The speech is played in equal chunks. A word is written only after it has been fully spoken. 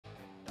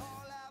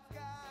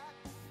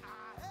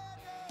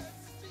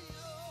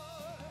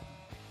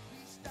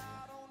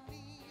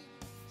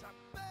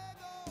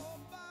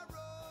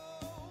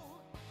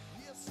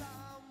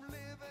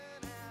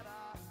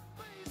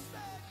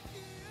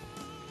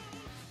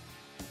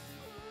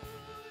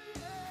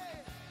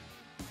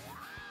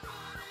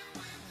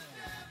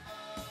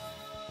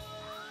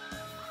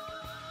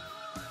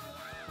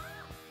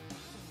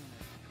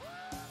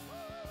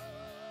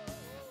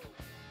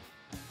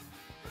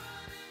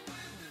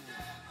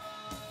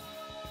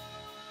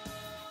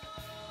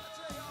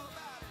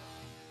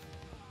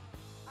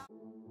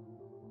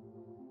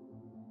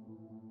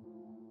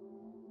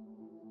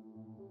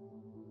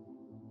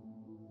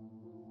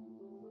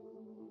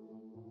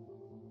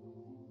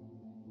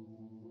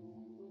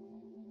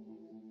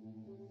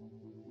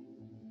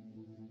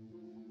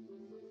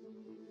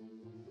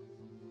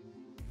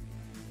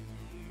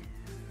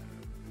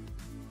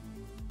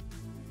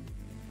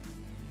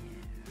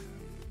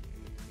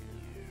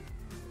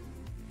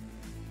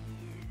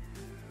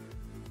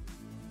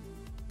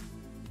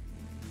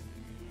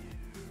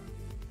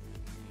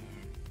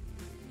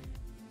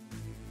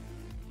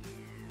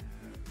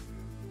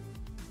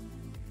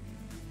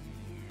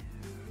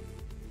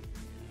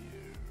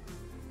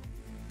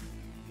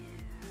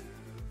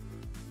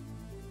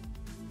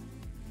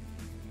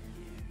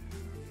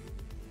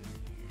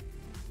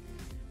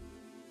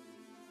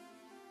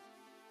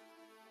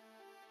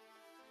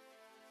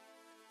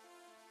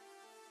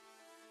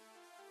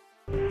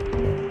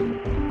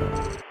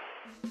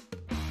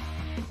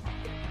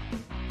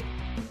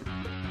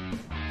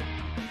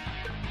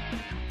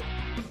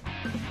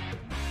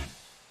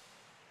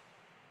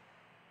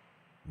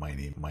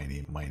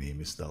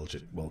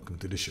nostalgic. Welcome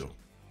to the show.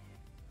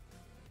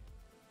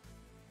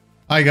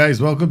 Hi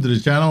guys, welcome to the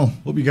channel.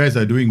 Hope you guys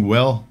are doing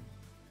well.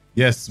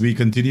 Yes, we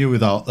continue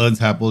with our Ernst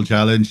Happel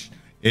challenge.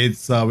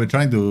 It's we're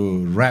trying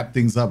to wrap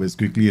things up as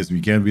quickly as we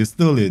can. We're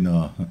still in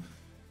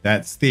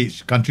that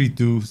stage, country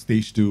 2,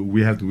 stage 2.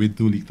 We have to win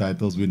 2 league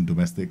titles, win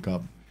domestic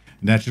cup.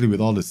 Naturally,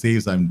 with all the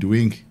saves I'm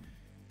doing,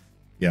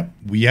 yeah,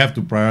 we have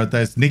to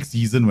prioritize. Next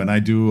season, when I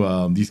do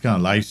these kind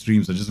of live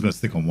streams, I'm just gonna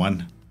stick on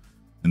one,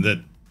 and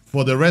then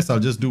for the rest, I'll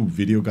just do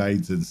video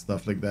guides and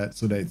stuff like that,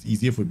 so that it's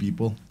easier for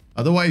people.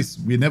 Otherwise,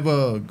 we're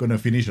never gonna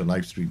finish a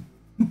live stream.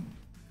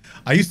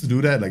 I used to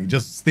do that, like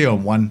just stay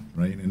on one,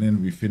 right, and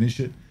then we finish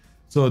it.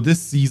 So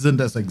this season,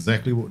 that's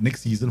exactly what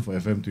next season for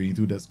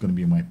FM22. That's gonna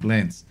be my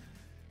plans.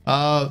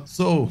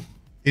 So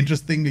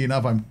interestingly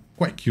enough, I'm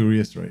quite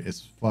curious, right,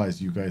 as far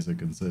as you guys are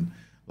concerned.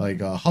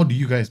 Like, how do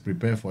you guys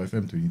prepare for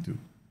FM22?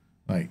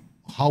 Like,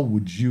 how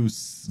would you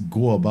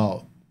go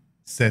about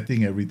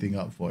setting everything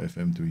up for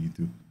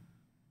FM22?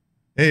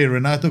 Hey,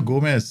 Renato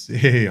Gomez.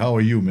 Hey, how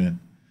are you, man?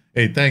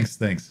 Hey, thanks.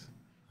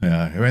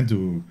 Yeah, I went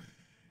to...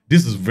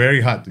 This is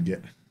very hard to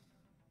get.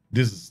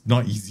 This is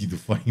not easy to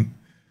find.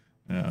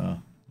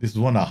 This is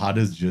one of the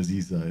hardest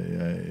jerseys.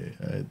 I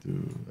had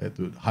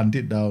to hunt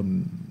it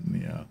down.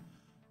 Yeah.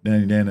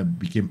 Then I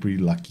became pretty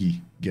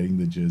lucky getting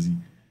the jersey.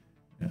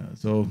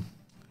 So,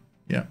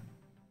 yeah.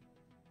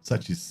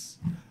 Such is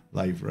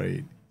life,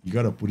 right? You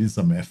got to put in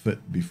some effort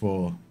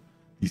before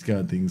these kind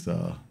of things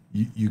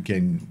you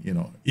can, you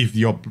know, if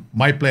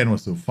my plan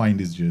was to find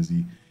this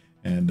jersey,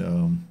 and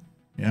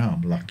yeah,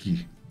 I'm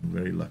lucky,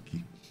 very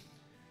lucky.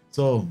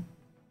 So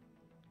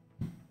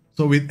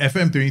with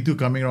FM22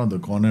 coming around the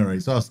corner,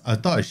 right, so I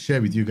thought I'd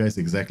share with you guys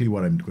exactly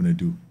what I'm going to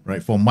do,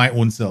 right, for my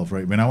own self,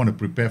 right. When I want to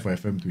prepare for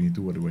FM22,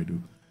 what do I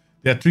do?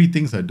 There are 3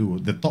 things I do,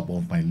 the top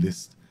of my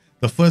list.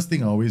 The first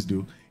thing I always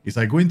do is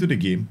I go into the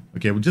game.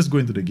 Okay, we'll just go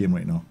into the game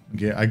right now.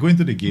 Okay, I go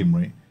into the game,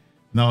 right.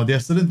 Now, there are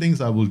certain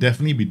things I will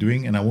definitely be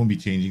doing and I won't be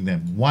changing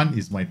them. One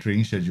is my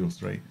training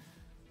schedules, right?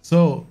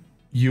 So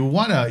you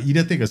want to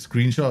either take a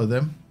screenshot of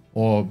them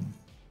or,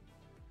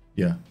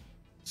 yeah,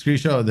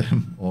 screenshot of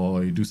them,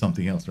 or you do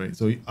something else, right?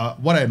 So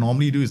what I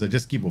normally do is I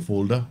just keep a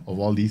folder of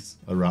all these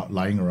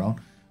lying around.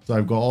 So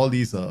I've got all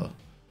these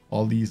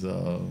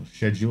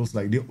schedules.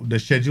 Like the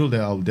schedule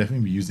that I'll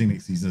definitely be using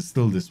next season is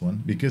still this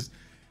one, because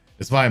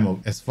as far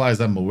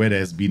as I'm aware,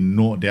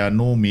 there are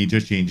no major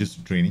changes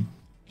to training.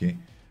 Okay.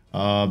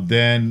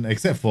 Then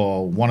except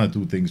for 1 or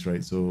 2 things,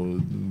 right? So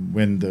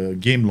when the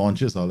game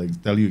launches, I'll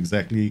tell you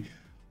exactly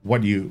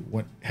what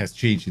has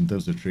changed in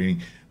terms of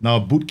training. Now,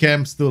 boot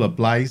camp still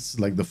applies,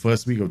 like the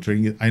first week of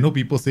training. I know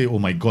people say, oh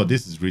my god,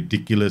 this is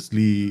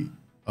ridiculously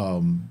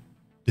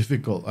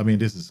difficult. I mean,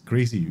 this is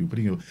crazy. You're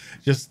putting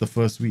just the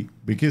first week,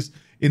 because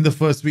in the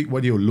first week,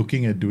 what you're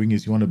looking at doing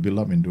is you want to build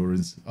up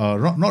endurance.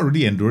 Not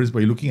really endurance, but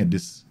you're looking at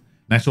this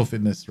natural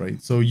fitness,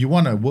 right? So you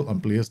want to work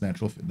on players'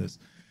 natural fitness,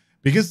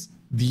 because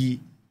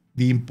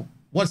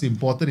what's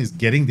important is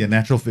getting their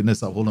natural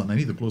fitness up. Hold on, I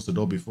need to close the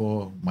door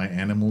before my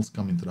animals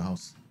come into the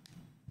house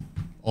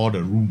or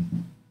the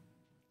room.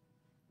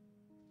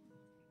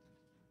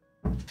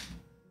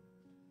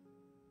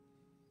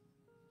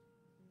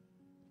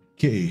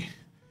 Okay,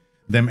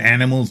 them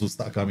animals will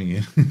start coming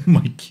in.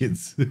 My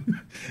kids.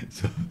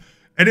 So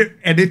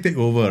and they take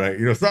over, right?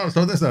 You know,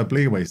 sometimes I'm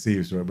playing my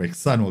saves, right? My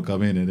son will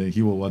come in and then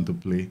he will want to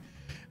play,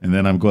 and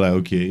then I'm going like,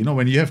 okay, you know,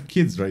 when you have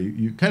kids, right,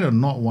 you kind of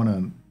not want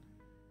to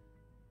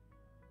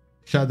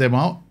shut them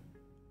out,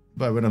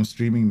 but when I'm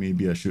streaming,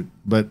 maybe I should.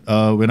 But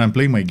when I'm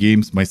playing my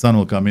games, my son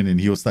will come in and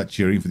he'll start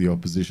cheering for the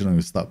opposition, and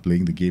he'll start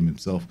playing the game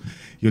himself.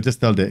 He'll just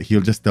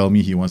tell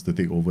me he wants to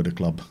take over the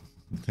club.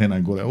 Then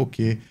I go like,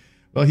 okay,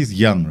 well, he's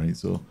young, right?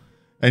 So,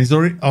 and he's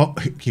already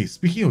okay.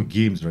 Speaking of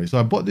games, right? So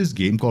I bought this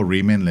game called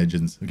Rayman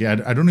Legends. Okay,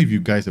 I don't know if you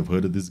guys have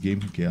heard of this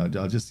game. Okay,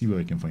 I'll just see where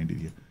I can find it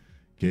here.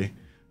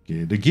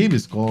 Okay, the game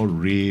is called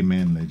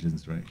Rayman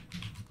Legends, right?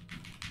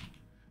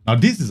 Now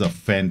this is a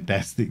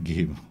fantastic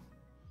game.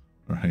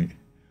 Right,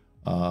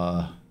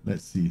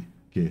 let's see.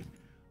 Okay,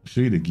 I'll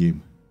show you the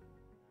game.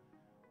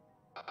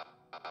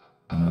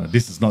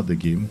 This is not the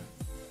game.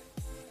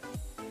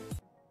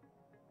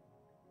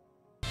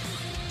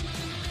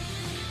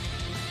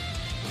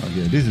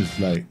 Okay, this is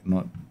like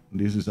not.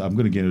 This is. I'm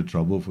gonna get into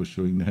trouble for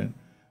showing that.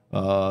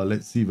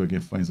 Let's see if I can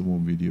find some more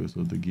videos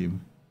of the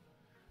game.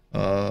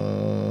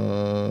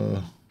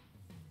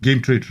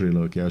 Game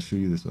trailer. Okay, I'll show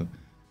you this one.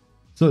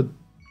 So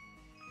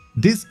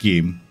this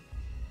game,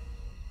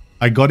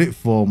 I got it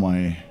for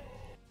my...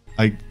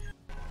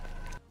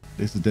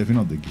 This is definitely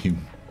not the game.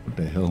 What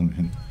the hell,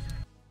 man?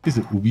 This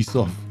is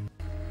Ubisoft.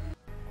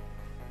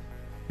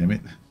 Damn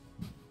it.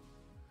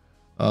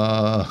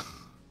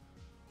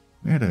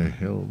 Where the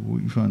hell?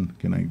 Which one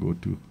can I go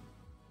to?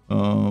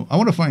 I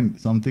want to find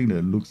something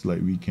that looks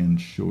like we can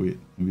show it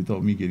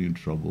without me getting in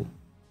trouble.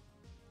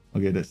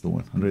 Okay, that's the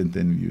one.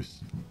 110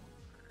 views.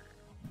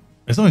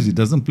 As long as it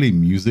doesn't play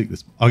music.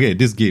 Okay,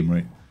 this game,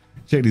 right?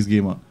 Check this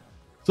game out.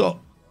 So,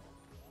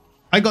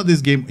 I got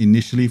this game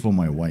initially for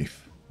my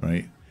wife,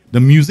 right? The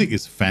music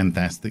is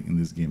fantastic in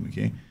this game,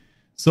 okay?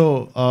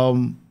 So,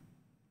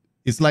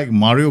 it's like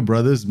Mario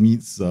Brothers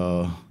meets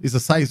it's a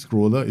side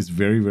scroller. It's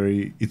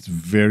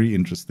very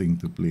interesting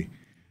to play.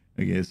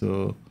 Okay,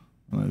 so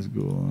let's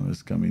go.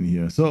 Let's come in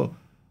here. So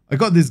I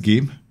got this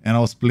game and I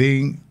was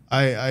playing.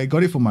 I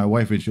got it for my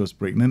wife when she was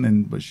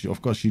pregnant, but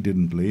of course she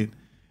didn't play it.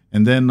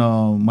 And then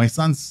my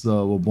sons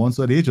were born,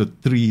 so at the age of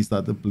 3 he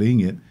started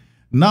playing it.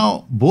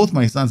 Now both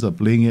my sons are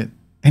playing it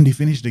and they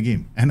finished the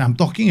game. And I'm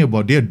talking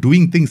about they're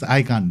doing things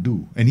I can't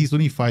do. And he's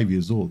only 5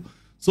 years old.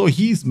 So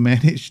he's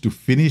managed to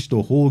finish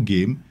the whole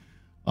game.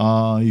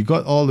 He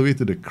got all the way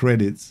to the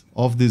credits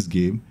of this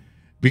game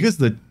because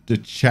the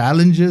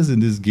challenges in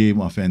this game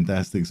are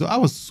fantastic. So I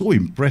was so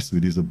impressed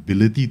with his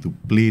ability to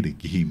play the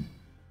game.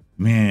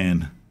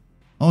 Man,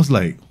 I was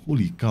like,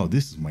 holy cow,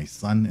 this is my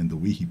son and the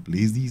way he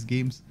plays these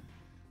games.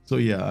 So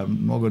yeah,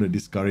 I'm not going to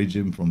discourage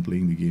him from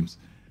playing the games.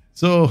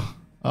 So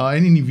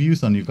any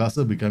views on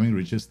Newcastle becoming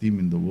richest team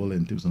in the world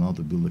and tips on how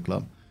to build a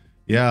club?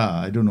 Yeah,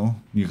 I don't know.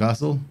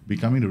 Newcastle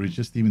becoming the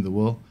richest team in the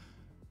world.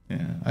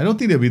 Yeah, I don't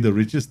think they'll be the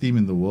richest team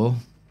in the world,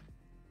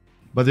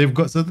 but they've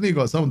certainly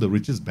got some of the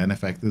richest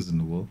benefactors in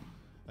the world.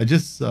 I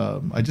just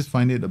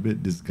find it a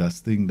bit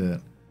disgusting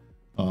that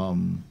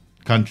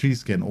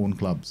countries can own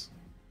clubs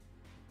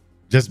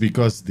just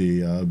because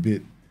they are a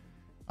bit.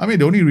 I mean,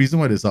 the only reason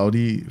why the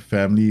Saudi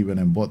family when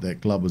I bought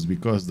that club was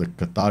because the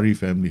Qatari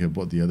family had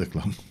bought the other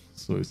club.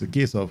 So it's a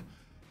case of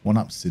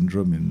one-up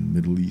syndrome in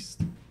Middle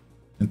East.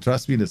 And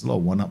trust me, there's a lot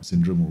of one-up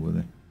syndrome over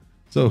there.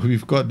 So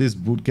we've got this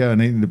boot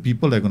camp, and the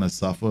people that are going to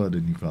suffer the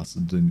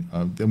Newcastle.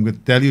 I'm going to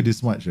tell you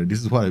this much. Right? This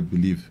is what I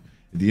believe.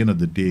 At the end of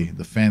the day,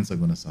 the fans are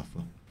going to suffer.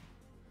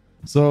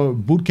 So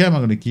boot camp,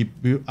 I'm going to keep.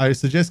 I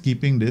suggest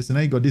keeping this. And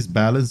then you got this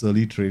balanced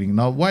early training.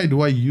 Now, why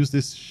do I use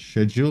this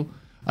schedule?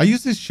 I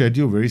use this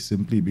schedule very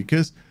simply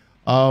because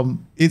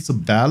it's a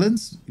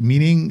balance,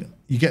 meaning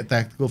you get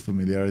tactical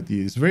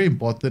familiarity. It's very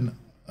important.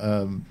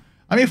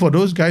 I mean, for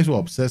those guys who are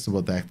obsessed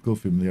about tactical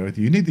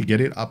familiarity, you need to get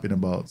it up in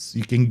about,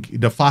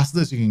 the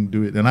fastest you can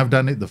do it, and I've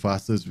done it the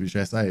fastest, which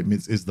as I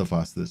admit is the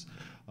fastest,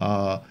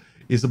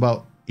 is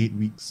about 8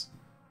 weeks,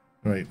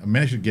 right? I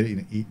managed to get it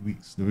in 8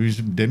 weeks.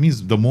 That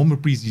means the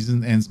moment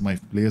preseason ends, my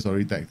players are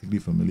already tactically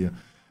familiar.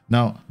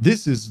 Now,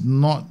 this is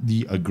not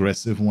the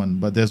aggressive one,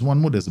 but there's one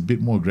more that's a bit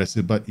more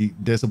aggressive, but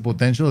there's a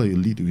potential it will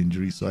lead to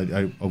injury, so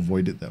I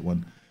avoided that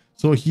one.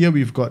 So here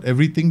we've got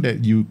everything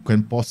that you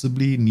can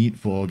possibly need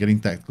for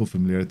getting tactical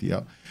familiarity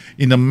up.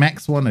 In the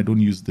max one, I don't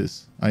use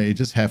this. I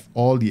just have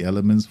all the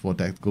elements for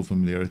tactical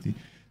familiarity.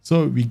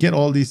 So we get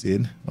all these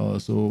in.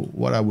 So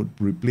what I would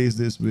replace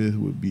this with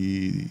would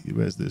be,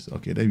 where's this?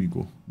 Okay, there we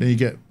go. Then you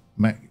get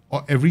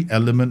every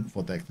element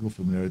for tactical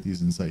familiarity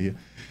is inside here.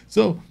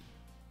 So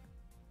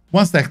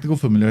once tactical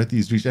familiarity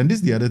is reached, and this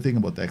is the other thing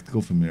about tactical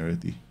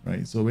familiarity,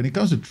 right? So when it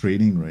comes to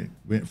training, right,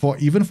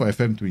 even for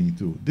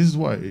FM22, this is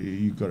what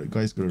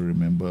guys got to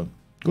remember.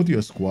 Go to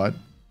your squad,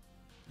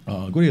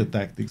 go to your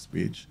tactics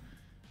page.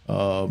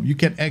 You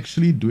can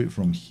actually do it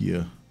from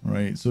here,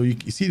 right? So you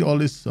see all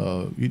this,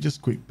 you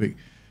just quick pick.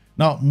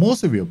 Now,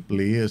 most of your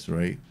players,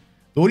 right,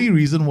 the only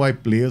reason why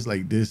players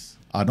like this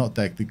are not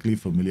tactically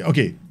familiar,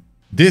 okay,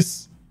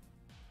 this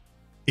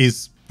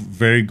is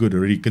very good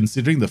already,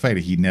 considering the fact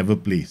that he never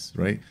plays,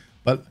 right?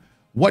 But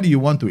what do you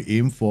want to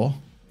aim for?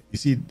 You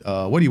see,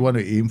 what you want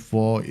to aim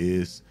for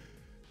is,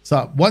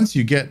 so once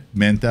you get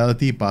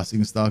mentality,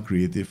 passing style,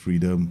 creative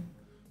freedom,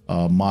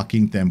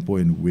 marking, tempo,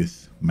 and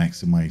width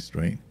maximized,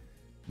 right?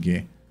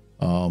 Okay,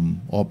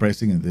 or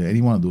pressing and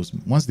any one of those.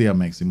 Once they are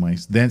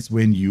maximized, that's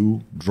when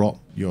you drop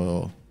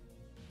your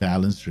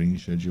balanced training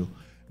schedule.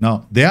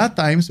 Now, there are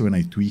times when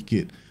I tweak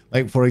it.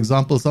 Like, for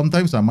example,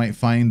 sometimes I might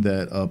find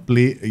that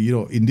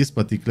in this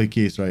particular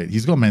case, right,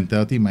 he's got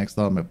mentality maxed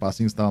out,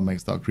 passing style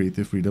maxed out,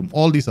 creative freedom.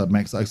 All these are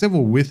maxed out, except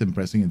for width and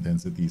pressing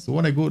intensity. So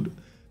when I go,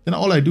 then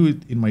all I do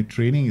in my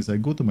training is I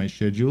go to my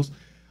schedules.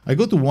 I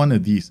go to one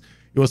of these.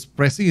 It was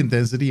pressing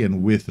intensity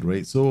and width,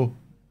 right? So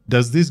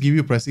does this give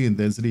you pressing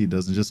intensity? It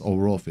doesn't, just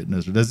overall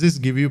fitness. Does this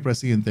give you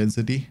pressing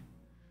intensity?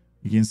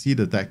 You can see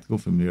the tactical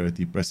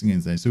familiarity, pressing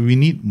intensity. So we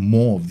need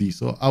more of these.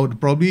 So I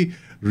would probably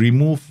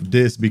remove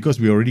this because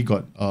we already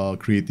got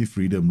creative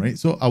freedom, right?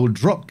 So I will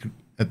drop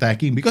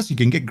attacking because you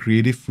can get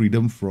creative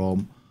freedom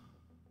from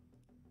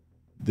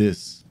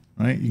this,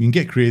 right? You can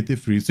get creative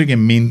freedom. So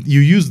you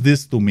use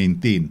this to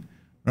maintain,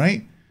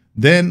 right?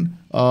 Then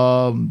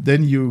I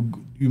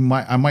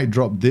might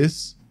drop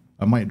this.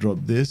 I might drop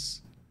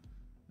this.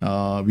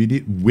 We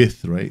need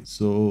width, right?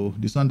 So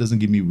this one doesn't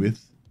give me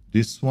width.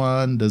 This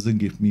one doesn't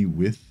give me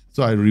width.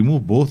 So I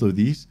remove both of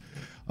these.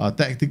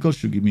 Tactical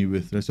should give me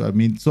width. Right?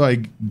 So I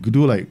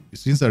do like,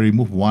 since I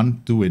remove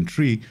 1, 2, and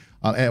 3,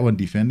 I'll add one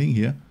defending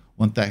here,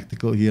 one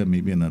tactical here,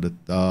 maybe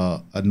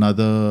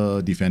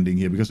another defending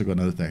here because I got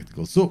another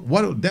tactical. So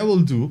what that will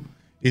do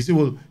is it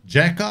will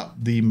jack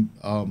up the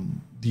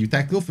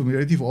tactical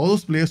familiarity for all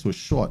those players who are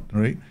short,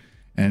 right?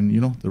 And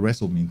the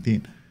rest will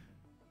maintain.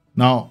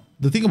 Now,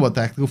 the thing about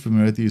tactical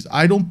familiarity is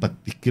I don't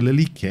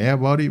particularly care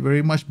about it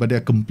very much, but there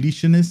are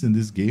completionists in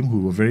this game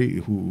who are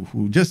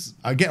who just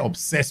I get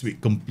obsessed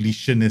with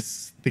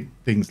completionistic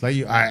things.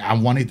 Like I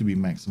want it to be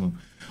maximum.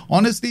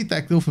 Honestly,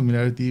 tactical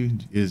familiarity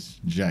is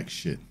jack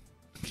shit.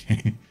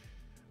 Okay,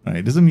 right?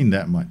 It doesn't mean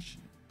that much,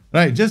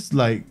 right? Just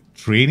like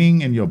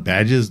training and your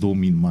badges don't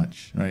mean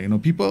much, right? You know,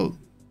 people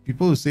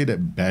who say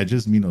that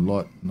badges mean a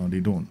lot, no, they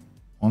don't.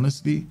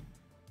 Honestly,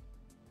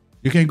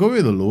 you can go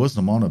with the lowest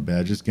amount of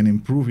badges, can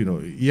improve, you know.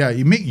 Yeah,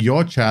 you make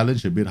your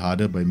challenge a bit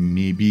harder, but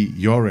maybe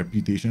your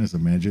reputation as a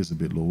manager is a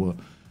bit lower.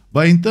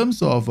 But in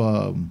terms of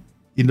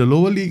in the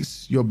lower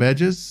leagues, your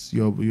badges,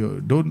 your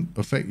don't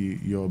affect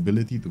your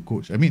ability to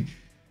coach. I mean,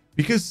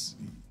 because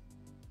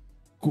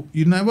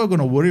you're never going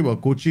to worry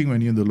about coaching when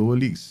you're in the lower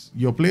leagues.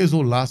 Your players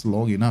don't last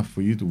long enough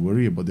for you to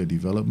worry about their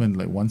development,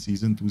 like 1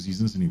 season, 2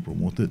 seasons, and you're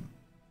promoted.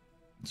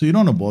 So you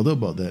don't want to bother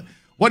about that.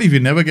 What if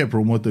you never get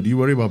promoted? Do you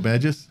worry about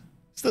badges?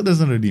 Still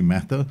doesn't really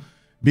matter,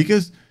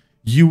 because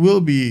you will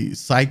be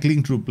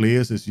cycling through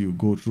players as you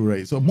go through,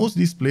 right? So most of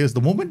these players,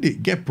 the moment they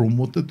get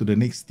promoted to the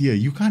next tier,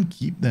 you can't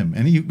keep them,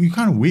 and you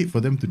can't wait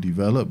for them to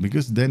develop,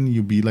 because then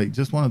you'll be like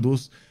just one of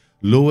those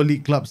lower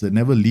league clubs that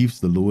never leaves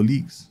the lower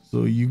leagues.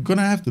 So you're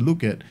gonna have to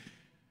look at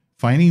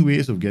finding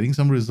ways of getting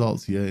some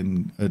results here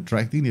and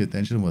attracting the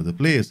attention of other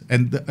players.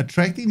 And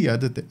attracting the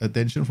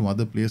attention from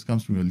other players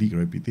comes from your league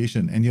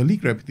reputation, and your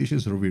league reputation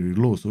is very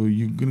low. So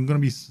you're gonna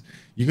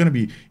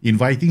be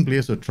inviting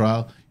players to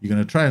trial. You're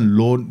gonna try and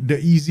loan the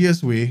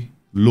easiest way.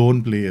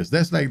 Loan players.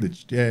 That's like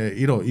the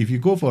you know, if you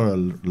go for a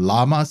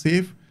llama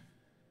save,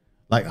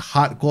 like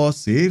hardcore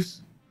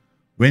saves,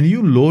 when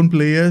you loan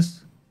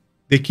players,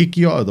 they kick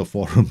you out of the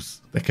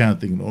forums. That kind of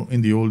thing. You know,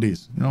 in the old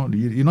days, you know,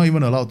 you're not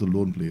even allowed to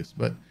loan players,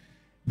 but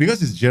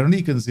because it's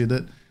generally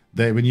considered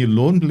that when you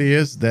loan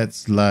players,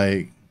 that's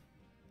like,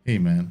 hey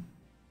man,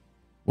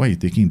 why are you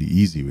taking the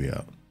easy way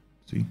out?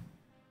 See?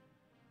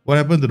 What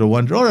happened to the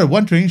one? All right,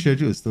 one training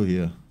schedule is still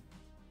here.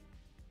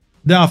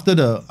 Then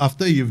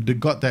after you've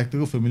got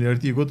tactical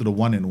familiarity, you go to the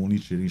one and only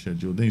training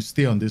schedule. Then you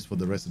stay on this for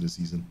the rest of the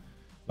season.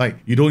 Like,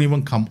 you don't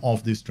even come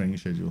off this training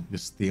schedule.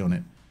 Just stay on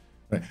it.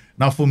 Right.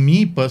 Now, for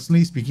me,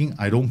 personally speaking,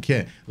 I don't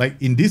care.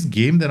 Like, in this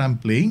game that I'm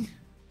playing,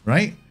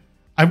 right,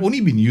 I've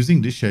only been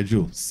using this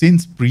schedule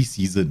since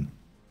preseason.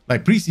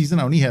 Like preseason,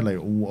 I only had like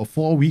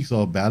 4 weeks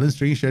of balanced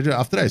training schedule.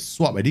 After I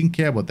swapped, I didn't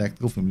care about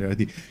tactical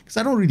familiarity, because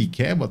I don't really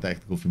care about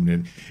tactical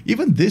familiarity.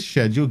 Even this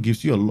schedule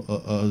gives you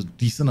a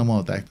decent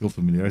amount of tactical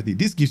familiarity.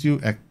 This gives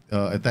you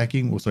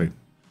attacking,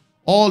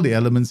 all the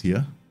elements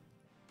here.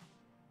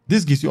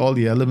 This gives you all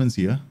the elements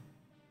here.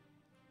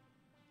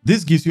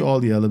 This gives you all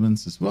the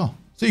elements as well.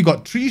 So you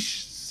got 3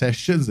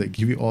 sessions that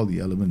give you all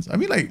the elements. I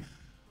mean, like,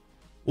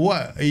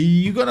 what, are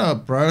you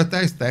gonna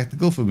prioritize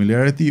tactical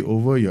familiarity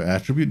over your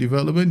attribute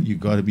development? You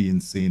gotta be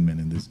insane, man,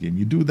 in this game.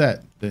 You do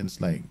that, then it's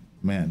like,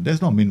 man,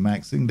 that's not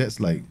min-maxing, that's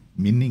like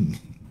minning.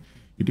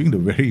 You're doing the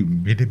very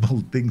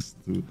minimal things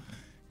to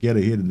get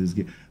ahead in this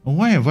game. And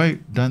why have I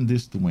done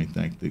this to my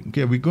tactic?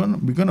 Okay, we're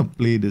gonna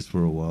play this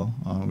for a while.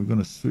 We're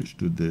gonna switch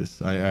to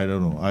this. I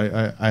don't know.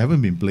 I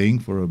haven't been playing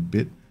for a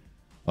bit.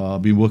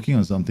 Been working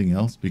on something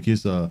else,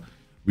 because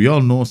we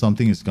all know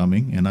something is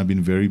coming, and I've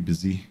been very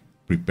busy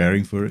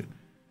preparing for it.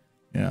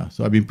 Yeah,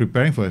 so I've been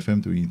preparing for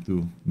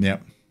FM22. Yeah.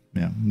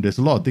 There's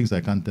a lot of things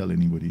I can't tell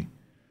anybody.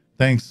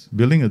 Thanks.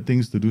 Building the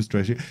things to do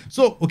strategy.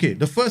 So, okay,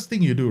 the first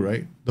thing you do,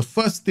 right? The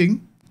first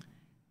thing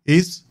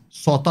is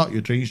sort out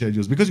your training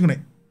schedules, because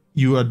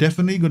you are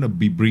definitely gonna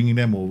be bringing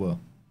them over.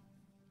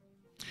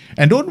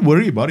 And don't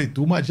worry about it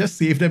too much. Just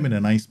save them in a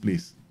nice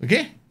place.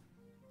 Okay?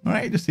 All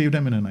right, just save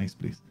them in a nice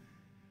place.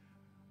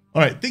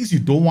 All right, things you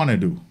don't want to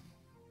do.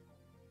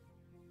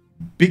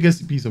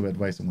 Biggest piece of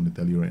advice I'm going to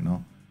tell you right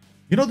now.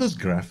 You know those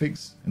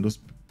graphics and those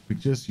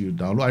pictures you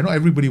download? I know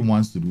everybody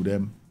wants to do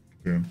them.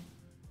 Okay.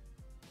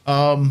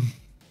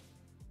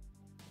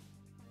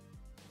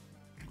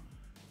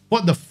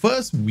 For the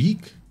first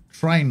week,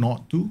 try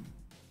not to.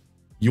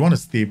 You want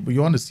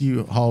to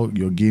see how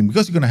your game,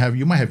 because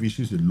you might have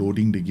issues with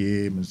loading the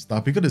game and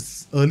stuff.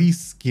 Because the early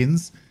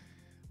skins,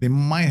 they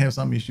might have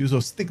some issues. So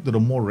stick to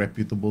the more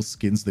reputable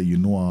skins that you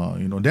know are,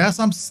 there are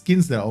some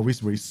skins that are always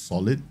very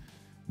solid.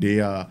 They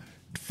are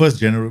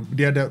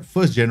the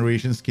first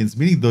generation skins,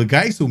 meaning the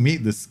guys who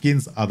made the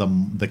skins are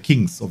the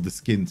kings of the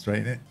skins,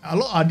 right? And a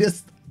lot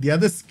of the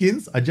other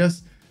skins are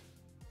just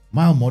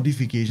mild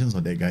modifications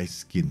of that guy's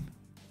skin,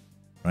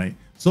 right?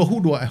 So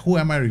who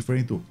am I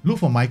referring to? Look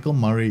for Michael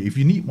Murray. If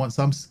you want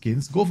some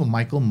skins, go for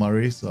Michael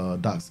Murray's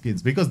dark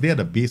skins, because they are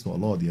the base for a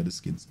lot of the other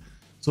skins.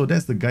 So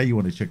that's the guy you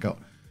want to check out.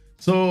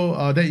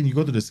 So then you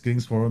go to the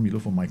skins forum, you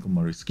look for Michael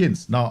Murray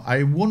skins. Now,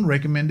 I won't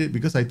recommend it,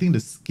 because I think the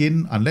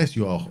skin, unless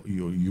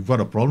you've got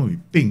a problem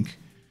with pink,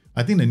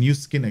 I think the new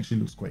skin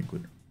actually looks quite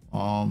good.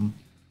 So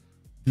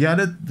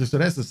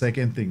that's the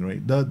second thing,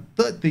 right? The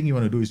third thing you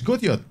want to do is go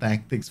to your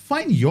tactics.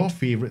 Find your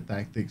favorite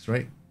tactics,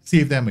 right?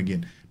 Save them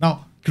again.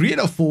 Now, create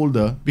a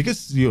folder,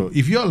 because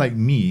if you're like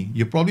me,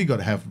 you probably got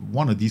to have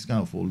one of these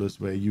kind of folders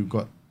where you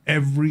got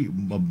every,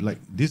 like,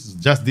 this is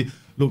just the,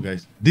 look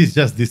guys, this is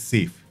just this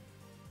save.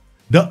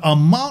 The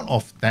amount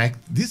of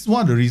this is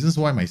one of the reasons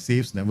why my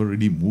saves never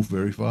really move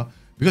very far,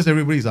 because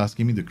everybody's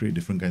asking me to create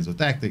different kinds of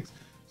tactics.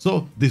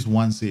 So this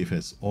one save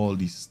has all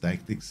these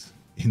tactics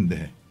in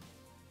there.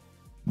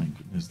 My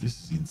goodness,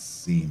 this is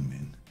insane,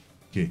 man.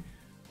 Okay.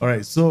 All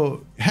right.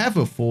 So have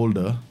a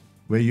folder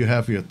where you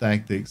have your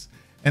tactics,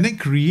 and then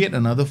create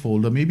another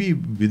folder, maybe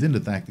within the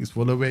tactics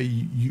folder, where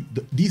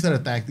these are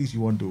the tactics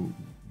you want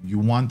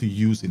to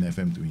use in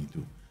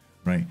FM22,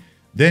 right?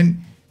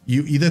 Then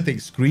you either take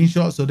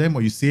screenshots of them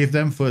or you save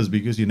them first,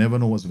 because you never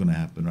know what's going to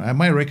happen, right?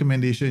 My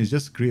recommendation is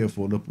just create a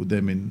folder, put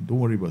them in. Don't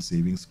worry about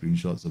saving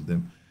screenshots of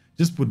them.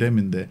 Just put them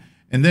in there.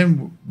 And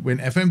then when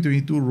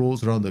FM22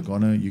 rolls around the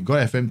corner, you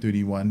got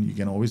FM21, you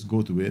can always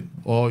go to it.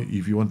 Or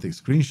if you want to take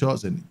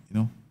screenshots and,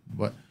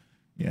 but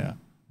yeah.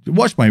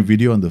 Watch my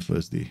video on the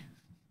first day.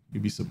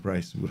 You'll be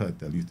surprised what I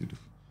tell you to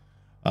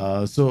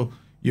do. So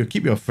you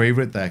keep your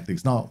favorite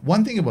tactics. Now,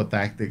 one thing about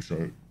tactics,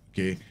 right?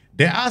 Okay,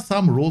 there are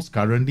some roles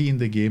currently in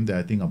the game that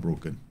I think are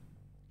broken.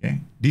 Okay,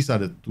 these are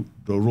the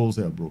roles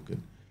that are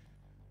broken.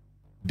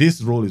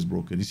 This role is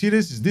broken. You see,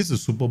 this is a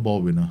Super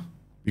Bowl winner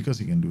because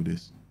he can do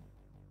this.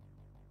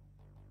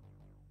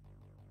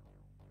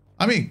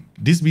 I mean,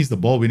 this means the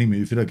ball-winning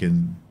midfielder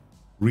can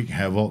wreak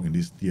havoc in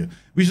this tier,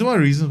 which is one of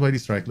the reasons why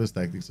these strikerless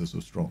tactics are so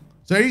strong.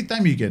 So every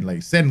time you can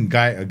like send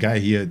a guy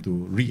here to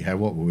wreak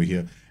havoc over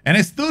here, and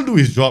I still do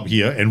his job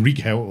here and wreak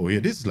havoc over here.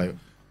 This is like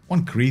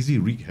one crazy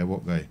wreak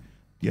havoc guy.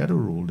 The other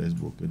role that's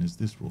broken is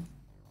this role.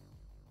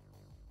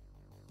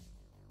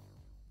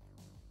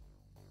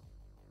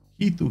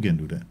 He too can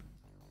do that.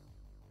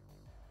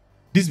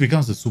 This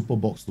becomes a super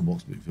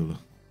box-to-box midfielder.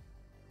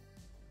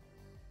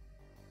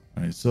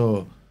 Alright,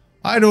 so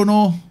I don't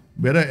know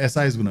whether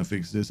SI is going to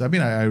fix this. I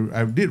mean,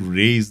 I did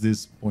raise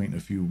this point a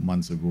few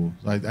months ago.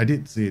 So I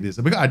did say this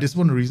because this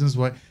one of the reasons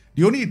why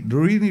the only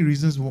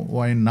reasons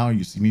why now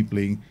you see me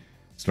playing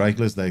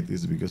strikeless like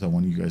this is because I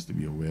want you guys to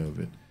be aware of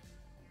it.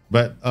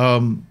 But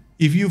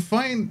if you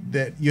find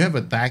that you have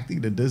a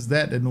tactic that does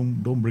that, then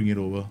don't bring it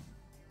over.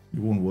 It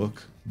won't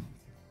work.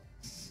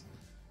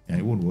 Yeah,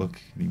 it won't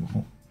work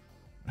anymore.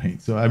 Right?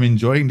 So I'm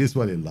enjoying this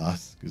while it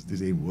lasts, because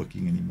this ain't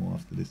working anymore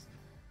after this.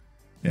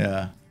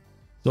 Yeah.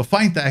 So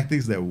find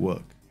tactics that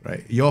work,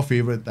 right? Your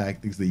favorite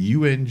tactics that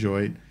you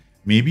enjoyed.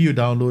 Maybe you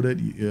downloaded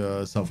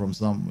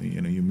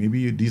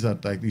these are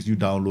tactics you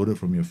downloaded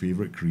from your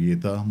favorite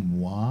creator.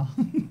 Moi.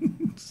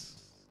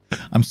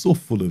 I'm so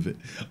full of it.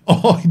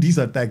 Oh, these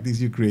are tactics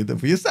you created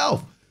for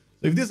yourself.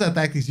 So if these are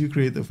tactics you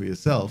created for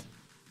yourself,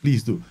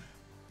 please do.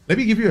 Let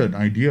me give you an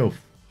idea of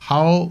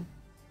how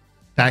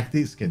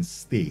tactics can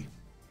stay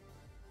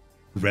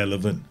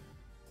relevant.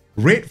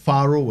 Red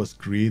Pharaoh was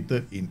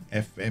created in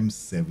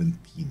FM17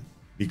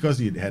 because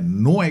it had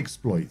no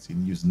exploits. It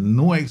used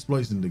no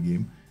exploits in the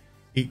game.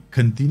 It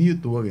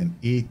continued to work in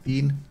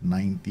 18,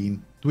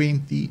 19,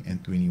 20,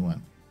 and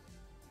 21.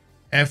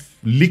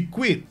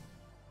 Liquid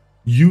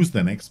used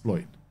an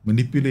exploit,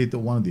 manipulated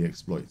one of the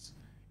exploits.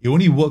 It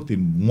only worked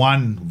in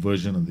one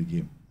version of the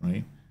game,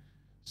 right?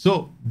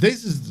 So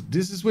this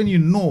is when you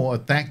know a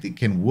tactic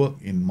can work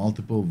in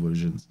multiple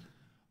versions.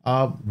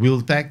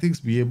 Will tactics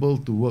be able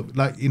to work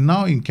like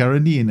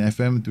currently in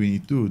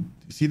FM22?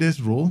 See this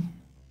role?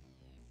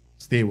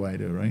 Stay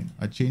wider, right?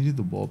 I changed it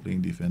to ball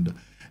playing defender.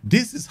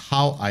 This is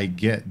how I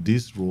get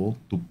this role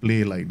to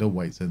play like the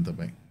white center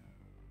back.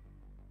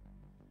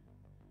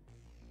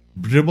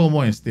 Dribble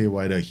more and stay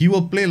wider. He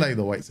will play like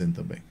the white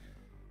center back.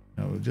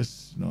 Now we'll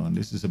just,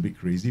 this is a bit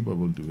crazy, but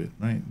we'll do it,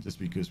 right? Just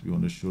because we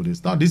want to show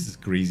this. Now this is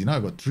crazy. Now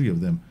I've got 3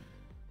 of them.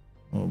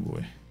 Oh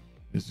boy,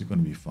 this is going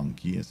to be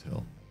funky as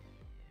hell.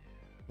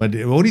 But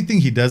the only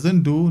thing he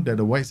doesn't do that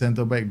the white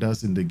center back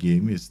does in the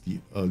game is the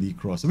early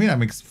cross. I mean,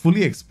 I'm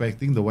fully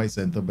expecting the white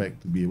center back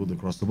to be able to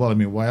cross the ball. I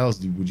mean, why else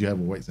would you have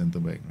a white center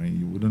back, right?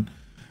 You wouldn't.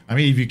 I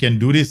mean, if you can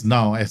do this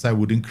now, SI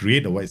wouldn't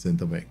create a white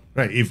center back,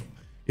 right? If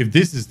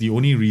this is the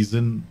only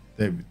reason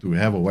that to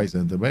have a white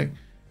center back,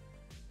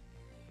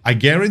 I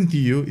guarantee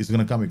you it's going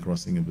to come with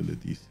crossing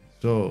abilities.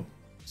 So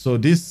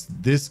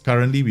this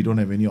currently we don't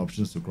have any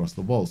options to cross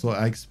the ball. So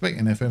I expect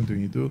in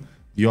FM22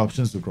 the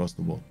options to cross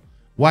the ball.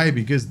 Why?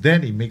 Because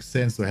then it makes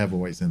sense to have a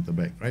white center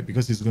back, right?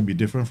 Because it's going to be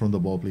different from the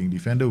ball playing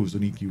defender who's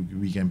only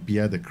we can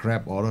PI the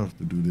crap out of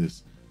to do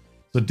this.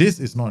 So this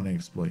is not an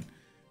exploit,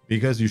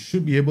 because you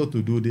should be able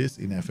to do this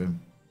in FM.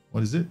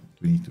 What is it?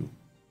 22.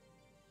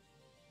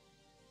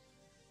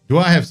 Do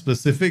I have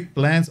specific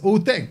plans? Oh,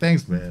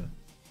 thanks, man.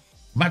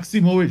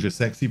 Maximovic, a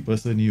sexy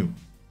person, you.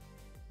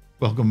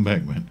 Welcome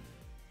back, man.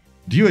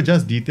 Do you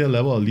adjust detail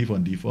level or leave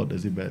on default?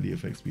 Does it badly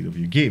affect speed of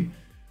your game?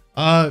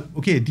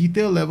 Okay,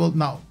 detail level.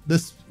 Now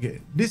this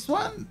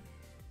one,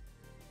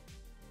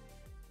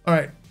 all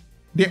right,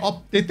 they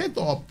tend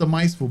to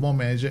optimize Football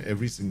Manager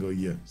every single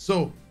year.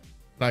 So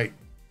like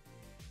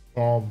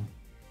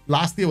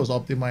last year was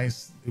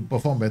optimized, it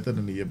performed better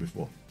than the year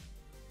before.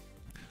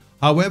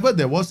 However,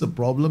 there was a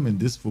problem in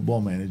this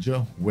Football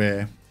Manager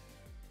where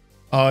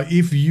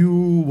if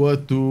you were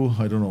to,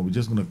 I don't know, we're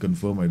just going to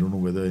confirm, I don't know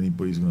whether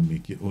anybody's going to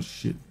make it. Oh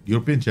shit,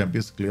 European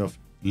Champions clear off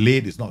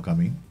late, is not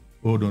coming.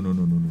 Oh, no.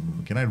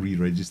 Can I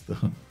re-register?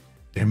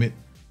 Damn it.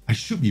 I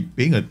should be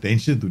paying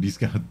attention to these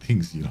kind of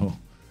things, you know.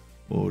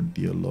 Oh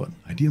dear Lord.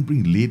 I didn't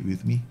bring late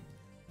with me.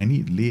 I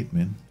need late,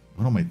 man.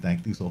 One of my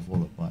tactics all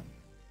fall apart.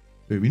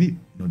 Wait, we need...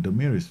 No,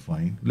 Demir is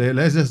fine.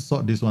 Let's just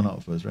sort this one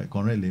out first, right?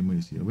 Conrad Lehmer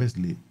is here. Where's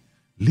late?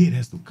 Late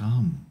has to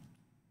come.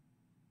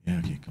 Yeah,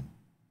 okay, come.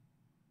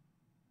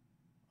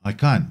 I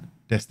can't.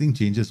 Testing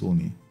changes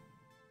only.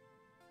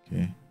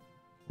 Okay.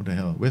 What the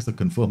hell? Where's the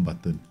confirm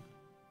button?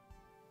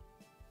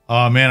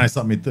 Oh man, I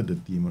submitted the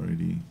team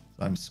already.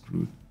 So I'm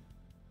screwed.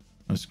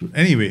 I'm screwed.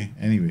 Anyway.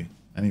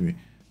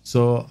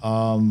 So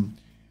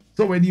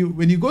so when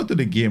you go to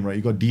the game, right,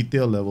 you got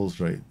detail levels,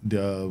 right?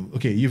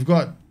 Okay, you've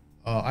got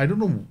I don't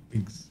know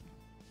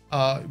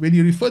when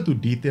you refer to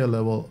detail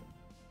level,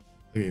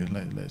 okay,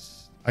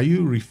 let's are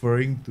you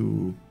referring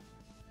to,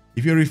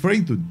 if you're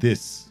referring to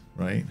this,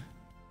 right?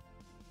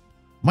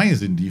 Mine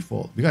is in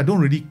default because I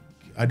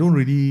don't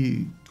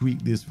really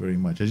tweak this very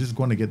much. I just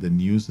want to get the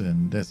news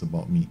and that's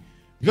about me.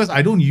 Because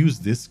I don't use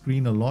this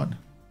screen a lot,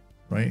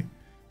 right?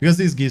 Because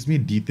this gives me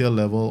detail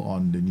level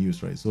on the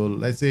news, right? So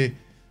let's say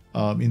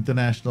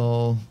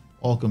international,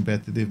 all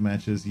competitive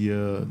matches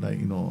here, like,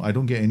 you know, I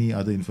don't get any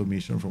other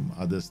information from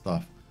other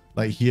stuff.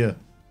 Like here,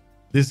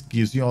 this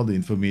gives you all the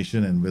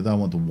information and whether I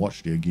want to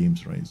watch their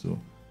games, right? So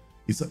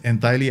it's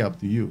entirely up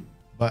to you.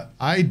 But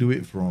I do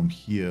it from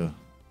here.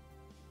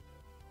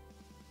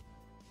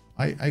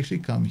 I actually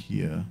come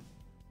here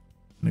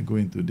and I go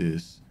into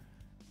this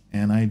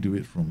and I do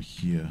it from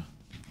here.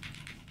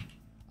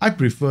 I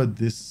prefer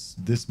this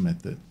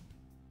method.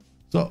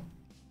 So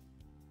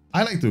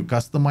I like to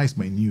customize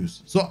my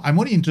news. So I'm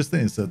only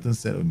interested in a certain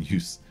set of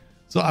news.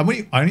 So I'm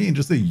only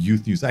interested in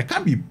youth news. I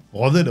can't be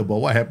bothered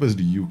about what happens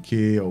to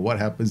UK or what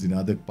happens in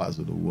other parts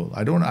of the world.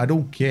 I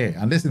don't care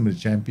unless in the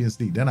Champions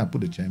League. Then I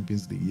put the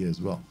Champions League here as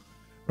well,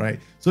 right?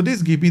 So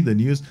this gives me the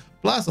news.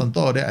 Plus on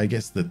top of that, I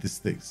get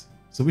statistics.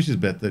 So which is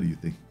better, do you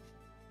think?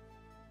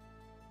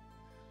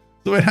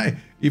 So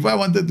if I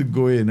wanted to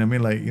go in, I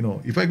mean, like, you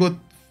know, if I go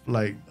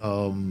like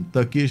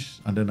Turkish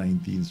under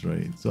 19s,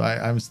 right? So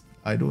I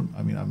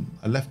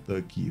left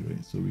Turkey,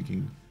 right? So we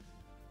can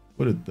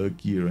go to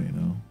Turkey right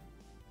now.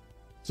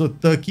 So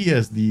Turkey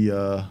has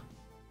the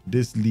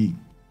this league,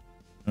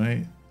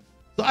 right?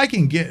 So I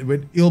can get,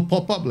 when it'll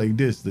pop up like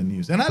this, the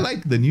news, and I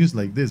like the news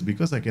like this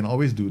because I can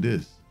always do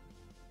this.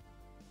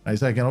 Right?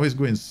 So I can always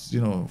go and,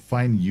 you know,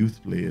 find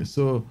youth players.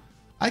 So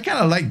I kind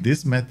of like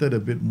this method a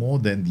bit more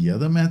than the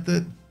other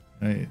method,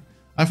 right?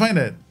 I find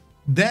that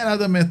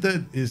other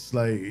method is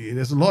like,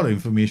 there's a lot of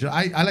information.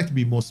 I like to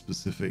be more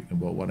specific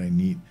about what I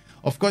need.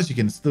 Of course, you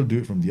can still do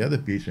it from the other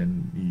page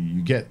and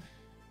you get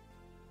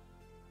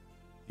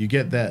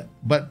that.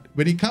 But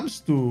when it comes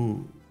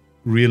to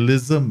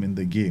realism in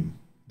the game,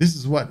 this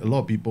is what a lot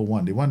of people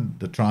want. They want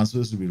the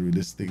transfers to be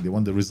realistic. They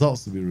want the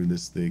results to be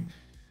realistic.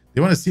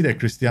 They want to see that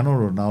Cristiano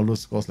Ronaldo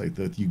scores like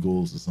 30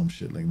 goals or some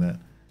shit like that.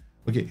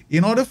 Okay,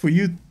 in order for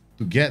you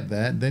to get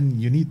that, then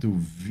you need to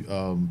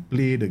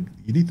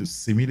you need to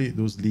simulate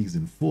those leagues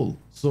in full.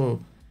 So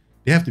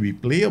they have to be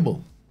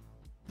playable,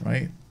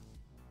 right?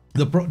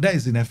 That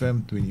is in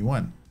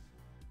FM21.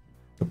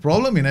 The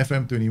problem in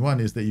FM21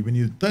 is that when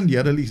you turn the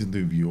other leagues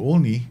into view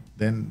only,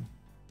 then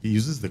it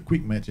uses the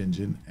quick match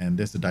engine and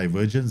there's a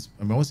divergence.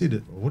 I mean, I won't say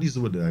that, what is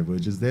the word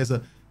divergence? There's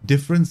a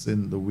difference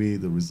in the way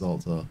the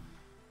results are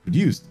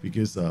produced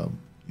because it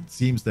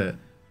seems that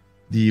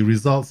the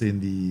results in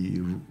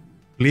the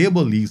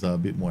playable leagues are a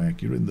bit more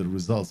accurate and the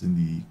results in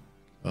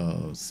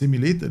the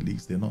simulated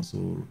leagues, they're not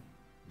so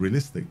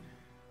realistic.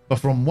 But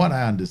from what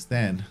I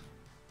understand,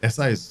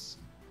 SI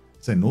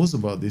knows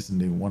about this and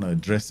they want to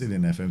address it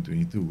in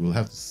FM22. We'll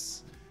have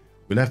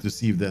to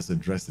see if that's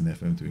addressed in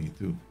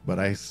FM22. But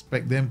I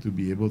expect them to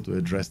be able to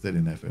address that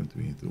in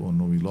FM22. Oh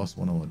no, we lost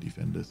one of our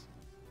defenders.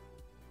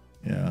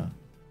 Yeah.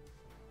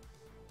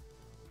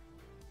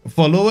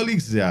 For lower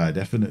leagues, yeah,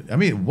 definitely. I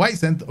mean, white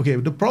center. Okay,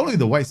 the problem with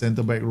the white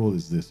center back role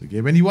is this.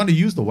 Okay, when you want to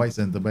use the white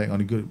center back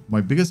on a good,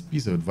 my biggest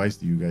piece of advice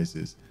to you guys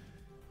is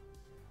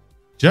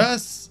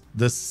just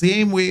the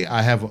same way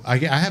I have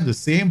the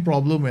same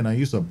problem when I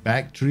use a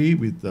back three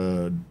with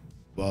the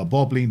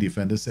ball playing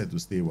defender set to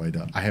stay wide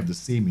out. I have the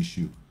same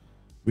issue,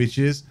 which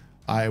is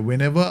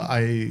whenever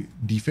I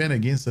defend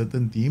against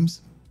certain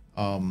teams,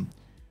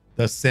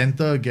 the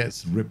center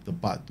gets ripped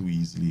apart too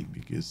easily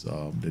because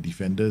the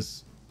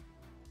defenders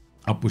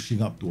are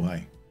pushing up too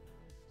high.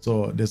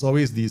 So there's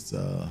always this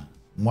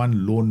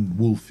one lone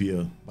wolf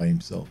here by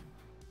himself.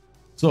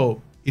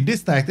 So in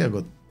this tactic, I've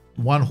got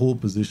one whole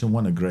position,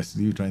 one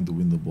aggressively trying to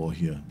win the ball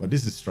here. But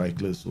this is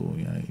strikeless, so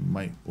yeah, it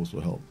might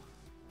also help.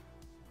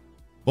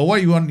 But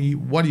what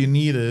you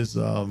need is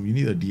you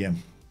need a DM.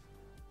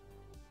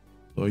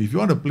 So if you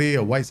want to play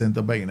a white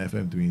center back in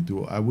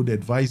FM22, I would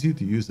advise you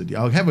to use the DM.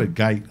 I'll have a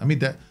guide. I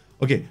mean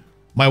okay,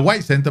 my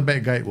white center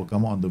back guide will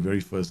come out on the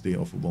very first day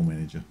of Football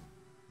Manager.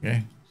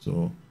 Okay,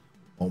 so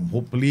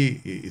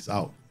hopefully it's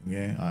out.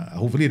 Okay,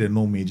 hopefully there are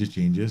no major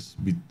changes.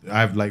 I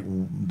have like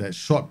that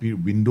short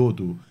period window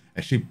to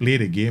actually play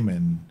the game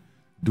and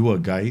do a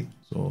guide.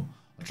 So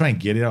I'll try and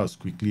get it out as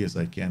quickly as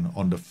I can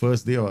on the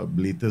first day or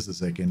latest the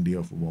second day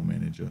of Football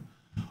Manager.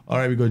 All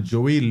right, we got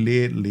Joey,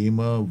 Late,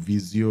 Lamer,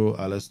 Vizio,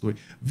 Alastoy.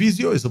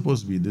 Vizio is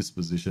supposed to be in this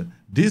position.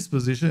 This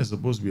position is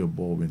supposed to be a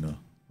ball winner,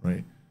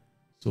 right?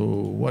 So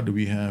what do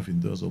we have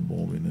in terms of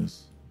ball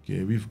winners?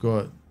 Okay, we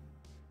got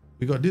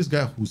this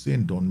guy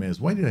Hussein Donmez.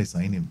 Why did I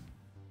sign him?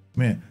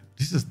 Man,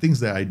 this is things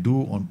that I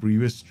do on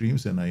previous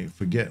streams and I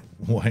forget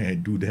why I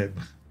do that.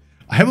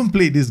 I haven't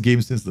played this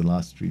game since the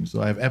last stream,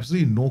 so I have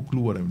absolutely no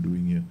clue what I'm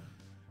doing here.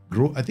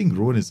 I think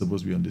Rowan is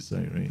supposed to be on this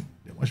side, right?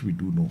 That much we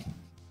do know.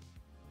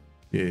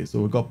 Okay,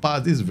 so we got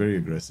Paz. This is very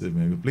aggressive,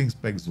 man. We're playing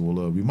Spec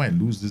Zola. We might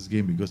lose this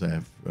game because I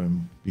have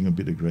being a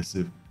bit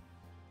aggressive.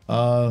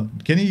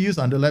 Can you use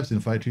underlaps in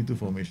 5-3-2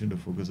 formation to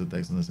focus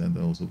attacks on the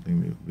center? Also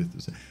playing with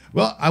this.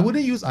 Well, I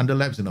wouldn't use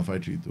underlaps in a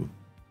 5-3-2,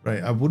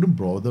 right? I wouldn't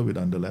bother with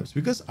underlaps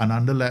because an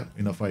underlap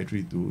in a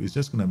 5-3-2 is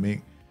just gonna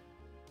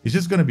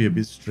be a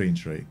bit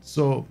strange, right?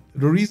 So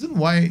the reason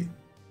why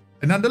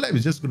an underlap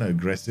is just gonna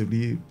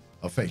aggressively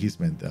affect his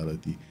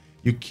mentality.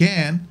 You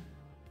can,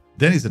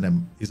 then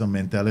it's a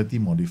mentality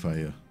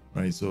modifier,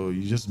 right? So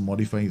you just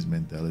modify his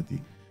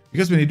mentality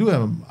because when you do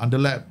an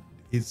underlap,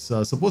 it's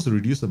supposed to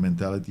reduce the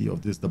mentality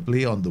of the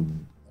play on the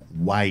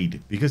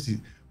wide because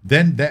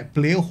then that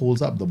player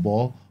holds up the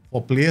ball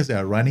for players that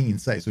are running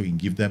inside so he can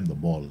give them the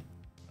ball,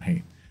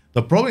 right?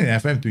 The problem in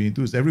FM22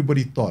 is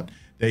everybody thought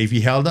that if he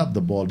held up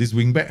the ball, this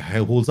wingback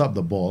holds up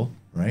the ball,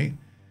 right?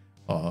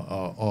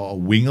 Or a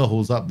winger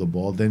holds up the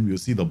ball, then we'll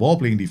see the ball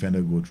playing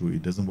defender go through.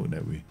 It doesn't work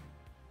that way.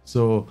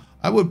 So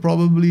I would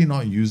probably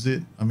not use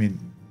it. I mean,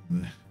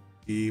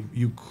 if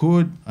you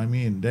could, I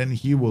mean, then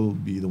he will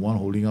be the one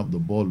holding up the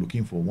ball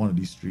looking for one of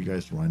these three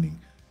guys running.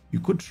 You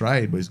could try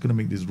it, but it's going to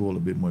make this role a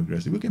bit more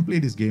aggressive. We can play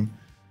this game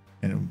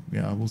and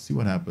yeah, we'll see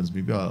what happens.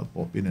 Maybe I'll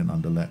pop in and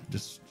underlap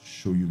just to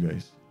show you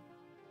guys.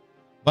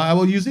 But I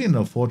will use it in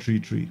a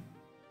 4-3-3.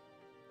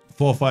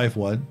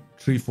 4-5-1,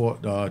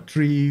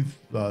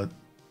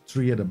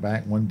 3 at the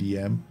back, 1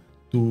 DM,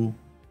 2,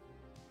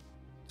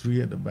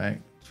 3 at the back,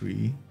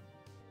 3,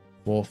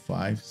 4,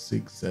 5,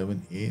 6,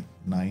 7, 8,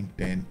 9,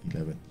 10,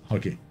 11.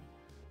 Okay.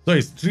 So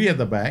it's 3 at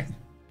the back,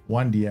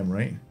 1 DM,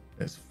 right?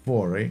 That's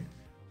 4, right?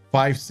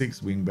 5,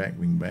 6, wing back.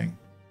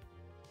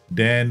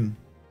 Then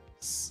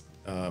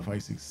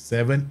 5, 6,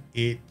 7,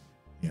 8.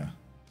 Yeah,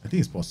 I think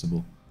it's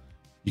possible.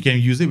 You can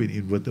use it with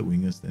inverted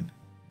wingers then.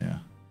 Yeah.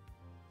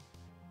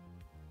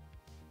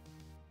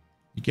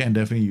 You can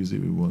definitely use it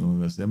with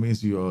wingers. That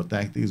means your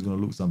tactic is going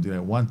to look something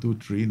like 1, 2,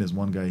 3. There's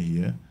one guy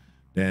here.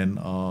 Then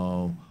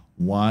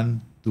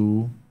 1,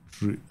 2,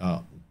 3.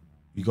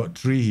 You got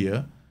 3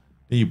 here.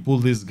 Then you pull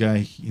this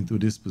guy into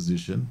this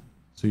position.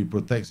 So he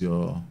protects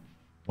your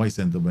white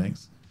center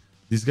backs.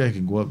 This guy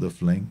can go up the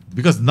flank.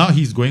 Because now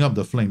he's going up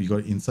the flank. You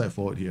got inside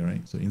forward here,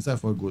 right? So inside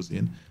forward goes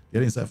in. The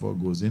other inside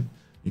forward goes in.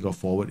 You got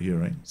forward here,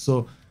 right?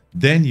 So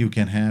then you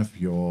can have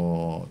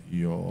your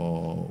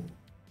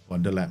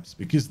underlaps.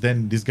 Because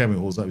then this guy when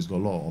he holds up, he's got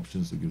a lot of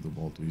options to give the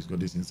ball to. He's got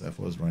this inside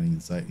forward running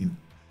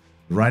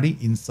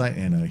inside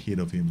and ahead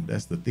of him.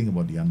 That's the thing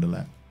about the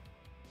underlap.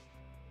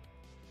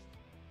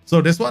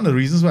 So that's one of the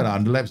reasons why the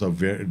underlaps are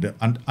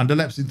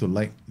underlaps seem to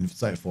like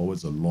inside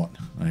forwards a lot.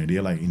 Right?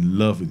 They're like in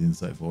love with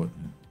inside forward.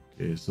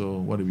 Okay, so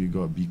what do we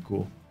got?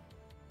 Biko.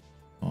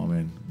 Oh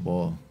man,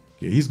 ball.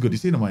 Okay, he's good. You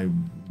see that my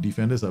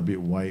defenders are a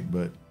bit wide,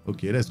 but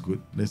okay, that's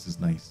good. This is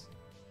nice.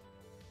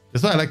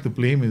 That's why I like to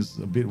play him is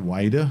a bit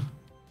wider,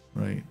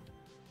 right?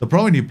 The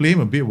problem when you play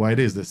him a bit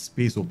wider is the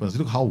space opens.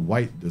 Look how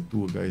wide the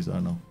two guys are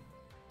now.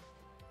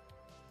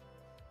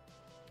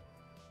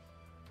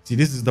 See,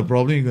 this is the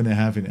problem you're going to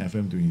have in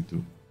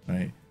FM22,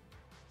 right?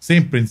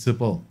 Same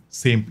principle,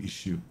 same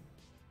issue.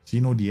 See,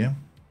 no DM.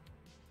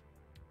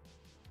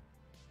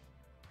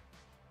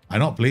 I'm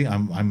not playing.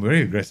 I'm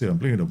very aggressive. I'm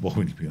playing with the ball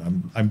when you play.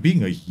 I'm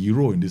being a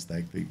hero in this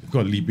tactic. I've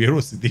got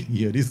Libero sitting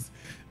here. This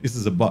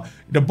is about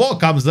the ball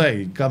comes there.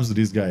 It comes to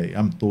this guy.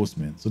 I'm toast,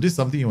 man. So this is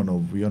something you want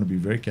to be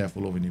very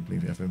careful of when you play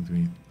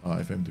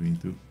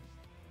FM22.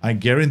 I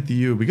guarantee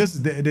you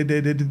because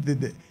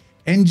the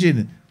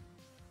engine.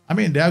 I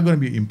mean, there are going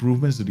to be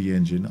improvements to the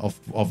engine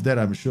of that,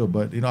 I'm sure.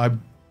 But you know,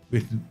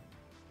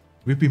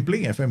 we've been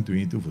playing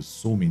FM22 for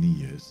so many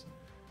years.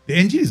 The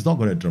engine is not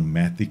going to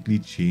dramatically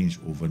change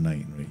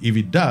overnight, right? If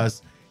it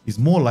does, it's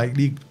more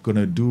likely going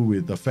to do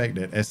with the fact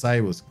that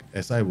SI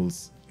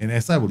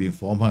will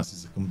inform us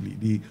it's a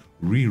completely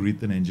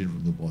rewritten engine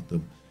from the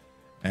bottom,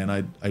 and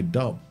I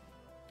doubt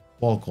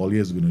Paul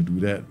Collier is going to do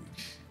that.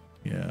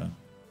 Yeah,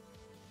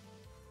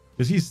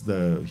 because he's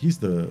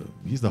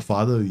the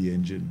father of the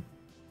engine.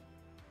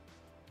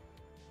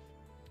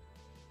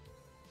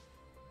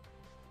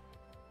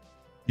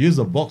 Use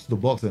a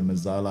box-to-box and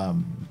Mazzala,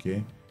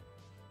 okay?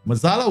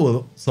 Mazzala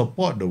will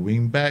support the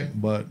wing back,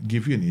 but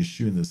give you an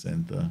issue in the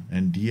center.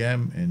 And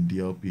DM and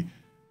DLP.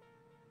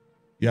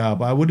 Yeah,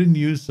 but I wouldn't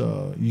use...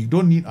 you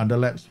don't need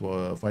underlaps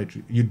for a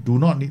 5-3. You do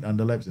not need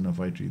underlaps in a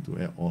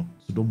 5-3-2 at all.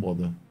 So don't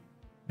bother.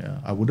 Yeah,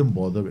 I wouldn't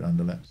bother with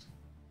underlaps.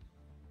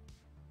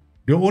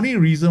 The only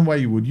reason why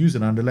you would use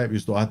an underlap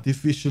is to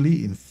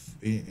artificially,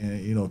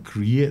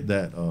 create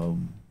that...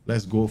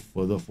 let's go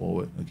further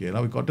forward. Okay,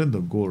 now we gotten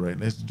the goal, right?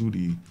 Let's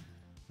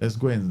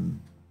go and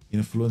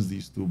influence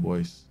these two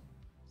boys.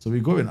 So we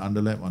go in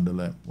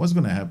underlap. What's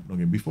going to happen?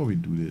 Okay, before we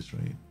do this,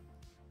 right?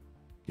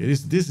 Okay,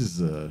 this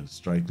is a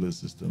strikeless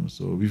system.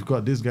 So we've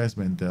got this guy's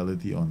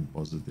mentality on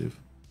positive,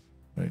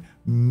 right?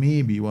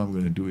 Maybe what I'm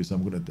going to do is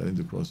I'm going to tell him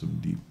to cross him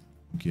deep.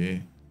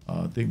 Okay,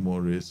 take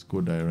more risk,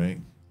 go direct.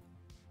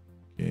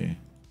 Okay,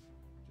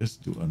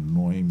 just to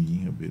annoy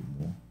me a bit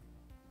more,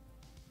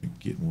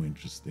 make it more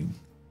interesting.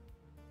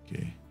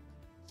 Okay,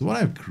 so what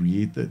I've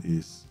created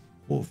is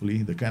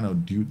hopefully the kind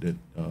of dude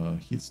that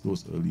hits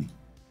those early.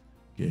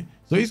 Okay,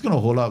 so he's going to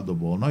hold up the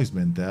ball. Now his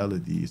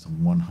mentality is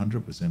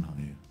 100%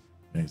 higher.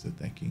 Yeah, he's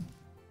attacking.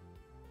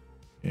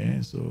 Okay,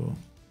 so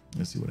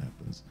let's see what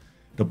happens.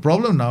 The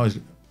problem now is,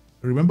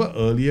 remember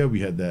earlier we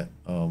had that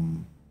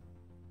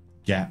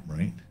gap,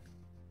 right?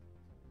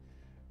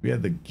 We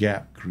had the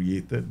gap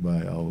created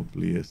by our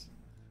players.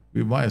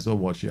 We might as well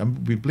watch it.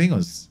 We're playing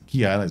on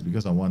key highlights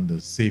because I want the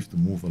save to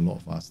move a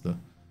lot faster.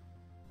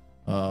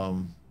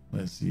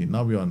 Let's see.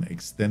 Now we're on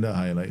extended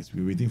highlights.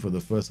 We're waiting for the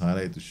first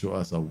highlight to show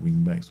us our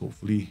wingbacks.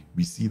 Hopefully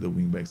we see the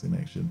wingbacks in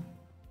action.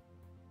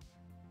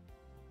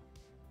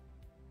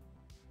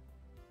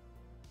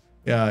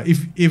 Yeah,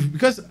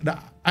 because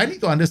I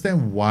need to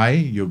understand why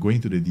you're going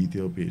to the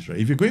detail page, right?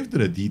 If you're going to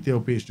the detail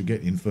page to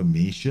get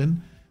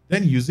information,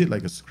 then use it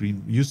like a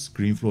use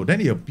ScreenFlow.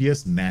 Then it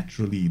appears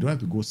naturally. You don't have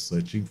to go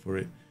searching for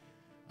it.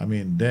 I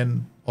mean,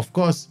 then of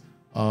course,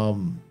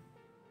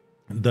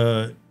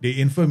 the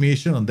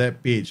information on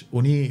that page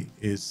only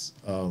is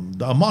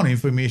the amount of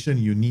information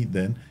you need.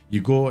 Then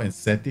you go and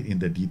set it in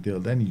the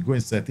detail. Then you go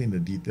and set it in the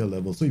detail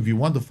level. So if you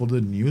want to follow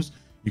the news,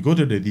 you go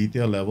to the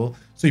detail level.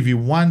 So if you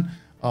want,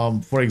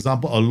 for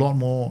example, a lot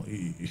more,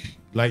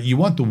 like you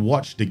want to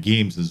watch the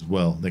games as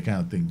well, that kind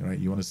of thing, right?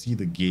 You want to see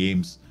the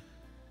games,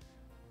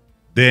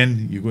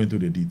 then you go into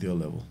the detail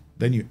level.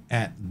 Then you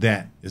add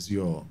that as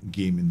your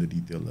game in the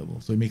detail level.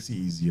 So it makes it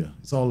easier.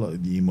 It's all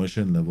the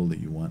immersion level that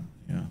you want.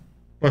 Yeah.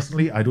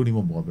 Personally, I don't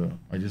even bother.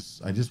 I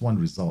just want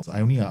results.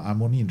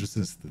 I'm only interested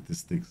in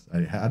statistics.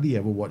 I hardly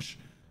ever watch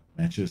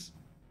matches.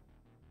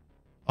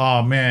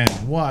 Oh man,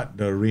 what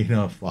the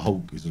Reina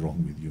Fahouk is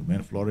wrong with you,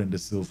 man? Florian De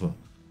Silva.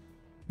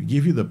 We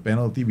gave you the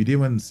penalty. We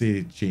didn't even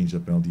say change the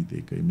penalty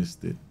taker. You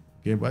missed it.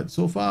 Okay, but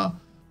so far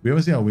we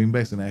haven't seen our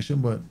wingbacks in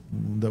action. But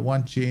the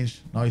one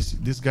change now is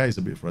this guy is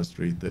a bit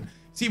frustrated.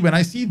 See, when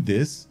I see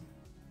this,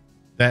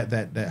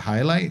 that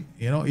highlight,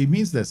 you know, it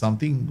means that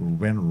something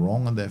went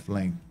wrong on that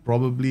flank.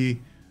 Probably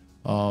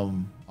our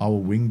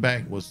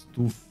wingback was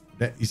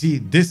you see,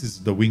 this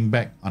is the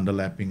wingback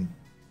underlapping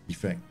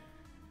effect.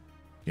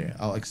 Okay,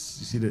 you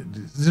see that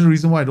this is the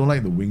reason why I don't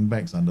like the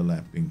wingbacks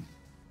underlapping.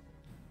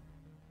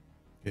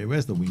 Okay,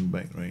 where's the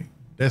wingback, right?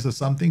 There's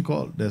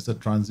a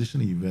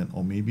transition event,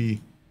 or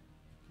maybe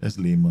that's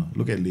Lema.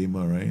 Look at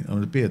Lema, right? I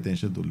want to pay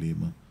attention to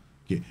Lema.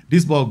 Okay,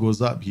 this ball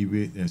goes up, he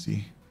waits, you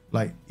see.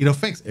 Like, it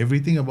affects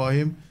everything about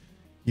him.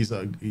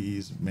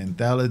 His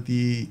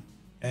mentality,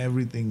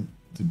 everything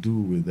to do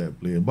with that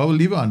player. But we'll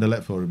leave it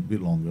underlap for a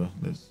bit longer.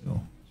 Let's,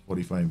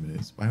 45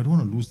 minutes. But I don't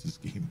want to lose this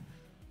game.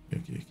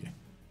 Okay.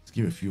 Let's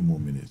give it a few more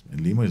minutes, man.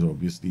 Lema is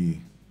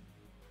obviously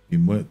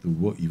emerged to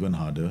work even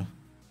harder.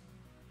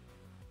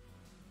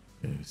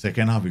 Okay,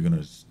 second half, we're going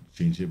to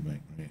change it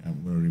back, right?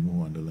 I'm going to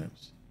remove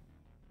underlaps.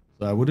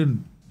 So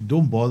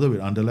don't bother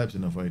with underlaps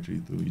in a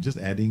 5-3-2. You're just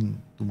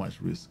adding too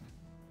much risk.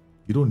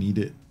 You don't need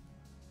it.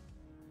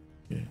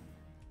 Okay.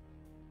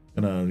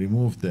 Gonna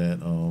remove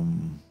that, all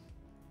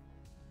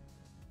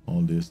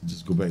this,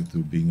 just go back to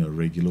being a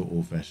regular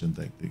old-fashioned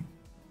tactic.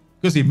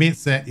 Because it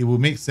will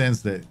make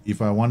sense that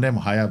if I want them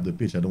high up the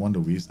pitch, I don't want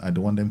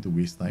them to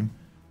waste time.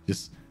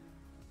 Just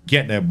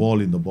get that ball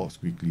in the box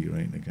quickly,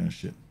 right? That kind of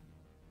shit.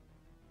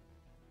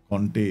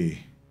 Conte,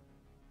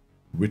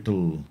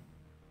 Whittle,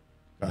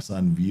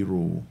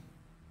 Casanviro.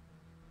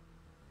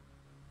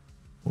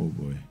 Oh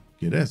boy.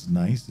 Okay, that's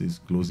nice. It's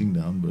closing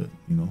down, but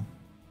we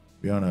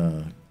want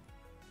to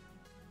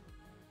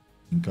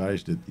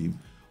encourage the team.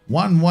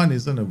 1-1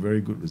 isn't a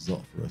very good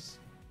result for us.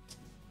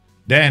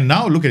 Then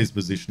now look at his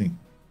positioning.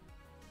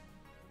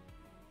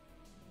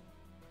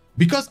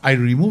 Because I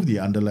removed the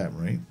underlap,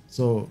 right?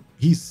 So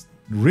his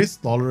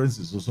risk tolerance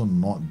is also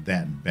not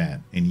that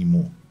bad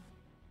anymore.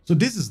 So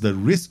this is the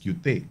risk you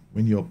take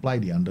when you apply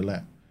the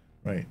underlap,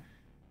 right?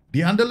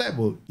 The underlap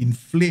will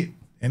inflate,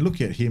 and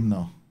look at him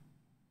now.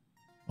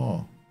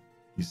 Oh,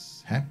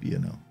 he's happier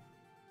now.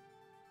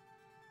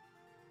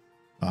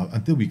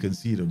 Until we can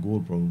see the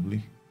goal,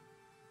 probably.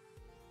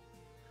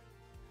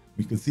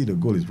 We can see the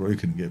goal, he's probably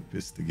going to get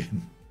pissed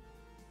again.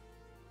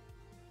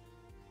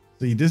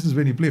 So this is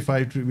when you play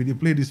 5-3, when you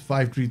play these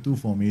 5-3-2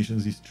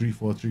 formations, these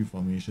 3-4-3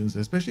 formations,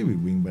 especially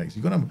with wingbacks,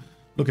 you're going to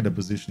look at the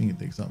positioning it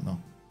takes up now.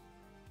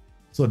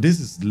 So this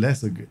is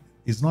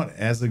it's not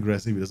as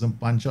aggressive. It doesn't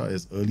punch out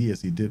as early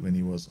as he did when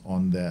he was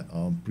on that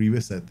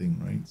previous setting,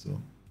 right?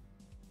 So,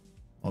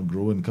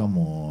 Groen, come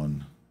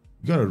on.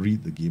 You got to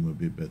read the game a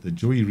bit better.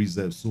 Joey reads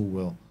that so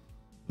well.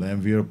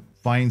 Lanvier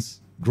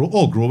finds...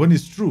 Groen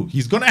is true.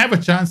 He's going to have a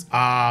chance.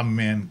 Ah,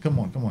 man. Come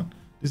on.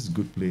 This is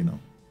good play now.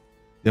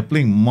 They're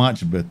playing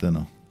much better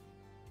now.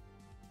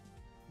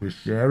 With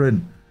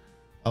Sharon.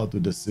 Out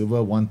to the silver,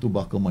 1-2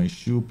 buckle my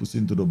shoe, puts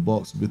into the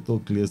box, Whittle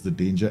clears the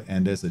danger,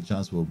 and there's a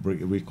chance for a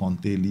breakaway.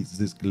 Conte leads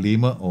this.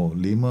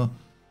 Lamer,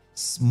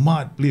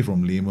 smart play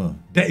from Lamer.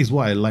 That is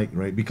what I like,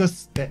 right?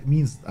 Because that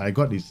means I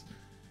got this.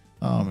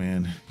 Oh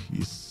man,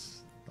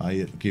 he's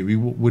tired. Okay, we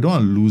don't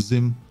want to lose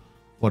him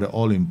for the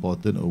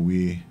all-important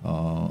away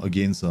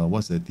against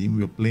what's that team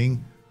we're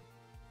playing?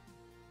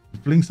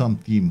 We're playing some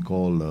team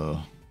called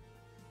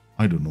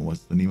I don't know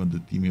what's the name of the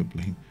team you're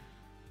playing.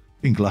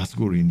 I think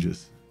Glasgow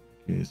Rangers.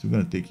 Okay, so we're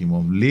going to take him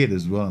off. Late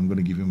as well, I'm going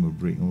to give him a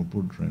break. I'm going to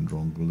put Trent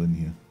Rongle in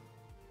here.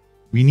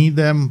 We need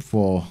them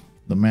for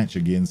the match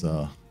against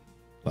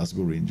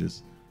Glasgow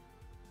Rangers.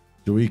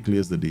 Joey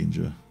clears the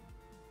danger.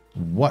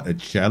 What a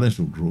challenge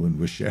for Groen,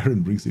 where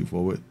Sharon brings it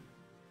forward.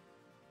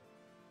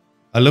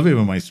 I love it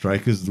when my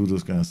strikers do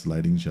those kind of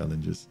sliding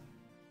challenges.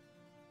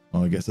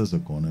 Oh, I guess that's a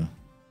corner.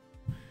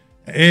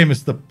 Hey,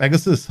 Mr.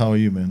 Pegasus, how are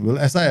you, man? Will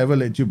SI ever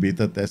let you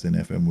beta test in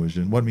FM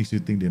version? What makes you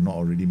think they're not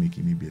already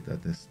making me beta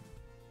test?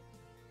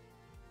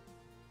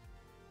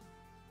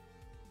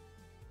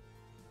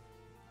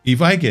 If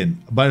I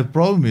can, but the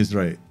problem is,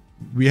 right,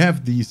 we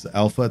have these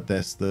alpha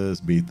testers,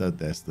 beta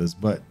testers,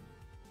 but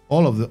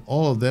all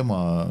of them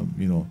are,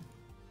 you know,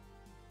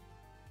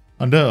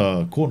 under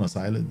a cone of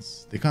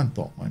silence. They can't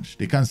talk much.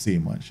 They can't say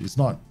much. It's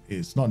not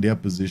their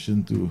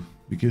position to,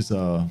 because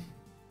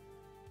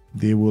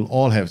they will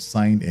all have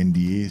signed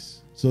NDAs.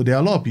 So there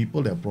are a lot of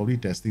people that are probably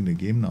testing the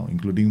game now,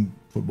 including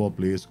football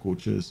players,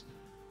 coaches,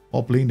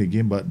 all playing the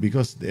game, but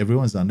because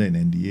everyone's under an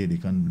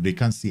NDA, they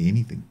can't say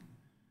anything.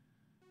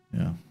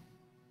 Yeah.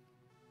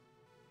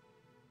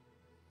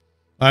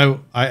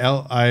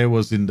 I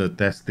was in the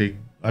testing.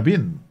 I've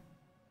been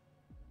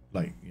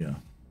like, yeah.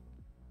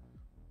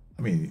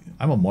 I mean,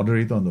 I'm a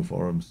moderator on the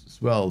forums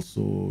as well,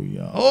 so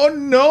yeah. Oh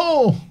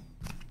no!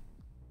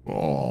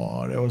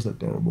 Oh, that was a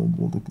terrible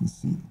goal to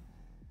concede.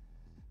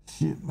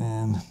 Shit,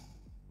 man.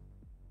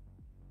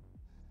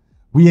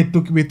 We're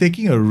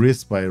taking a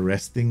risk by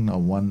resting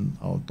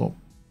our top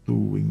two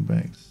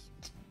wingbacks.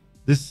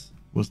 This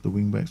was the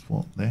wingbacks'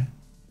 fault there.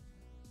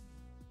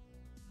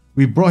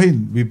 We brought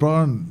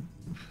on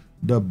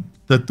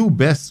the two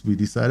best. We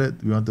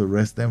decided we want to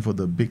rest them for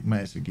the big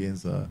match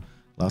against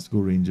Glasgow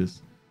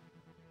Rangers.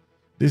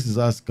 This is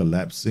us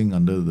collapsing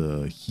under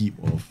the heap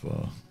of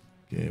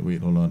okay,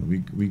 wait, hold on.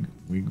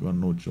 We got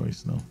no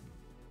choice now.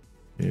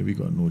 Okay, we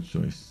got no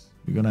choice.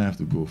 We're gonna have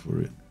to go for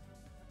it.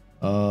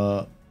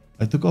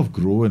 I took off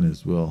Groen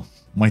as well.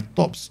 My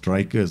top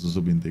striker has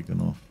also been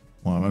taken off.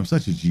 Wow, I'm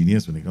such a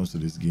genius when it comes to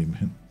this game,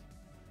 man.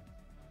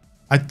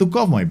 I took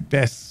off my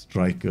best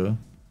striker.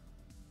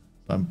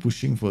 I'm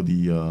pushing for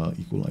the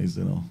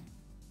equalizer now.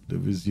 The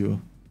Vizio,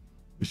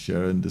 the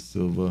Sharon, the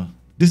Silver.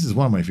 This is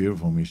one of my favorite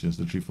formations,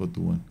 the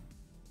 3-4-2-1.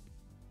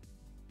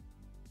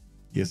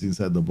 Yes,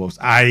 inside the box.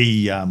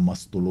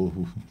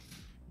 Mastolo.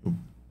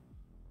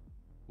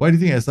 Why do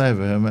you think SI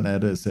haven't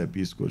added a set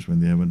piece coach when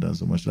they haven't done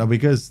so much? Now,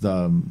 because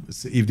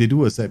if they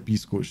do a set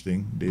piece coach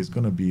thing, there's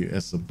going to be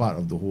as a part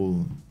of the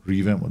whole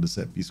revamp of the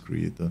set piece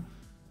creator.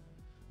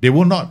 They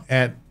will not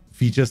add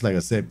features like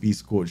a set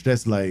piece coach.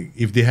 That's like,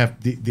 if they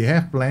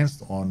have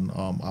plans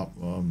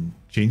on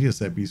changing a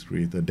set piece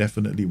creator,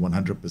 definitely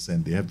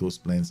 100% they have those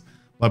plans.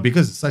 But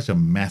because it's such a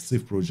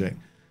massive project,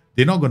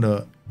 they're not going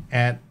to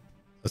add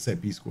a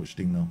set piece coach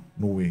thing now.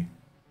 No way.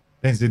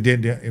 They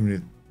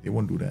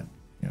won't do that.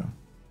 Yeah.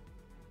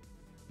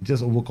 It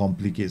just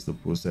overcomplicates the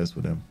process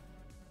for them.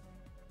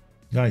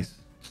 Guys,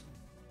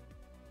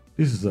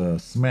 this is a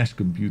smash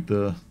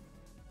computer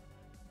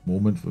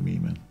moment for me,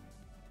 man.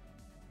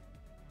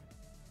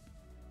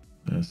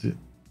 That's it.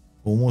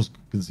 Almost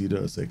consider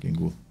a second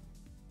goal.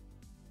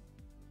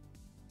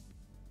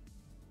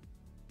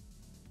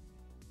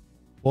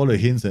 All the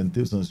hints and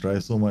tips on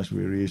strike, so much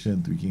variation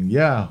and tweaking.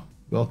 Yeah,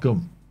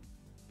 welcome.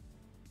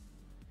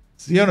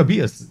 So you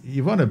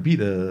want to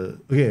beat a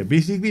okay,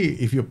 basically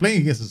if you're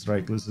playing against a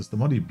strikeless system,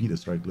 how do you beat a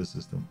strikeless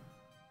system?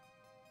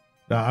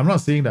 Now, I'm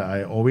not saying that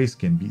I always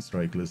can beat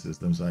strikeless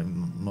systems.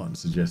 I'm not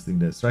suggesting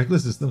that.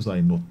 Strikeless systems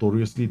are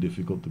notoriously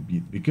difficult to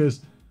beat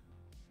because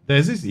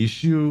there's this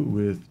issue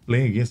with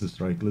playing against a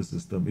strikeless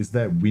system. Is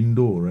that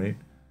window, right?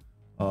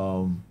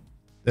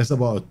 There's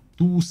about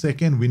a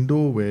 2-second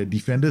window where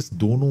defenders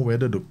don't know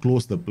whether to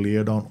close the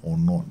player down or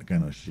not,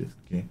 kind of shit.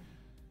 Okay.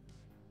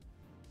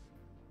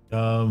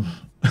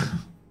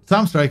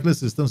 Some strikeless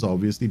systems are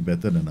obviously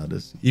better than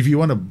others. If you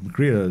want to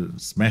create a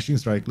smashing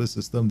strikeless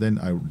system, then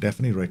I would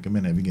definitely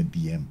recommend having a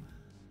DM.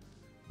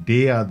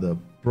 They are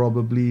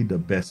probably the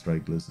best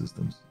strikeless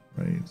systems,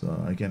 right?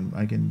 So I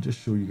can just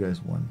show you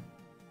guys one.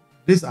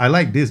 I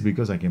like this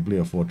because I can play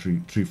a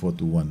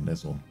 3-4-2-1.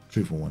 That's all.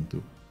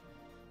 3-4-1-2.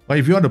 But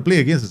if you want to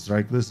play against a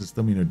strikeless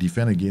system,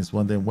 defend against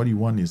one, then what you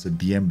want is a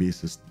DM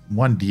based system.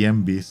 One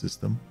DM based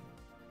system.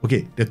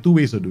 Okay, there are two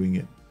ways of doing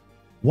it.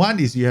 One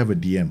is you have a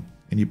DM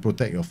and you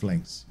protect your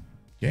flanks.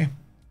 Okay?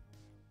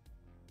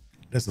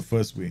 That's the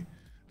first way.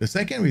 The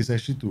second way is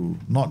actually to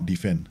not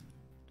defend,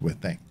 to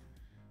attack.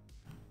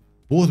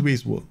 Both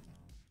ways work.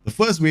 The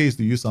first way is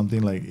to use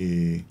something like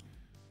a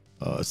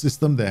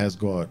system that has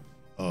got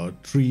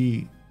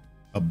 3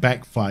 a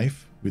back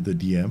five with the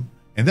DM,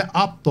 and then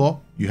up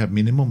top you have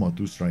minimum of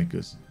 2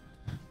 strikers.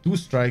 2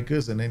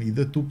 strikers, and then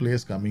either 2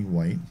 players coming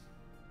wide,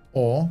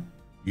 or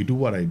you do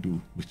what I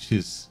do, which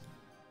is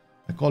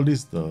I call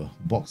this the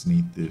box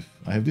native.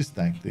 I have this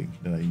tactic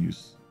that I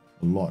use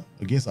a lot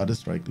against other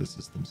strikerless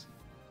systems.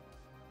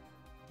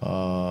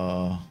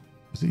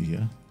 Is it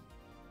here?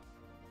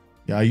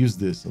 Yeah, I use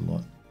this a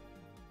lot.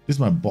 This is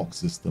my box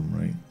system,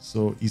 right?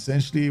 So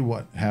essentially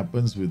what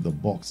happens with the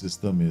box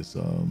system is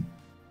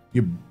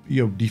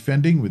you're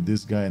defending with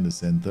this guy in the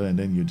center, and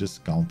then you're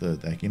just counter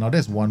attacking. Now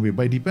that's one way,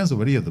 but it depends on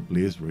whether you have the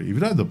players right. If you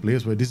don't have the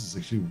players right, this is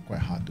actually quite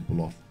hard to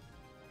pull off.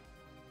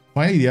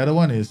 Finally, the other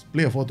one is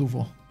play a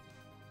 4-2-4.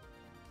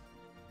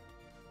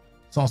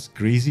 Sounds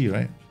crazy,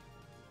 right?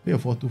 Play a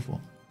 4-2-4.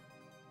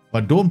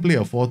 But don't play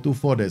a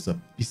 4-2-4 that's a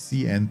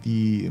PC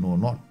anti,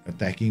 not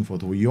attacking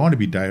 4-2-4. You want to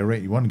be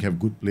direct. You want to have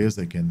good players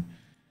that can...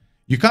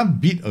 You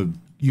can't beat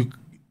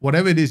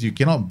whatever it is, you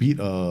cannot beat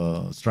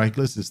a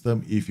strikerless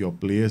system if your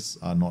players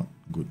are not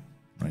good,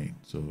 right?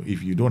 So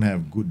if you don't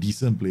have good,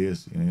 decent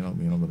players, you're not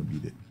going to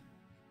beat it.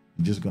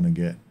 You're just going to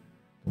get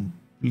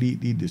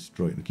completely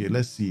destroyed. Okay,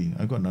 let's see.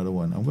 I got another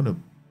one. I'm going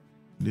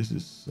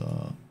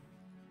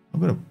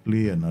to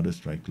play another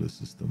strikerless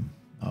system.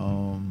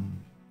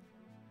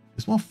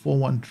 It's more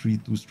 4-1-3-2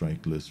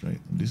 strikerless,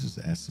 right? This is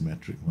the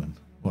asymmetric one.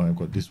 Oh, I've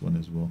got this one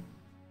as well.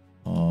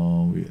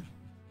 Wait.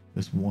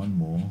 There's one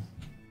more.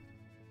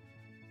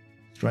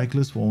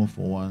 Strikeless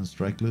 4-1-4-1,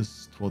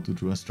 strikeless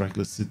 4-2-3-1,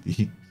 strikeless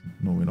city.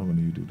 No, we're not going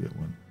to do that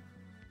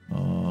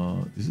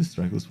one. Is this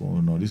strikeless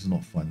 4-1? No, this is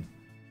not fun.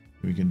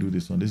 We can do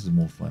this one. This is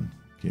more fun.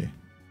 Okay.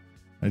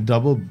 I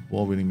double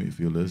ball winning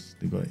midfielders.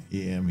 They got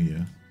AM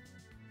here.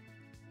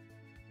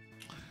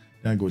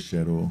 Then I go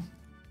shadow.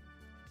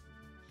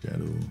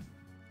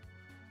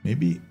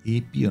 Maybe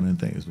AP on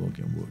attack as well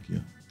can work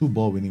here. 2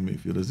 ball winning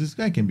midfielders. This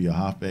guy can be a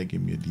halfback,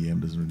 can be a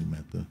DM, doesn't really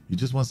matter. You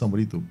just want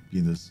somebody to be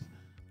in this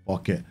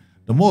pocket.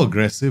 The more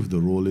aggressive the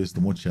role is,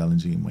 the more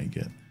challenging it might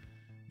get.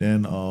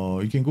 Then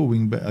you can go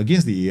wing back.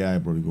 Against the AI,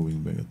 probably go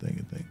wing back,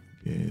 attack.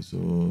 Okay, so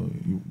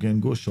you can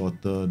go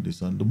shorter,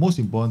 this one. The most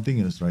important thing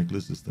in a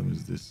strikerless system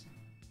is this.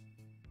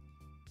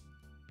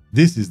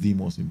 This is the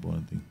most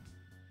important thing.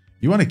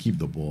 You want to keep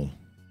the ball.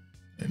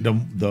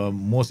 The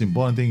most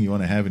important thing you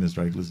want to have in a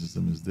strikerless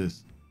system is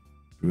this.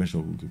 Prevent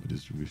short goalkeeper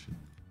distribution.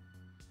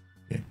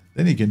 Okay.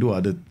 Then you can do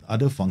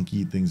other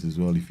funky things as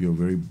well if you're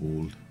very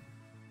bold.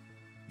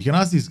 You can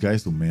ask these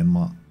guys to man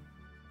mark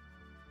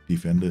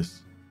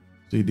defenders.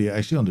 So they're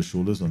actually on the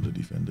shoulders of the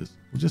defenders.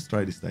 We'll just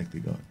try this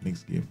tactic out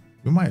next game.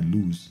 We might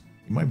lose.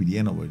 It might be the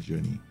end of our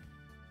journey.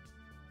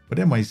 But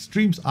then my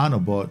streams aren't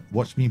about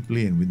watch me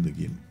play and win the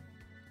game.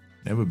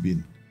 Never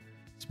been.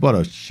 It's about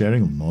a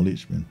sharing of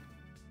knowledge, man.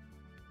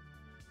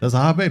 Does a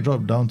halfback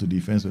drop down to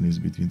defense when he's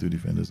between 2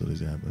 defenders, or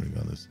does it happen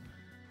regardless?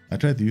 I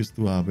tried to use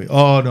 2 halfbacks.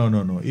 Oh,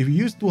 no. If you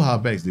use 2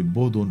 halfbacks, they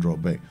both don't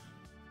drop back.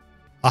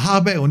 A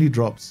halfback only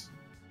drops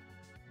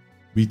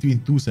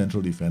between 2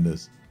 central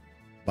defenders,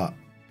 but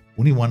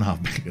only 1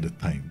 halfback at a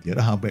time. The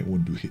other halfback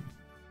won't do it.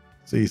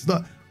 So it's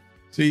not...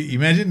 So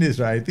imagine this,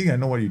 right? I think I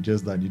know what you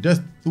just done. You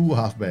just 2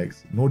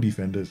 halfbacks, no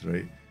defenders,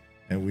 right?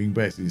 And wing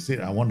backs. You said,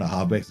 I want the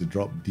halfbacks to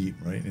drop deep,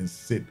 right? And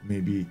sit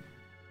maybe...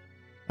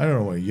 I don't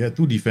know what. You have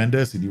 2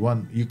 defenders.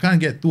 You can't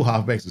get 2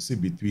 halfbacks to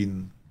sit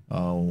between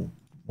 1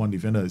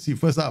 defender. See,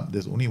 first up,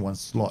 there's only 1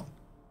 slot.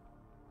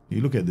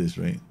 You look at this,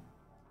 right?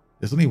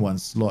 There's only 1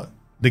 slot.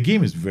 The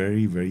game is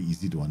very, very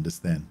easy to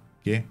understand.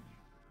 Okay?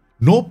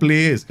 No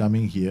player is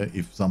coming here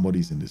if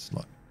somebody's in this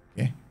slot.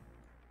 Okay?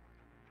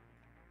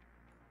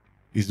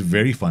 It's a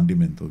very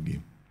fundamental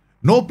game.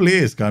 No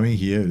player is coming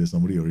here if there's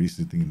somebody already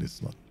sitting in this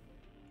slot.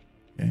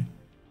 Okay?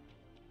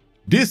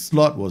 This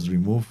slot was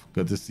removed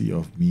courtesy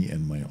of me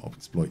and my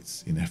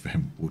exploits in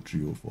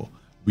FM2304.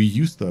 We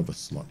used to have a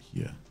slot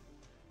here.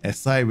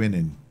 SI went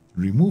and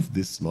removed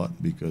this slot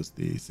because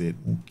they said,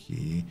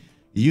 okay,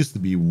 it used to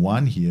be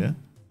 1 here,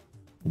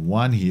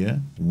 1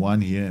 here,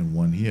 1 here, and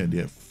 1 here. They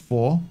have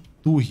 4,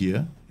 2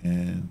 here,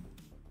 and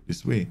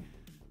this way.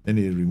 Then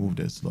they removed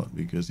that slot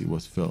because it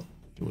was felt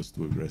it was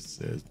too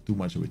aggressive, too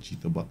much of a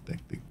cheater bug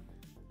tactic.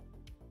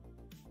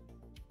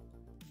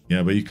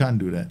 Yeah, but you can't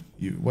do that.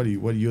 What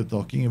you're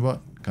talking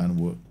about can't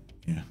work.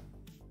 Yeah.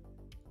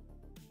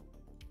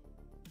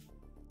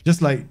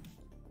 Just like,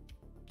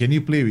 can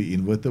you play with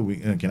inverted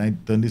wing? Can I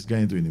turn this guy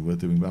into an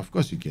inverted wing? But of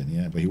course you can,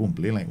 yeah. But he won't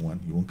play like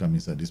one. He won't come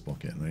inside this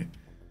pocket, right?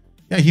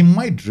 Yeah, he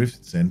might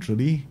drift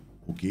centrally,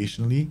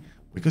 occasionally,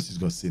 because he's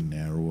got to sit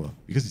narrower,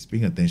 because he's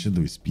paying attention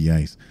to his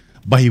PIs.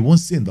 But he won't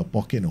sit in the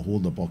pocket and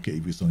hold the pocket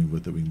if he's on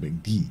inverted wing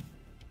back D.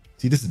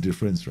 See, this is the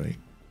difference, right?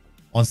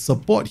 On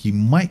support, he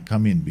might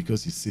come in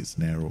because he sits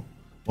narrow.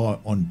 But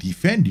on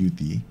defend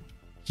duty,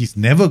 he's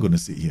never going to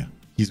sit here.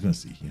 He's going to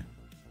sit here.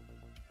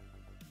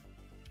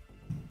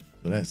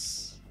 So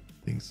that's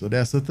things. So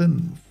there are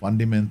certain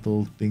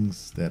fundamental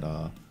things that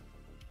are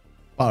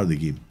part of the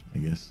game, I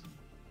guess.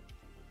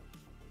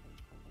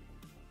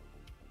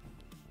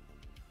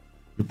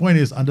 The point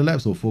is,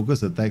 underlaps will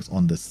focus attacks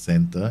on the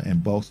center,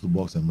 and box to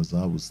box and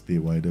Mazar will stay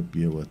wider.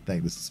 Pierre will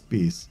attack the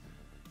space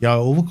You're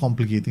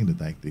overcomplicating the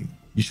tactic.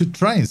 You should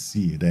try and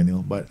see,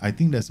 Daniel, but I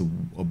think there's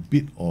a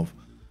bit of...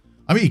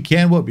 I mean, it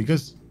can work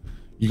because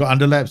you got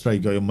underlaps, right? You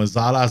got your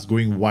Mazalas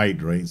going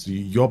wide, right? So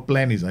your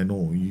plan is, I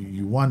know,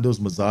 you want those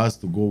Mazalas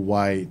to go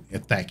wide,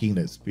 attacking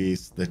that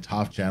space, the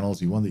half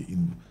channels. You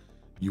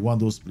want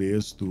those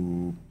players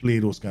to play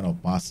those kind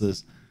of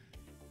passes.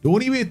 The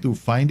only way to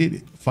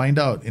find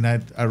out, and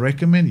I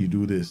recommend you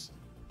do this,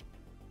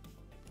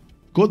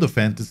 go to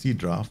fantasy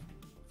draft,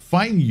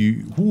 find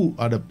who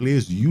are the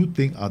players you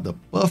think are the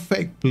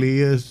perfect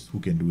players who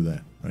can do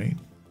that, right?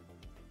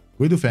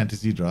 Go to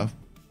fantasy draft,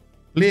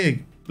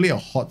 play a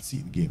hot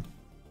seat game.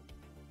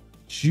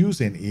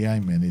 Choose an AI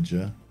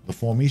manager, the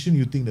formation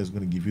you think that's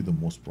going to give you the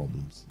most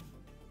problems,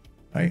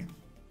 right?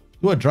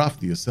 Do a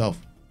draft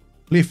yourself.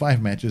 Play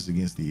 5 matches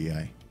against the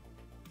AI.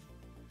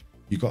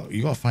 You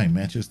got 5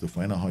 matches to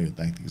find out how your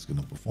tactic is going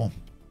to perform.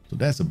 So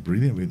that's a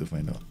brilliant way to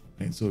find out,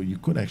 right? So you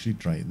could actually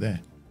try it there.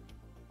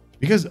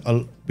 Because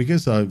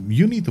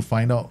you need to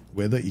find out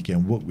whether it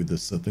can work with a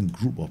certain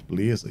group of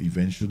players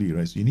eventually,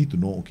 right? So you need to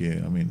know,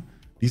 okay, I mean,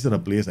 these are the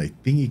players I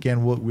think it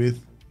can work with.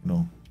 You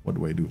know, what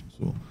do I do?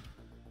 So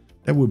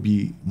that would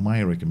be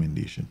my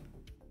recommendation.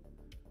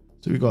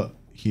 So we got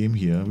him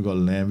here. We got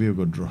Lanvey.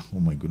 We got oh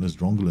my goodness,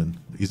 Dronglen.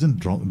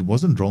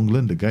 Wasn't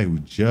Dronglen the guy who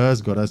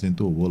just got us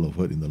into a world of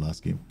hurt in the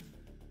last game?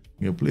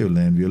 We'll play with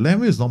Lanvey.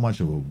 Lanvey is not much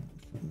of a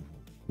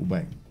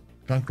fullback.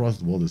 Can't cross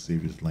the ball to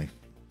save his life.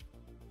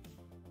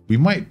 We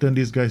might turn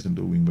these guys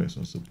into wingbacks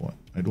on support.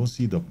 I don't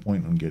see the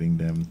point on getting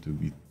them to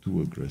be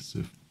too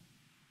aggressive.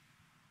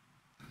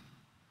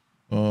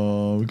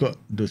 We got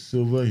the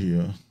silver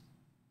here.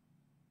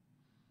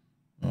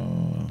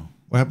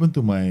 What happened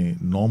to my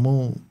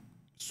normal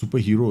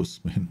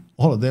superheroes, man?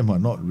 All of them are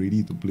not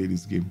ready to play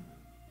this game.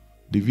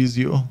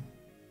 Divisio,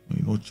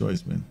 no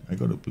choice, man. I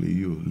gotta play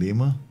you.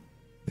 Lema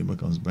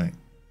comes back.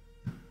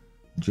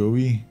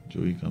 Joey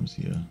comes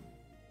here.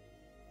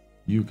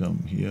 You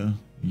come here.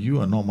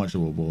 You are not much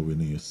of a ball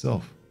winner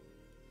yourself.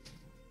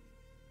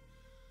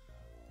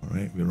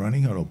 Alright, we're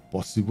running out of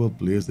possible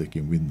players that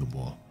can win the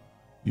ball.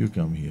 You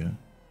come here.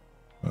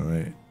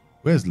 Alright.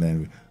 Where's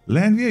Lanvey?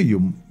 Lanvey,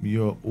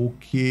 you're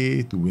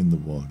okay to win the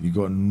ball. You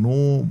got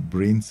no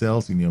brain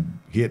cells in your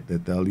head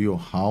that tell you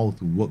how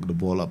to work the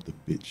ball up the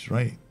pitch,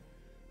 right?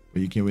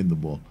 But you can win the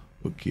ball.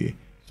 Okay.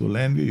 So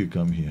Lanvey, you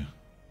come here.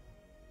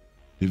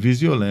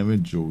 Divisio,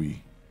 Lanvey,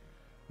 Joey.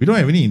 We don't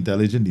have any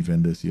intelligent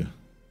defenders here.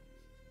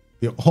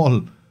 They're all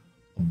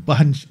a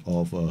bunch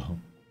of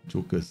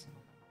jokers.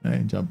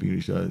 Right? Jumping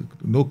Richard,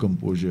 no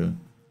composure.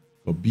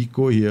 Got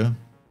Biko here,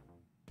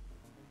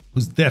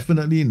 who's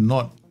definitely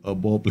not a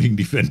ball-playing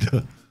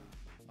defender.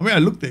 I mean,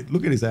 look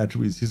at his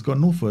attributes. He's got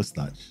no first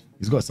touch.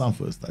 He's got some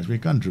first touch, but he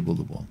can't dribble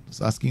the ball.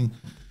 Just asking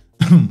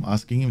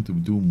him to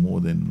do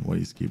more than what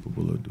he's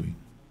capable of doing.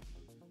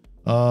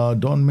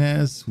 Don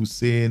Mes,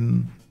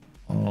 Hussein,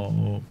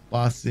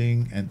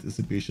 passing,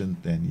 anticipation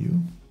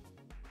 10U.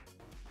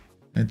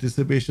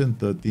 Anticipation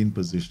 13,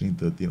 positioning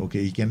 13.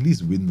 Okay, he can at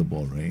least win the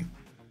ball, right?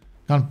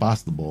 Can't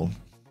pass the ball.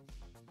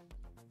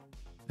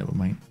 Never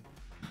mind.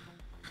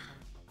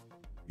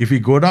 If we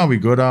go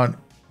down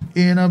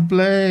in a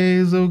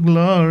blaze of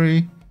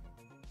glory.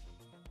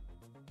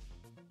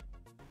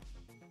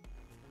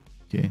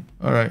 Okay,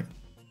 all right.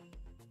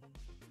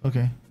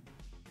 Okay.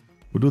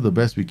 We'll do the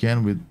best we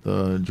can with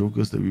the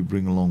jokers that we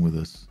bring along with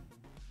us.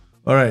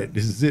 All right,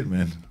 this is it,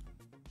 man.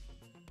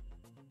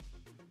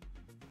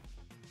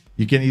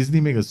 You can easily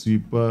make a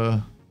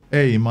sweeper.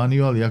 Hey,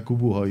 Emmanuel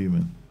Yakubu, how are you,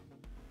 man?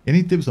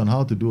 Any tips on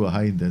how to do a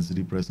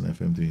high-intensity press on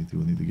FM22?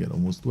 We'll need to get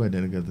almost 2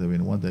 identical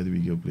and one that we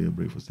give a player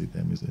break for say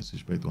 10 minutes and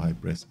switch back to high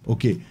press.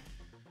 Okay.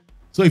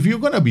 So if you're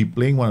going to be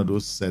playing one of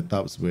those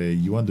setups where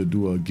you want to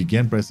do a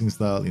gigant pressing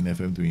style in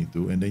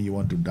FM22 and then you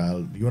want to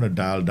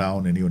dial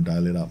down and you want to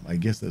dial it up, I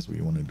guess that's what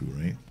you want to do,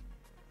 right?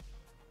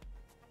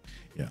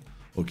 Yeah.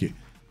 Okay.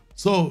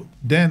 So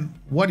then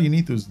what you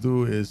need to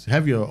do is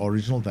have your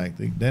original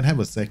tactic, then have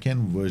a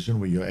second version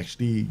where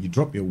you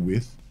drop your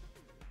width,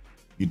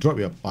 you drop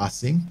your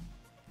passing,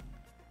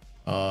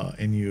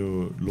 and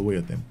you lower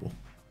your tempo.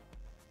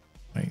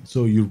 Right.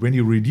 So when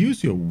you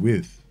reduce your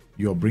width,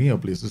 you're bringing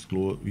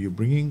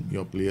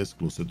your players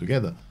closer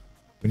together.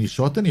 When you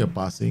shorten your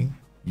passing,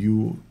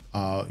 you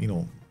are,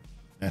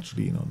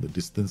 naturally, the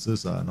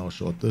distances are now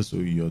shorter, so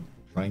you're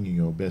trying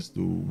your best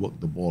to work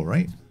the ball,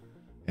 right?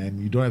 And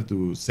you don't have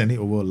to send it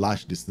over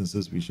large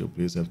distances which your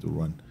players have to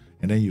run.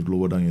 And then you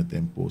lower down your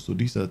tempo. So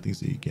these are things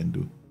that you can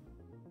do.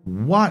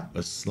 What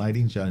a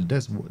sliding challenge.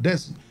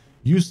 That's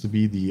used to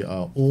be the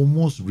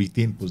almost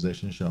retained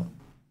possession shot.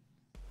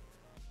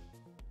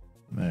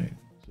 Right.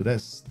 So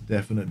that's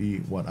definitely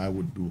what I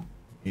would do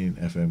in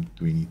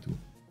FM22.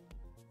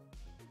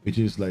 Which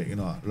is like,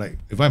 like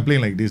if I'm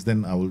playing like this,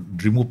 then I will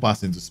remove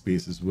pass into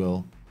space as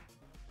well.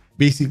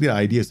 Basically, the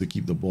idea is to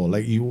keep the ball.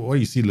 Like what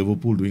you see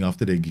Liverpool doing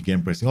after their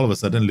gigant pressing. All of a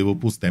sudden,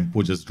 Liverpool's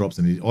tempo just drops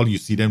and all you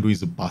see them doing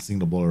is passing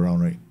the ball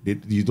around, right?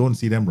 You don't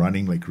see them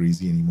running like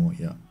crazy anymore.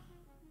 Yeah.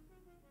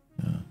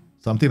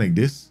 Something like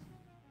this.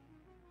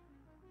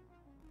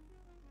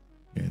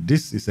 Yeah,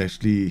 this is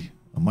actually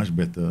a much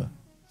better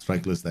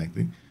strikerless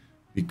tactic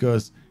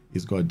because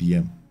it's got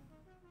DM,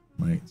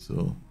 right?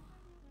 So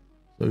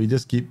we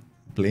just keep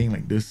playing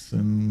like this,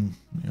 and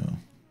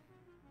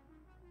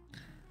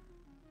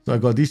so I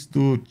got these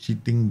two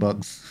cheating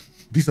bugs.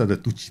 These are the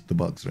two cheater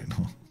bugs right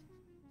now.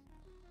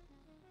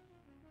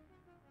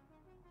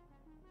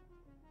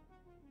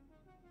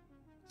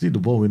 See the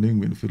ball winning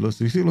midfielder.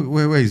 So you see, look,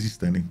 where is he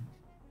standing?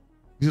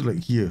 He's like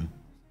here.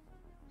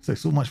 It's like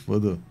so much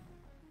further.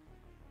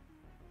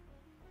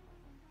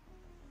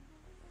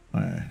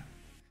 Alright,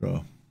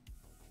 sure.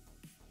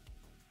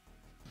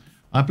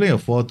 I'm playing a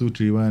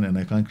 4-2-3-1 and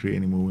I can't create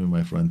any movement in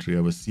my front three. I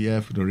have a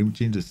CF,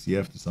 change the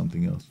CF to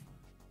something else.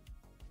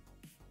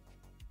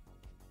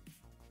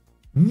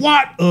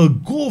 What a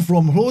goal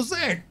from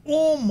Jose!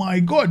 Oh my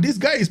god, this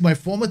guy is my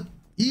former...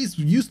 He's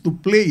used to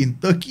play in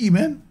Turkey,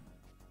 man.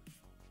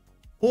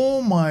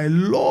 Oh my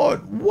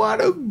lord, what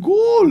a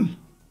goal!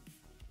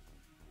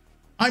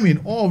 I'm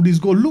in awe of this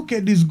goal. Look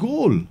at this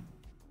goal.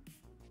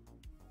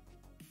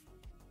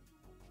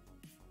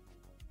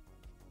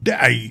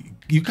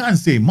 You can't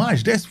say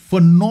much. That's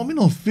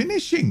phenomenal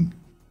finishing.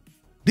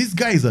 This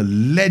guy is a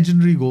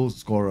legendary goal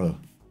scorer.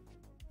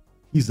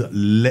 He's a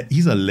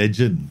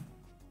legend.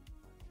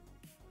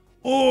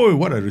 Oh,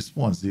 what a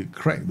response. They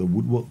cracked the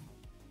woodwork.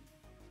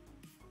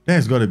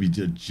 That's got to be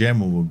a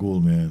gem of a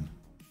goal, man.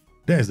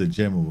 That is a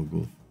gem of a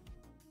goal.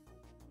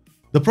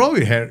 The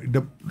problem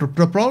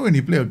the problem when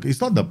you play,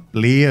 it's not the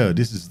player.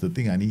 This is the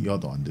thing I need you all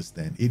to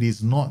understand. It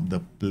is not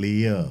the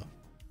player.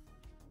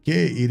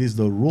 Okay, it is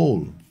the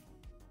role.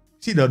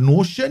 See, the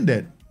notion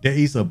that there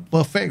is a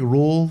perfect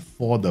role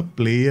for the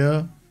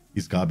player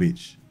is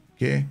garbage.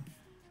 Okay?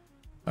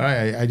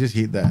 Alright, I just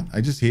hate that.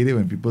 I just hate it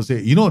when people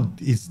say, you know,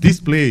 it's this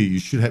player, you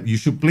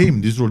should play him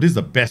in this role. This is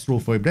the best role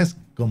for him. That's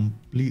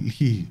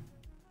completely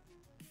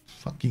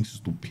fucking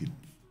stupid.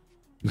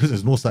 Because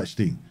there's no such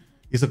thing.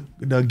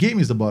 The game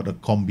is about a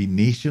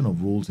combination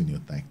of roles in your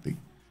tactic.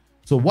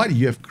 So what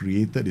you have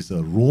created is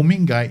a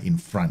roaming guy in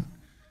front.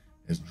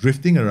 That's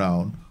drifting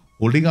around,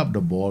 holding up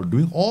the ball,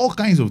 doing all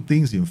kinds of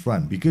things in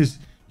front because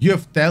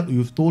you've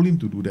told him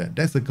to do that.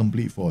 That's a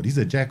complete forward. He's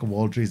a jack of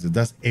all trades that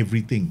does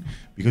everything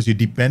because you're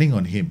depending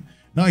on him.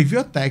 Now, if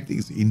your tactic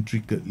is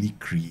intricately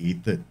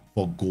created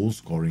for goal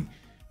scoring,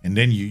 and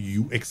then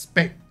you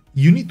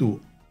need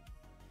to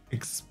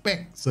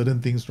expect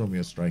certain things from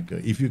your striker.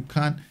 If you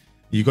can't,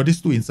 you got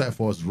these two inside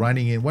forwards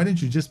running in, why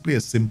don't you just play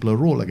a simpler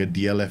role like a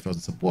DLF on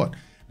support?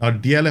 Now,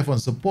 DLF on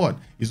support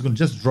is going to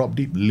just drop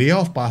deep, lay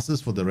off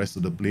passes for the rest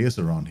of the players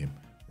around him,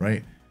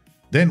 right?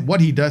 Then what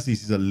he does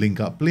is he's a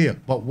link-up player.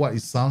 But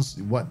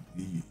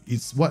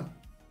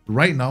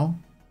right now,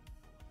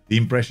 the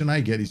impression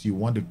I get is you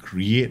want to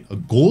create a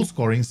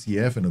goal-scoring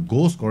CF and a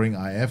goal-scoring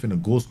IF and a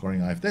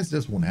goal-scoring IF. That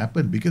just won't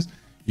happen because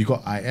you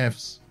got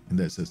IFs in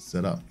that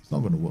setup. It's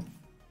not going to work.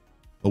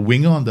 A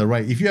winger on the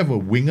right. If you have a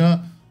winger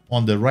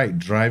on the right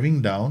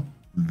driving down,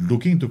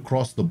 looking to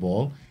cross the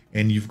ball,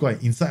 and you've got an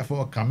inside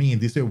forward coming in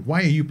this way,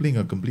 why are you playing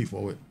a complete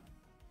forward?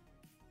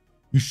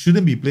 You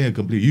shouldn't be playing a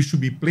complete. You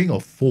should be playing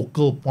a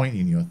focal point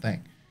in your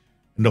attack.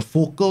 And the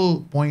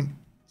focal point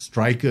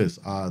strikers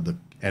are the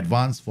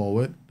advanced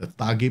forward, the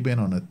target man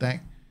on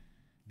attack.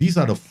 These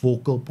are the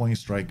focal point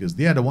strikers.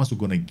 They are the ones who are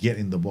going to get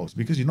in the box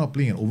because you're not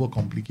playing an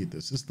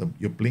overcomplicated system.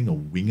 You're playing a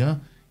winger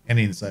and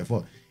an inside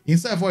forward.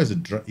 Inside forward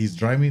is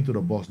driving into the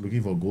box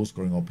looking for goal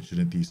scoring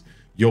opportunities.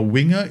 Your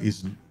winger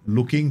is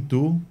looking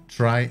to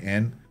try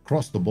and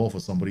cross the ball for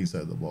somebody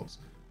inside the box.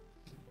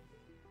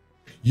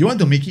 You want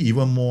to make it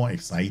even more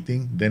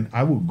exciting, then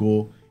I would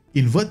go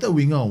inverted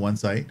winger on one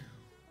side,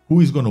 who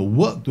is going to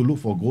work to look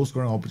for goal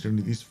scoring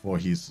opportunities for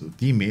his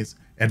teammates,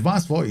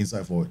 advanced forward,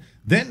 inside forward.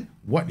 Then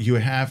what you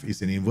have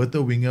is an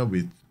inverted winger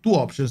with two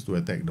options to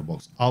attack the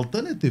box.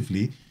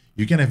 Alternatively,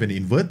 you can have an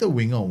inverted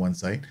winger on one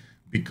side,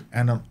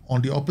 and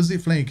on the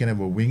opposite flank, you can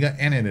have a winger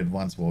and an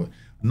advanced forward.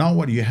 Now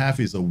what you have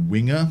is a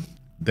winger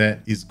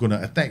that is going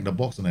to attack the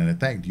box on an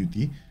attack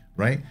duty,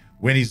 right?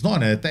 When he's not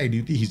on an attack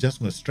duty, he's just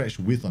going to stretch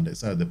width on that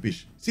side of the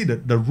pitch. See,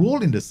 the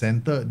role in the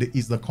center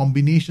is the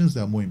combinations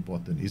that are more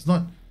important. It's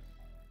not,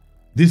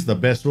 this is the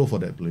best role for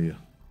that player.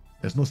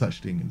 There's no such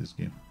thing in this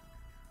game.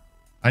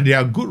 And there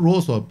are good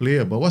roles for a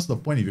player, but what's the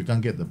point if you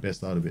can't get the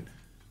best out of it?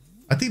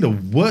 I think the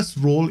worst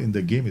role in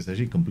the game is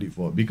actually complete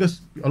forward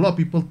because a lot of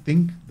people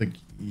think that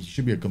he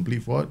should be a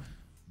complete forward,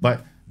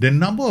 but the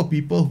number of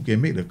people who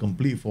can make the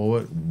complete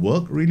forward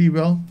work really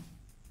well,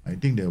 I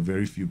think there are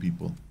very few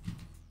people.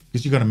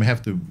 Because you're gonna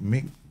have to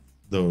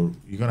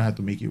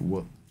make it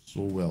work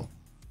so well.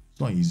 It's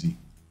not easy.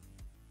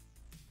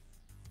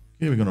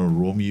 Okay, we're gonna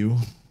roam you,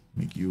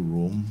 make you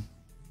roam.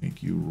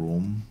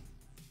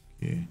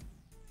 Okay,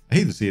 I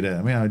hate to say that.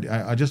 I mean,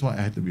 I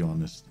had to be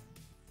honest.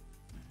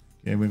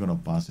 Okay, we're gonna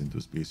pass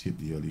into space, hit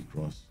the early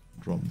cross,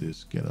 drop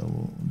this, get a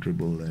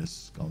dribble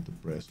less, counter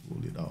press,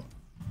 roll it out.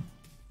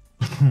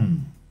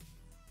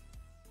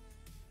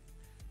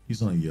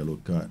 He's on a yellow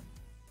card.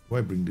 Do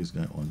I bring this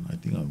guy on? I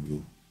think I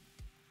will.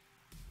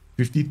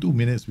 52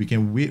 minutes. We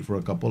can wait for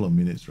a couple of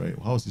minutes, right?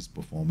 How's his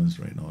performance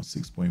right now?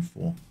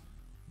 6.4.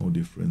 No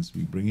difference.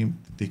 We bring him,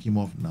 take him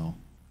off now.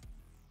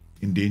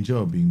 in danger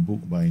of being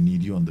booked by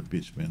Needy on the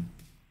pitch, man.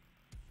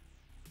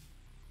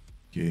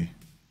 Okay.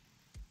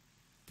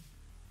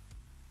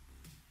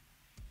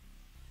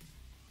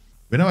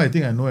 Whenever I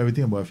think I know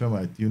everything about FM,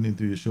 I tune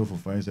into your show for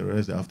 5 years. I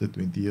realize that after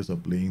 20 years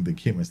of playing the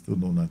game, I still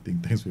know nothing.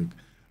 Thanks for...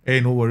 Hey,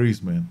 no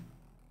worries, man.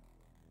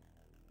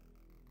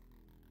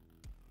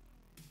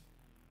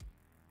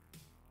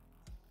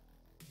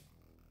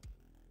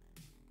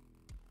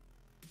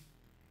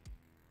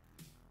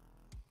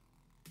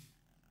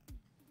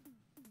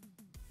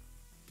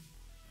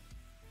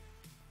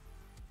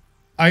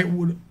 I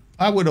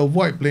would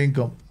avoid playing...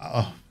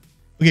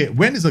 okay,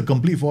 when is a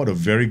complete forward a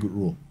very good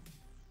rule?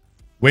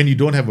 When you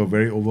don't have a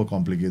very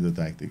overcomplicated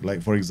tactic.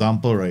 Like, for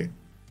example, right?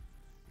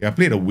 I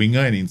played a winger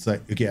and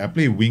inside. Okay, I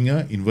play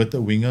winger,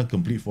 inverted winger,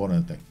 complete forward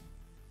and attack.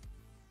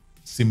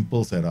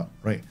 Simple setup,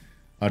 right?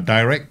 A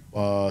direct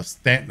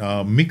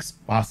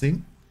mixed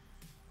passing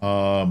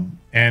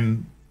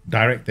and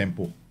direct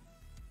tempo.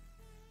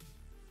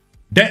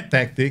 That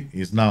tactic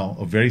is now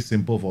a very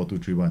simple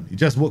 4-2-3-1. It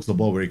just works the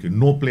ball very good.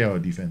 No play out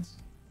of defense.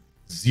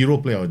 Zero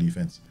play out of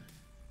defense.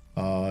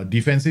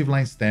 Defensive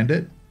line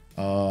standard.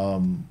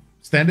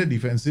 Standard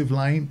defensive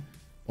line,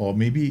 or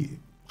maybe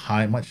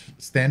much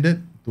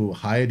standard to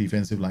higher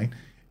defensive line,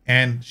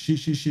 and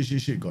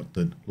shit got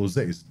turned.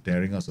 Jose is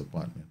tearing us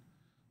apart, man.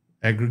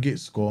 Aggregate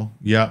score,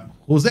 yeah.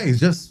 Jose is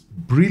just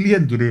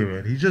brilliant today,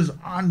 man. He's just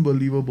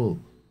unbelievable.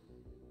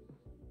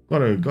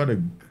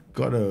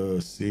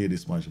 Gotta say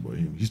this much about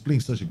him. He's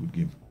playing such a good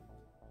game.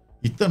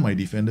 He turned my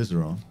defenders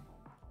around.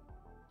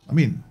 I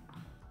mean,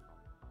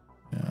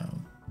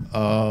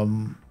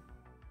 yeah,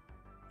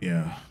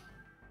 yeah.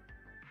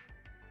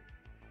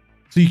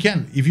 So you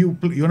can, if you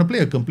want to play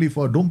a complete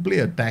forward, don't play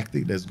a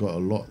tactic that's got a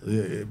lot.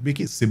 Make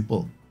it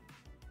simple.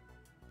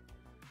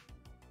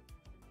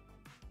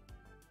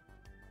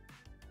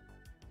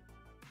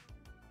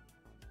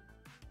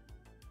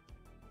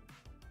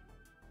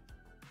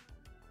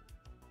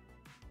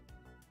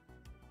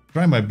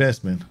 Try my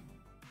best, man.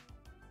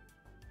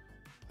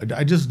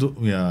 I just do,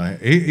 yeah.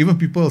 Even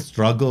people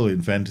struggle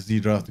in fantasy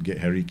draft to get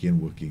Harry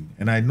Kane working,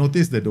 and I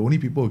noticed that the only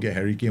people who get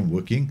Harry Kane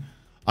working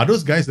are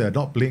those guys that are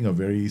not playing a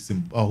very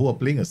simple, who are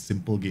playing a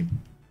simple game.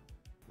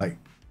 Like,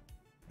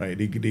 right,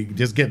 they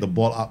just get the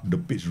ball up the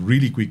pitch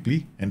really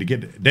quickly, and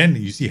then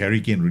you see Harry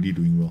Kane really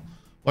doing well.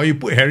 Or you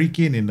put Harry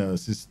Kane in a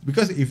system,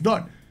 because if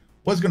not,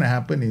 what's going to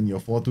happen in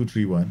your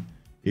 4-2-3-1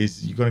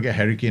 is you're going to get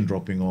Harry Kane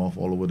dropping off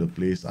all over the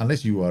place,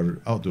 unless you are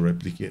out to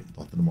replicate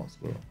Tottenham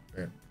Hotspur.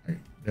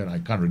 Then I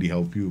can't really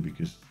help you,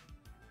 because,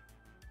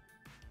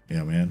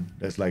 yeah, man,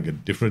 that's like a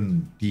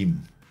different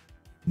team.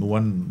 No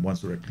one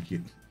wants to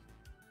replicate.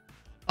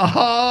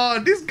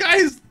 This guy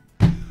is...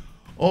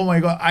 Oh my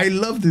god, I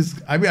love this.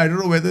 I mean, I don't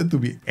know whether to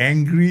be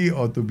angry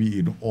or to be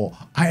in awe.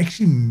 I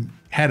actually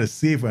had a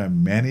save where I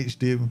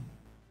managed him.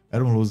 I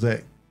don't know who's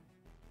that.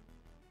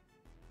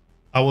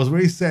 I was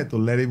very sad to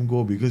let him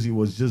go because he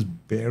was just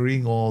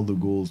burying all the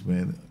goals,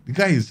 man. The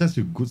guy is such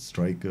a good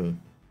striker.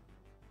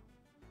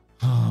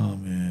 Oh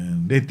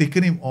man, they've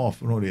taken him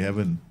off. No, they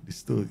haven't. He's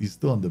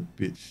still on the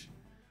pitch.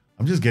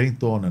 I'm just getting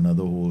torn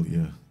another hole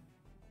here.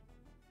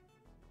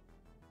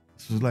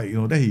 So it's like, you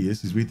know, there he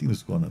is. He's waiting to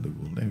score another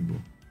goal. There you go.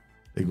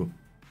 There you go.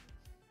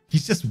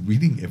 He's just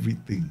winning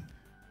everything.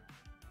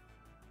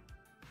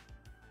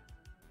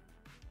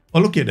 Oh,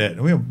 look at that.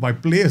 I mean, my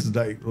players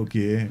like,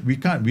 okay, we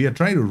are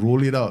trying to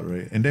roll it out,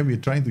 right? And then we're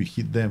trying to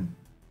hit them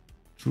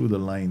through the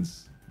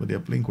lines. But they're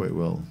playing quite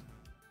well.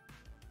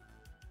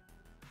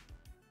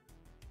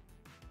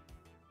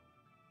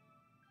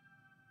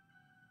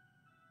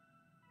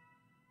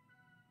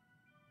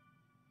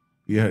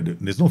 Yeah,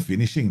 there's no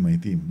finishing in my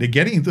team. They're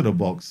getting into the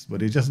box, but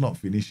they're just not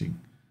finishing.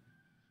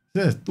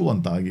 There's 2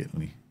 on target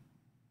only.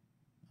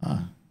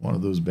 One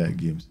of those bad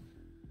games.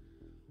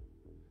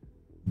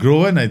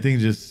 Groen, I think,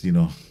 just, you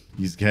know,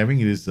 he's having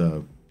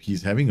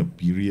a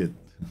period.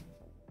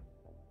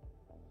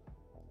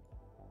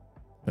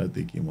 Gotta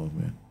take him off,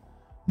 man.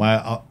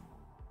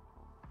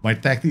 My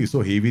tactic is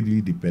so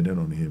heavily dependent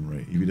on him,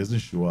 right? If he doesn't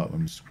show up,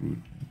 I'm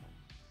screwed.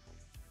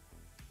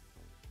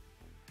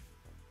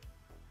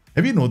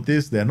 Have you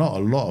noticed there are not a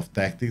lot of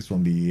tactics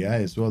from the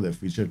AI as well that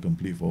feature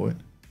complete forward?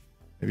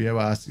 Have you ever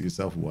asked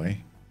yourself why?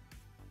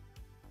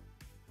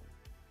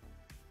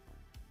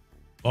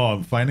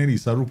 Oh, finally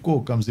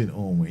Saruko comes in.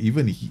 Oh my,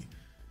 even he...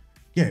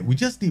 Yeah, we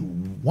just need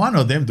one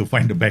of them to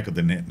find the back of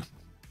the net.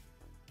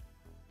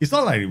 It's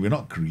not like we're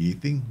not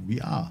creating.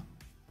 We are.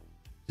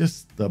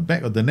 Just the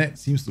back of the net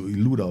seems to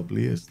elude our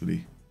players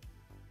today.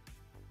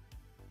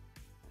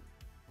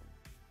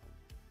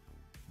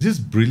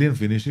 Just brilliant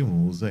finishing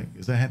from Mosaic.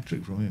 It's a hat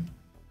trick from him.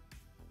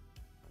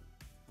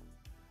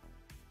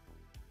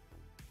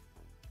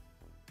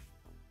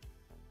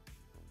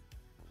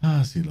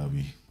 C'est la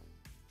vie.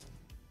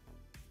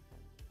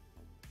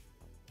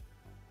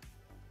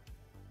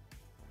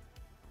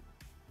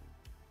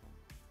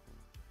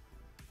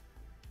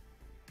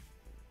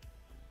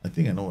 I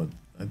think I know what.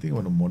 I think I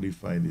want to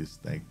modify this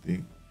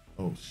tactic.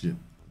 Oh shit.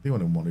 I think I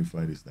want to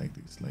modify this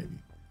tactic slightly.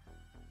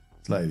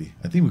 Slightly.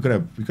 I think we could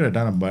have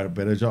done a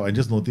better job. I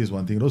just noticed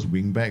one thing: those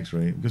wing backs,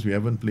 right? Because we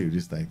haven't played with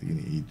this tactic in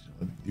ages.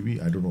 Did we?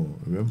 I don't know.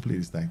 We haven't played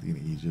this tactic in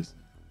ages.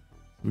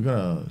 We're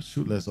gonna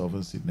shoot less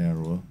often, sit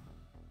narrower.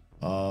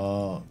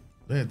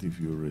 Let's take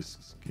fewer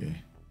risks.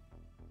 Okay.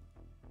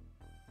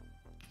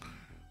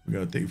 We're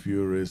gonna take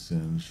fewer risks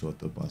and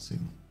shorter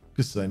passing.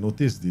 Because I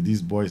noticed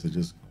these boys are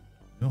just,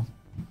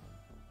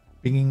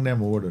 pinging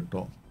them over the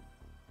top.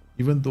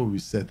 Even though we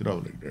set it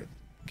up like that.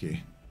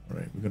 Okay.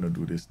 Alright, we're gonna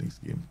do this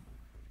next game.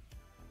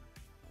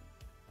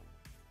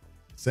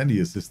 Send the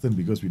assistant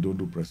because we don't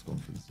do press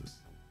conferences.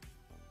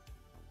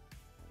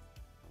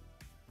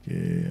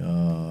 Okay,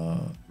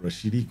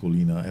 Rashidi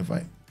Kolina.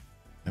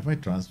 Have I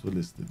transfer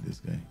listed this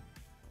guy?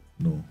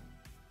 No.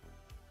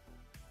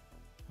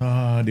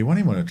 They want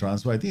him on a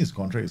transfer. I think his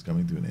contract is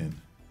coming to an end.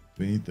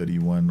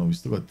 2031. No, we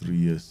still got 3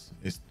 years.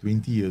 It's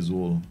 20 years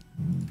old.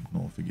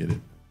 No, forget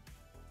it.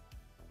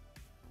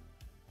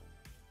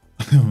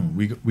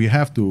 we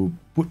have to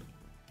put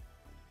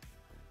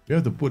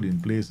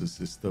in place a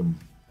system.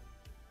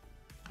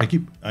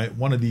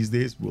 One of these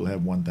days we'll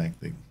have one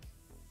tactic.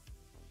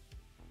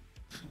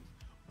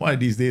 One of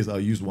these days I'll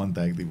use one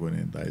tactic for an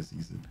entire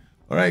season.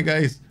 Alright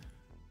guys.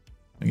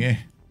 Okay.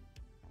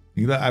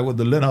 I want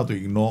to learn how to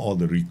ignore all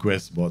the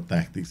requests about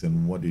tactics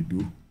and what they do.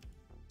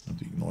 I have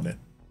to ignore that.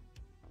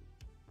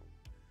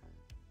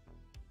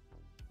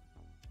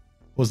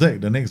 What's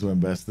that? The next one,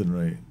 Baston,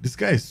 right? This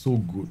guy is so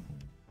good.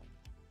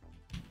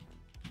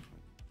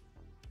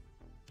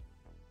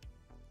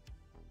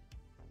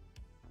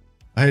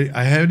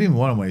 I had him in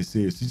one of my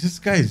saves. This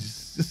guy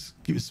just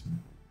keeps,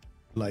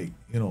 like,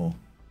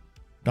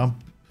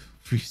 dump.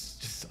 It's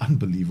just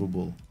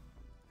unbelievable.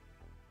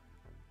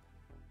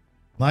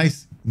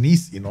 Nice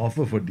niece in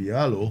offer for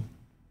Diallo.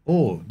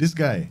 Oh, this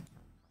guy.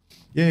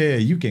 Yeah,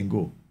 you can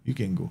go. You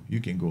can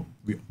go.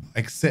 We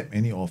accept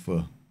any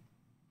offer.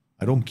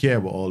 I don't care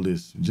about all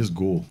this. Just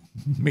go.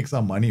 Make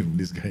some money from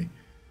this guy.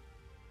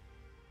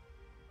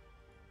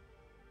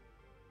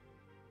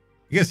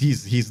 I guess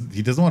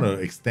he doesn't want to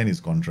extend his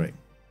contract.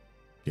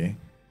 Okay.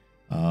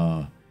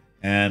 I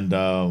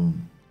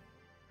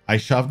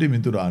shoved him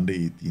into the under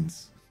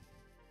 18s.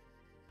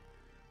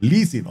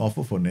 Least in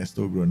offer for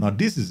Nestor Groen. Now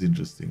this is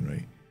interesting,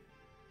 right?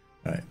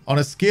 All right. On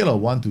a scale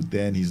of 1 to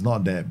 10, he's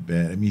not that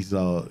bad. I mean,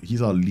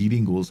 he's our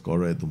leading goal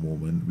scorer at the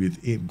moment with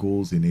 8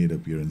 goals in 8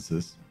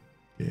 appearances.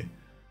 Okay.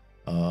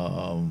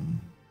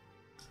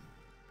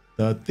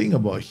 The thing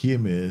about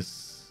him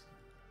is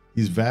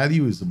his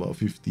value is about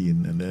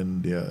 15, and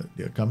then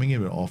they're coming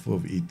in with an offer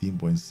of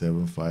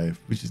 18.75,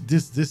 which is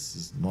this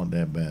is not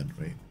that bad,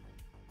 right?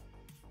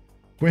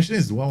 Question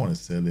is, do I want to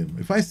sell him?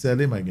 If I sell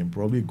him, I can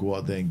probably go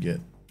out there and get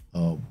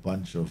a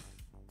bunch of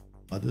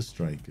other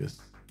strikers.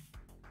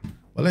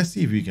 But let's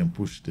see if we can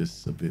push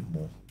this a bit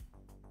more.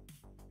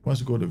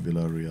 Wants to go to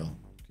Villarreal.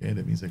 Okay,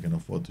 that means I can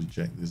afford to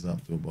jack this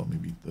up to about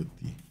maybe 30.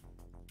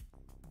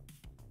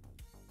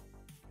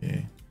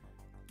 Okay.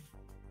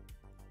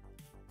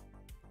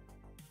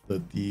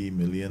 30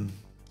 million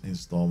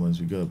installments.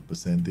 We got a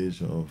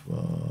percentage of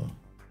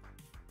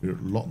we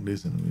lock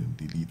this and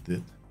we delete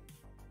it.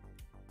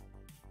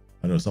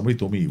 I don't know, somebody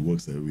told me it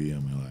works that way.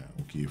 I'm like,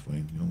 okay,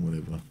 fine,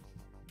 whatever.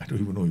 I don't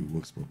even know it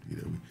works properly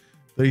that way.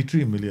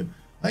 33 million.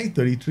 I think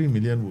 33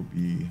 million would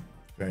be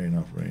fair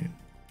enough, right?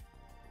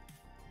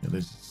 Yeah,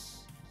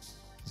 let's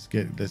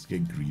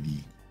get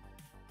greedy.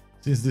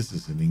 Since this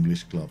is an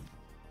English club.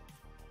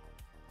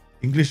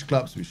 English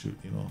clubs, we should,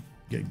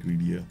 get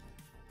greedier.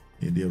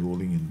 Yeah, they're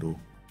rolling in dough.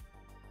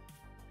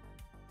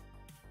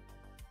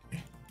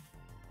 Okay.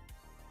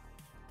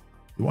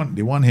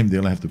 They want him,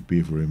 they'll have to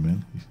pay for him,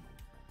 man.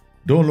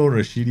 Don't loan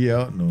Rashidi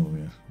out? No,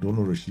 yeah. Don't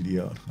loan Rashidi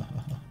out.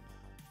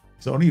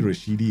 It's only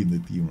Rashidi in the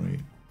team,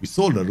 right? We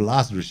sold the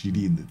last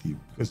Rashidi in the team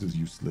because it's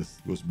useless.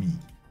 It was me.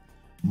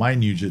 My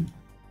Nugent.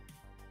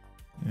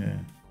 Yeah.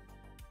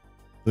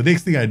 The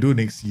next thing I do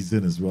next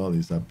season as well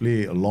is I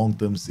play a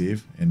long-term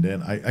save, and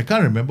then I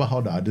can't remember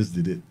how the others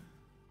did it.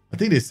 I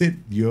think they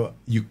said you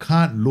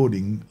can't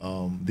loading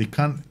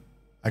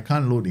I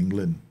can't load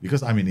England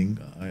because I'm in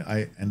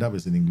I end up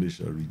as an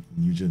English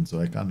Nugent,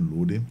 so I can't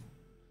load him.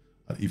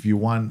 If you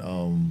want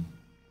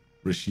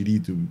Rashidi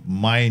to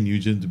my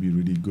Nugent to be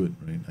really good,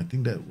 right? I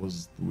think that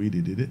was the way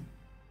they did it.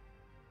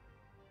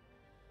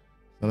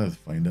 So I'll have to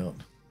find out.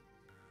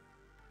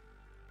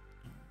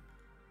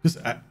 Because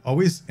I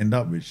always end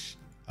up with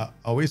I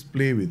always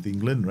play with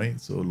England, right?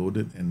 So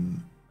loaded,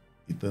 and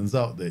it turns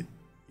out that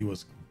it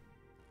was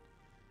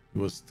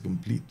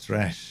complete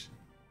trash.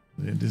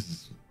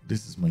 This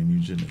is my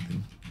Nugent, I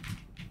think.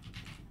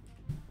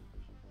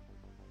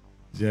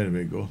 There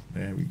we go.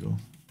 There we go.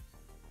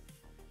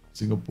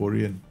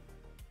 Singaporean,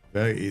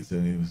 very 8 so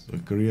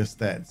career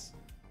stats.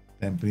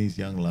 Tampines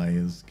Young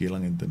Lions,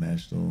 Geylang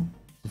International.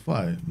 So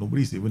far,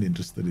 nobody's even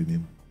interested in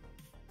him.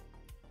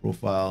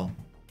 Profile.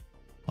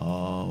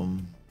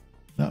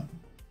 Yeah.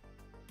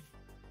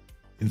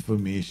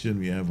 Information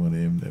we have on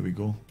him. There we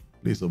go.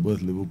 Place of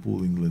birth,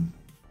 Liverpool, England.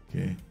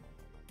 Okay.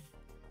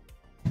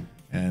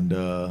 And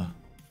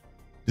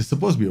It's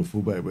supposed to be a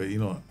fullback, but you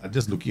know, I'm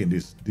just looking at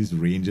these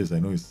ranges. I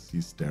know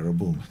he's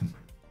terrible, man.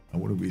 I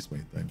wouldn't waste my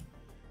time.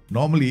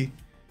 Normally,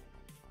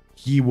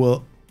 he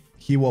will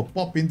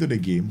pop into the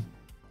game,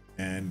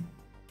 and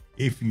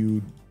if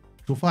you,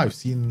 so far I've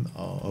seen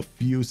a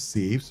few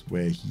saves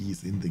where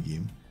he's in the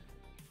game,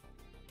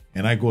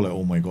 and I go like,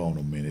 oh my god, I want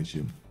to manage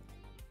him.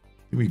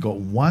 We got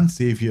one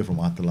save here from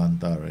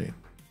Atalanta, right?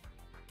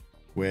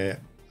 Where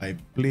I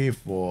play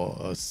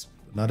for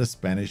another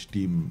Spanish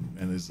team,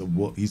 and he's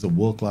a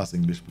world-class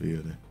English player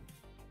there.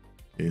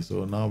 Okay,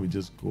 so now we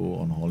just go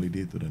on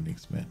holiday to the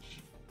next match.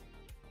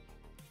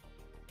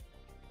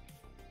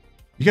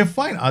 You can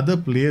find other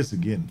players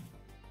again.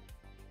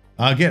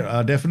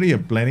 Definitely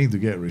I'm planning to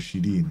get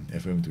Rashidi in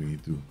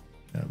FM22.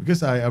 Yeah,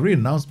 because I already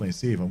announced my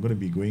save. I'm going to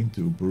be going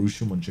to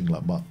Borussia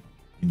Mönchengladbach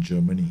in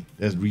Germany.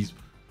 There's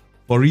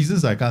for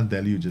reasons I can't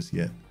tell you just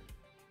yet.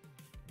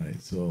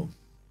 Right, so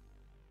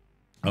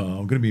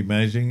I'm going to be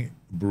managing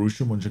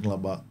Borussia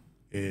Mönchengladbach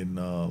in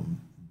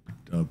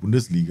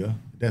Bundesliga.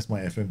 That's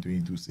my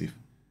FM22 save.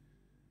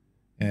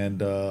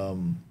 And I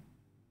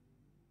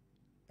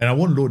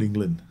won't load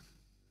England.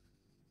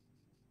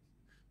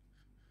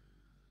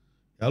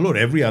 I'll load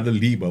every other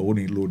league, but I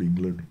won't load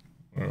England.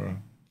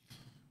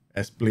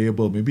 As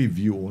playable, maybe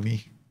view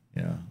only.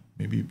 Yeah,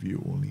 maybe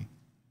view only.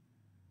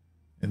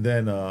 And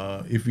then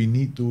if we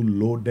need to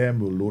load them,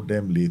 we'll load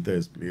them later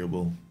as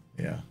playable.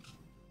 Yeah.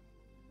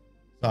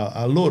 So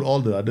I'll load all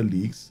the other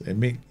leagues and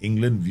make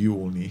England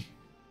view only.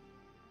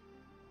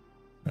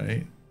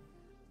 Right?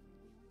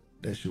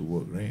 That should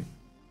work, right?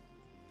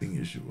 I think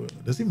it should work.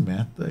 Does it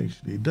matter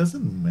actually? It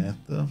doesn't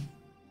matter.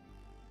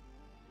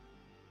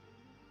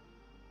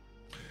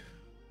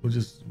 We'll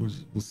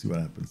see what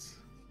happens.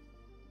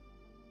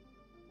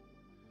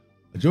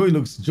 Joey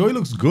looks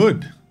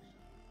good.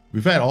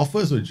 We've had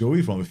offers with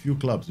Joey from a few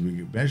clubs.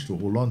 We managed to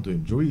hold on to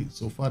him. Joey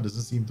so far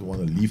doesn't seem to want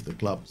to leave the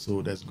club,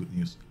 so that's good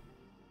news.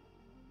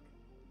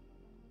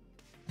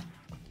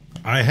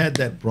 I had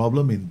that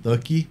problem in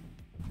Turkey.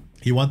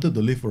 He wanted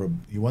to leave for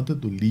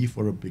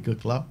a bigger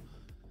club.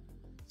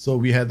 So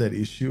we had that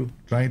issue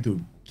trying to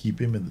keep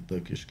him in the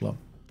Turkish club.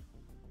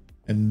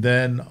 And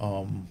then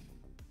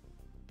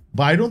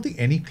but I don't think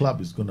any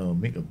club is gonna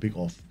make a big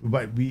offer.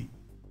 But we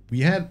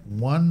had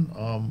one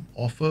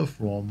offer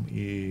from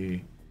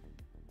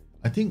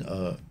I think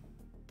a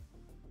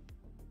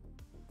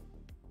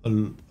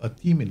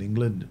team in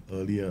England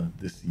earlier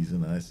this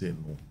season, and I said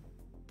no.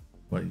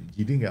 But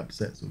he didn't get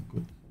upset, so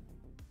good.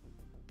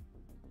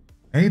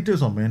 Any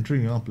tips on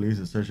mentoring your players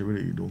in such a way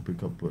that you don't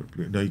pick up per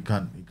play? No, you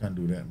can't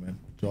do that, man.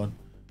 John.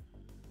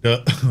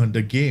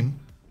 The game,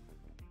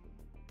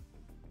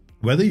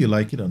 whether you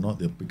like it or not,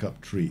 they'll pick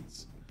up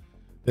traits.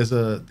 There's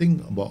a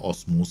thing about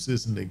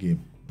osmosis in the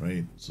game,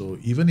 right? So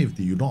even if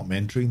you're not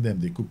mentoring them,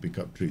 they could pick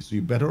up traits. So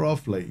you're better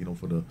off, like, you know,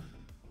 for the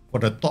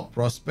top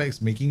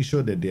prospects, making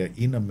sure that they're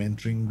in a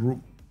mentoring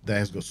group that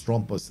has got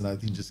strong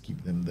personality, just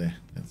keep them there.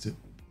 That's it.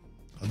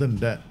 Other than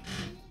that,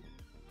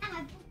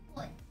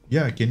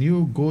 yeah, can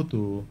you go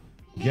to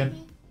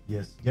Gian?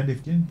 Yes, Gian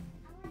Defkin.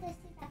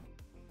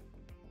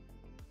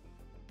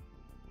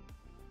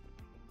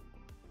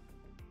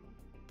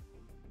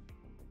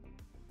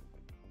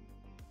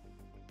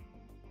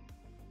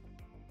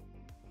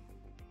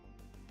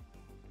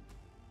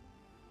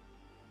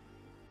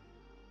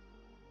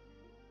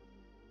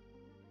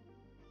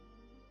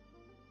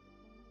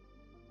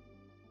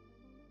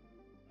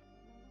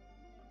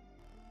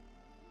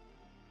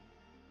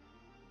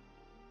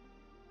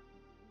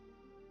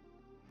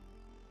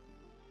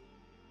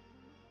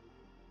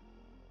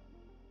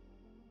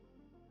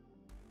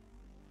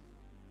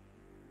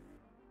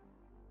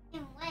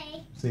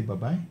 Say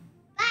bye-bye.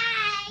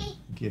 Bye.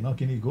 Okay, now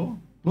can you go?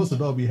 Close the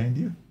door behind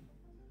you.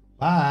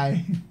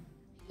 Bye.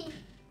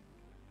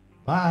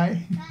 Bye.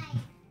 Bye.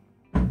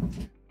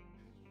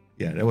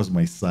 Yeah, that was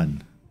my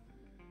son.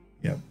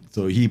 Yeah,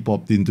 so he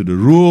popped into the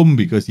room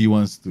because he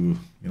wants to,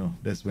 you know,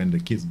 that's when the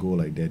kids go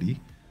like, Daddy,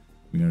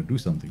 we're going to do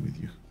something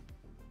with you.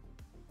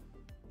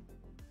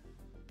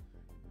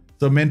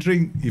 So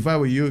mentoring, if I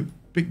were you,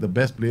 pick the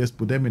best players,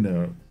 put them in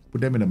a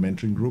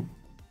mentoring group,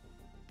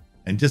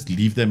 and just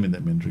leave them in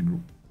that mentoring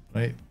group,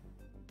 right?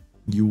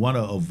 You want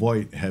to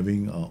avoid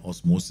having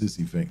osmosis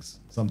effects.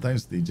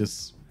 Sometimes they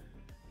just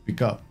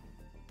pick up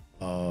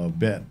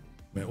bad.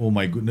 Oh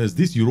my goodness,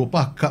 this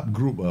Europa Cup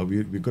group, we're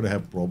going to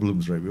have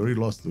problems, right? We already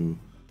lost to,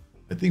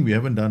 I think we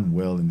haven't done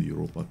well in the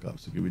Europa Cup.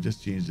 So okay, we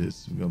just change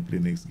this. We're going to play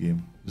next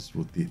game. Just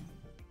rotate.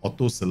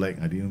 Auto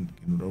select. I don't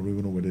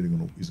even know whether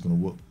it's going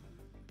to work.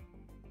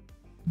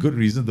 Good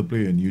reason to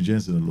play your new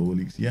gens in the lower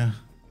leagues. Yeah.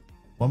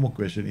 One more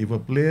question. If a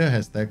player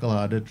has tackle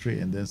harder trait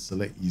and then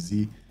select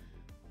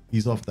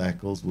ease off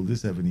tackles, will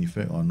this have an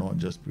effect or not?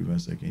 Just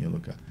prevent second yellow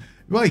card.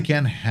 Well, it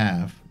can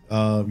have.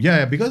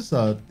 Yeah, because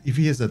if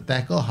he has a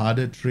tackle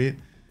harder trait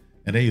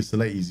and then you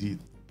select easy.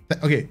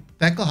 Okay,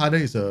 tackle harder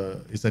is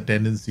a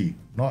tendency,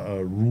 not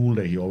a rule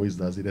that he always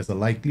does it. There's a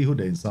likelihood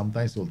that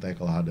sometimes he'll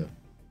tackle harder.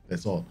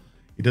 That's all.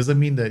 It doesn't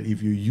mean that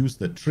if you use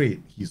the trait,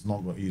 he's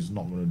not going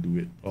to do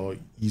it, or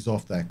ease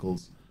off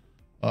tackles.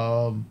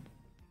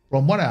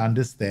 from what I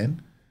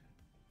understand,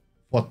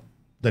 for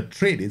the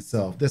trade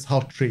itself, that's how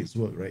trades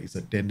work, right? It's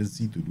a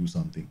tendency to do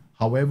something.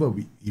 However,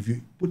 if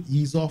you put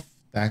ease off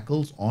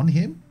tackles on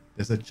him,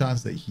 there's a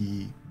chance that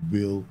he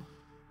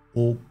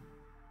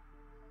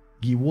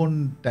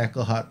won't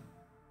tackle hard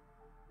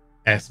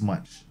as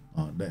much.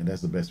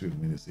 That's the best way for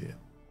me to say it.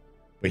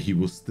 But he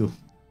will still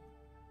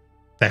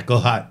tackle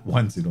hard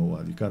once in a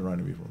while. You can't run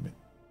away from it.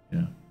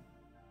 Yeah.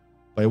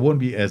 But it won't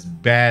be as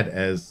bad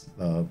as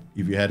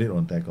if you had it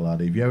on tackle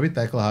harder. If you have it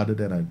tackle harder,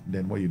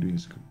 then what you're doing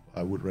is,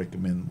 I would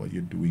recommend what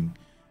you're doing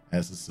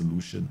as a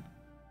solution.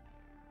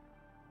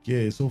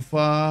 Okay, so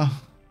far.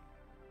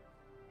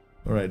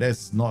 All right,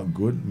 that's not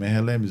good.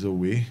 Mehalem is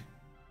away.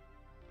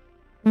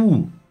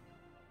 Ooh.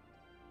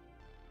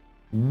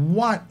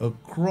 What a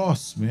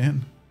cross,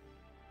 man.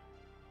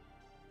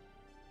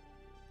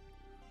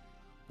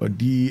 But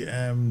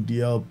DM,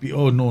 DLP.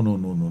 Oh, no.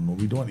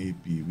 We don't want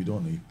AP. We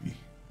don't want AP.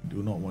 We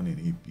do not want an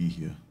AP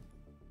here.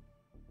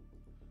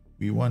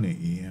 We want an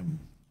AM.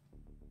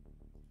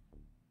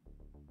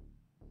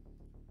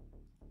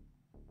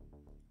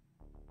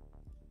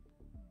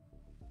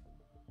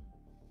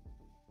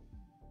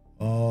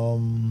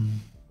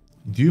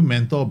 Do you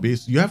mentor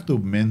based? You have to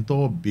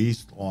mentor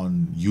based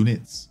on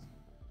units.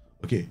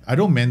 Okay, I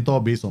don't mentor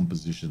based on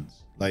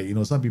positions. Like,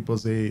 some people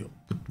say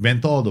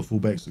mentor all the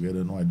fullbacks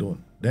together. No, I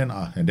don't. I'm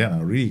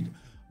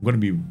going to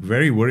be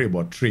very worried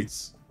about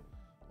traits.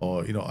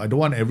 Or, I don't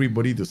want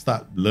everybody to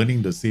start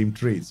learning the same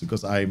traits,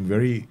 because I'm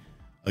very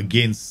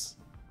against,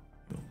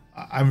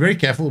 I'm very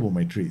careful about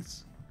my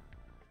traits.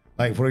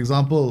 Like, for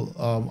example,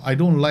 I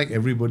don't like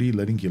everybody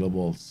learning killer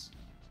balls.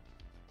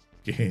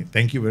 Okay,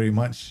 thank you very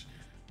much.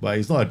 But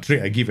it's not a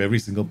trait I give every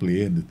single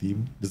player in the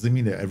team. Doesn't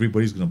mean that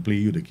everybody's going to play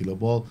you the killer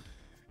ball.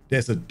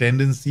 There's a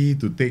tendency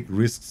to take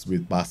risks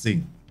with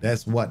passing.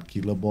 That's what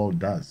killer ball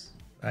does,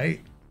 right?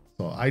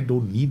 So I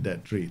don't need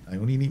that trait. I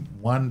only need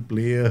one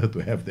player to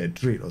have that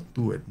trait, or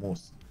two at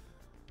most.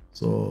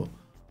 So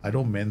I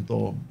don't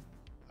mentor.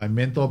 I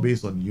mentor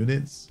based on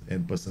units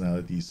and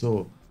personality.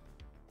 So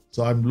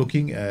I'm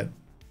looking at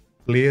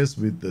players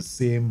with the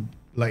same,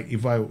 like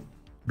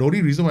the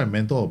only reason why I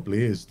mentor a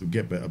player is to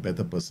get a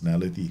better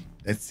personality.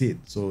 That's it.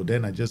 So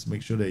then I just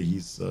make sure that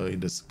he's in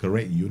the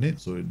correct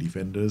unit. So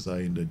defenders are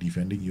in the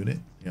defending unit,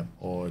 yeah,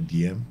 or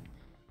DM.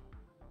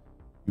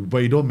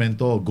 But you don't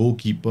mentor a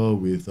goalkeeper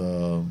with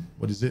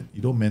what is it?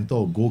 You don't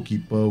mentor a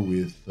goalkeeper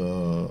with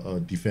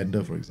a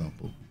defender, for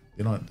example.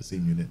 They're not in the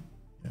same unit.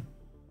 Yeah.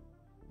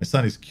 My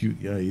son is cute.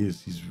 Yeah, he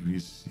is.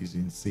 He's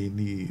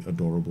insanely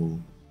adorable,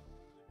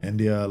 and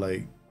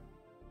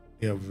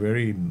they're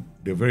very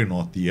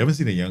naughty. You haven't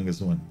seen the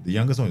youngest one. The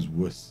youngest one is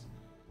worse.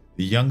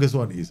 The youngest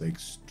one is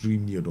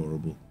extremely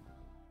adorable.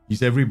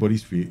 He's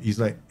everybody's favorite. He's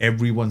like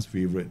everyone's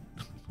favorite.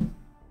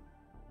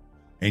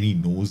 And he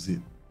knows it.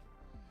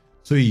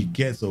 So he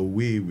gets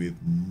away with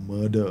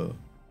murder.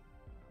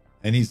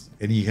 And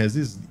he has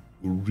this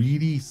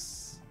really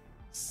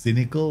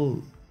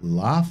cynical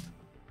laugh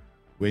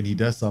when he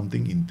does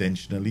something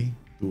intentionally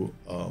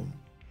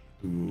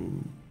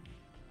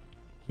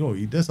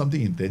he does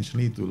something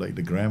intentionally to, like,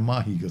 the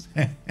grandma. He goes,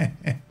 he's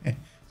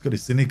got a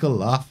cynical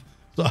laugh.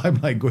 So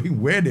I'm like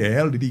going, where the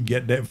hell did he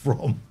get that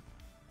from?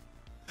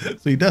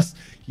 So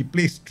he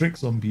plays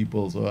tricks on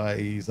people. So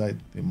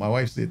my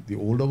wife said the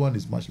older one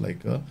is much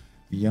like her.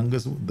 The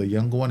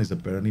younger one is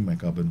apparently my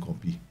carbon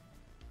copy.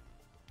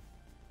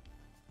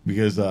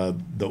 Because the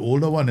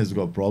older one has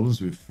got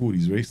problems with food.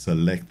 He's very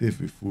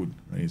selective with food,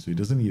 right? So he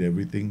doesn't eat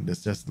everything.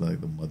 That's just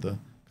like the mother.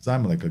 Because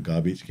I'm like a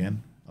garbage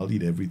can. I'll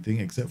eat everything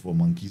except for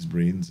monkey's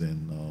brains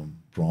and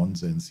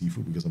prawns and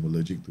seafood, because I'm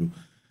allergic to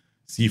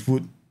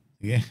seafood.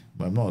 Yeah,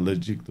 but I'm not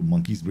allergic to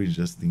monkey's brains.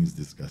 Just think it's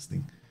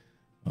disgusting.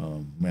 We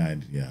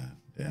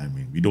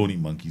don't eat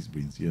monkey's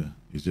brains here.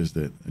 It's just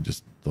that I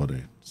just thought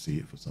I'd say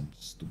it for some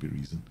stupid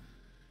reason.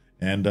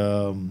 And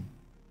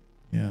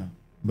yeah,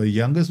 but the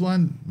youngest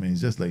one, man,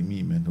 he's just like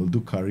me, man. He'll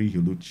do curry,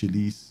 he'll do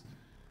chilies.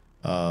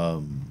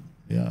 Yeah,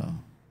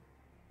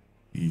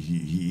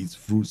 he eats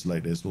fruits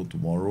like there's no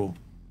tomorrow.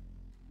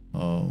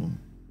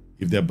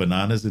 If there are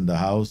bananas in the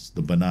house,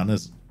 the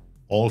bananas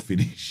all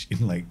finish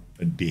in like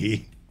a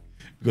day,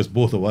 because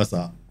both of us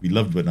we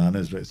love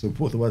bananas, right? So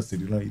both of us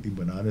sitting around eating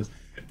bananas,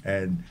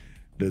 and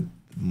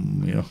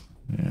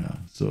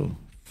so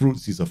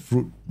fruits, is a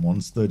fruit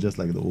monster, just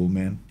like the old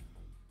man.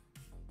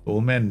 The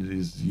old man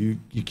is, you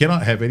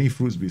cannot have any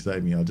fruits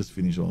beside me. I'll just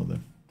finish all of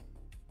them.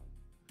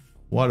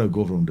 What a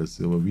go from the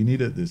silver. We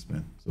needed this,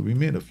 man. So we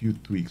made a few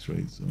tweaks,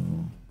 right? So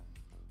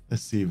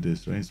let's save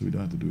this, right? So we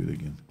don't have to do it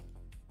again.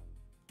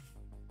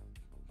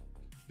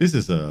 This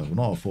is not a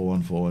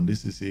 4-1-4-1.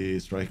 This is a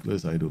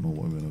strikeless. I don't know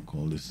what we're gonna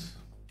call this.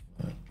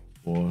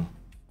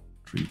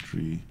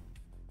 4-3-3.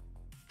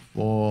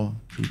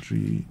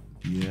 4-3-3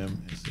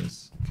 DM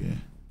SS. Okay.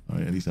 All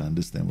right. At least I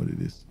understand what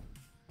it is.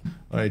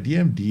 All right.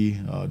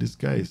 DMD. This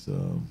guy is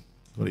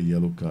got a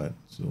yellow card.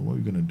 So what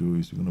we're gonna do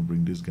is we're gonna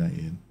bring this guy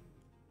in.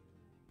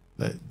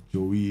 Let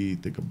Joey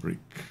take a break.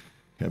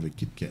 Have a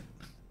Kit Kat.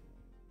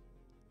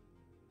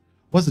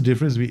 What's the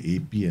difference between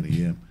AP and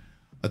AM?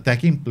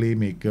 Attacking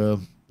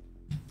playmaker.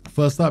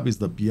 First up is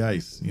the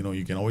PIs. You know,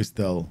 you can always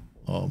tell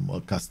a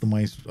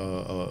customized,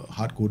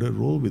 hard-coded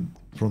role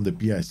from the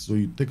PIs. So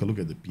you take a look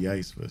at the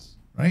PIs first,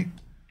 right?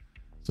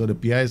 So the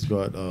PIs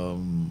got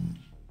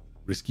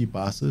risky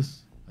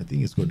passes. I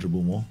think it's got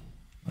dribble more,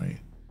 right?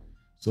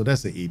 So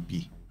that's the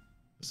AP.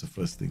 That's the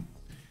first thing.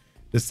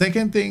 The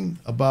second thing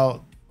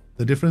about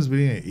the difference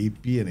between an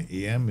AP and an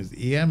AM is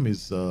AM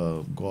is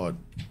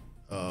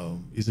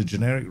is a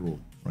generic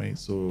role, right?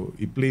 So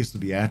it plays to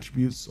the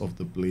attributes of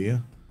the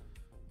player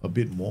a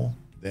bit more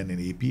than an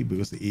AP,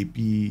 because the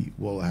AP,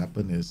 what will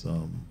happen is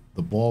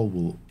the ball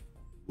will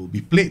be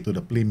played to the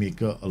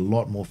playmaker a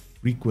lot more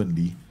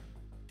frequently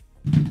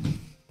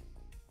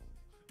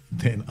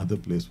than other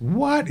players.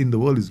 What in the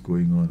world is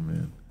going on,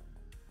 man?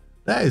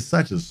 That is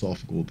such a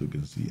soft goal to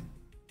concede.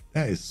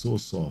 That is so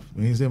soft.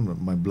 When you say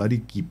my bloody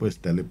keeper is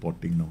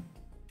teleporting now.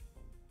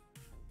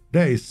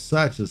 That is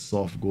such a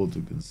soft goal to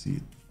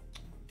concede.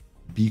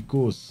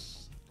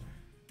 Because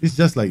it's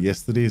just like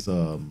yesterday's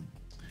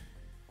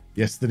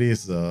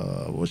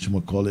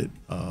whatchamacallit,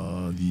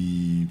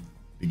 the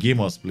game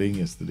I was playing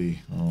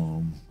yesterday,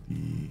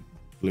 the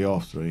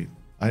playoffs, right?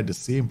 I had the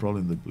same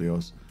problem in the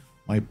playoffs.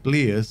 My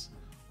players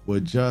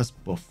were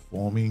just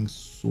performing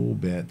so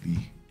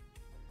badly.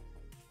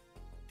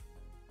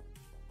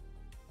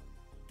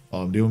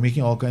 They were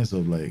making all kinds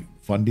of like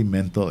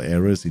fundamental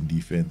errors in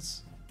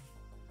defense.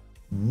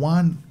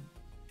 One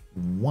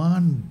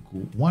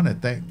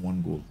attack,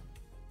 one goal.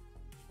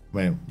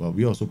 Well,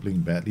 we're also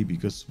playing badly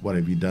because what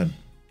have we done?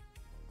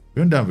 We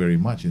haven't done very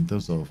much in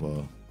terms of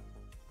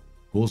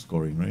goal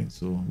scoring, right?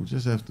 So we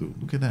just have to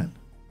look at that.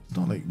 It's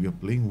not like we are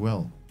playing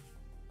well.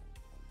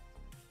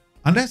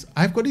 Unless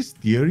I've got this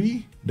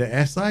theory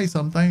that SI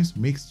sometimes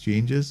makes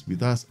changes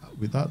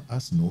without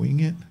us knowing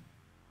it.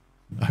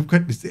 I've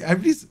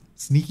this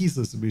sneaky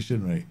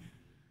suspicion, right?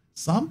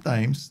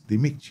 Sometimes they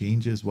make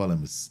changes while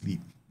I'm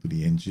asleep to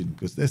the engine,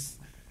 because this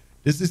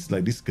is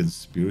like this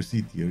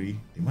conspiracy theory.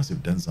 They must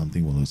have done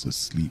something while I was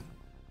asleep.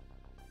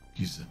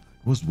 It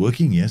was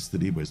working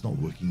yesterday, but it's not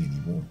working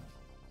anymore.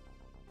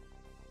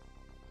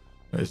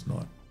 No, it's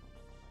not.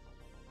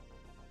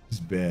 It's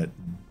bad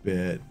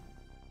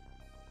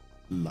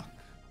luck.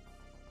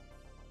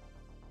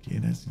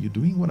 Okay, you're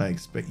doing what I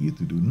expect you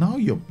to do. Now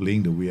you're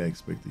playing the way I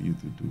expected you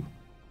to do.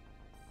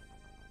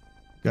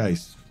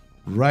 Guys,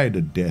 ride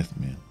to death,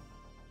 man.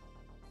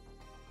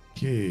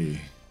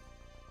 Okay.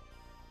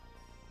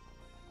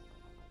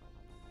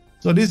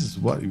 So this is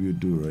what you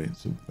do, right?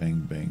 So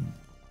bang, bang.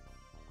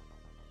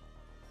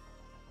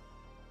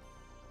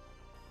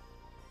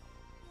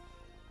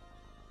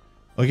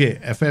 Okay,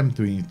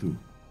 FM22.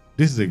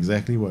 This is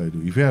exactly what I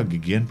do. If you have a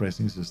gigant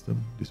pressing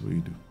system, this is what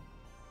you do.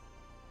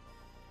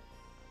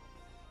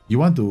 You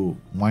want to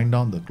wind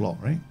down the clock,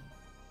 right?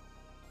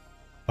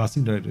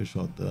 Passing director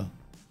shorter.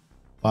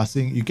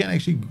 Passing, you can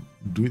actually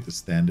do it the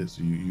standard,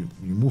 so you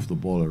move the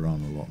ball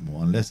around a lot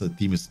more, unless a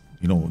team is,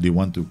 they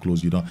want to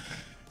close you down.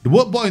 The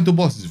ball into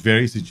box is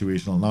very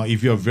situational. Now,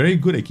 if you're very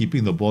good at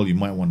keeping the ball, you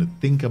might want to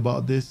think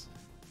about this.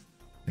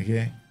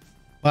 Okay?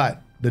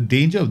 But the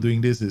danger of doing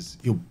this is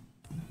you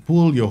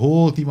pull your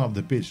whole team up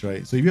the pitch,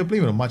 right? So if you're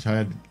playing with a much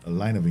higher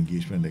line of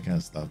engagement, that kind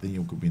of stuff, then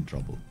you could be in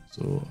trouble.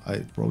 So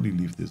I'd probably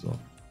leave this off.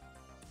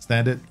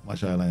 Standard,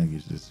 much higher line of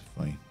engagement is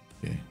fine.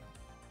 Okay.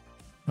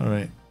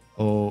 Alright.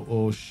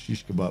 Oh,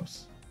 shish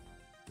kebabs.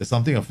 There's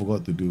something I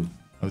forgot to do.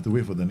 I have to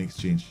wait for the next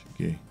change.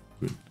 Okay,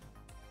 good.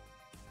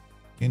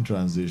 In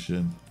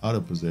transition, out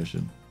of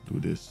possession, do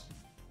this.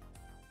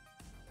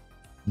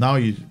 Now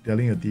you're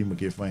telling your team,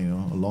 okay, fine,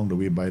 along the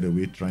way, by the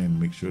way, try and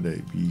make sure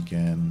that we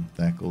can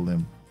tackle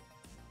them.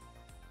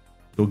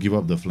 Don't give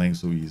up the flank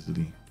so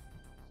easily.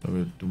 So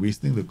we're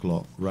wasting the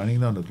clock, running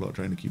down the clock,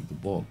 trying to keep the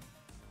ball.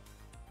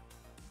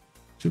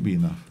 Should be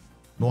enough.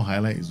 No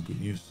highlight is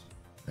good news.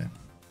 Yeah,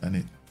 done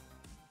it.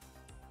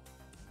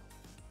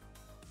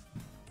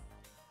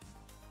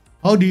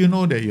 How will you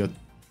know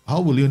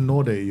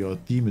that your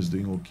team is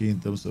doing okay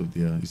in terms of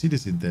their, you see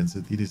this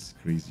intensity, this is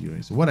crazy,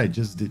 right? So what I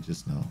just did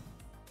just now,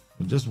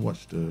 we'll just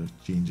watch the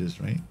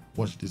changes, right?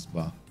 Watch this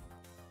bar.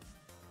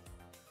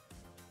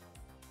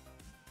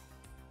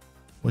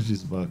 Watch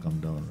this bar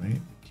come down,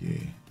 right?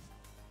 Okay.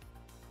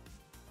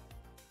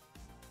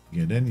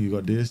 Okay, then you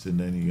got this, and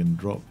then you can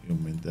drop your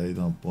mentality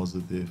down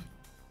positive.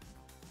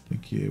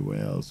 Okay, what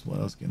else? What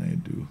else can I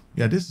do?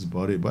 Yeah, this is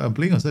about it. But I'm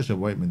playing on such a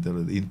wide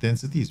mentality. The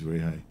intensity is very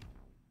high.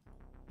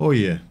 Oh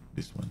yeah,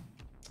 this one.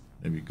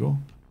 There we go.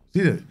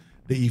 See the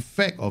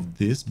effect of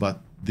this,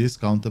 but this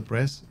counter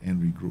press and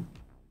regroup.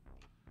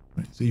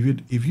 Right. So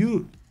if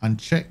you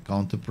uncheck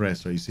counter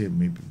press, right, you say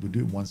maybe we'll do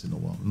it once in a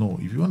while. No,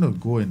 if you want to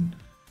go and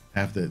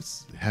have that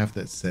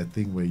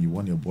setting where you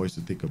want your boys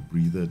to take a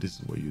breather, this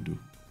is what you do.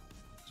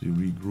 So you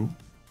regroup.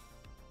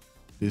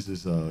 This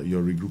is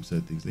your regroup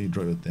settings. Then you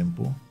drop your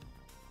tempo. And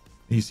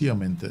you see your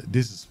mental.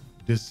 This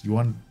you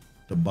want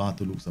the bar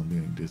to look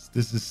something like this.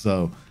 This is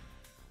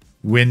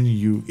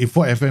if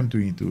for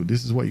FM22,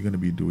 this is what you're going to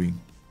be doing.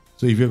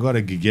 So if you've got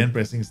a gigant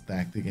pressing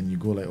tactic and you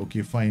go like,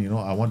 okay, fine,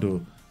 I want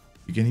to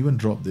You can even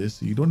drop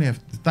this. You don't have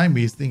the time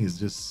wasting is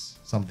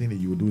just something that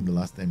you will do in the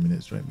last 10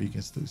 minutes, right? But you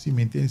can still see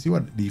maintain. See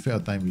what the effect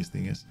of time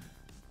wasting is.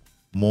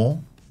 More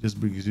just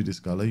brings you this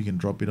color. You can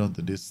drop it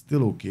onto this.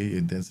 Still okay.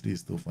 Intensity is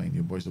still fine.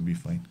 Your voice will be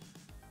fine.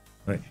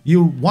 Right.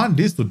 You want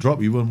this to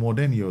drop even more,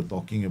 then you're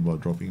talking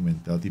about dropping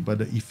mentality, but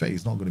the effect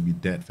is not going to be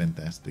that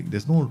fantastic.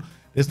 There's no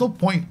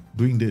point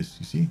doing this,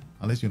 you see,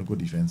 unless you want to go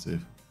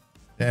defensive.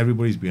 Then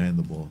everybody's behind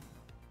the ball,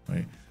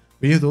 right?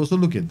 But you have to also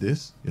look at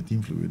this, your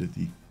team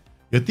fluidity.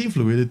 Your team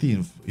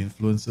fluidity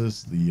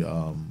influences the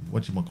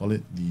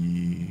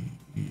the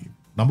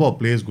number of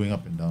players going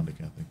up and down, that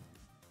kind of thing.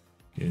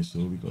 Okay,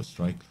 so we got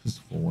strikers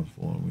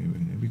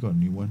 414. We got a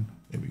new one.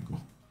 There we go.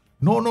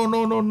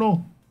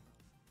 No.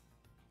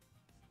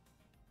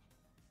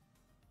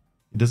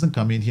 It doesn't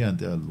come in here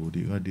until I load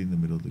it. I did in the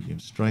middle of the game.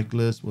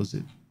 Strikeless, was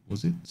it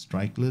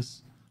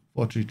strikeless?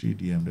 433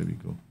 DM, there we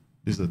go.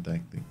 This is the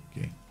tag thing.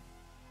 Okay.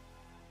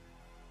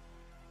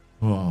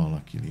 Oh,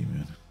 luckily,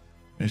 man.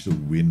 Managed to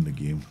win the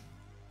game.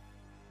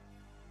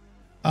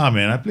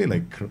 Man, I played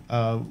like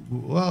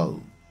well,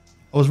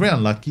 I was very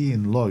unlucky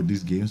in a lot of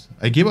these games.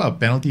 I gave up a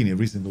penalty in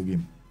every single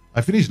game.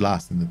 I finished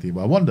last in the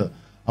table. I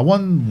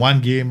won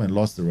one game and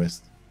lost the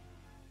rest.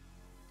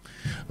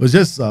 It was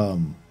just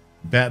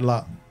bad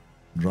luck.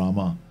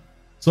 Drama.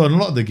 So in a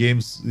lot of the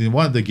games, in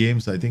one of the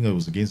games, I think it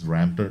was against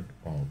Rampart.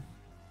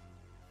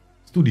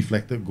 It's 2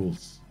 deflected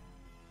goals.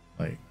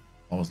 Like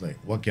I was like,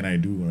 what can I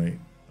do, right?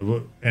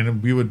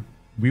 And we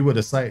were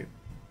the side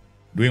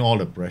doing all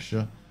the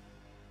pressure,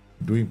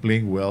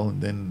 playing well,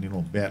 and then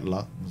bad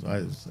luck,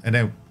 and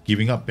then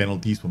giving up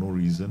penalties for no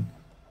reason.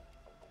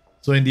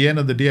 So in the end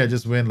of the day, I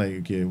just went like,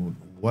 okay,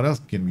 what else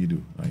can we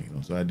do? Right,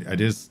 so I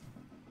just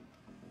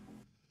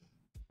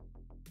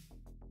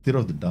did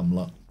off the dumb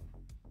luck.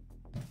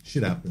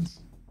 Shit happens.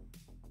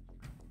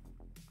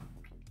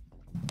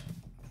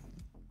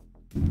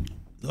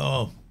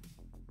 Oh,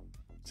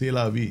 c'est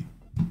la vie.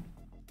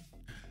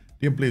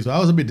 Didn't play, so I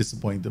was a bit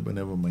disappointed, but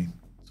never mind.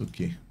 It's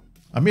okay.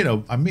 I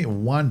made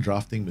one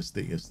drafting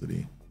mistake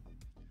yesterday.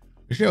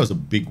 Actually, that was a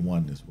big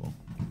one as well.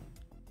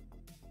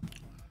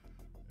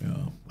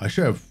 Yeah,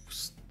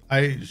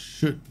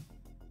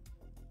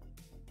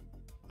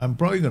 I'm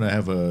probably gonna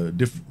have a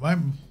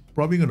I'm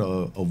probably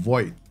gonna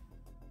avoid.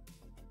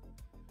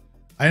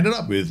 I ended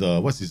up with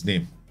what's his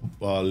name,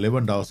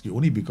 Lewandowski,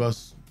 only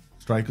because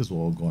strikers were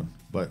all gone.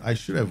 But I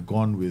should have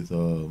gone with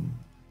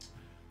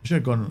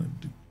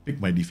pick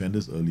my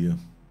defenders earlier.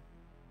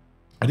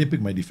 I didn't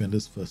pick my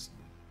defenders first.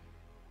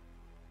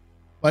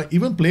 But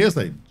even players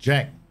like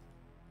Jack,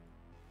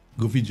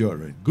 Goofy George,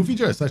 right? Goofy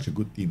George is such a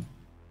good team.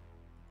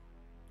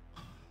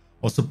 I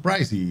was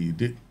surprised he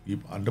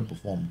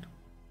underperformed.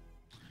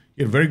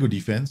 He had very good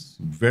defense,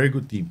 very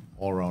good team,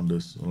 all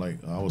rounders.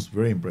 Like I was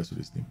very impressed with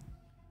this team.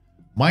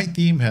 My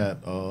team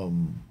had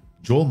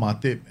Joel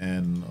Matip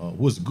and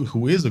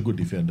who is a good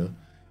defender,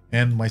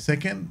 and my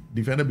second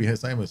defender behind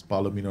him was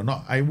Palomino.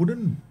 Now I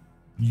wouldn't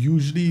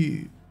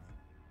usually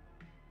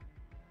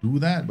do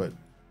that, but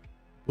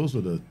those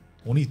were the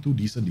only 2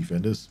 decent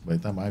defenders. By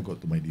the time I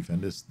got to my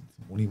defenders,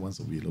 only one's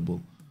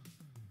available.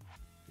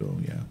 So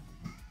yeah.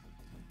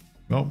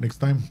 Well, next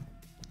time,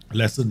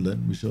 lesson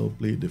learned. We shall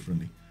play it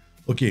differently.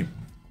 Okay.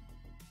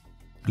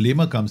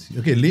 Lema comes here.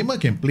 Okay, Lema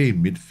can play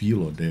in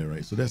midfield or there,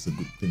 right? So that's a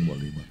good thing about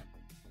Lema.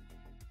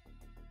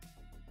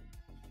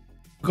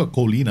 We got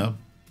Colina.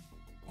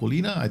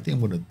 Colina, I think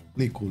I'm going to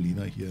play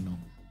Colina here now.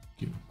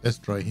 Okay, let's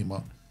try him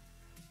out.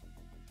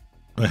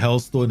 A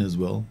Hellstone as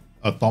well.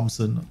 A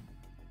Thompson.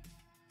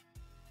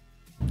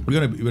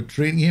 We're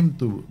training him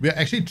to. We're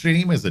actually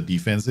training him as a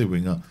defensive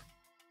winger.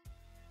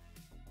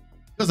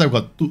 Because I've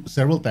got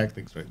several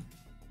tactics, right?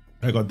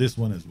 I got this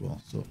one as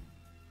well. So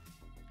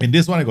in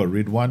this one, I got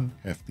Ridwan,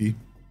 Hefty,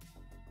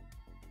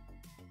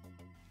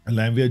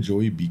 Lamvia,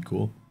 Joey,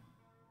 Biko.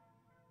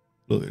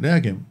 Look,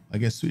 then I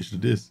can switch to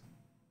this.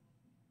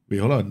 Wait,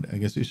 hold on. I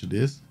can switch to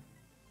this.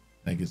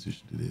 I can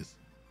switch to this.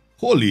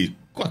 Holy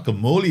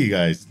guacamole,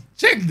 guys.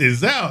 Check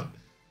this out.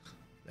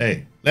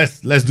 Hey,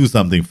 let's do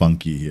something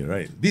funky here,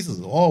 right? This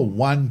is all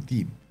one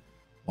team,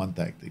 one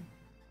tactic.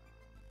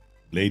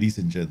 Ladies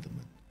and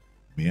gentlemen,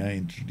 may I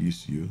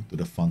introduce you to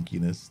the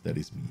funkiness that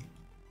is me.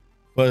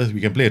 First, we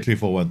can play a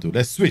 3-4-1-2.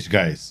 Let's switch,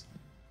 guys.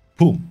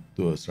 Boom,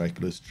 to a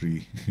strikerless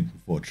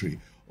 3-4-3.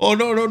 Oh,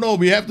 no.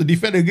 We have to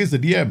defend against the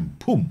DM.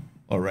 Boom.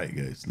 All right,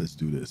 guys, let's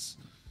do this.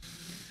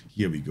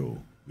 Here we go.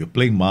 We're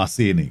playing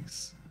Marseille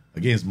next.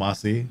 Against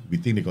Marseille, we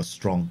think they got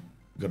strong.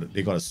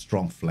 They got a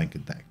strong flank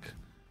attack.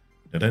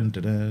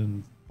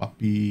 Da-dun,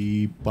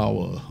 puppy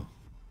power.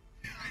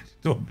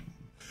 Don't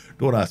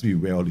ask me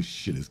where all this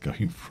shit is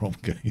coming from,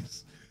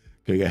 guys.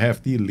 Okay, you got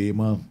Hefty,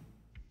 Lema,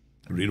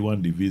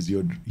 Ridwan,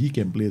 Divisio. He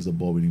can play as a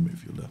ball-winning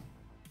midfielder.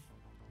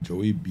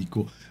 Joey,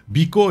 Biko.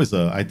 Biko is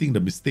I think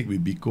the mistake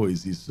with Biko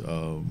is he's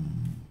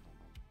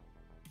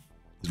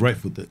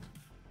right-footed.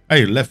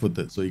 Hey,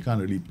 left-footed, so he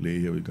can't really play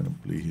here. We're gonna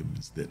play him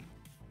instead.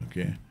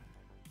 Okay.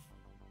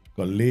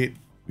 Got Late.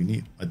 We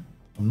need.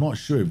 I'm not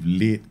sure if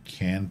Late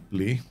can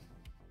play.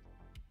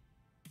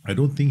 I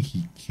don't think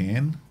he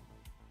can.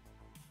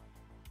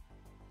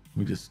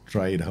 We just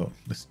try it out.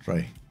 Let's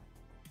try.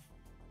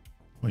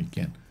 Oh, you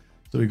can.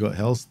 So we got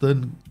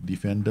Helston,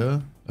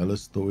 Defender,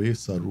 Alastoe,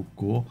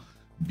 Saruko,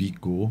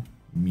 Biko,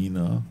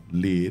 Mina,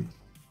 Lade.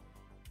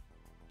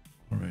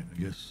 Alright, I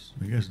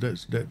guess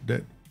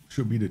that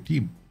should be the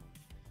team.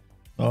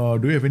 Do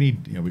we have any?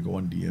 Yeah, we got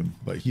one DM,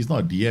 but he's not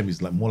a DM.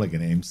 He's like more like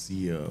an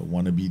MC,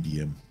 wannabe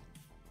DM.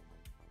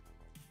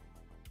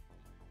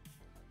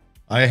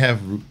 I have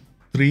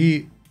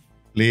 3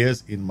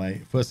 players in my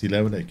first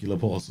 11 at Killer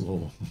Ball,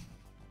 so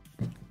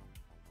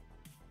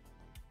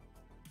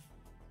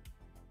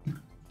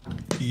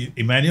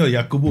Emmanuel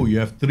Yakubu, you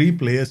have 3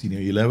 players in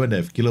your 11 that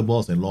have killer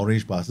balls and long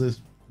range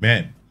passes.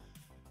 Man,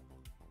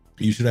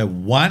 you should have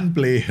 1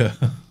 player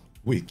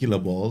with killer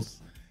balls.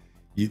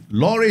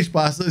 Long range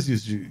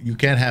passes, you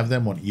can't have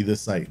them on either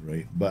side,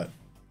 right? But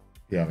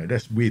yeah, man,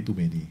 that's way too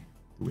many.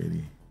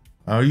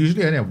 I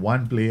usually only have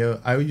 1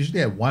 player. I usually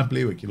have 1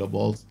 player with killer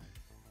balls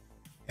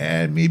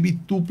and maybe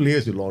 2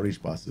 players with long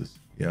range passes.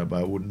 Yeah,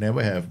 but I would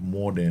never have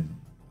more than,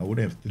 I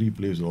wouldn't have 3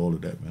 players with all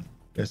of that, man.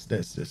 That's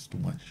just too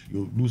much.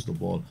 You'll lose the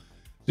ball.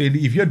 So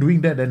if you're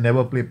doing that, then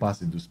never play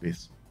pass into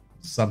space.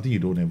 It's something you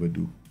don't ever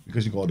do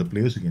because you got the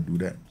players who can do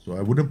that. So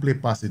I wouldn't play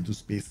pass into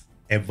space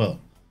ever,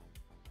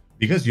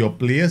 because your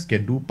players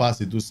can do pass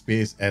into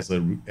space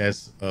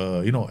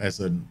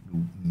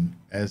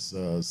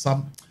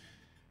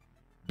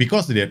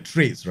because of their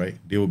traits, right?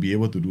 They will be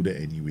able to do that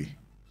anyway.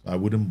 So I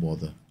wouldn't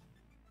bother.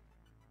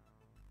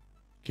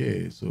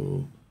 Okay,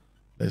 so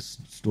let's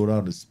slow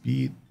down the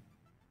speed.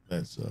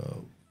 Let's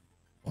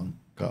funk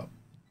up.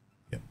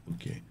 Yep,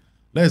 okay.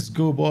 Let's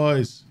go,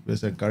 boys.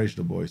 Let's encourage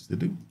the boys. They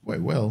do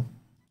quite well.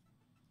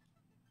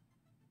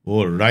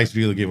 Oh, Rice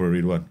Reel gave a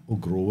red one. Oh,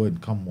 Grover,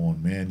 come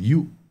on, man.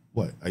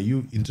 What? Are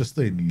you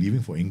interested in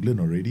leaving for England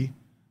already?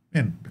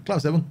 Man, the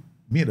clubs haven't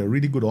made a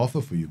really good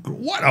offer for you.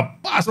 What a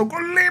pass! Oh,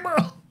 good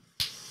labor!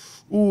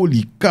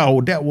 Holy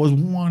cow, that was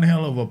one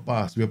hell of a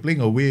pass. We are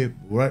playing away.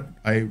 Right?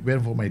 I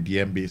went for my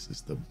DM-based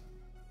system.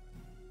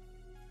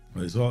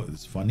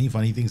 It's funny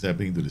things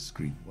happening to the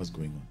screen. What's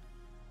going on?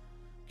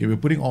 Okay, we're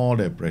putting all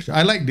that pressure.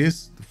 I like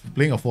this,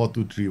 playing a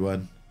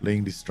 4-2-3-1,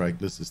 playing this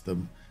strikeless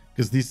system,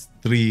 because these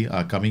 3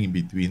 are coming in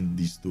between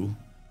these 2.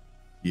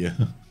 Yeah,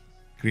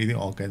 creating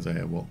all kinds of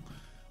havoc.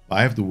 But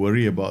I have to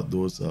worry about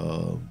those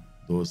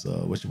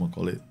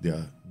whatchamacallit,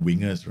 their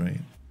wingers, right?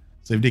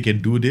 So if they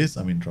can do this,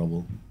 I'm in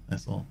trouble.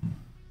 That's all.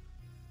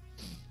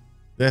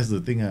 That's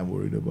the thing I'm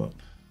worried about.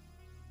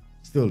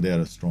 Still, they're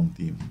a strong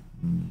team,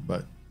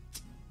 but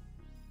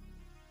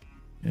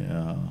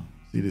yeah.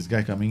 See this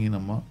guy coming in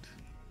unmarked?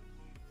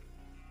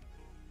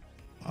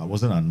 I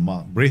wasn't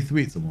unmarked.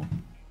 Braithwaite some more.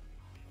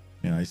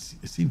 Yeah, I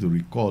seem to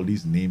recall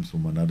these names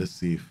from another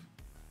save.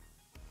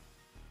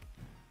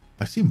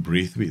 I've seen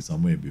Braithwaite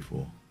somewhere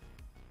before.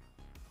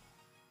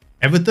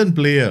 Everton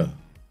player.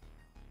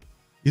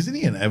 Isn't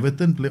he an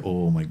Everton player?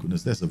 Oh my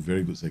goodness, that's a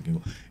very good second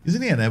goal.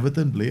 Isn't he an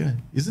Everton player?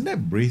 Isn't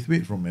that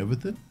Braithwaite from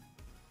Everton?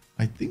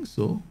 I think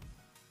so.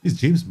 It's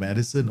James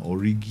Maddison,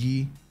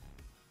 Origi.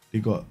 They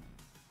got...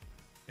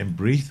 And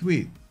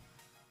Braithwaite.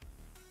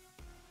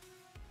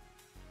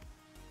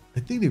 I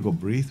think they got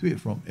Braithwaite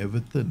from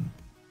Everton.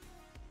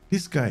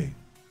 This guy.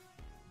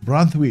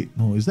 Branthwaite.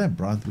 No, is that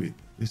Branthwaite?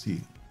 Let's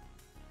see.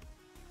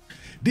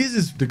 This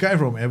is the guy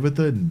from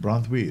Everton,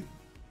 Branthwaite.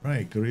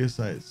 Right, career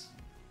size.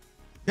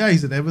 Yeah,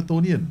 he's an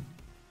Evertonian.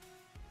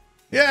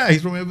 Yeah,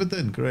 he's from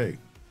Everton, correct.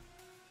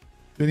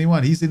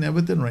 21, he's in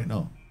Everton right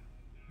now.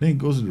 Then he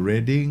goes to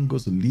Reading,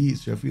 goes to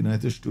Leeds, Sheffield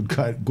United,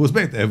 Stuttgart, goes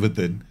back to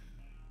Everton.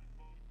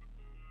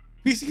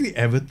 Basically,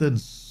 Everton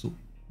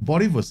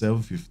bought him for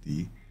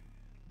 750.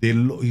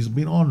 He's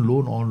been on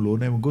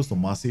loan, and goes to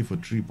Marseille for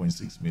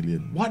 3.6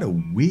 million. What a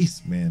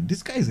waste, man.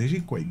 This guy is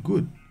actually quite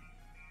good.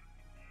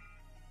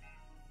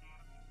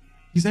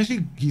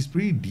 He's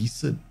pretty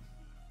decent.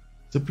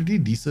 It's a pretty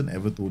decent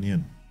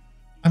Evertonian.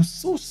 I'm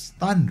so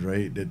stunned,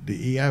 right, that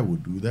the AI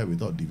would do that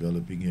without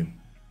developing him.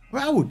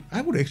 Well,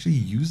 I would actually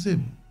use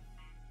him.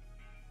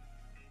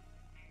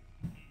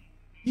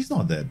 He's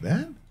not that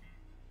bad.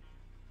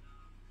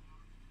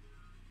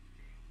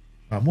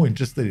 I'm more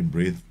interested in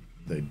Braith,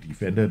 the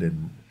defender,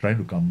 than trying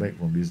to come back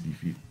from this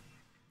defeat.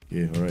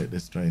 Okay, alright,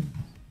 let's try and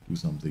do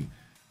something.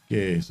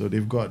 Okay, so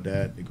they've got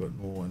that. They got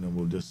no one, and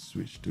we'll just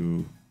switch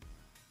to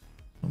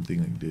something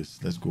like this.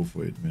 Let's go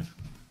for it, man.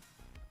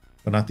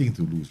 But nothing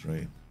to lose,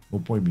 right? No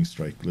point being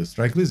strikeless.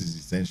 Strikeless is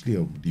essentially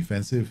a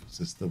defensive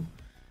system.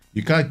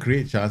 You can't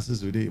create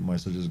chances with it. You might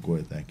as well just go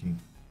attacking.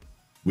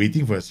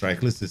 Waiting for a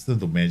strikeless system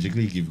to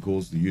magically give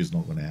goals to you is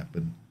not going to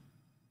happen.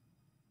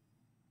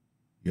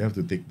 You have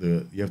to take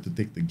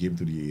the game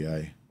to the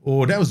AI.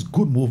 Oh, that was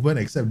good movement,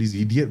 except this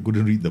idiot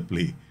couldn't read the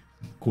play.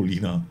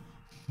 Colina.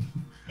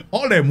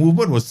 All that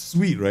movement was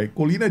sweet, right?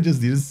 Colina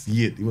just didn't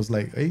see it. It was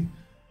like, hey,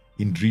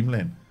 in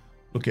dreamland.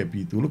 Look at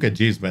P2. Look at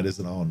James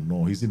Maddison. Oh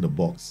no, he's in the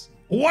box.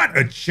 What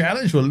a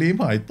challenge for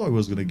Lema. I thought he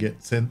was going to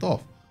get sent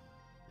off.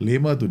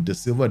 Lema to De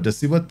Silva. De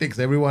Silva takes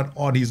everyone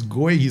on. He's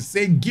going. He's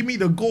saying, give me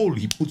the goal.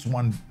 He puts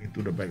one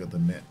into the back of the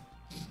net.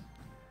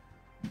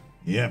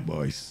 Yeah,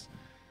 boys.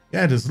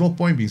 Yeah, there's no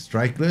point being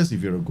strikeless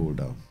if you're a goal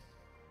down.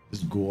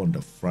 Just go on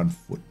the front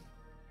foot.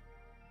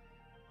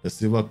 The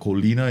Silva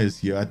Colina is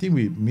here. I think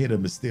we made a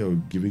mistake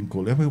of giving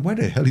Colina. I mean, why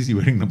the hell is he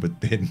wearing number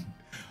 10?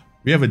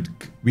 We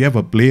have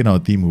a player in our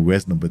team who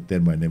wears number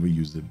 10, but I never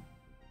use him.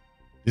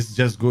 This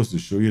just goes to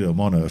show you the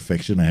amount of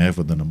affection I have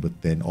for the number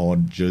 10, or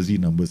jersey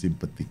numbers in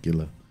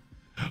particular.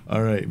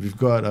 All right, we've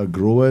got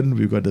Groen,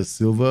 we've got the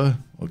Silva.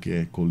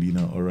 Okay,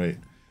 Colina, all right.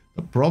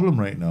 The problem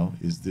right now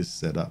is this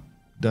setup.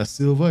 The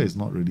Silva is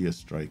not really a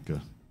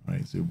striker,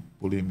 right? So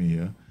pull him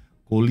here.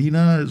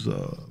 Colina is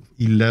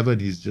 11,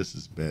 he's just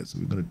as bad, so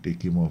we're going to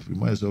take him off. We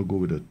might as well go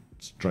with a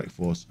strike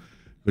force.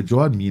 But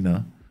Johan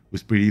Mina,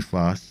 who's pretty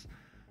fast,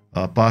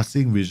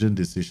 passing, vision,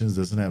 decisions,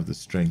 doesn't have the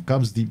strength,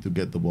 comes deep to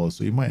get the ball,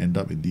 so he might end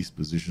up in these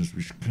positions,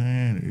 which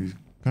is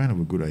kind of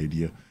a good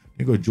idea.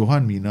 You got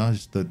Johan Mina,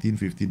 he's 13,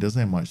 15, doesn't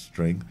have much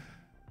strength.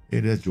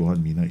 Hey, that's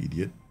Johan Mina,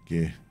 idiot.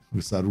 Okay,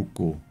 with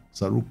Saruko.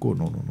 Saruko,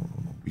 no.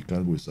 We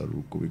can't go with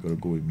Saruko, we gotta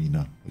go with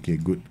Mina. Okay,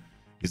 good.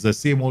 It's the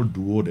same old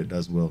duo that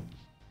does well.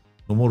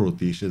 No more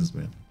rotations,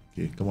 man.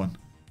 Okay, come on.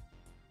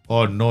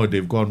 Oh no,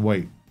 they've gone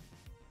white.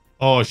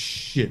 Oh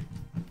shit.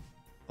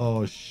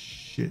 Oh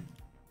shit.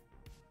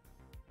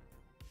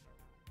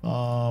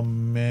 Oh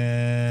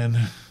man.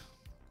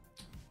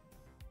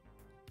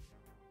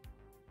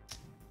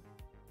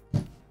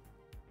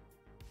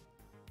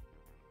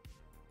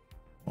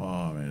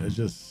 Oh man, that's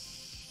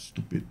just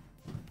stupid.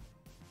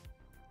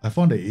 I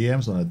found the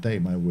AMs on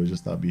attack might will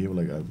just start behaving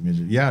like I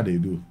mentioned. Yeah, they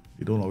do.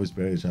 They don't always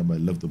bury each other, but I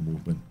love the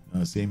movement.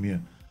 Same here.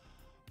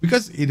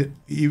 Because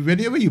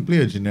whenever you play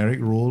a generic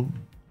role,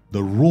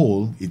 the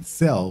role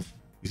itself,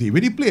 you see,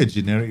 when you play a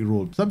generic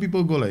role, some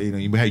people go like,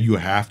 you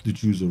have to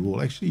choose a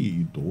role. Actually,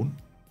 you don't.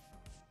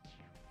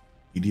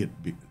 Idiot.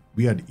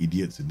 We are the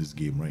idiots in this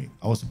game, right?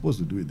 I was supposed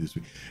to do it this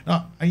way.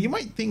 Now, and you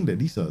might think that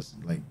these are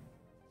like,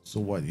 so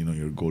what,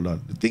 you're a goal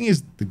line. The thing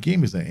is, the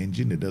game is an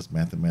engine that does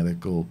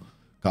mathematical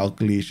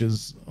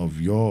calculations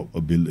of your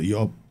ability,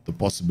 the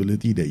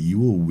possibility that you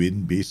will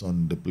win based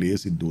on the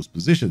players in those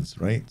positions,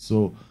 right?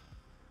 So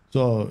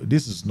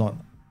this is not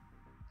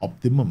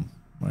optimum,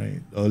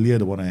 right? Earlier,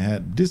 the one I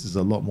had, this is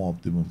a lot more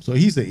optimum. So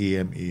he's an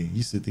AMA.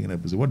 He's sitting in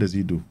that position. What does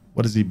he do?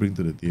 What does he bring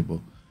to the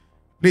table?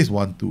 Plays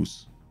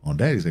 1-2s. Oh,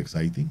 that is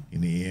exciting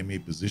in the AMA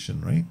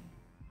position, right?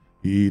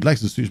 He likes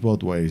to switch ball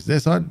twice.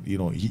 That's hard,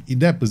 in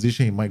that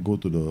position, he might go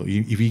to the,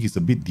 if he gets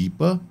a bit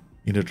deeper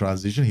in the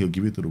transition, he'll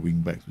give it to the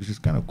wing backs, which is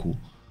kind of cool.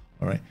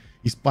 All right.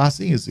 His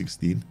passing is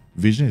 16,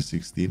 vision is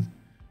 16,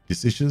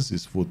 decisions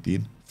is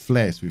 14,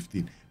 flair is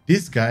 15.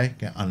 This guy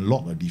can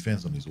unlock a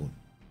defense on his own.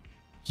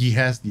 He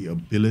has the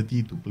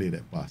ability to play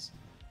that pass.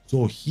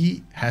 So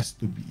he has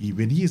to be,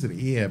 when he is an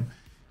AM,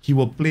 he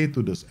will play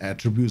to those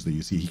attributes that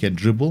you see. He can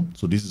dribble,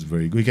 so this is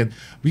very good.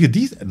 Because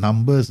these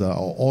numbers are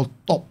all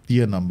top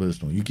tier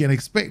numbers. You can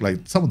expect like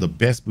some of the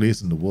best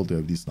players in the world to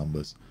have these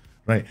numbers,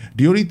 right?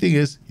 The only thing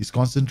is his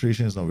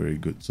concentration is not very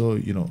good. So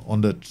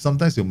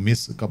sometimes he'll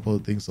miss a couple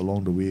of things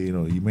along the way.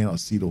 He may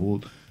not see the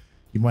whole.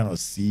 He might not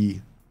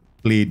see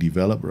play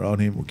develop around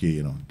him.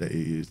 Okay, that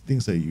is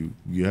things that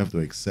you have to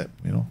accept.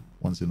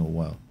 Once in a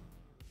while.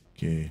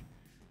 Okay.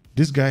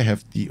 This guy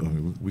have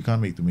we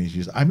can't make too many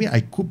changes. I mean,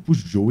 I could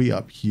push Joey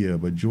up here,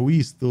 but Joey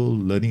is still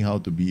learning how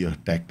to be a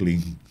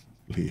tackling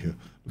player.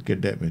 Look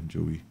at that, man,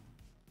 Joey.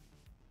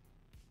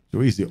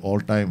 Joey is the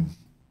all-time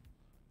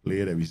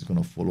player that is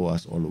going to follow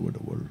us all over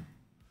the world.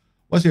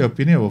 What's your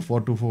opinion of a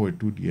 4-2-4 with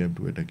 2 DM,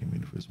 2 attacking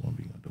midfielders, 1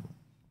 being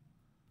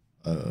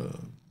under?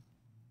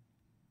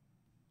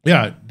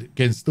 Yeah, it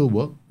can still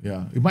work.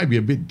 Yeah, it might be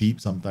a bit deep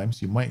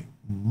sometimes. You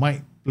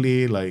might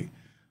play like,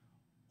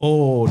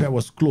 oh, that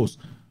was close.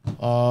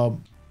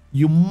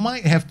 You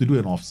might have to do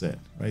an offset,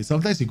 right?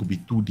 Sometimes it could be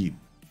too deep,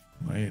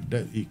 right?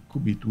 That it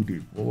could be too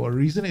deep. Well, the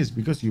reason is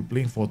because you're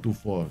playing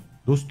 4-2-4.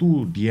 Those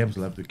 2 DMs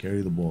will have to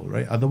carry the ball,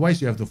 right?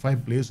 Otherwise, you have to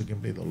find players who can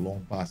play the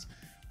long pass.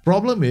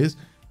 Problem is,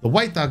 the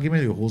white target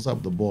man who holds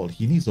up the ball,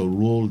 he needs a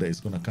role that is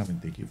going to come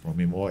and take it from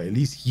him, or at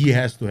least he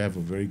has to have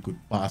a very good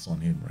pass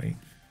on him, right?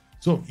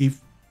 So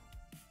if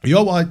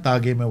your white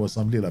target man was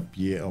somebody like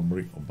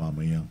Pierre-Emerick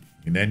Aubameyang,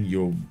 and then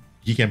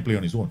he can play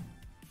on his own,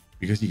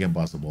 because he can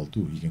pass the ball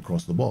too. He can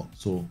cross the ball.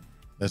 So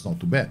that's not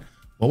too bad.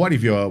 But what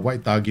if your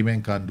white target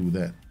man can't do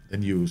that?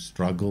 Then you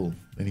struggle.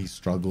 Then he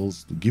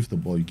struggles to give the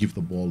ball. You give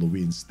the ball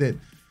away instead.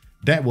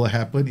 That will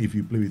happen if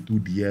you play with 2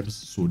 DMs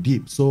so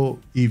deep. So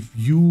if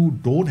you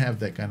don't have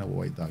that kind of a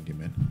white target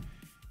man,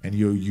 and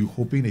you're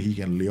hoping that he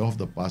can lay off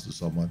the pass to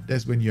someone,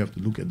 that's when you have to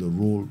look at the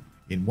role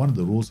in one of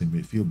the roles in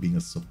midfield being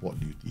a support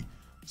duty.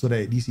 So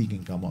that at least he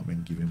can come up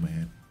and give him a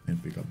hand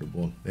and pick up the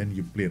ball. Then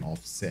you play an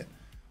offset.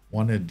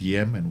 1 a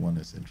DM and 1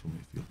 a central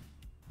midfield.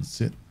 That's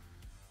it.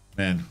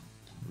 Man,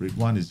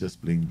 Ridwan is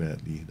just playing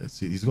badly.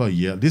 That's it. He's got a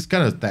yellow. This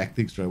kind of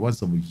tactics, right?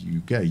 Once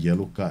you get a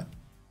yellow card,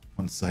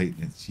 one side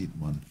and shit,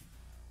 man.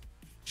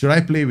 Should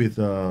I play with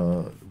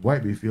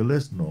white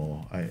midfielders?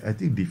 No. I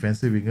think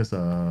defensive wingers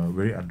are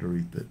very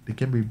underrated. They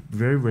can be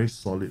very, very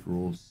solid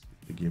roles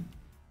in the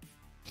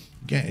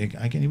game.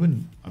 I can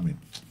even,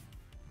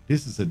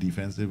 this is a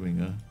defensive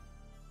winger,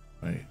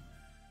 right?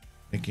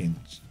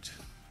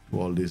 to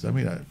all this. I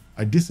mean,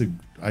 I disagree.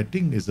 I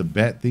think it's a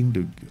bad thing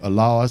to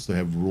allow us to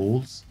have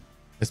roles,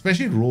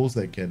 especially roles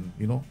that can,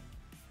 you know,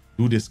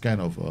 do this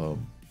kind of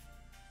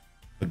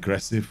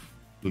aggressive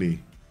play.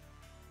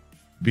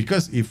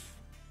 Because if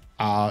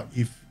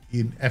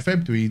in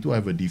FM22 I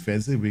have a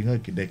defensive winger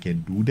that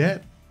can do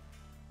that,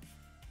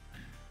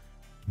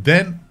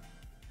 then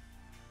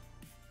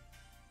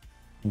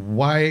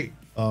why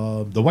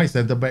the white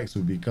centre backs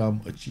will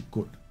become a cheat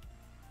code?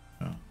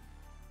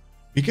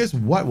 Because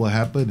what will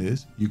happen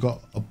is you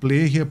got a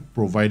player here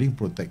providing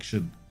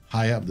protection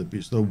high up the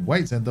pitch. So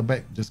white centre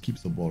back just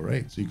keeps the ball,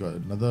 right? So you got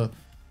another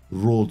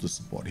role to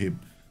support him.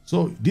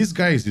 So this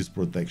guy is his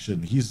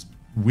protection. He's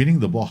winning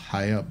the ball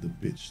high up the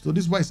pitch. So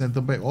this white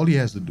centre back, all he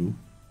has to do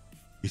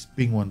is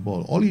ping one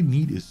ball. All he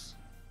need is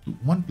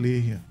one player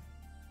here.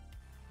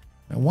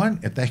 And one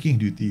attacking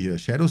duty here,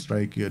 shadow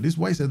strike here. This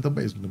white centre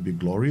back is going to be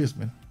glorious,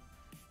 man.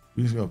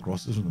 He's got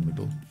crosses in the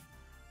middle.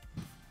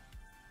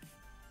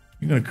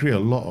 You're going to create a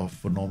lot of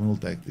phenomenal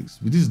tactics.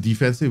 With these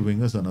defensive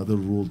wingers, another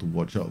rule to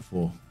watch out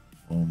for.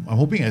 I'm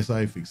hoping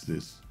SI fix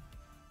this.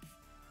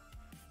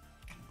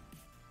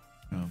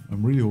 Yeah,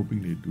 I'm really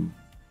hoping they do.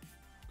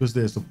 Because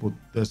there's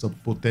a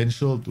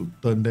potential to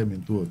turn them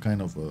into a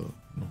kind of a,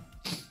 you know,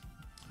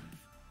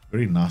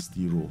 very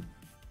nasty role.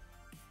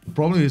 The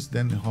problem is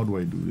then how do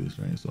I do this,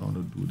 right? So I want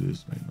to do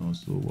this right now.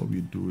 So what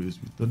we do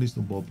is we turn this to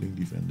ball playing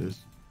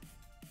defenders.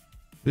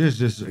 Let's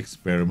just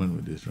experiment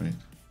with this, right?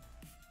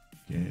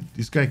 Okay,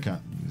 this guy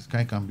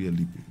can't be a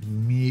libero.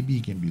 Maybe he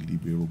can be a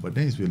libero, but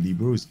then if your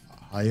libero is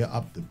higher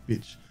up the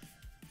pitch,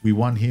 we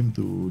want him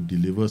to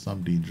deliver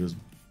some dangerous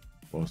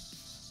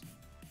cross.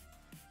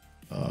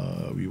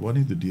 We want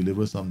him to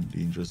deliver some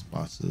dangerous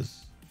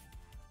passes.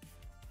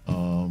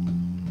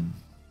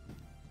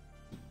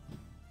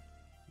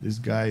 This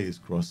guy is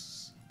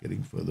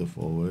getting further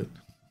forward.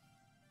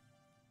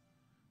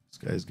 This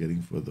guy is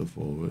getting further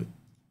forward.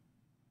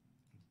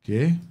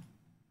 Okay.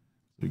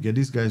 We get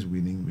these guys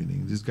winning.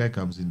 This guy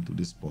comes into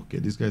this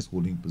pocket. This guy's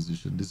holding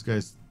position. This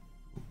guy's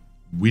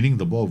winning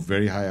the ball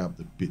very high up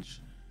the pitch.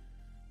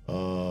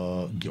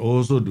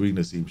 Also doing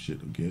the same shit.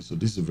 Okay, so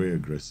this is very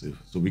aggressive.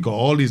 So we got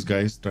all these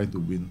guys trying to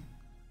win,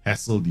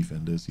 hassle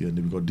defenders here, and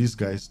then we got these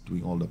guys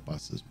doing all the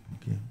passes.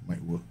 Okay,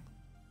 might work.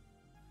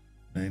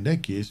 Now in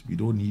that case, we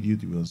don't need you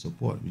to be on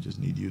support. We just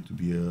need you to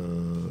be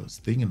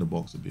staying in the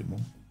box a bit more,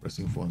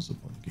 pressing for on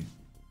support. Okay,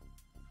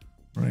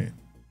 all right.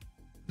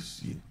 Let's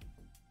see.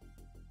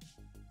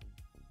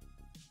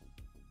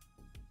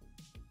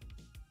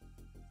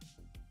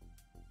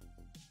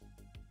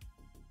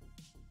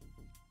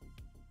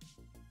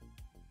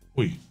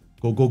 Oi,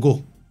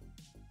 go.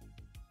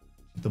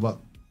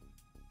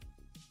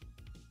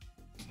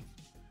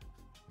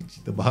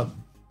 Cheetah bug.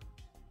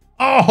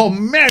 Oh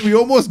man, we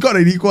almost got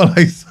an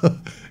equalizer.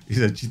 It's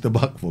a cheetah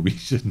bug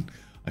formation.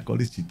 I call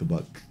this cheetah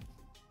bug.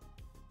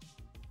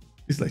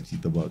 It's like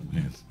cheetah bug,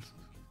 man.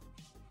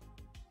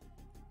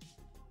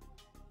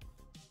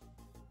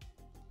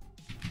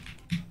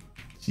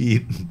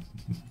 Cheat.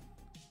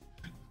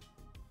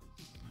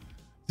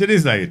 So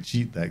this is like a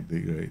cheat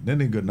tactic, right? Then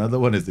they got another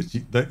one as the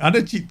cheat. The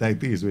other cheat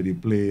tactic is where they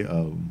play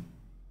and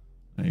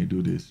you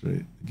do this,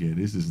 right? Okay,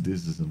 this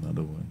is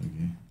another one,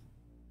 okay.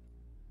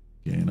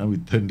 Okay, now we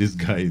turn this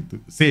guy into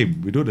same,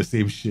 we do the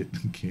same shit,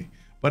 okay.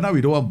 But now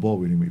we don't want ball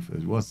winning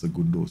midfielders, we want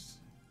segundos.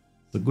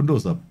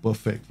 Segundos are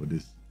perfect for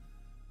this.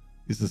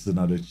 This is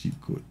another cheat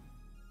code.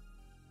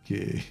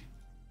 Okay.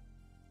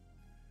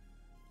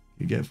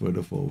 You get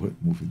further forward,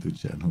 move into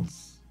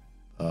channels.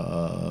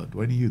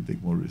 Do I need you to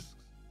take more risks?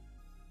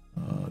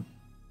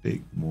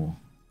 Take more.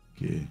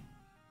 Okay.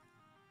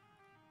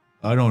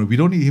 No, we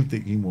don't need him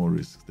taking more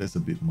risks. That's a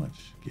bit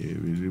much. Okay,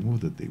 we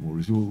remove the take more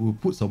risks. We'll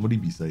put somebody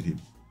beside him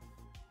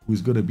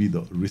who's going to be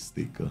the risk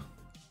taker.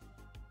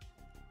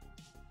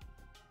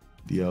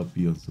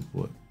 DRP on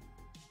support.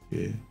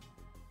 Okay.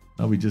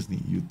 Now we just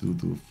need you two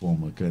to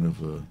form a kind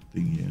of a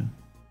thing here.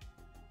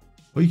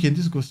 Or you can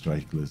just go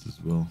strikeless as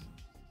well.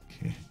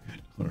 Okay.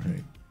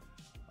 Alright.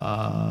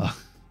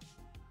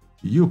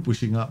 You're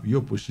pushing up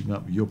too.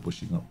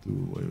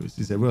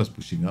 Since everyone's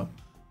pushing up,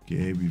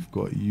 okay, we've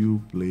got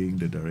you playing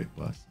the direct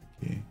pass.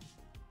 Okay.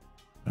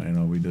 I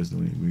know we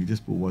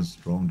just put one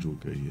strong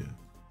joker here.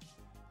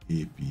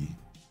 AP.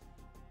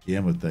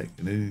 AM attack.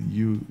 And then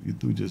you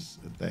two just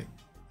attack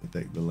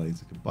the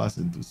lines. You can pass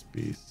into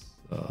space.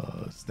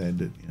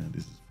 Standard. Yeah,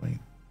 this is fine.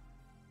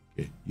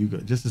 Okay. You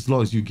got just as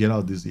long as you get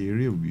out this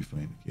area, we'll be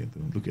fine. Okay,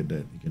 look at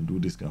that. You can do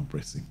this kind of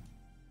pressing.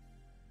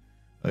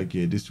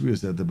 Okay, distribute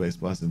center backs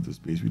pass into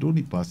space. We don't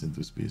need pass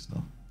into space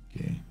now.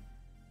 Okay.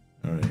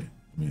 Alright.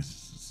 I mean,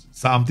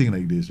 something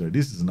like this, right?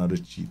 This is another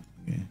cheat.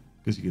 Okay.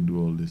 Because you can do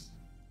all this.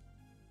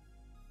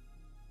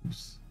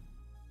 Oops.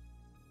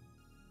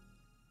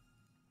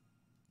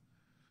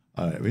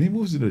 Alright, when he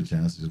moves into the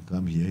chance, he'll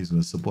come here. He's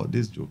going to support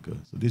this joker.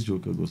 So this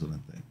joker goes on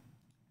attack.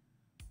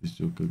 This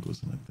joker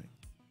goes on attack.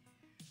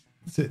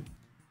 That's it.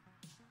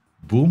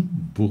 Boom,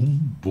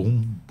 boom,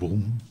 boom,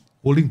 boom.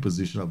 Holding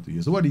position up to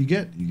here. So what do you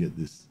get? You get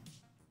this.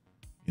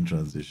 In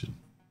transition.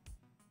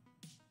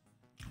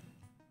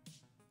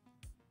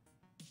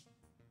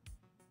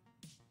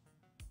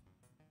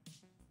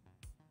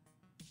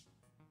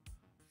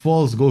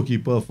 False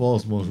goalkeeper,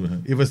 false most.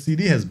 If a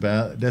CD has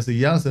there's a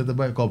young centre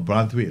back called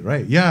Branthwaite,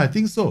 right? Yeah, I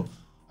think so.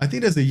 I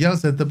think there's a young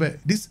centre back.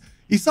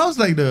 It sounds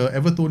like the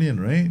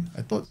Evertonian, right?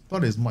 I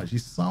thought as much. He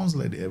sounds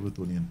like the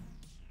Evertonian.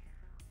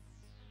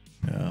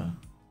 Yeah.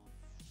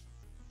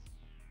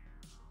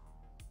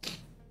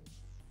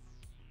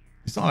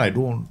 It's not like I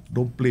don't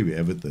play with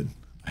Everton.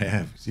 I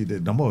have. See the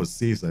number of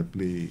saves I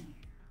play.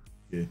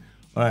 Okay.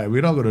 All right,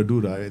 we're not gonna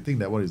do that. I think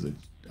that one is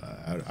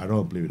I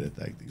don't play with that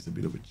tactic. It's a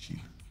bit of a cheat.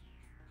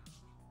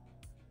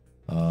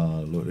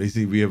 Look, you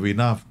see, we have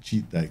enough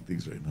cheat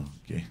tactics right now.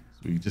 Okay,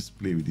 so we just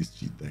play with these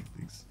cheat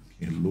tactics.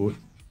 Okay, load.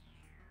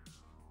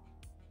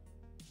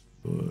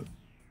 The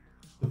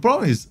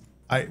problem is,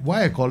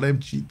 why I call them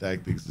cheat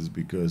tactics is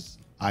because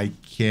I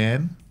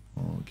can.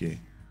 Oh, okay.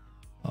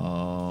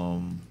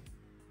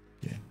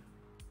 Okay.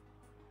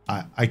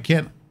 I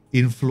can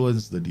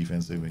influence the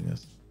defensive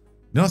wingers.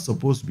 They're not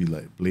supposed to be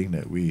like playing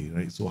that way,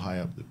 right? So high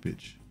up the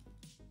pitch.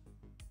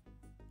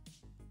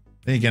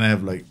 Then you can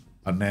have like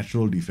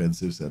unnatural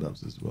defensive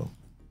setups as well.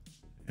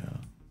 Yeah.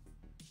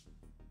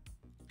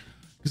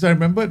 Because I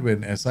remembered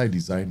when SI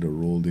designed the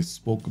role, they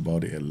spoke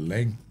about it at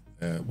length.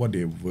 What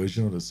their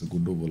version of the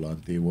Segundo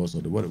Volante was,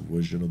 or what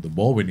version of the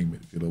ball-winning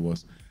midfielder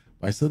was.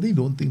 But I certainly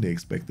don't think they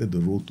expected the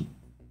role to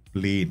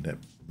play in that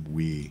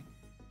way.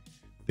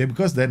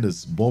 Because then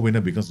the ball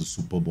winner becomes a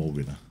super ball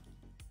winner.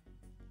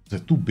 They're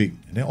too big,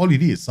 and then all you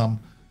need is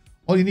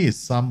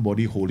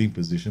somebody holding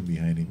position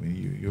behind him, and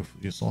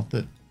you're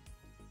sorted.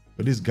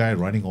 But this guy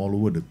running all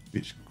over the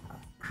pitch,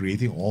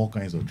 creating all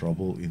kinds of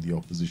trouble in the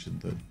opposition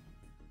third.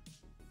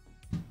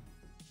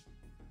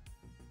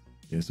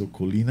 Yeah, so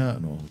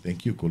Colina, no,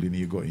 thank you, Colina,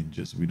 you got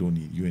injured, so we don't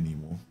need you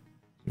anymore.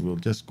 So we'll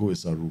just go with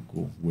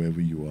Saruko,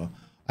 wherever you are.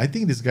 I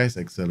think this guy's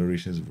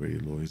acceleration is very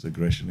low. His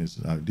aggression is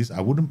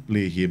I wouldn't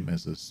play him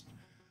as a.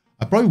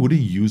 I probably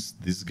wouldn't use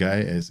this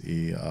guy as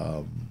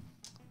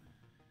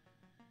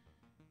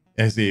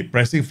a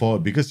pressing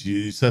forward, because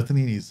you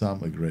certainly need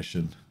some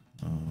aggression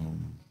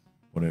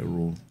for that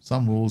role.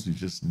 Some roles you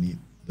just need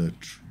the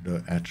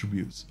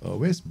attributes.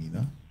 Where's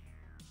Mina?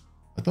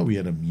 I thought we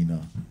had a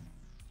Mina.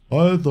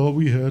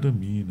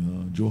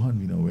 Johan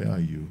Mina, where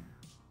are you?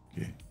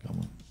 Okay, come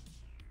on.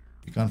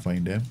 We can't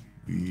find them.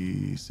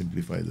 We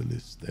simplify the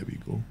list. There we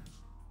go.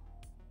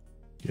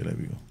 Okay, there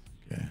we go.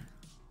 Okay.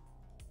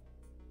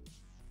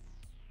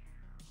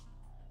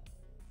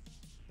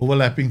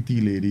 Overlapping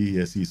tea lady.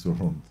 Yes, he's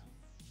wrong.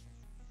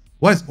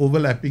 What is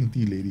overlapping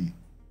tea lady?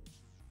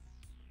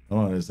 I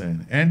don't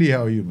understand. Andy,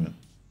 how are you, man?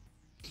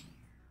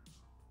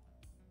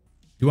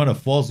 You want a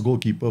false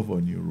goalkeeper for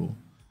a new role?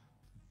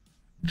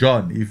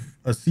 John, if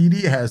a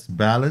CD has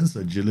balance,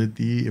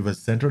 agility, if a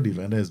central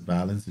defender has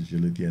balance,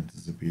 agility,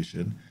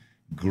 anticipation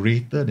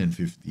greater than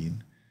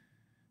 15,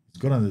 it's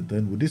gone on the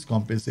turn. Would this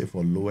compensate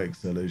for lower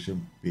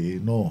acceleration pay?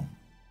 No.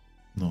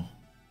 No.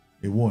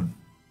 It won't.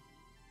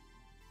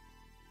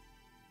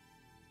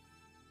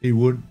 It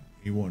won't.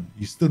 It won't.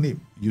 You still need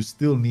you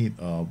still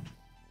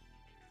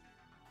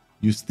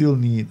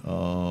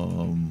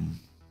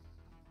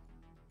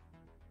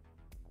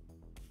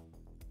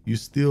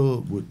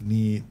would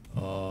need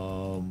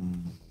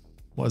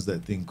what's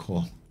that thing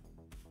called?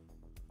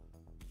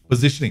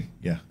 Positioning.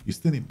 Yeah, you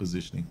still need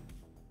positioning.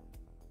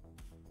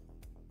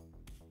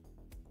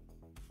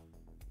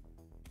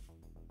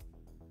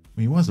 I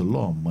mean, he wants a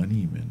lot of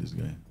money, man, this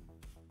guy.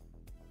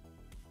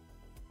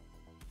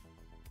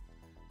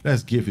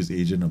 Let's give his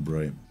agent a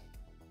bribe.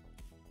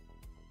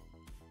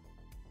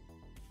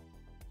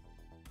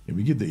 Yeah,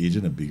 we give the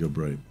agent a bigger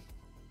bribe.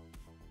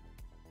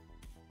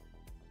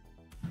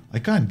 I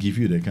can't give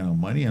you that kind of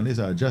money unless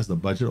I adjust the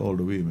budget all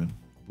the way, man.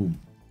 Boom.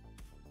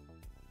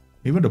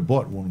 Even the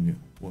bot won't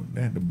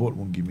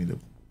give me the.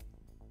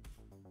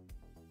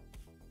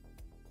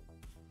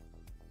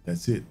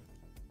 That's it.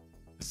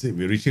 That's it.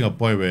 We're reaching a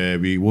point where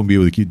we won't be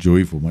able to keep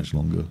Joey for much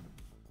longer.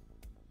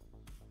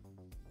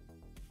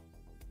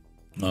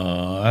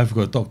 I've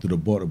got to talk to the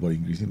board about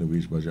increasing the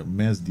wage budget.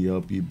 Mass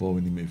DLP, ball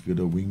winning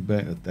midfielder,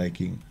 wingback,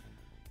 attacking,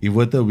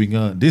 inverted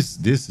winger. This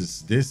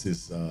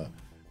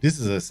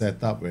is a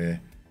setup where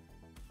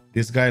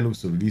this guy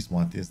looks to release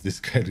Martins, this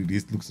guy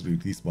looks to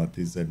release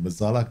Martins, and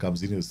Mazzala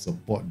comes in to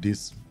support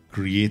this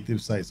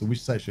creative side. So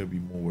which side should I be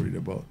more worried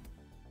about?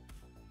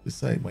 This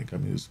side might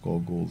come in to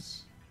score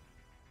goals.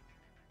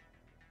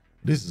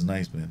 This is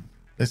nice, man.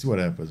 Let's see what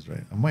happens,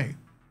 right?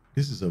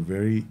 This is a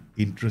very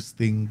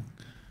interesting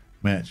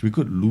match. We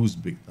could lose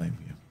big time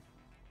here,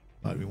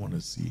 but we want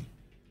to see.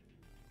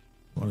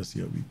 We want to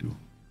see how we do.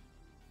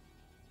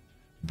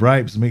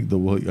 Bribes make the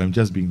world. I'm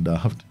just being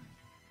daft.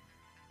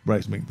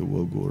 Bribes make the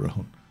world go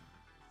around.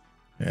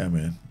 Yeah,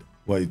 man.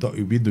 What, you thought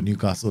you've been to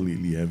Newcastle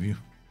lately, have you?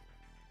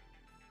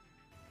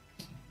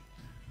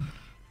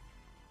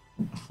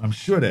 I'm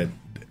sure that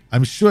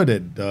I'm sure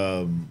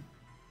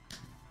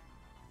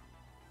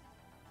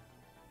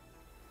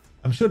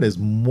there's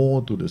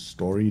more to the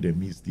story than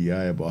meets the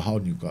eye about how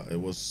Newcastle.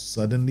 It was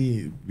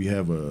suddenly we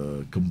have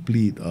a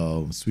complete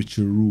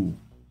switcheroo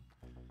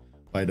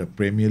by the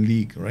Premier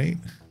League, right?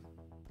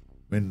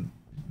 When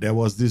there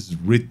was this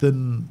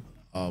written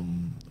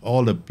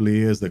all the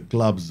players, the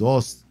clubs,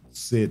 all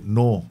said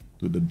no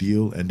to the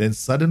deal, and then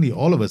suddenly,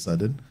 all of a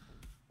sudden,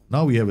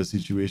 now we have a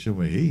situation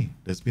where, hey,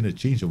 there's been a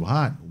change of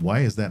heart.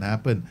 Why has that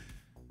happened?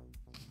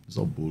 It's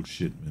all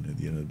bullshit, man. At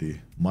the end of the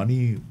day,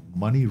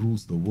 money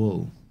rules the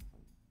world.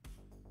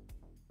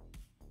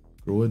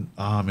 Rowan,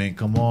 man,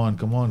 come on.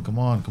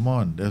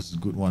 That's a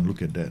good one.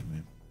 Look at that,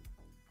 man.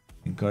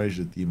 Encourage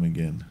the team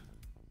again.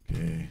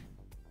 Okay.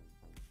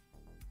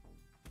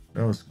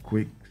 That was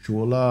quick.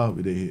 Shola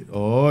with a hit.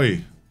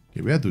 Oi!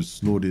 Okay, we have to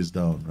slow this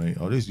down, right?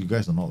 Or at least you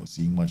guys are not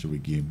seeing much of a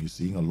game. You're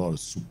seeing a lot of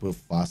super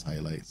fast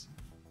highlights.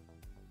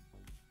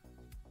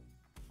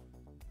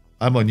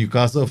 I'm a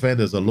Newcastle fan.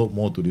 There's a lot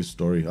more to this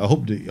story. I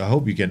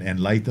hope you can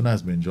enlighten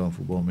us, man, John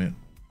Football, man.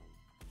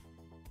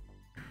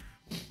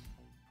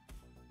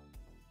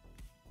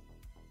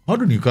 How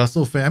do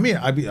Newcastle fan? I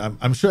mean,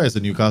 I'm sure as a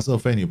Newcastle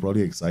fan, you're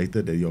probably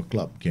excited that your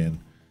club can.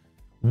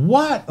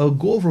 What a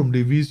goal from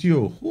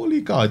Divisio!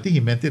 Holy cow! I think he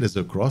meant it as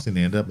a cross and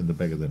it ended up in the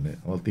back of the net.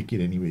 I'll take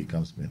it anyway it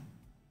comes, man.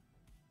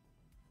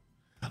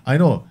 I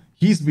know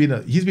he's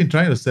been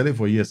trying to sell it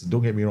for years.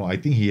 Don't get me wrong. I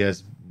think he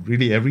has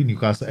really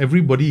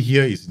everybody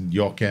here is in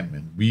your camp,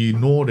 man. We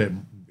know that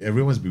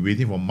everyone's been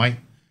waiting for Mike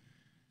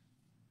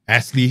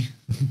Ashley,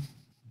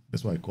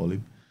 that's what I call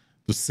him,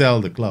 to sell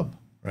the club,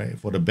 right?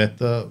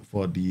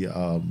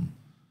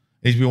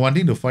 He's been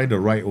wanting to find the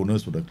right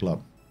owners for the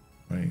club,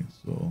 right?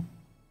 So,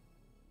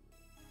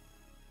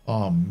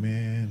 oh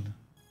man,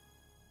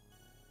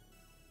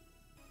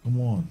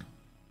 come on,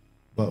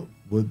 but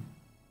good.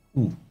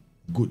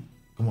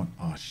 Come on.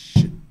 Oh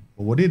shit.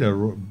 Were they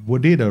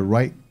the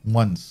right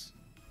ones?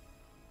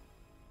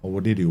 Or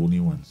were they the only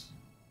ones?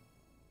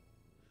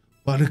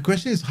 But the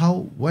question is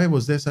why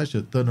was there such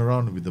a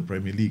turnaround with the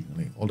Premier League?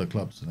 Like all the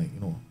clubs, like, you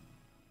know.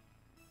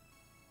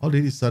 How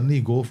did it suddenly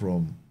go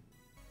from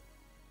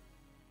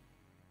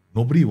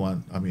nobody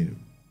it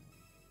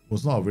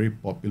was not a very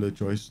popular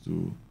choice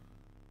to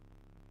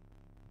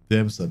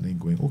them suddenly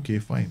going, okay,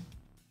 fine.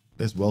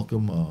 Let's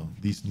welcome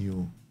these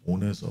new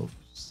owners of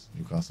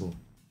Newcastle.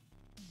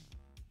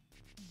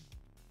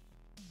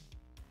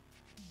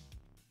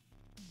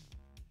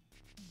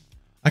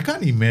 I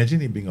can't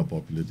imagine it being a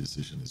popular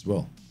decision as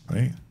well,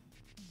 right?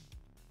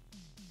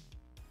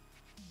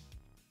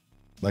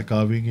 Like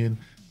carving in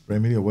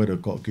Premier League avoid a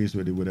court case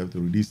where they would have to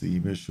release the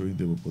emails showing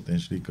they were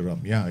potentially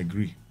corrupt. Yeah, I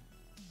agree.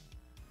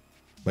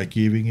 By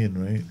caving in,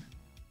 right?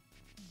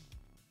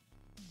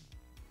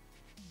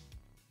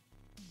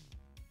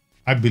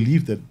 I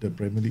believe that the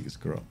Premier League is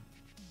corrupt.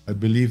 I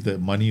believe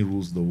that money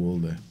rules the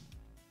world there,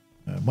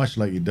 much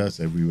like it does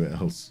everywhere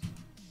else.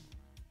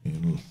 You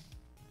know.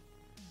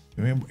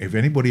 If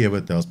anybody ever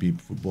tells me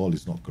football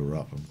is not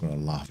corrupt, I'm gonna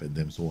laugh at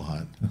them so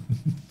hard.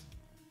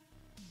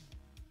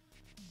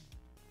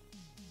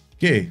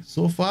 Okay,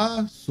 so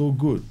far so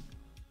good.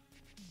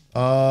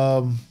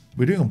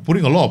 We're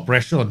putting a lot of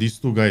pressure on these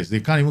two guys. They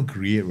can't even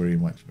create very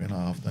much, man.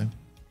 At halftime,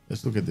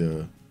 let's look at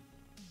they're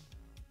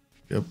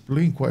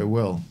playing quite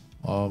well.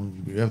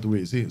 We have to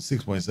wait. See,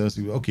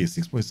 6.7. Okay,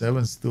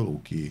 6.7 is still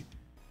okay,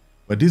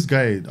 but this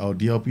guy, our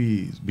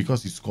DLP,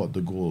 because he scored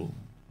the goal,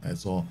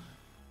 that's all.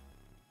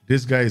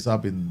 This guy is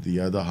up in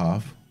the other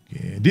half.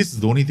 Okay, this is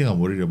the only thing I'm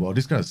worried about.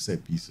 This kind of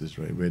set pieces,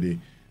 right, where they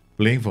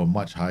playing from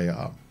much higher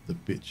up the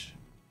pitch,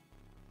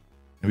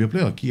 and we're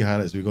playing on key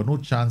highlights. We got no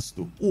chance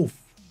to. Oof!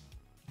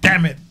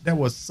 Damn it! That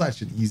was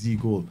such an easy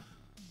goal.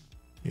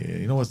 Yeah,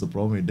 you know what's the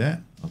problem with that?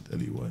 I'll tell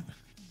you what.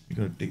 You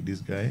gotta take this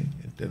guy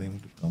and tell him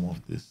to come off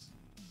this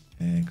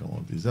and come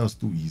off this. That was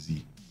too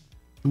easy.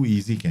 Too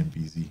easy can be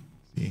easy.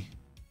 See?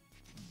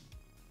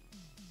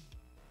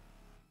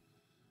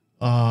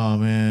 Oh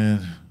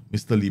man.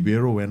 Mr.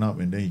 Libero went up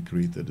and then he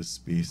created a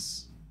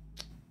space.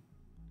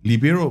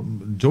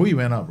 Joey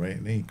went up, right?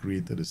 And then he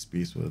created a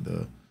space for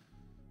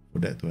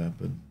that to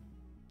happen.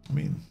 I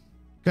mean,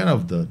 kind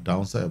of the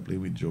downside of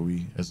playing with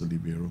Joey as a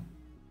Libero.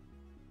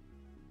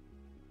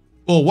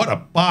 Oh, what a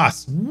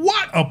pass!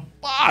 What a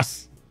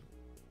pass!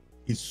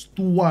 It's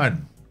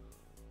 2-1.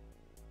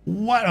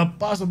 What a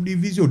pass from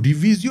Divisio.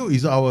 Divisio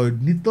is our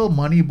little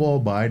money ball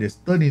buy that's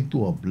turned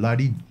into a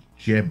bloody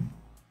gem.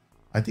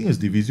 I think it was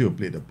Divisio who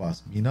played the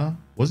pass. Mina?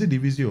 Was it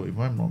Divisio? If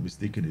I'm not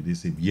mistaken, it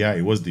is him. Yeah,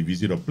 it was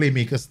Divisio. The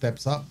playmaker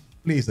steps up,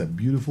 plays a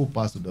beautiful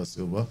pass to Da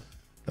Silva.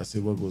 Da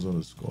Silva goes on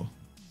to score.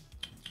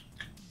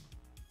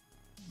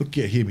 Look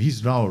at him.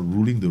 He's now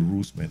ruling the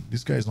roost, man.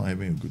 This guy is not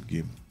having a good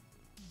game.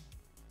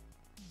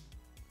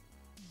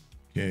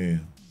 Okay.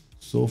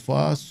 So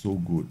far, so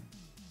good.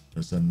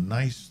 There's a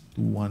nice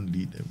 2-1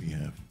 lead that we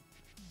have.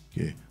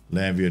 Okay.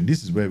 Lanvian.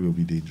 This is where we'll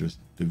be dangerous.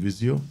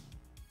 Divisio.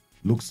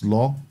 Looks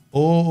long.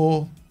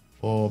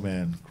 Oh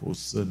man,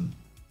 Croson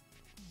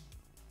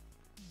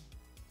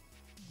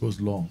goes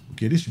long.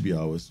 Okay, this should be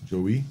ours.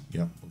 Joey.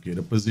 Yep. Okay,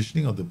 the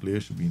positioning of the player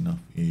should be enough.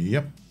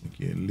 Yep.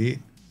 Okay, late.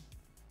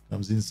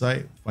 Comes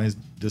inside, finds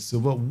Da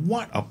Silva.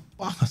 What a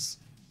pass!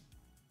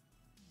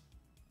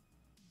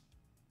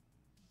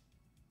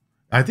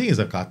 I think it's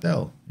a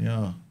cartel.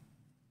 Yeah.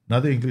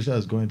 Another English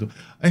is going to.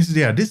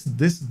 Actually, yeah, this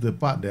is the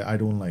part that I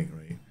don't like,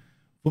 right?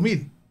 For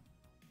me,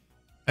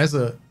 as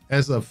a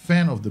as a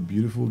fan of the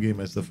beautiful game,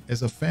 as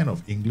a fan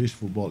of English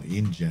football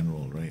in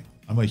general, right?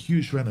 I'm a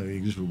huge fan of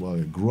English football.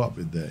 I grew up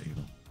with that, you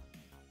know.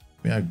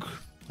 I mean,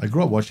 I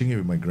grew up watching it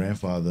with my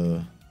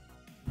grandfather.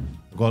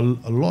 I got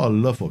a lot of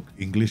love for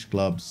English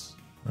clubs,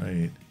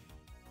 right?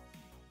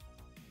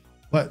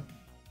 But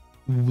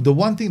the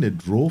one thing that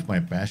drove my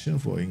passion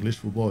for English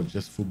football,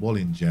 just football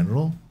in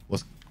general,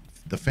 was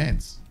the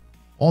fans.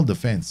 All the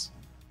fans,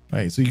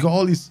 right? So you got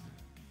all these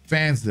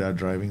fans that are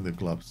driving the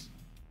clubs.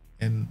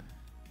 And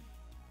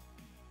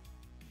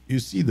you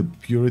see the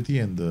purity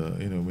and the,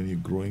 you know, when you're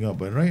growing up.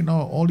 But right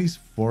now, all these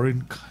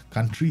foreign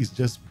countries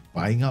just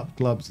buying up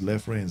clubs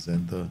left, right, and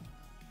center.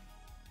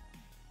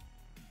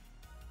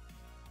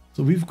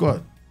 So we've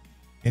got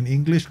an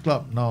English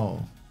club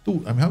now. I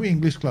mean, how many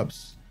English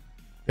clubs?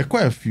 There are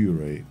quite a few,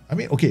 right? I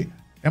mean, okay,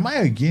 am I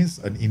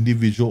against an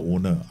individual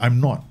owner?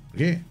 I'm not,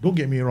 okay? Don't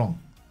get me wrong,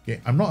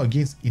 okay? I'm not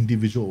against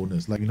individual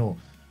owners. Like, you know,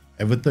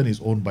 Everton is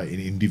owned by an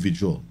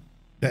individual.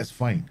 That's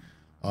fine.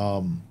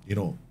 You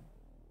know,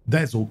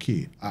 that's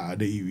okay.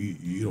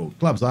 You know,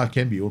 clubs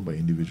can be owned by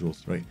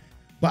individuals, right?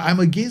 But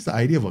I'm against the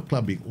idea of a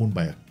club being owned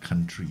by a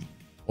country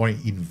or an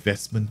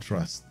investment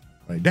trust,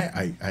 right? That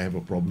I have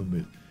a problem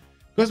with.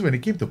 Because when it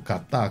came to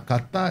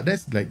Qatar,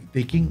 that's like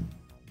taking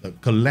the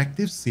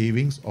collective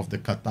savings of the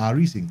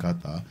Qataris in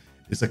Qatar.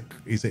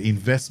 It's an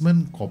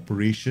investment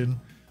corporation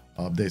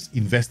that's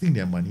investing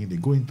their money. They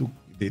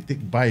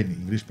buy an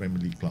English Premier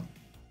League club.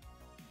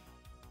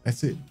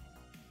 That's it.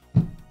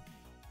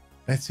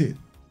 That's it.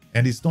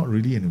 And it's not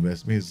really an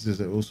investment. It's just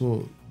that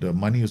also the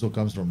money also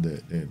comes from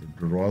the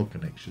royal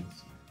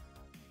connections.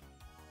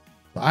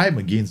 So I'm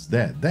against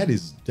that. That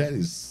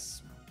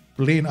is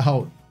plain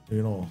out,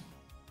 you know,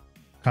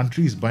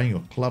 countries buying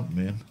your club,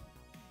 man.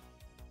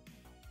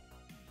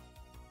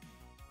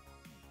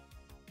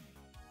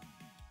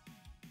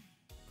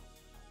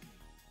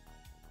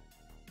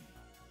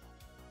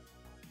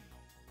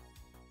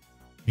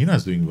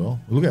 Hina's doing well.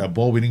 Look at a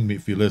ball-winning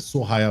midfielder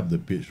so high up the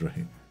pitch,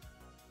 right?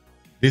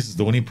 This is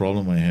the only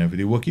problem I have. If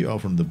they work it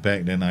out from the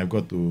back, then I've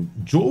got to...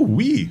 Joe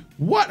Wee!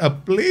 What a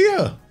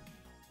player!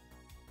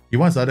 He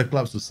wants other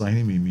clubs to sign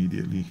him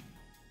immediately.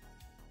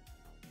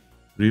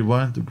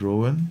 Rewan to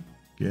Groen.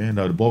 Okay,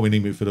 now the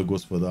ball-winning midfielder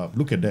goes further up.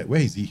 Look at that.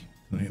 Where is he?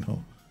 You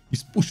know,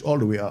 he's pushed all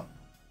the way up.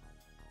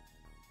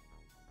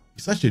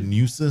 He's such a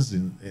nuisance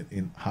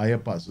in higher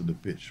parts of the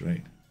pitch,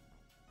 right?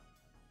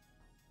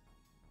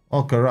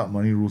 All corrupt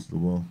money rules the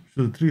world.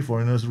 Should the 3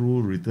 foreigners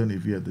rule return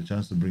if you had the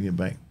chance to bring it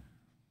back?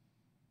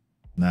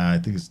 Nah, I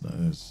think it's not.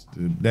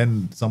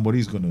 Then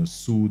somebody's going to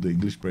sue the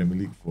English Premier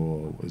League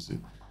for, what is it?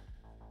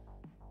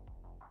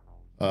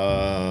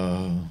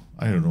 I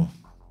don't know.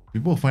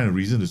 People find a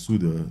reason to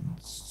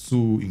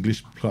sue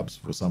English clubs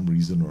for some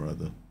reason or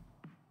other.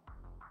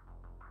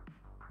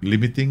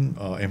 Limiting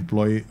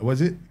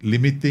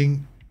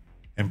limiting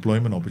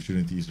employment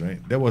opportunities, right?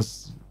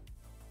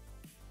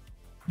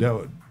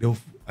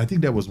 I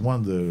think that was one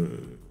of the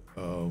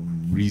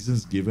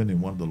reasons given in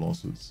one of the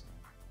lawsuits.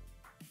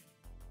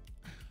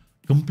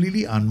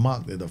 Completely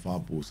unmarked at the far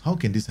post. How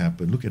can this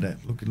happen? Look at that.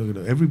 Look at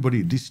that.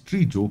 Everybody, these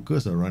 3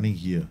 jokers are running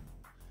here.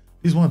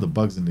 This is one of the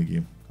bugs in the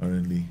game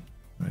currently.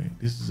 Right.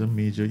 This is a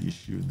major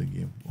issue in the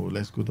game. Oh,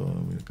 let's go to...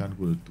 We can't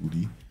go to 2D.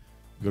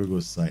 We gotta go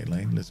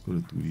sideline. Let's go to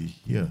 2D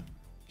here.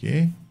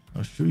 Okay.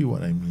 I'll show you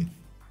what I mean.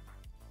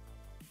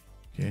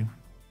 Okay.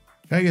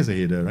 Guy gets a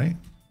header, right?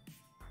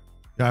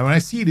 Yeah, when I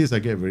see this, I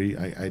get very...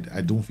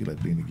 I don't feel like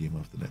playing the game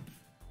after that.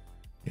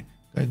 Okay.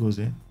 Guy goes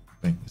in.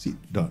 Bang. See,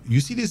 you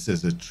see this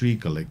as a tree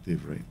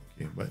collective, right?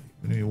 Okay, but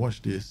when you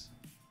watch this,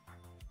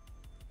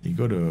 you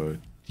go to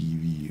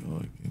TV.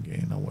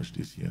 Okay, now watch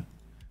this here.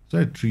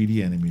 So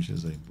 3D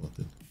animations are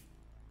important.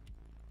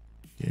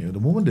 Okay, the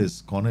moment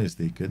this corner is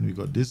taken, we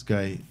got this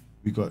guy,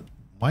 we got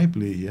my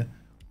player here.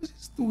 What's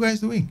these 2 guys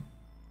doing?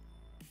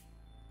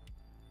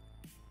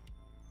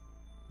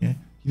 Yeah,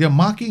 they're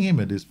marking him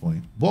at this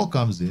point. Ball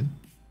comes in.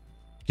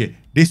 Okay,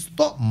 they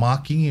stop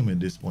marking him at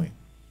this point.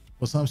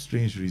 For some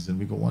strange reason,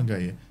 we got one guy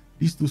here.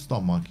 These 2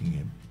 stop marking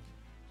him.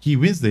 He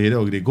wins the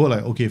header. They go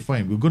like, okay,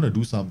 fine, we're going to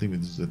do something with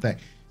this attack.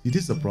 See,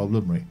 this is the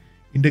problem, right?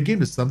 In the game,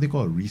 there's something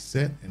called a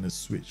reset and a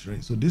switch,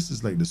 right? So this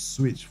is like the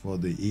switch for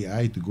the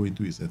AI to go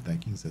into its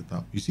attacking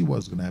setup. You see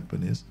what's going to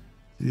happen is,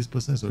 see, this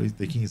person is already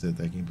taking his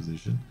attacking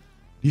position.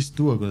 These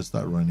 2 are going to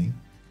start running.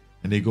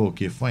 And they go,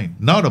 okay, fine.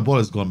 Now the ball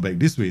has gone back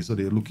this way. So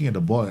they're looking at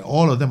the ball and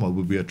all of them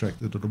will be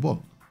attracted to the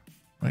ball,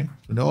 right?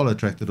 So they're all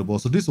attracted to the ball.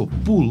 So this will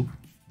pull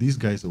these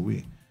guys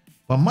away.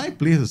 But my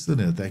players are still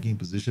in attacking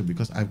position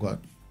because I've got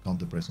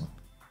counter press on.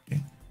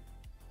 Okay.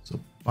 So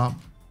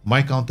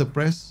my counter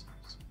press,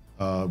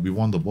 we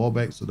want the ball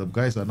back. So the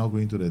guys are now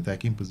going to the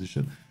attacking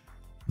position.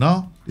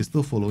 Now they're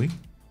still following.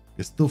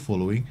 They're still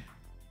following.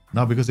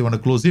 Now because they want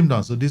to close him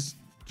down. So this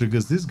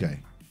triggers this guy.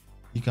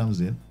 He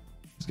comes in.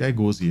 This guy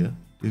goes here.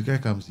 This guy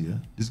comes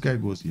here. This guy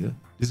goes here.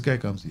 This guy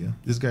comes here.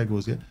 This guy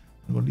goes here.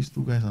 I've got these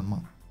 2 guys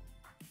unmarked.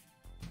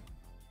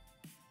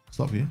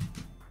 Stop here.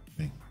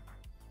 Bang.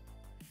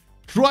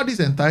 Throughout this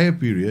entire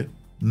period,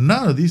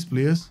 none of these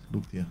players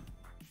looked here.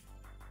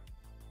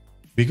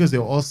 because they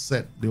were all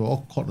set. They were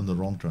all caught on the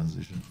wrong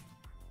transition.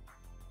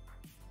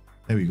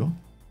 There we go.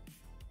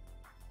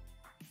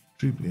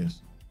 3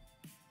 players.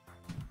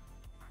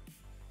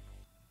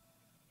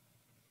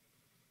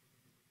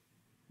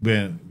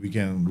 When we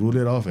can rule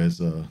it off as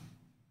a,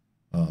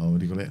 what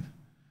do you call it?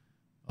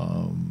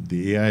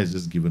 The AI has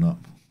just given up,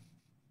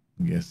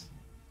 I guess.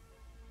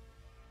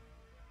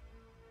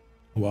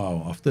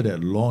 Wow, after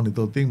that long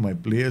little thing, my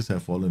players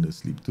have fallen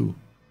asleep too.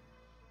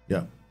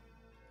 Yeah,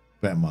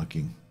 bad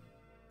marking.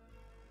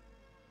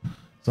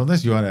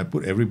 Sometimes you want to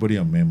put everybody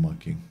on man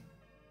marking.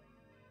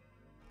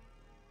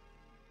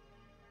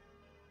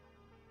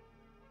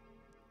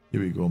 Here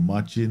we go,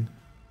 Marcin.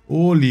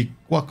 Holy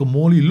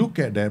guacamole, look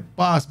at that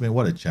pass, man.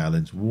 What a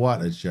challenge.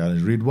 What a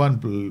challenge.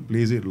 Ridwan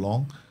plays it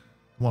long.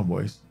 Come on,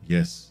 boys.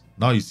 Yes.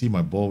 Now you see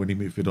my ball winning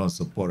midfielder on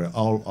support,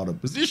 all out of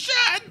position.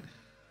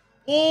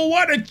 Oh,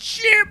 what a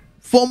chip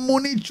for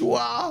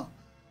Monichua.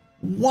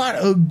 What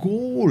a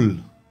goal.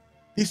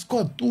 They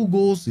scored 2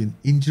 goals in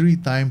injury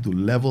time to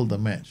level the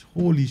match.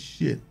 Holy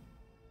shit.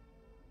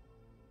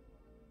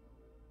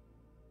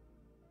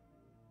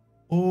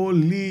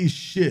 Holy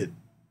shit.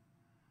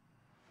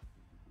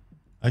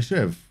 I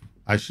should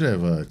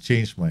have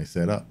changed my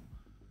setup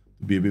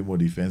to be a bit more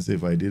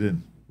defensive. I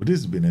didn't. But this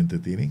has been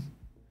entertaining.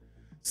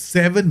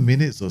 7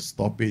 minutes of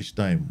stoppage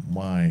time.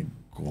 My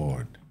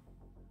God.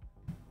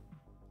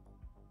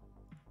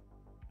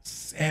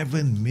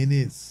 7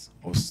 minutes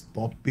of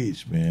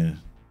stoppage, man.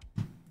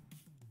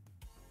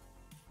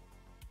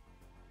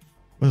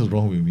 What's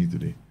wrong with me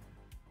today?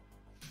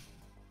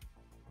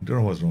 I don't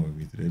know what's wrong with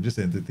me today.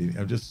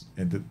 I'm just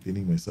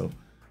entertaining myself.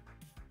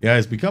 Yeah,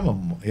 it's become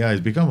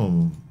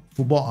a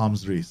football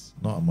arms race,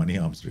 not a money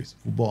arms race.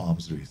 Football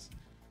arms race.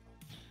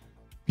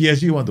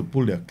 PSG want to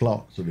pull their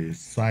clout, so they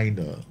signed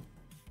a.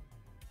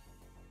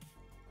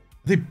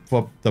 I think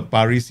for the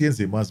Parisians,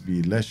 it must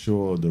be let's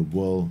show the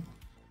world.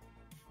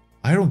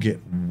 I don't get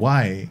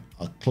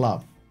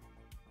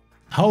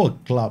how a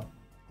club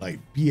like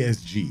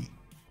PSG,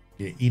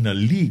 okay, in a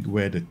league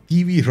where the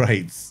TV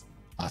rights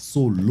are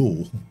so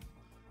low,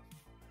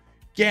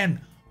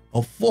 can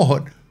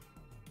afford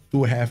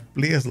to have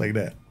players like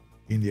that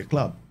in their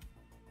club.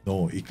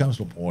 No, it comes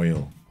from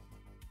oil.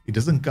 It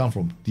doesn't come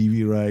from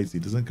TV rights.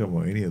 It doesn't come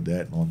from any of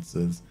that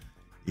nonsense.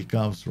 It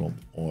comes from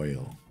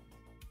oil.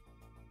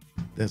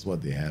 That's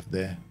what they have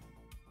there.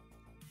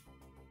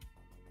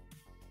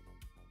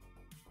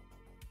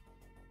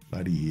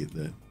 Bloody hate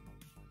that.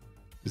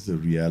 It's a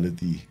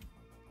reality.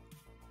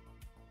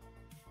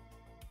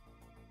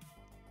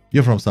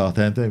 You're from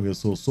Southampton. We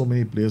sold so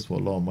many players for a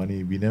lot of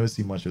money. We never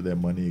see much of that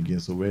money again.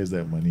 So where's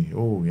that money?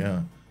 Oh,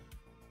 yeah.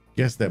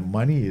 Guess that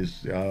money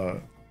is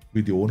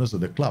with the owners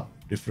of the club.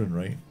 Different,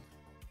 right?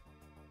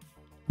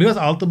 Because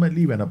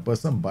ultimately, when a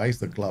person buys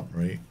the club,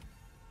 right?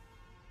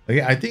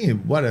 Okay, I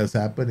think what has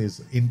happened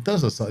is, in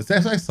terms of,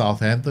 that's why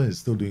Southampton is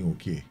still doing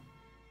okay.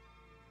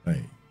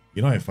 Right?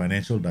 You know, in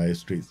financial dire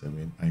straits, I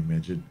mean, I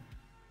imagine.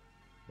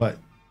 But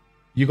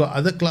you got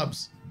other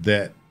clubs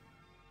that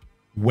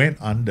went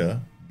under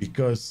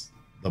because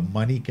the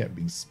money kept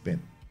being spent.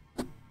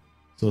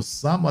 So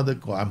some other,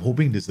 I'm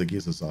hoping this is the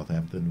case of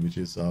Southampton, which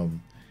is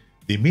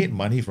they made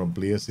money from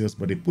player sales,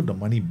 but they put the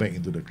money back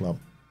into the club.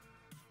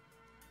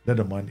 Let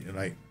the money,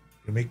 like,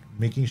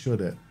 making sure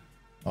that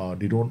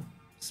they don't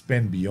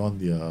spend beyond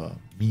their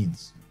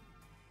means.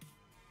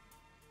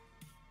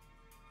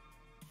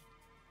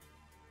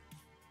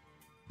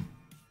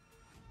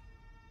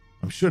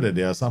 I'm sure that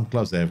there are some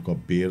clubs that have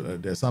got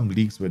there are some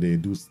leagues where they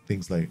do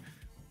things like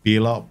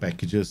bailout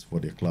packages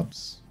for their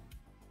clubs.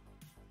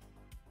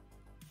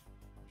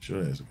 I'm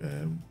sure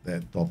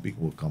that topic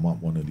will come up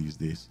one of these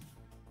days.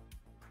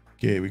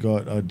 Okay, we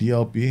got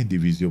DLP.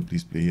 Divisio,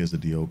 please play. Here's the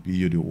DLP.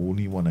 You're the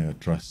only one I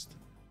trust.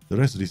 The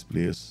rest of these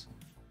players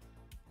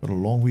got a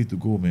long way to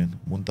go, man.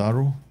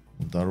 Montaro,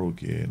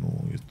 okay,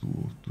 no, you're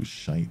too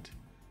shite.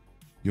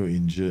 You're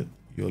injured.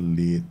 You're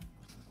late.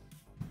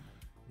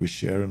 With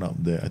Sharon up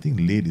there. I think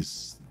late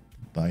is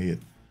tired.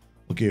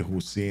 Okay,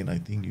 Hussein, I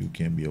think you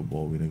can be a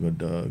ball winner. Got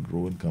the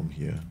Groen come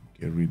here.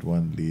 Okay, read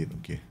one late.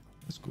 Okay,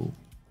 let's go.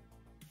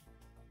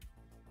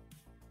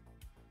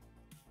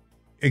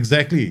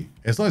 Exactly.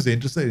 As long as they're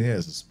interested in it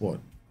as a sport.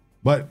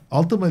 But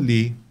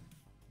ultimately,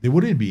 they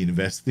wouldn't be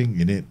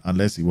investing in it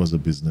unless it was a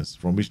business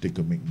from which they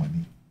could make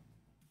money.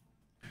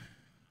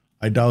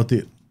 I doubt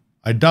it.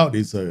 I doubt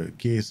it's a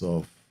case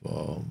of,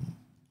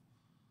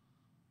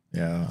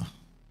 yeah.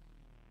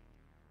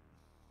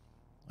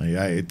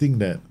 I think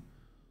that.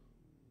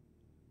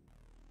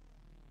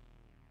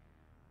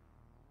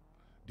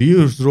 Do you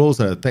use roles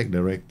as a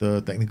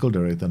technical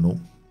director? No,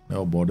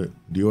 never bothered.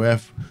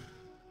 DOF.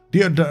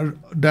 The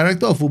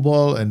director of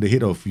football and the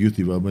head of youth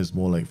development is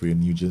more like for your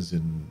Nugents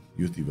in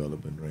youth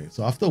development, right?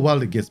 So after a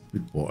while, it gets a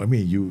bit bored. I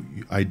mean, you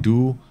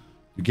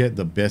get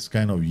the best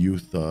kind of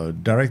youth.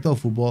 Director of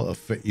football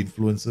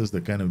influences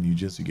the kind of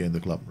Nugents you get in the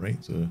club,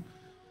 right? So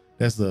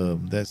that's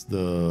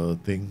the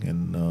thing,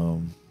 and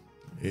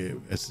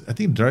I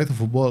think director of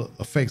football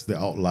affects the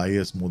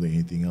outliers more than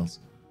anything else.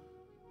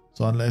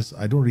 So unless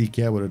I don't really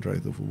care about the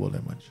director of football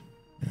that much,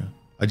 yeah,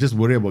 I just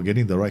worry about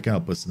getting the right kind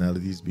of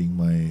personalities, being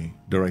my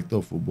director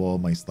of football,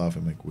 my staff,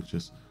 and my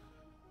coaches.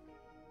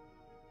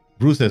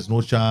 Bruce has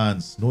no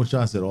chance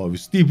at all.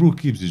 If Steve Bruce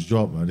keeps his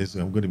job, I'm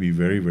going to be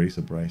very, very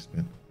surprised,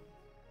 man.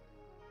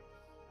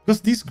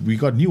 Because we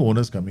got new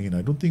owners coming in.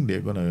 I don't think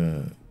they're going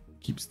to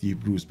keep Steve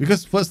Bruce.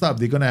 Because first up,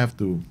 they're going to have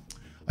to,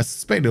 I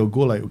suspect they'll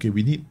go like, okay,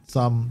 we need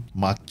some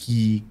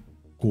marquee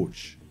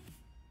coach.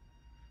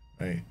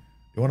 Right?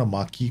 They want a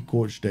marquee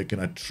coach that can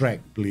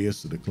attract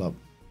players to the club.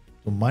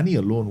 So money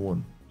alone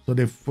won't. So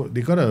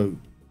they gotta,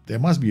 there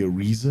must be a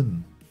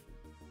reason.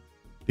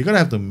 They gotta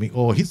have to make,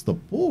 oh, hits the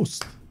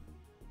post.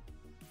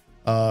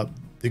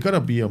 They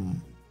gotta be a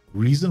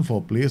reason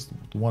for players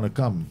to want to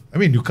come. I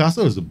mean,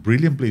 Newcastle is a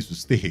brilliant place to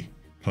stay.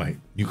 Right?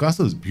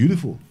 Newcastle is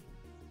beautiful.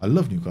 I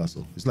love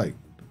Newcastle. It's like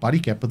the party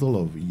capital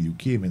of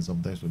UK, man,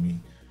 sometimes for me.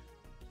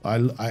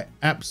 I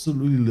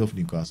absolutely love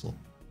Newcastle.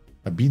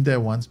 I've been there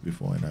once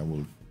before, and I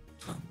will,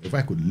 if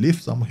I could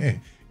live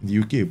somewhere in the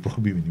UK, it'd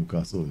probably be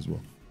Newcastle as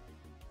well.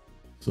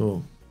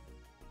 So,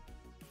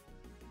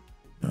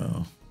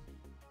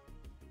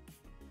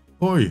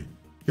 oi,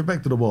 get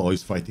back to the ball. Oh,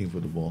 he's fighting for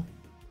the ball.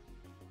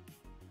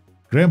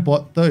 Graham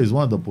Potter is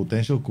one of the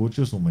potential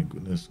coaches. Oh my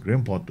goodness,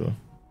 Graham Potter.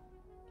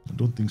 I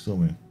don't think so,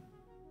 man.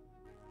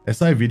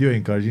 SI video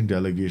encouraging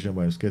delegation,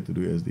 but I'm scared to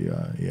do it as they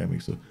are. Yeah,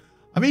 makes sense.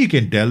 I mean, you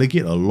can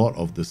delegate a lot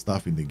of the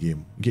stuff in the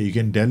game. Okay, you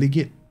can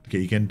delegate. Okay,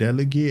 you can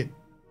delegate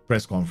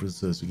press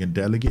conferences. You can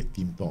delegate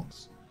team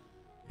talks.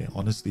 Okay,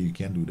 honestly, you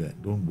can do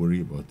that. Don't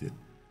worry about it.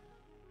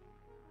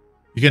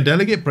 You can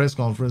delegate press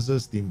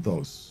conferences, team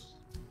talks.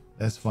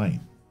 That's fine.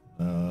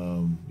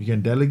 You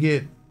can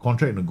delegate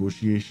contract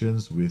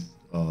negotiations with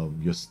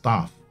your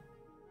staff,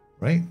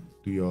 right?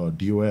 To your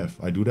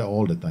DOF. I do that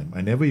all the time.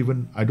 I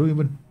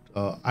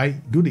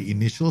do the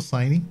initial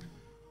signing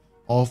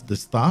of the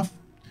staff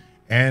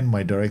and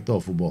my director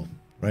of football,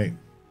 right?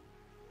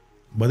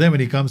 But then when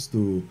it comes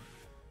to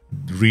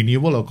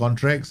renewal of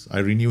contracts, I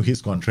renew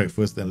his contract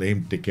first and let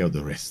him take care of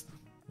the rest.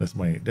 That's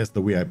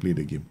the way I play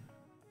the game.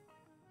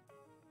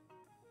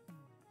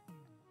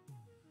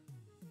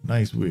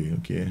 Nice way,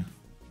 okay.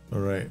 All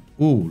right.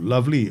 Oh,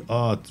 lovely.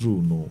 Ah,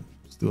 true. No,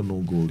 still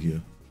no goal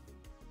here.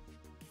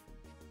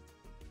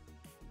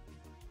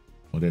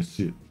 Oh, that's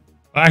it.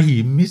 Ah,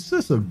 he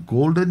misses a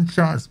golden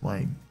chance.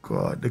 My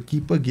God, the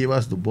keeper gave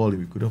us the ball and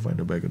we couldn't find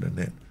the back of the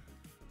net.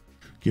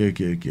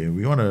 Okay.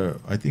 We wanna.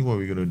 I think what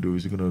we're gonna do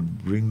is we're gonna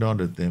bring down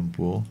the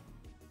tempo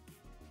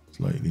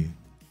slightly.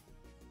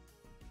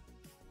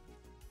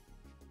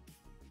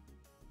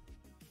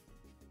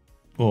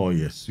 Oh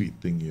yes, sweet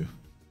thing here.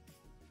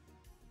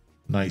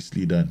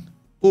 Nicely done.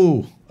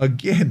 Oh,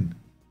 again.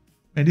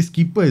 Man, this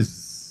keeper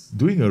is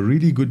doing a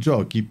really good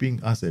job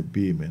keeping us at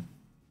bay, man.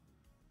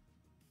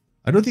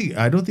 I don't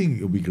think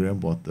it'll be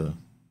Graham Potter.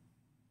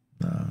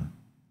 Nah.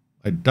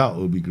 I doubt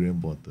it'll be Graham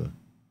Potter.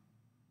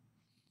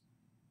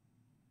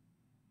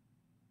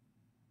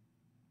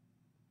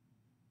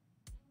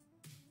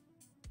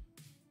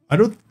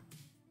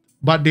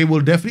 But they will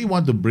definitely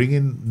want to bring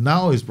in.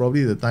 Now is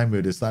probably the time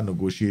where they start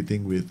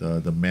negotiating with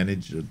the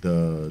manager,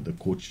 the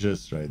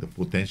coaches, right? The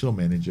potential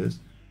managers,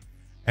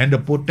 and the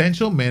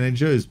potential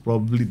manager is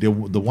probably the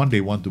one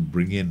they want to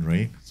bring in,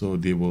 right? So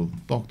they will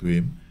talk to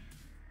him.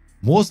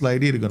 Most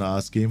likely, they're gonna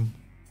ask him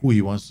who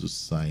he wants to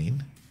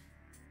sign,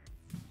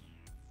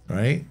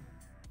 right?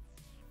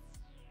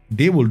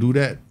 They will do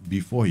that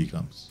before he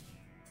comes.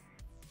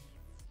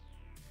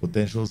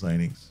 Potential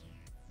signings.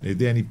 Is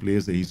there any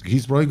players that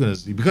he's probably gonna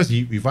see? Because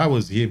if I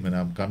was him and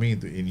I'm coming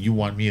into and you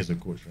want me as a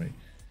coach, right?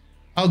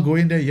 I'll go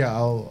in there. Yeah,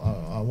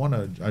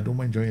 I don't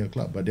mind joining a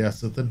club, but there are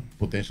certain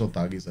potential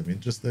targets I'm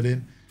interested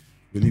in.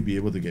 Will he be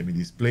able to get me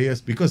these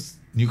players? Because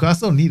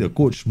Newcastle need a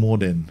coach more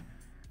than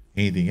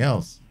anything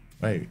else,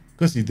 right?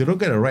 Because if they don't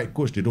get the right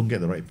coach, they don't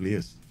get the right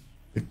players.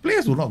 The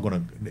players will not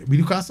gonna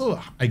Newcastle.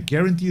 I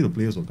guarantee you the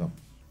players will come.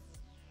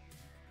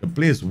 The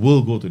players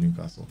will go to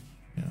Newcastle.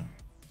 Yeah.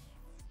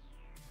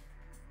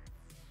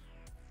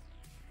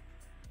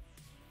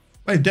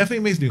 But it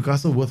definitely makes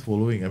Newcastle worth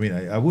following. I mean,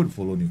 I would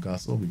follow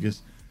Newcastle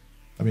because,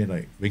 I mean,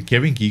 like when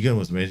Kevin Keegan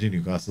was managing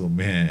Newcastle,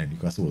 man,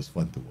 Newcastle was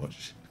fun to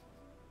watch.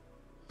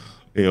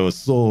 It was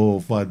so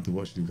fun to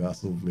watch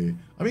Newcastle play.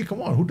 I mean,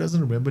 come on, who doesn't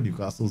remember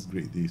Newcastle's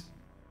great days?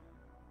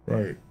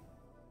 Right.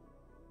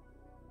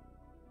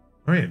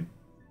 I mean,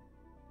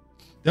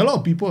 there are a lot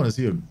of people want to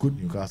see a good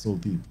Newcastle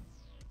team.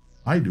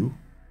 I do.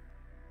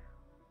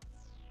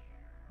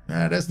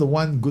 That's the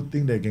one good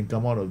thing that can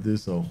come out of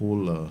this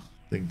whole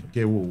thing.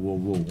 Okay, whoa,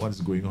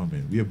 what's going on,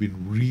 man? We have been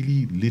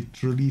really,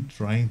 literally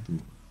trying to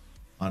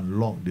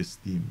unlock this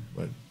team,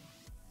 but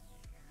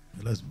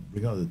let's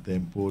bring out the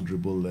tempo,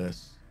 dribble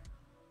less,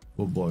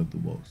 put ball into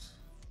box.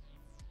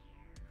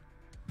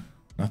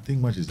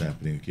 Nothing much is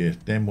happening. Okay,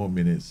 10 more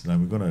minutes. Now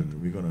we're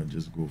gonna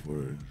just go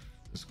for it.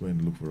 Let's go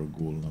and look for a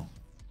goal now.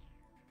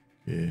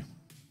 Okay.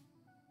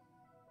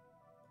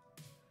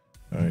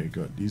 Alright,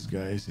 got these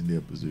guys in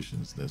their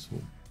positions. Let's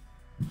hope.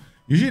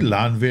 Usually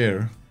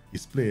Landwehr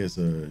is played as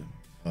a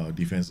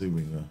defensive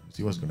winger.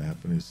 See what's gonna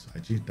happen is I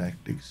change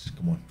tactics.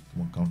 Come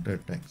on, counter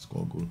attack,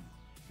 score goal.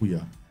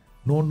 Booyah.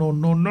 No, no,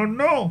 no, no,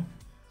 no.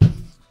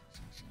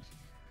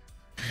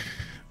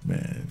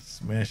 Man,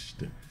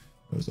 smashed. It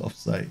was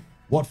offside.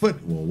 Watford.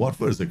 Well,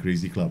 Watford is a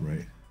crazy club,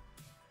 right?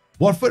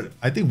 Watford.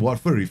 I think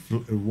Watford.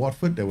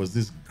 Watford. There was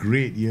this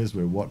great years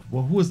where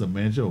who was the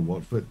manager of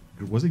Watford?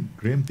 Was it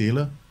Graham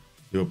Taylor?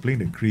 They were playing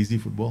the crazy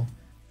football.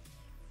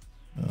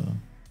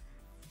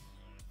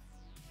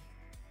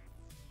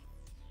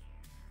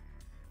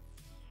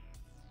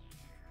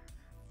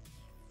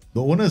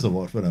 The owners of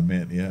Watford are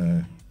mad.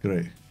 Yeah,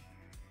 correct.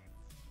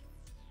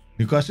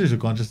 Newcastle should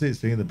concentrate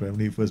staying in the Premier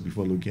League first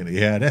before looking at it.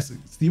 Yeah, that's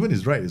Stephen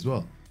is right as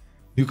well.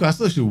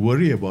 Newcastle should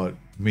worry about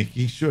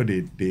making sure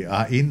they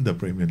are in the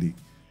Premier League.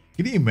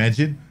 Can you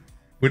imagine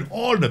when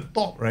all the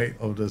top right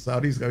of the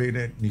Saudis coming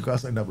in,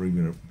 Newcastle end up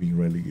being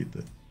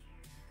relegated?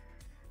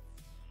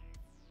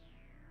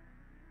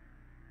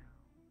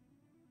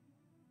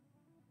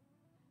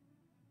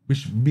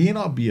 Which may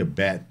not be a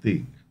bad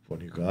thing for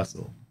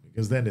Newcastle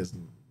because then there's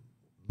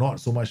not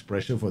so much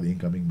pressure for the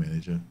incoming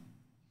manager.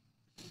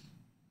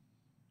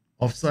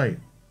 Offside.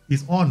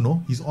 He's on,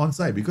 no? He's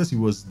onside because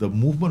the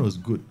movement was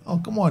good. Oh,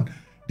 come on.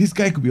 This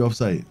guy could be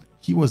offside.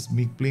 He was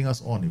playing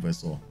us on if I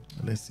saw.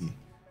 Let's see.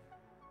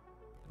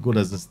 Goal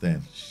doesn't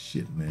stand.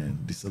 Shit, man.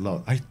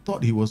 Disallowed. I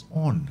thought he was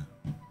on.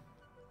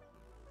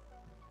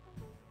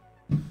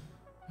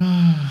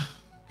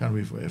 Can't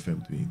wait for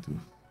FM22.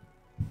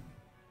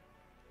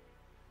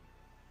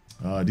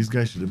 This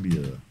guy shouldn't be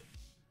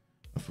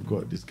I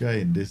forgot. This guy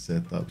in this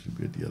setup should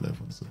be a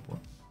DLF on support.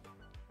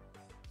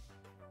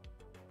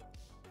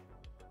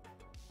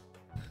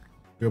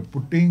 We're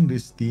putting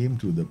this team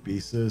to the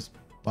paces,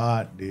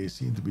 but they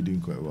seem to be doing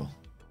quite well,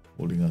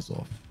 holding us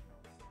off.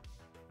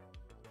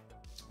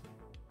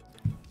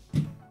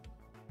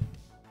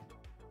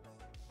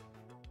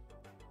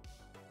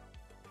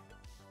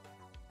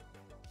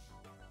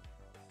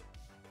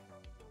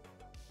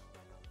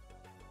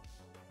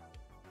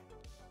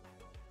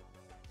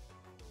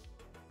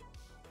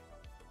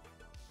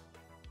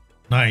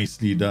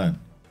 Nicely done.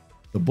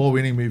 The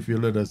ball-winning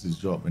midfielder does his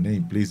job, and then he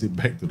plays it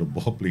back to the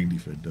ball-playing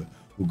defender,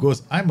 who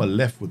goes, I'm a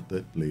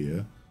left-footed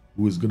player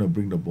who is going to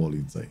bring the ball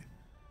inside.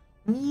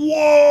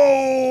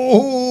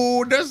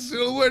 Whoa! That's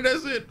Silver,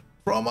 that's it.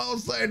 From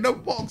outside the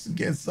box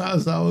gets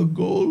us our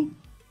goal.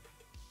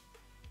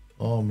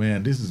 Oh,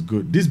 man, this is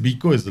good. This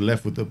Biko is the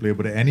left-footed player,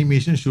 but the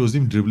animation shows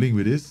him dribbling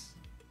with his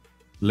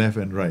left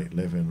and right,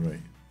 left and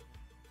right.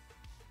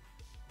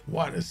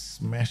 What a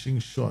smashing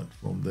shot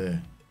from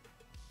there.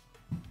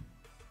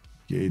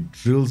 Okay, it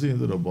drills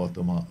into the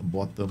bottom. Oh,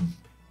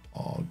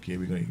 okay,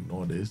 we're going to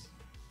ignore this.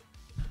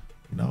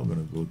 Now we're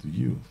going to go to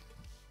you.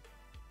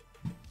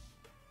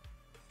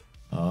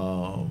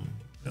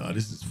 Yeah,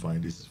 this is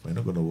fine. This is fine.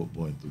 Not going to work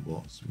ball into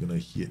box. We're going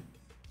to hit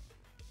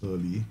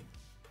early.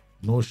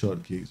 No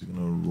short kicks. We're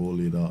going to roll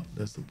it out.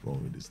 That's the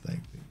problem with this tank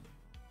thing.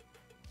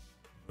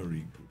 No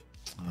regroup.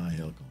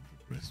 Hell, counter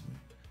press, man.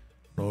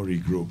 No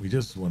regroup. We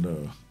just want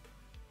to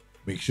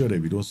make sure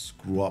that we don't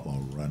screw up our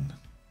run.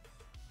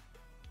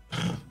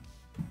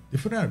 They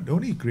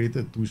only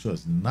created 2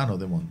 shots, none of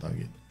them on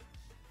target.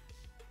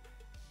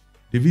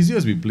 Divisio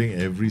has been playing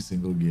every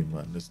single game,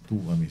 but it's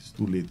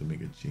too late to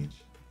make a change.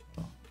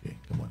 Oh, okay,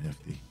 come on,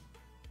 Hefty.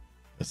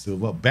 A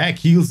Silva back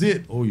heals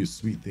it. Oh, you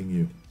sweet thing,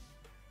 you.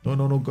 No,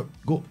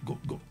 go.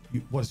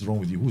 What's wrong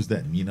with you? Who's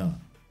that? Mina.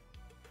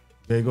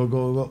 Okay,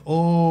 go.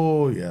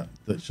 Oh, yeah,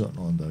 third shot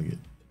not on target.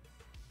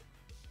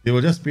 They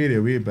will just pay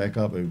their way back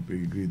up and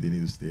we agree they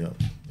need to stay up.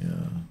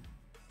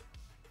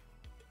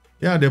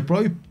 Yeah, they'll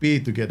probably pay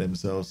to get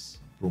themselves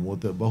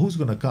promoted, but who's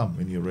going to come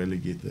when you're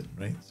relegated,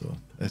 right? So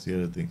that's the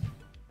other thing.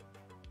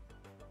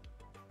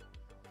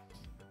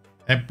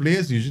 And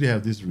players usually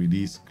have this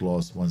release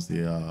clause once they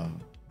are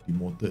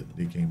demoted.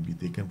 They can be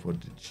taken for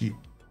the cheap.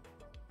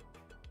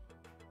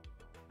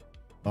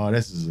 Oh,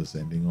 this is a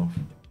sending off.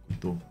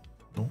 Kuto.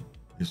 No,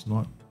 it's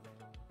not.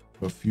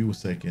 A few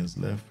seconds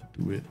left.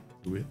 Do it.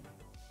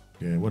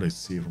 Okay, what I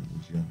say from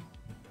Ujian.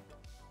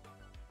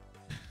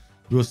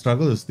 We will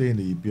struggle to stay in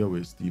the EPL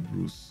with Steve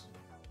Bruce.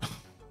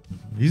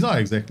 He's not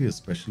exactly a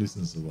specialist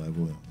in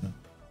survival.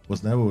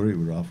 Was never worried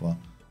with Rafa.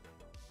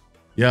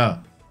 Yeah.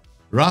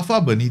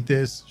 Rafa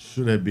Benitez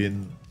should have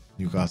been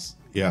Newcastle.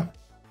 Yeah.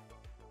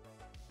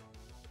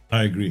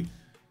 I agree.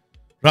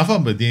 Rafa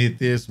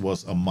Benitez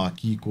was a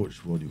marquee coach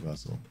for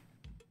Newcastle.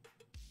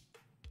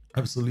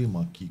 Absolutely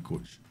marquee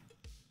coach.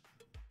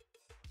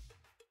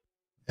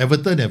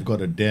 Everton have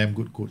got a damn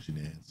good coach in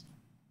their hands.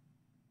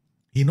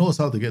 He knows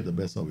how to get the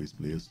best out of his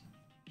players.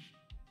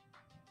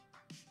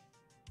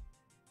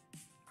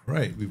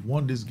 Right, we've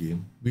won this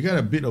game. We got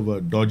a bit of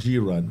a dodgy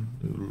run.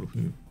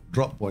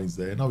 Drop points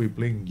there. Now we're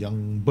playing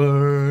Young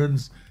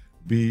Burns.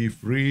 Be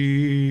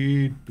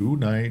free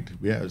tonight.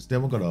 We have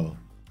still got a...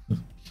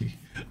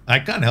 I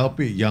can't help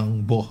it,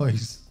 Young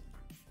Boys.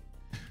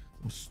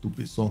 Some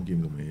stupid song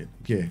came to my head.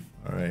 Okay,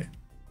 alright.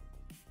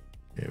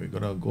 Okay, we're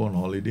gonna go on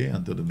holiday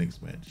until the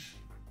next match.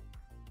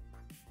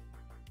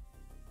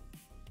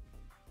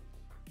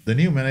 The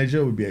new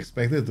manager will be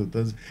expected to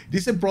turn...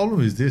 This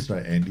problem is this,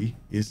 right, Andy?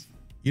 Is,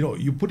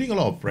 you're putting a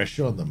lot of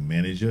pressure on the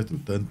manager to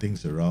turn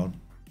things around.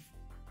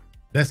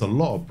 There's a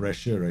lot of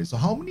pressure, right? So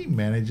how many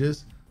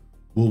managers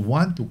will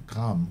want to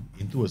come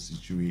into a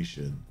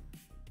situation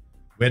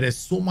where there's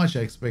so much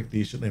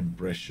expectation and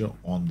pressure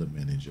on the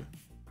manager?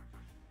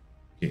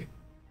 Okay,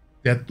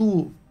 there are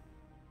two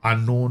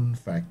unknown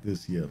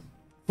factors here.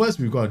 First,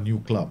 we've got a new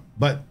club,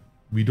 but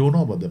we don't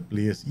know about the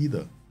players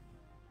either,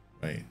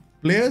 right?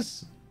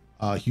 Players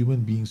are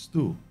human beings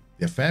too.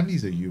 Their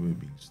families are human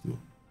beings too,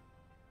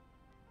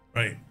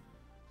 right?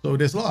 So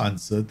there's a lot of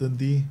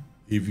uncertainty.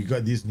 If you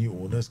got these new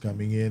owners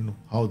coming in,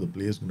 how the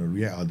players going to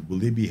react? Will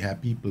they be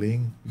happy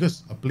playing?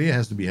 Because a player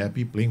has to be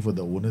happy playing for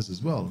the owners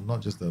as well,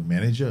 not just the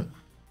manager.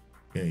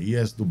 Okay, he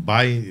has to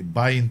buy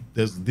in.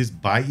 There's this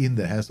buy-in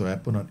that has to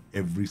happen on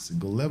every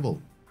single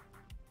level,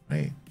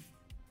 right?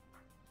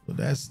 So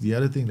that's the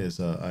other thing that's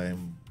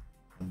I'm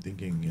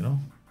thinking. You know,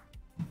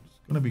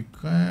 it's gonna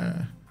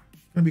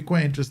be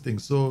quite interesting.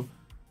 So,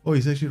 oh,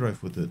 he's actually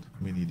right-footed.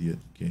 I'm an idiot.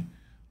 Okay,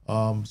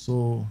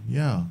 so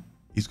yeah,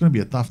 it's gonna be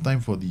a tough time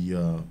for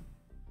the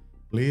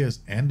players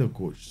and the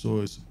coach. So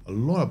it's a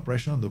lot of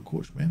pressure on the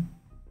coach, man.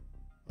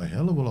 A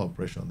hell of a lot of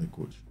pressure on the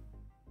coach.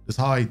 That's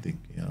how I think.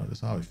 You know, that's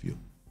how I feel.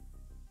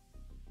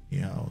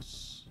 Yeah,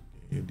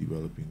 you're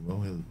developing well.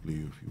 We'll play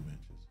you a few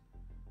matches.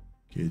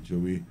 Okay,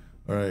 Joey.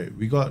 All right,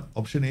 we got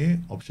option A,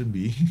 option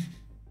B,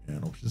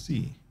 and option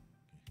C.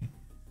 Okay.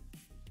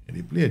 And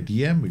they play a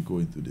DM, we go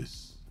into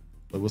this.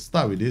 But we'll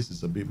start with this.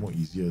 It's a bit more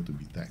easier to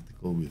be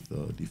tactical with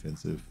the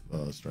defensive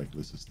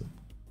striker system.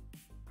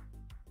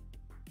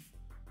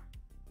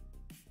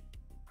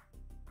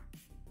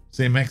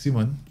 Saint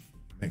Maximin.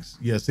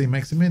 Saint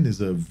Maximin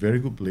is a very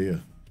good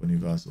player for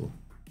Newcastle.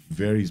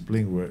 He's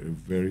playing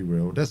very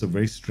well. That's a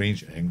very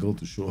strange angle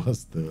to show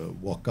us the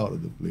walkout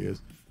of the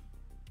players.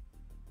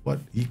 But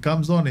he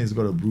comes on and he's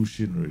got a blue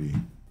shin already.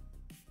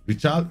 We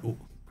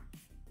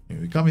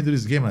come into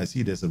this game and I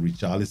see there's a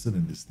Richarlison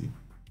in this team.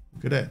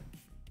 Look at that.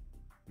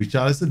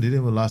 Richarlison didn't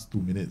even last 2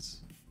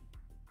 minutes.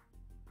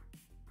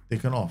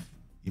 Taken off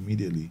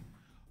immediately.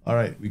 All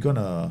right, we're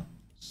gonna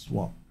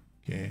swap.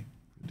 Okay,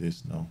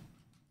 this now.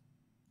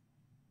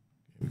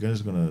 We're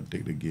just gonna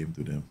take the game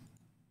to them.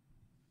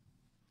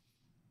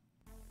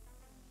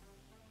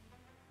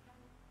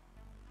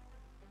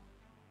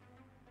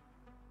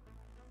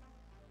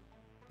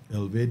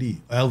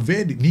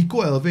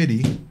 Nico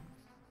Elvedi.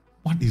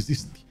 What is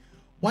this?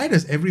 Why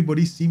does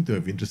everybody seem to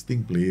have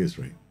interesting players,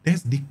 right?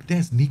 That's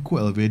Nico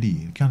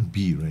Elvedi. It can't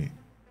be, right?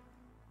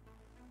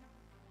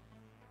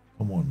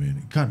 Come on, man.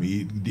 It can't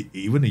be.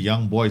 Even the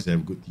young boys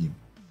have a good team.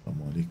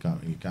 Come on,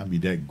 it can't be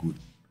that good.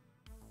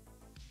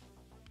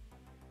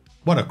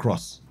 What a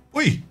cross.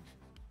 Oi!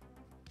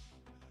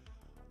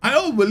 I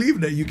don't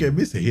believe that you can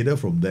miss a header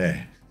from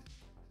there.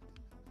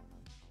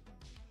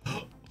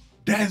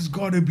 That's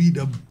gotta be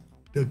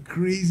the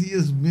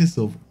craziest miss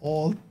of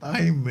all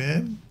time,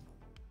 man.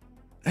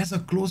 That's a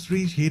close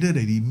range header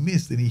that he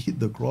missed and he hit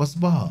the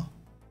crossbar.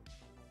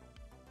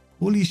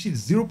 Holy shit,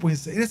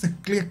 0.7. That's a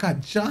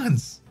clear-cut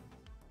chance.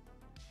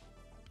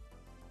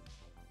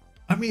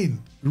 I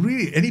mean,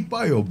 really, any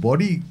part of your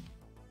body.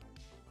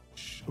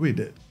 Wait,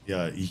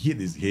 yeah, he hit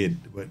his head,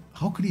 but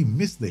how could he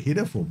miss the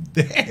header from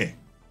there?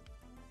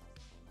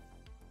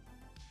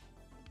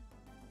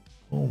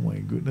 Oh my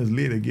goodness,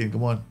 late again.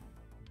 Come on.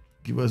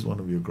 Give us one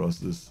of your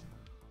crosses.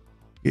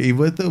 Okay,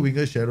 inverter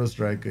winger shadow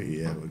striker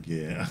AF.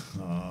 Okay,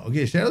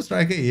 okay, shadow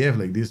striker AF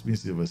like this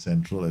means you have a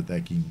central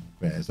attacking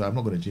pair. So I'm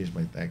not going to change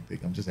my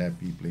tactic. I'm just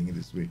happy playing it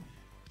this way.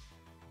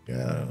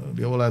 Yeah,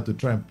 they will have to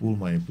try and pull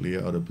my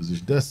player out of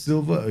position. There's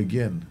Silver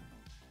again.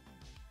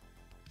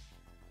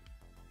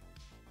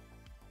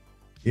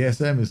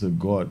 ASM is a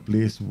god.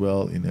 Plays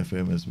well in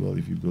FM as well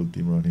if you build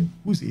team around him.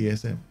 Who's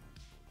ASM?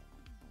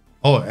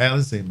 Oh,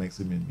 Alan St.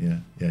 Maximin.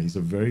 Yeah, he's a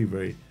very,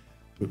 very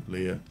good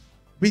player.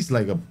 He's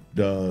like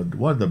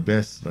one of the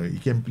best, right? You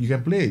can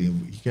play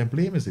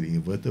him as an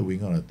inverted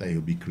winger on attack. He'll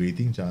be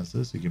creating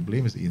chances. You can play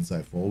him as an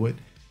inside forward.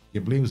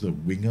 You can play him as a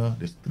winger.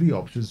 There's 3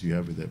 options you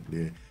have with that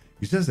player.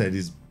 It's just that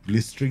his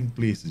blistering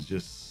pace is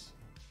just,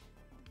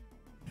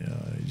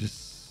 it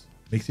just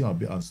makes him a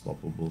bit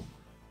unstoppable.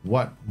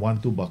 What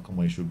 1-2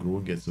 Bakama should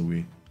Groen gets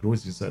away.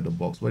 Groen's inside the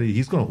box. But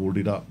he's gonna hold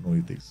it up. No,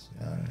 he takes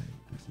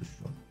a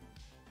shot.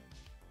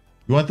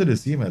 You wanted to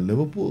see him at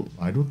Liverpool?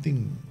 I don't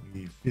think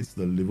he fits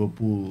the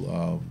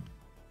Liverpool.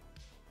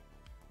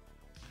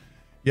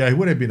 Yeah, he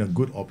would have been a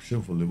good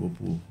option for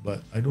Liverpool,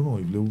 but I don't know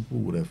if Liverpool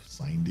would have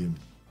signed him.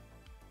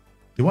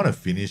 They want a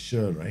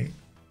finisher, right?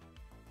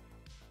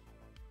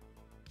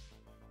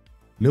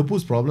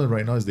 Liverpool's problem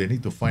right now is they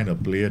need to find a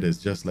player that's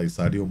just like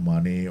Sadio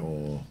Mane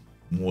or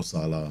Mo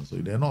Salah. So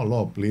there are not a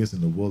lot of players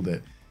in the world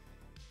that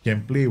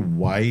can play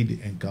wide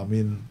and come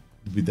in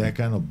with that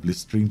kind of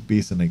blistering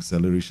pace and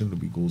acceleration to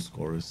be goal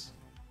scorers.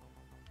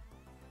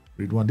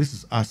 Ridwan, this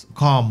is us.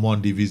 Come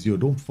on, Divisio,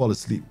 don't fall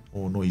asleep.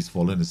 Oh no, he's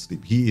fallen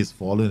asleep. He is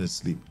fallen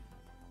asleep.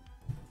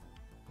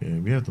 Okay,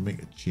 we have to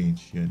make a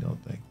change here in our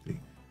tactic.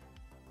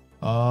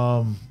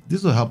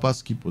 This will help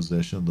us keep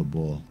possession of the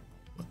ball.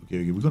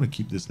 Okay, we're gonna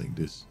keep this like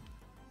this.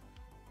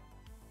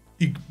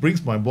 It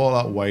brings my ball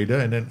out wider,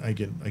 and then I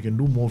can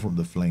do more from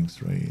the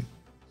flanks, right?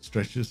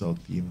 Stretches our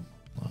team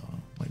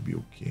Might be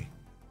okay.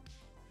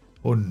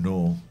 Oh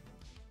no.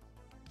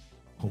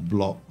 Oh,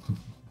 block.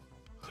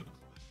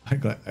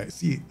 I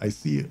see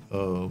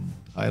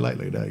highlight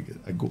like that.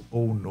 I go,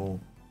 oh no.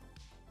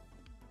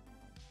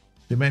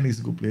 The man needs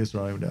to go play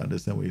around him to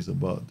understand what he's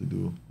about to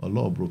do. A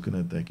lot of broken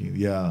attacking.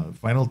 Yeah,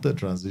 final third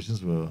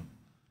transitions were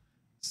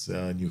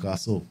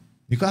Newcastle.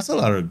 Newcastle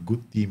are a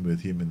good team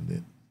with him in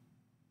it.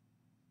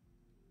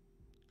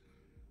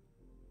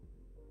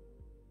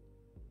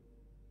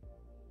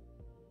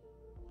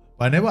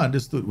 But I never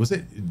understood. Was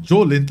it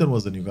Joe Linton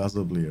was a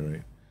Newcastle player,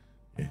 right?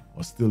 Yeah,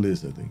 or still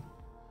is, I think.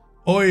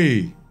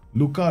 Oi!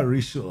 Luka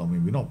Rishel. I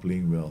mean, we're not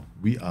playing well.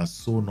 We are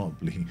so not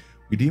playing.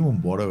 We didn't even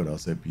bother with our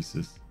set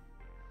pieces.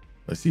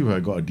 I see if I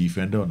got a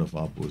defender on the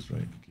far post,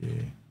 right?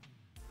 Okay.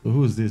 So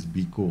who is this?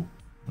 Biko,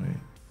 right?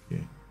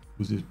 Okay.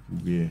 Who's this?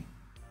 Pugue?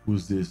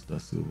 Who's this? Da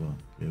Silva.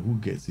 Okay. Who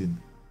gets in?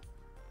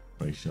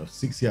 Right, Shaft.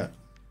 6 yard.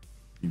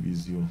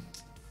 Divisio.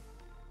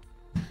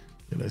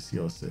 Okay, let's see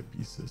our set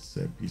pieces.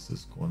 Set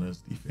pieces,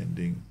 corners,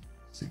 defending.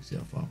 6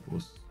 yard far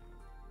post.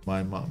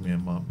 My mark,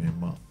 man, mark, man,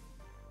 mark.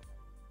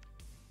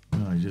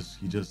 No,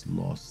 he just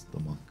lost the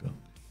marker.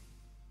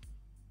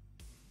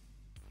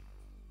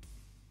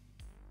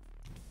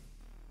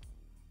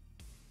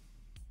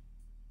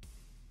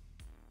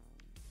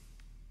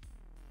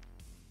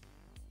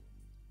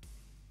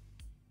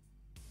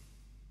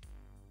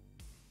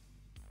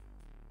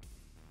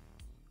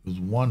 It was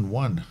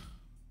 1-1.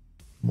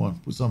 Come on,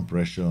 put some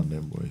pressure on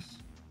them, boys.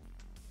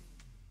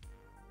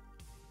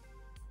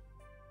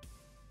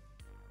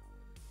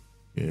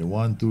 Okay,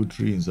 1, 2,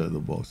 3 inside the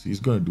box.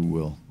 He's gonna do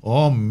well.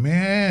 Oh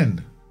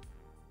man!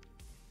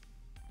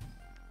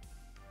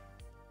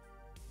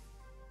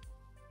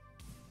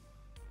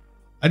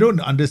 I don't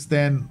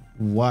understand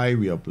why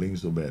we are playing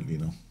so badly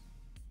now.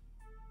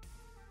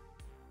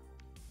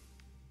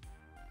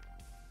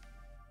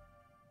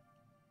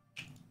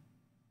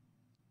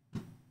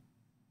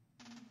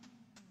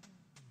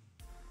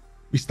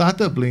 We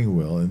started playing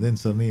well and then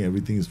suddenly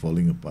everything is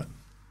falling apart.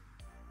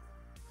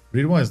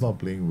 Ridwan is not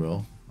playing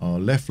well. Our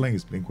left flank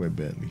is playing quite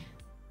badly.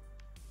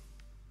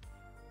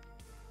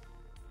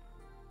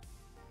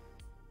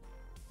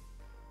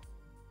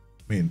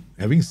 I mean,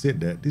 having said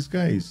that, this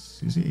guy is,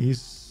 you see,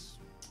 his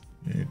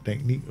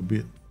technique a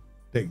bit,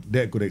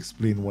 that could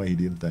explain why he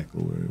didn't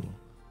tackle very well.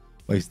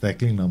 But his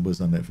tackling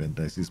numbers aren't that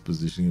fantastic. His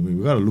positioning, I mean,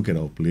 we got to look at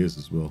our players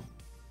as well.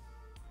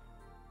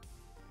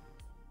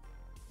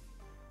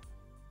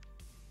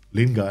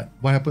 Lingard,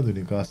 what happened to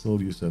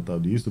Newcastle? You set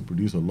up. They used to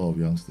produce a lot of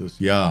youngsters.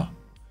 Yeah,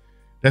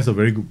 that's a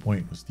very good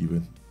point,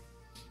 Stephen.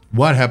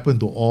 What happened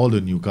to all the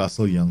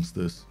Newcastle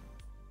youngsters?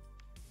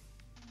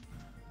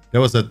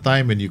 There was a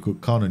time when you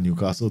could count on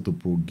Newcastle to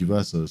give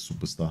us a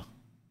superstar.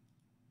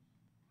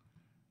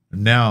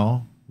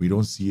 Now, we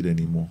don't see it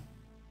anymore.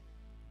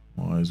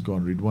 Oh, it's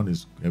gone. Ridwan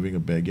is having a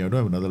bad game. I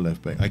don't have another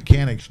left back. I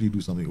can actually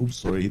do something. Oops,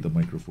 sorry, I hit the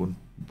microphone.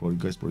 You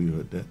guys probably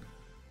heard that.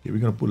 Okay, we're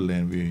going to put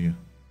Landwehr here.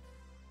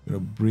 We're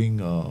going to bring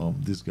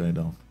this guy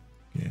down.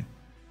 Okay.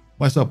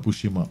 Might as well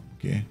push him up.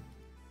 Okay.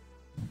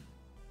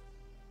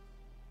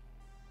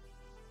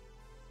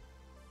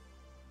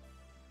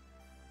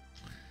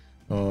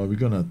 We're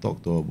going to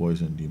talk to our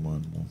boys and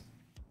demand more.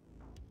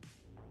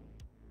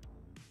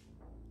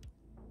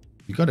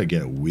 We got to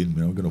get a win,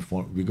 man.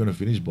 We're going to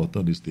finish bottom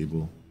of this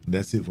table.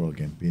 That's it for our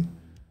campaign.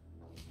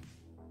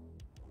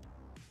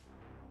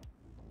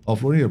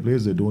 Offloading the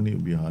players that don't need to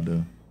be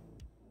harder.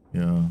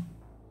 Yeah.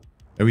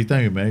 Every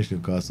time you manage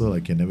Newcastle, I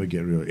can never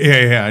get rid of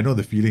it. Yeah, I know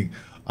the feeling.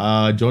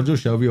 Jonjo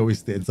Shelby always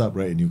stands up,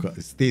 right?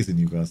 Stays in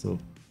Newcastle.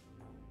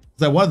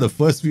 It's like one of the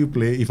first few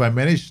players. If I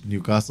manage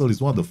Newcastle,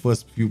 it's one of the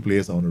first few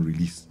players I want to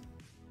release.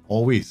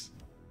 Always.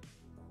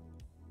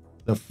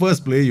 The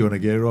first player you want to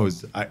get rid of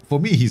is, for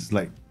me, he's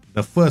like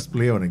the first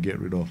player I want to get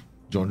rid of.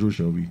 Jonjo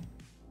Shelby.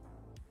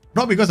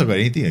 Not because I've got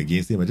anything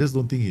against him. I just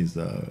don't think he's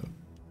a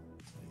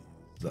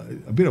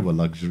bit of a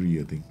luxury,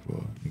 I think,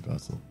 for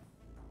Newcastle.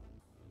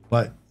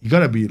 But you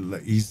gotta be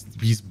like, he's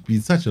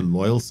been such a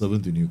loyal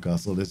servant to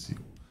Newcastle. That's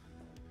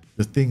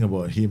the thing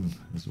about him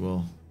as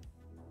well.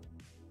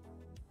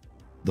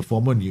 The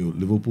former new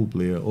Liverpool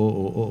player.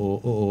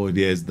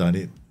 He has done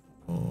it.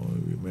 Oh,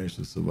 we managed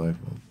to survive.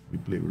 Oh, we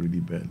played really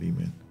badly,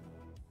 man.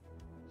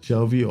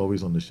 Shelby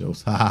always on the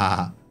shelves.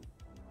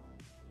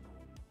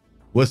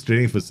 Worst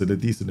training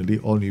facilities in the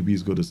league. All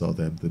newbies go to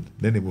Southampton.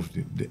 Then they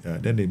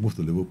move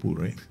to Liverpool,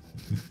 right?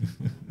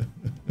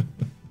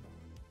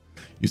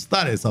 You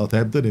start at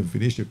Southampton and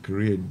finish your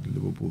career in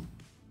Liverpool.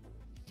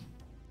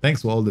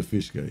 Thanks for all the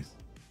fish, guys.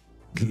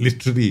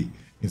 Literally,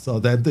 in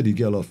Southampton, you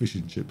get a lot of fish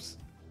and chips.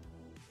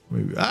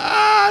 Maybe.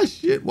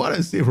 Shit, what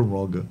I say from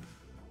Roger.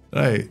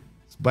 Right,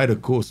 it's by the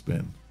coast,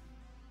 man.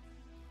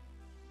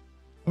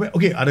 I mean,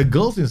 okay, are the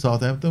girls in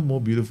Southampton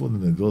more beautiful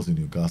than the girls in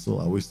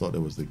Newcastle? I always thought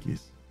that was the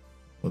case.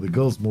 Or the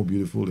girls more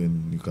beautiful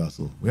in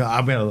Newcastle? Yeah,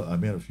 I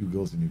met a few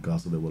girls in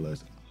Newcastle that were like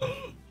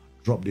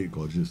drop dead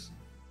gorgeous.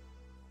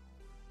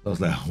 I was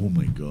like, oh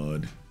my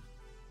god.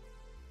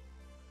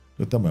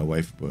 Don't tell my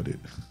wife about it.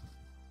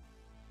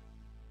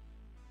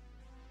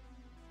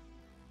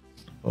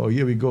 Oh,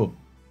 here we go.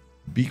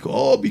 Biko,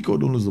 oh, Biko,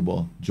 don't lose the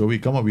ball. Joey,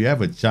 come on, we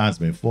have a chance,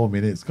 man. 4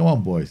 minutes. Come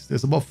on, boys.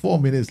 There's about 4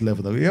 minutes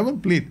left. We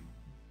haven't played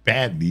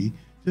badly.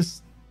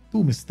 Just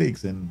 2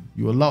 mistakes and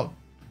you allowed.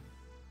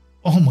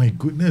 Oh my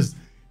goodness.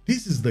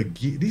 These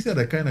are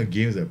the kind of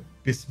games that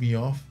piss me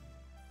off.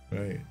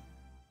 Right.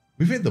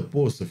 We've hit the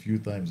post a few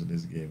times in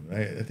this game,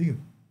 right? I think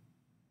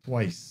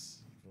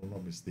twice, if I'm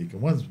not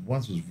mistaken. Once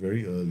was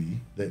very early.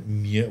 That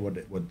near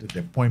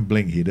that point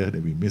blank header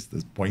that we missed,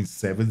 this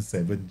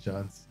 0.77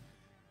 chance.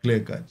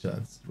 Clear-cut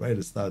chance right at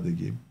the start of the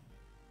game.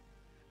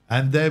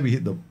 And then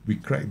we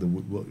cracked the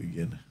woodwork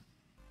again.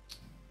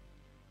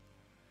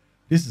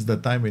 This is the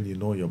time when you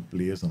know your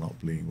players are not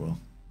playing well.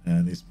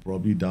 And it's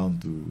probably down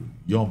to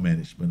your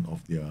management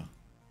of their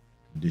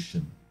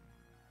condition.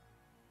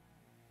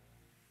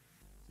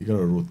 You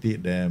gotta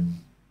rotate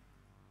them.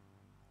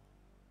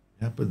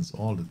 It happens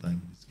all the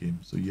time in this game.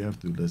 So you have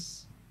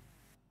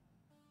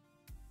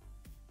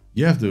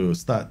to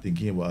start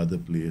thinking about other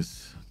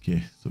players.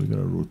 Okay, so we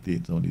gotta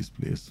rotate all these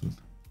players soon.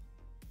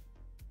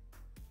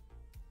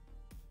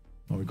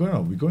 Oh, we're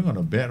going on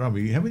a bad run.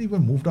 We haven't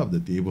even moved up the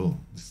table.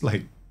 It's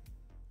like,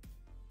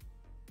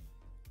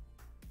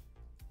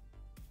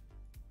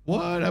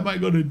 what am I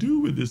gonna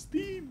do with this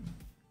team?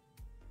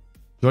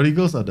 Jolly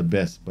girls are the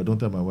best, but don't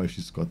tell my wife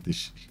she's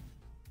Scottish.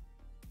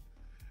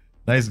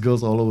 Nice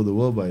girls all over the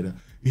world, by the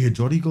yeah,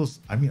 Jolly girls.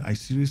 I mean, I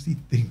seriously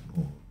think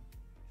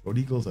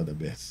Jolly girls are the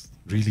best.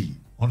 Really,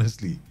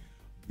 honestly.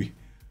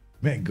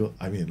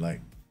 I mean, like,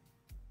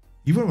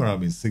 even when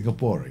I'm in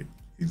Singapore, right?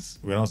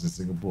 When I was in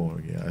Singapore,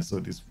 yeah, I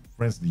saw these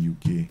friends in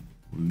the UK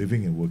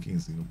living and working in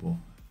Singapore.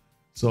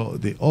 So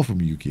they're all from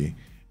the UK.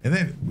 And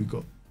then we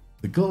got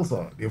the girls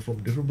they're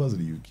from different parts of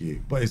the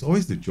UK, but it's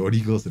always the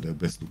Geordie girls that are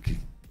best looking.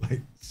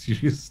 Like,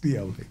 seriously,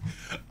 I'm like,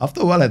 after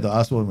a while I had to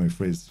ask one of my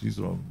friends, she's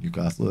from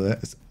Newcastle.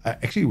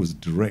 Actually, it was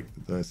direct.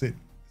 I said,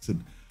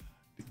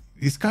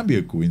 this can't be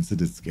a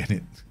coincidence, can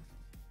it?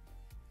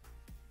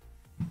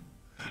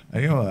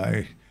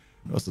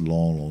 It was a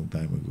long, long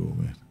time ago,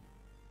 man.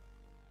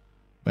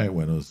 Back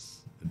when I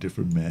was a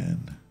different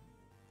man.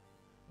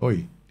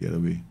 Oi, the other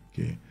way.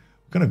 Okay.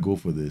 We're gonna go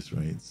for this,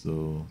 right?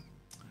 So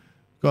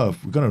we're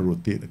gonna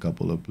rotate a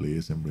couple of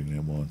players and bring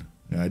them on.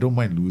 Yeah, I don't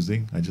mind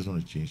losing. I just want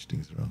to change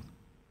things around.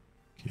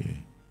 Okay.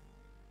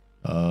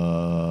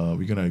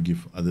 We're gonna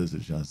give others a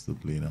chance to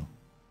play now.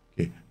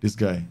 Okay, this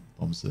guy,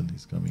 Thompson,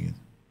 he's coming in.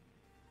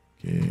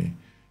 Okay.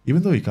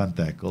 Even though he can't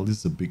tackle, this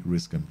is a big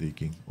risk I'm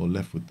taking. Or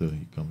left footer,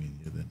 you come in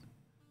here then.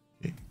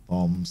 Okay,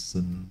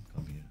 Thompson,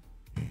 come here.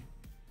 Okay.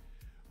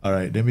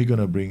 Alright, then we're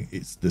gonna bring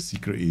it's the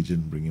secret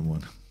agent, bring him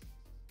on.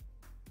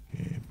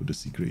 Okay, put the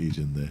secret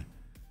agent there.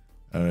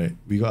 Alright,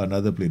 we got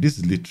another player. This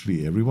is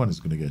literally everyone is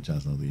gonna get a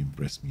chance now to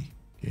impress me.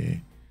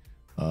 Okay.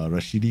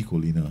 Rashidi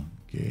Kolina.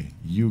 Okay,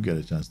 you get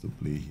a chance to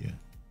play here.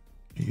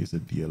 Here's a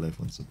DLF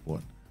on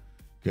support.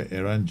 Okay,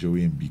 Aaron,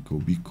 Joey, and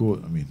Biko.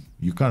 Biko, I mean,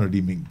 you can't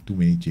really make too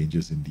many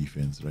changes in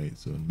defense, right?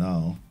 So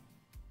now,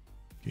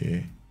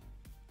 okay,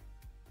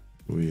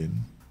 go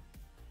in.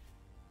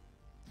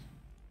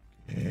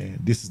 Okay,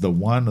 this is the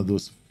one of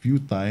those few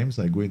times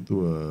I go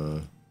into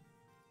a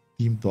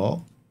team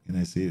talk and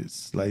I say it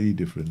slightly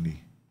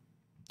differently.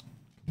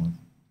 Come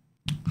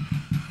on.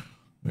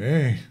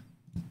 Hey,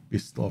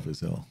 pissed off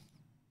as hell.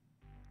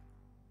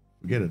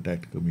 Forget a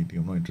tactical meeting.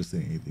 I'm not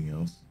interested in anything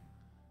else.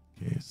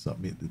 Okay,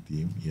 submit the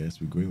team. Yes,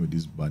 we're going with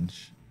this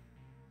bunch.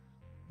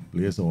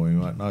 Players are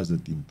going on. Now it's the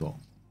team talk.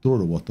 Throw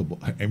the water ball.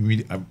 I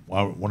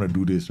want to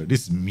do this, right?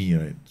 This is me,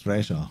 right?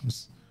 Trash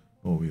arms.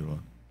 Oh, wait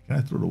on. Can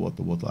I throw the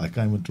water bottle? I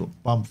can't even throw.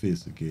 Pump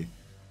fist, okay.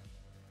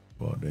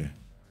 Go out there.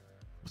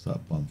 What's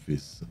that pump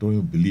fist? I don't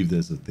even believe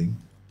there's a thing.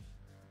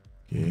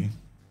 Okay.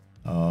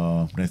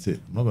 That's it.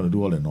 I'm not going to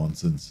do all that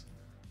nonsense.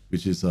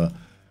 Which is,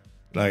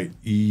 like,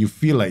 you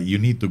feel like you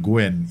need to go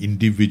and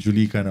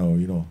individually kind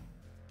of,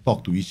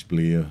 talk to each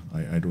player.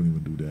 I don't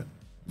even do that.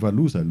 If I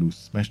lose, I lose.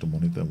 Smash the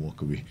monitor and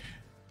walk away.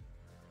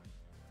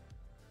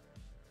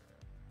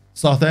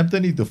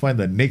 Southampton need to find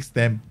the next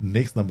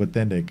number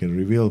 10 that can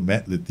reveal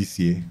Matt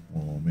Letizia.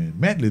 Oh man,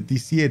 Matt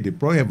Letizia, they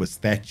probably have a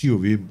statue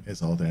of him at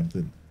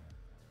Southampton.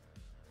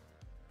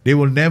 You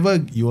will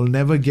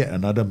never get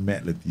another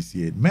Matt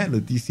Letizia. Matt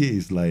Letizia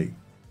is like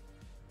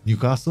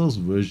Newcastle's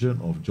version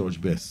of George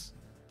Best,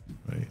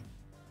 right?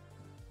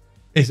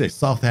 It's like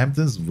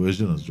Southampton's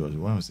version of George.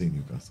 Why am I saying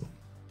Newcastle?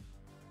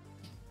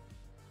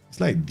 It's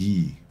like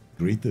the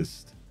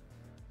greatest.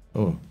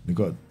 Oh, we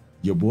got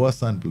Yeboah's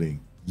son playing.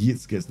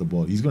 Yates gets the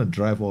ball. He's going to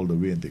drive all the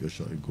way and take a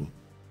shot and goal.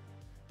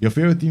 Your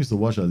favorite teams to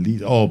watch are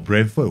Leeds. Oh,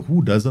 Brentford.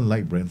 Who doesn't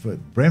like Brentford?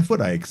 Brentford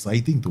are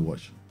exciting to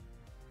watch.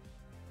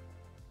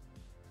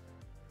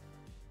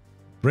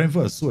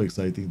 Brentford are so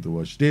exciting to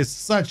watch. There's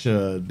such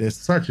a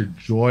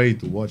joy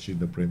to watch in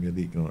the Premier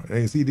League.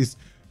 You see these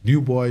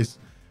new boys,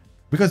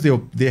 because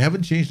they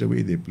haven't changed the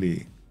way they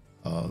play.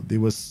 They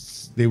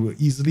were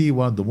easily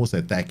one of the most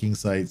attacking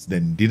sides,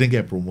 then didn't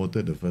get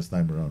promoted the first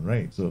time around,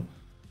 right? So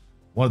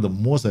one of the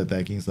most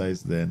attacking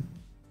sides, then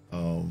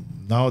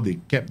now they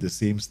kept the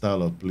same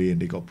style of play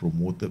and they got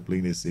promoted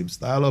playing the same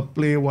style of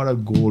play. What a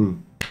goal.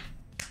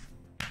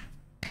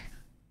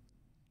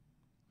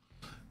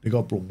 They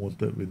got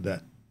promoted with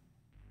that.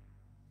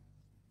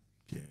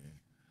 Okay.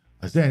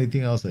 Is there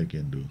anything else I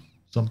can do?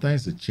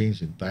 Sometimes the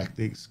change in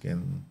tactics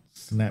can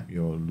snap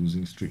your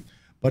losing streak.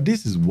 But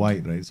this is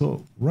white, right?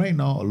 So right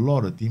now a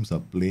lot of teams are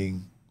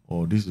playing.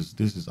 Oh, this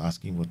is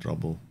asking for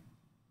trouble.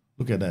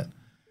 Look at that.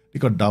 They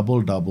got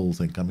doubles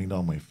and coming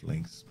down my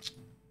flanks.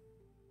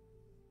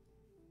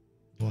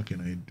 What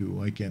can I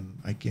do? I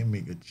can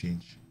make a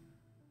change.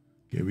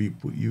 Okay, we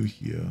put you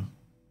here.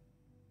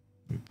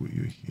 We put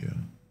you here.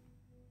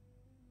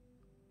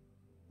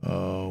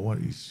 What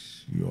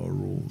is your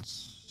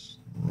roles?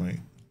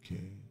 Right.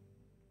 Okay.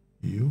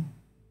 You.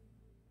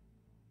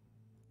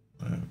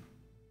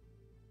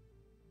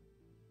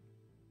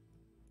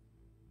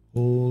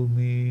 Hold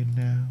me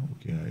now.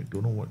 Okay, I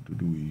don't know what to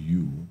do with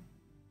you.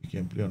 You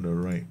can play on the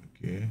right.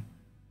 Okay.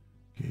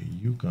 Okay,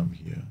 you come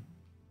here.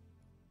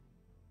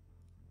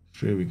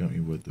 Straight we come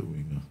inverted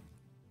winger.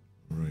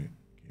 Right.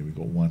 Okay, we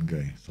got one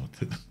guy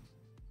sorted.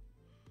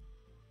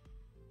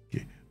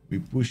 Okay, we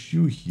push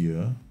you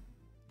here.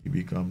 You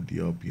become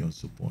DLP on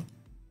support.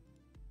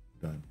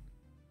 Done.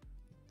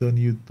 Turn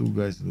you two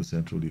guys into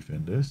central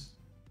defenders.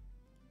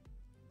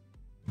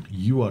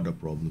 You are the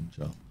problem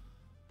child.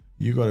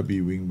 You gotta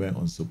be wingback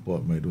on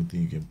support, but I don't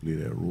think you can play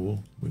that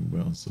role.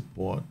 Wingback on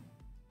support.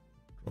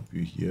 Drop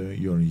you here.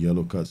 You're on a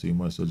yellow card, so you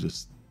might as well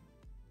just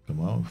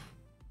come out.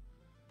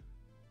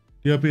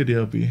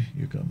 DLP,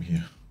 you come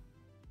here.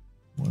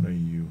 What are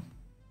you?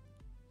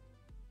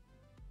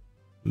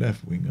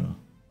 Left winger.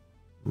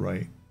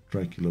 Right.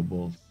 Try killer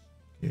balls.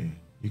 Okay.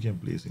 You can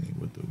place anything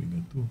with the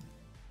winger too.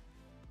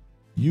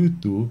 You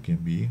two can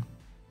be.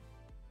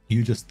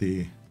 You just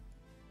stay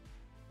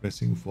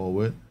pressing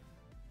forward.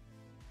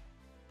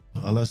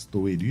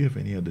 Alastoe, do you have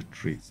any other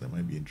traits that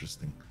might be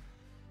interesting?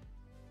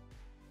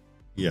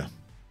 Yeah.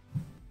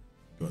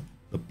 Got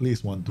the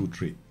place 1-2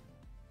 trait.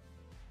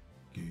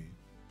 Okay.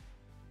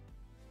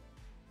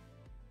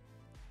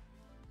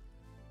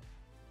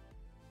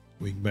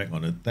 Wing back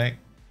on attack.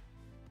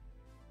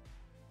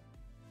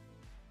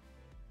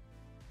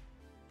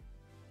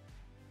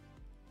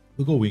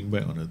 We'll go wing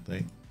back on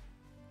attack.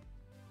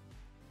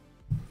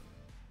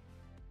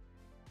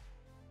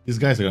 These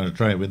guys are going to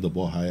try and win the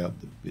ball high up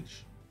the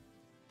pitch.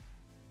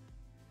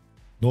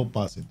 No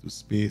pass into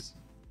space.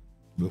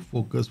 We'll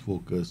focus.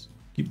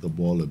 Keep the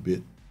ball a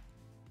bit.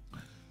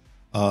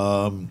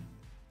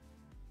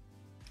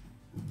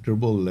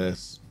 Dribble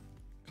less.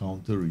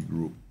 Counter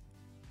regroup.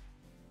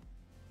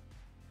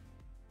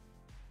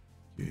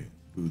 Okay,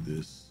 do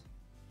this.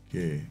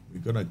 Okay, we're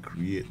gonna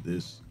create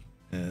this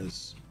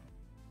as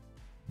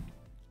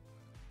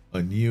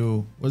a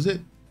new, was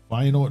it?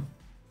 Final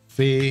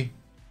Fey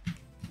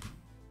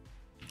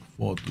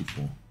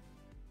 4-4.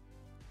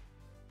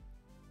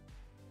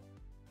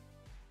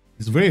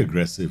 It's very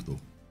aggressive though.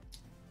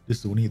 This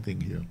is the only thing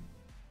here.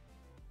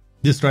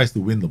 This tries to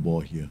win the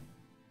ball here.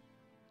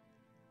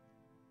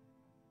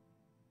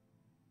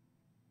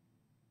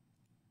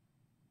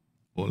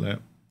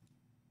 Overlap.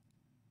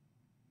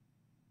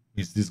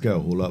 Means this guy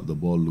will hold up the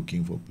ball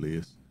looking for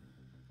players.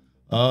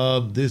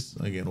 This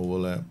again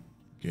overlap.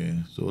 Okay,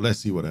 so let's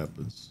see what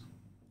happens.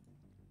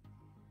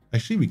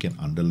 Actually, we can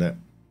underlap.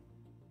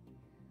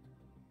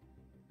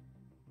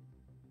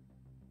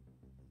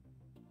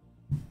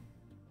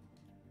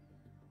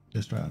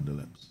 Let's try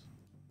underlaps.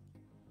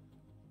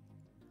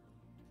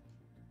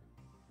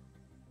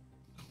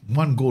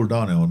 One goal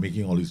down and we're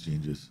making all these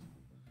changes.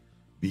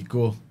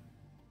 Biko,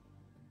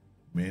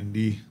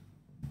 Mendy,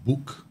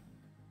 Book.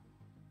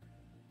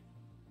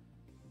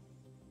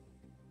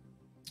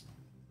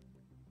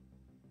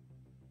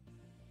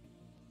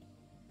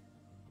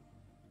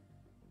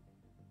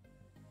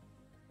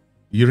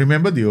 You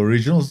remember the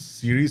original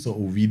series of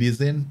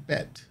Ovidizen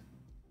Pet?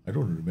 I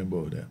don't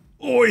remember that.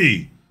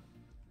 Oi!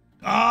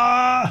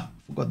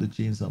 Forgot to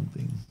change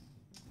something.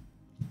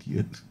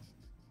 Idiot.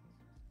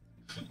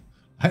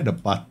 I had a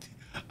party.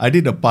 I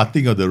did the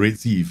parting of the Red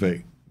Sea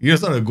effect.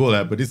 It's not a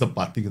goal, but it's a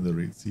parting of the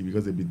Red Sea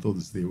because they've been told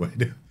to stay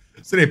wide.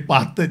 So they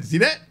parted. See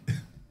that?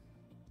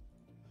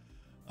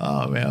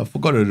 Oh man, I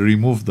forgot to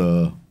remove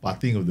the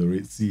parting of the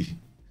Red Sea.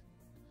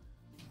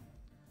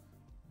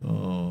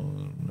 Oh,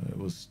 that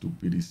was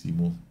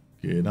stupidissimo.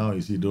 Okay, now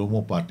you see no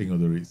more parting of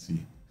the Red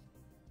Sea.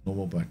 No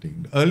more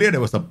parting. Earlier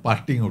there was a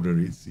parting of the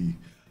Red Sea.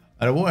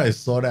 And when I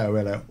saw that, I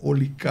went like,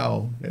 holy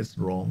cow, that's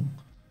wrong.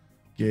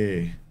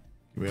 Okay,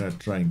 we're gonna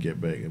try and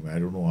get back. I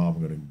don't know how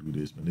I'm gonna do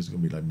this, man. This is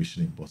gonna be like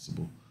Mission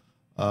Impossible.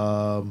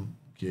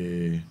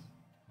 Okay,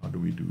 how do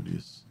we do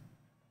this?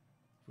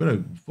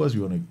 First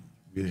we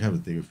have to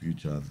take a few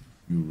chances,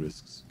 few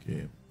risks.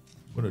 Okay,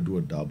 I'm gonna do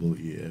a double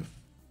AF.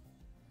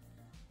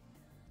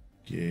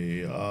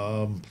 Okay,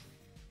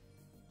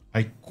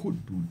 I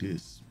could do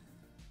this.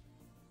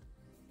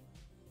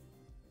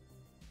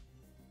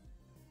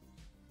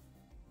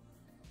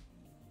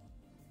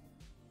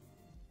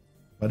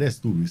 But that's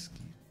too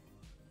risky.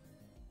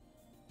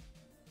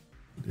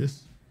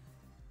 This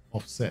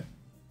offset.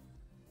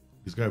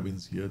 This guy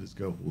wins here. This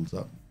guy holds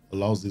up.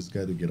 Allows this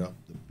guy to get up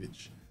the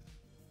pitch.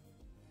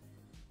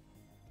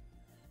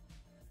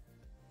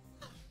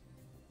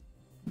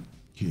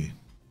 Okay.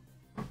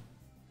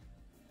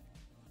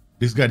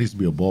 This guy needs to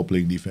be a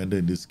ball-playing defender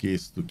in this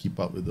case to keep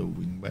up with the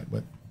wingback,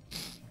 but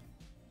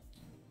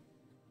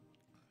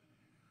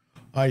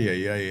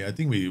I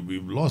think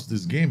we've lost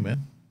this game,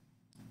 man.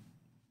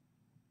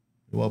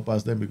 We walked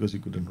past them because you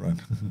couldn't run.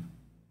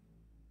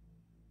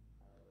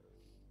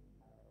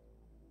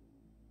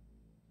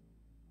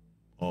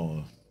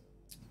 Oh.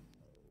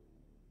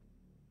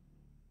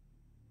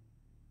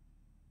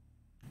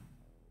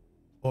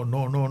 Oh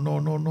no,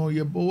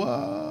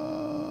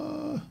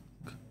 Yeboah.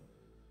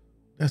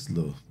 That's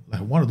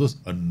like one of those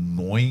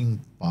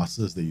annoying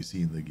passes that you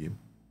see in the game.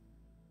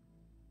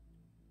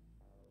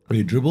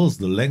 He dribbles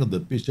the length of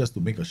the pitch just to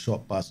make a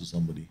short pass to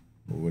somebody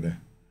over there.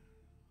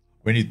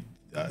 When he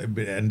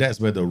and that's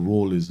where the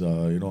role is,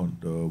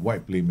 the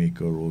wide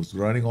playmaker roles,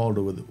 running all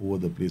over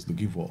the place,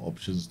 looking for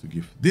options to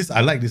give. This I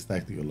like this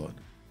tactic a lot.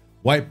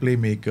 Wide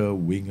playmaker,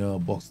 winger,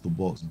 box to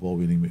box, ball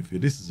winning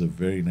midfield. This is a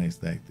very nice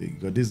tactic. You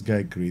got this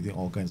guy creating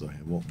all kinds of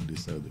havoc on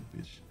this side of the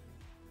pitch.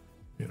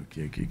 Yeah,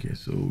 okay.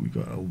 So we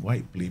got a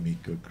wide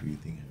playmaker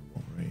creating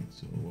havoc, right?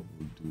 So what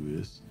we'll do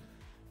is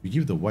we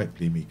give the wide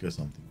playmaker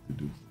something to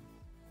do.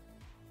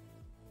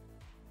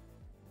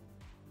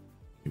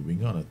 Okay,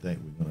 wing on attack.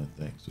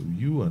 So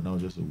you are now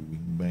just a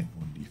wing back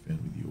on defense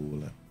with the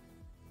overlap.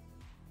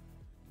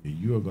 Okay,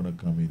 you are gonna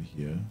come in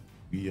here.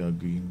 We are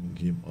giving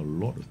him a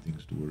lot of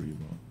things to worry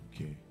about.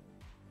 Okay.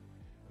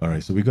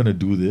 Alright, so we're gonna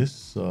do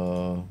this.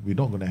 We're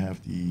not gonna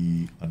have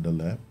the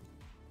underlap.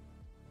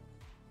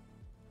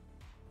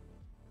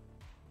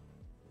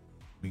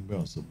 Wingback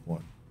on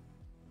support.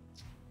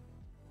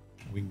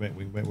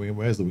 Wingback.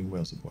 Where's the wingback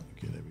on support?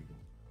 Okay, there we go.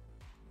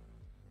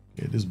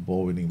 Okay, this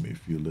ball winning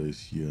midfielder is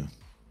here.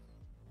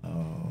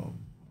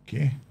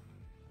 Okay.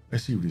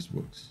 Let's see if this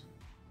works.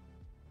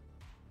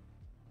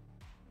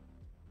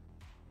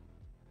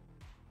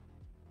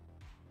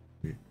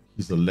 Okay.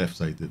 He's a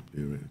left-sided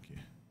player, right?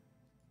 Okay.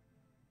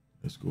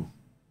 Let's go.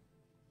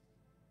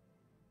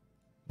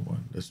 Come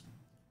on, let's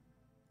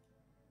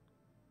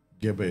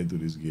get back into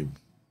this game.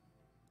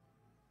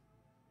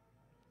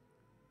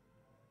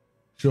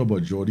 Sure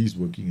about Jordi's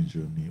working in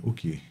Germany.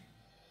 Okay.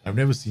 I've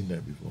never seen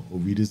that before. Oh,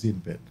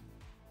 Wiedersehen Pet.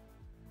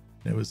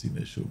 Never seen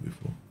that show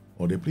before.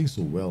 Oh, they're playing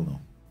so well now.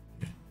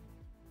 Okay.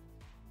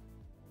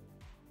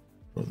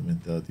 Brought the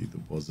mentality to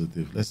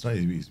positive. Let's try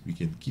if we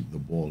can keep the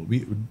ball.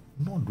 We're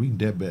not doing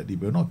that badly,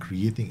 but we're not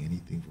creating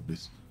anything from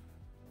this.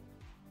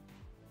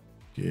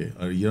 Okay,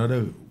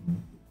 another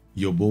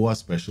Yeboah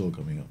special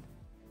coming up.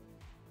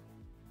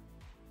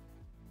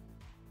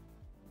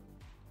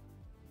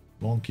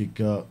 Long kick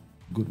out,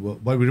 good work.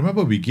 But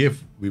remember we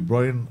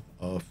brought in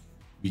oh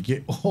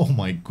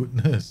my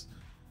goodness.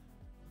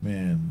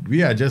 Man,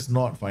 we are just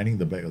not finding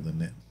the back of the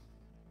net.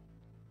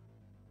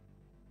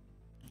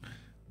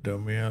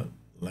 Dermir,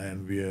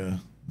 Lanvier,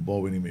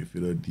 ball winning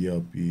midfielder,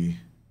 DLP,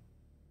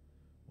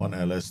 one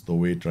LS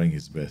Stoway trying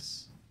his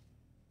best.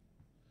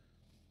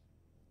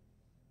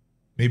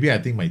 Maybe I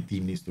think my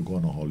team needs to go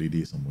on a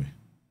holiday somewhere.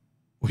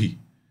 Oi.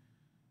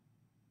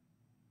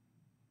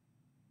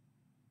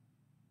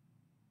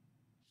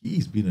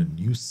 He's been a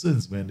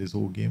nuisance, man, this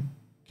whole game.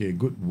 Okay,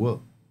 good work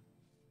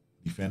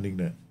defending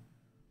that.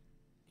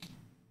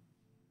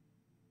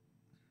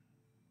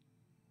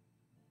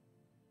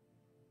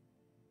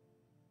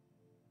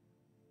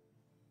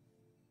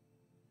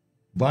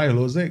 Buy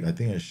Lozek? I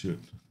think I should.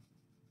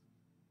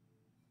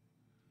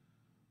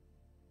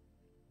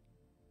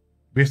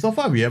 But so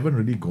far, we haven't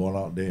really gone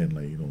out there and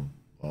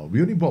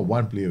we only bought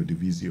one player,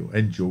 Divisio,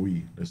 and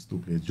Joey. That's two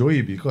players.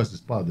 Joey because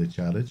it's part of the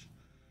challenge,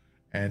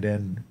 and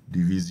then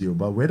Divisio.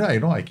 But whether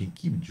I can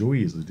keep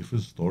Joey is a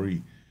different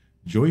story.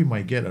 Joey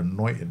might get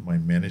annoyed at my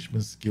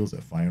management skills at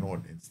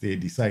Feyenoord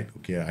and decide,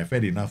 okay, I've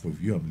had enough of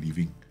you, I'm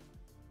leaving.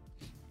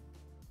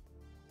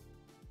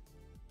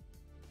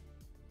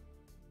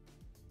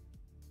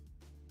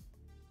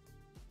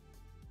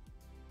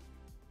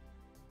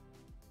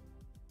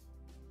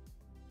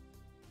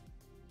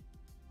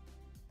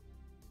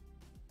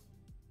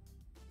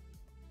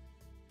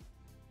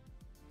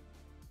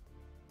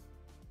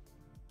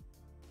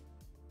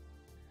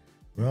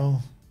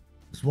 Well,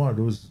 it's one of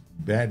those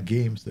bad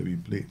games that we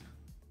played.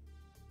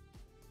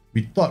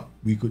 We thought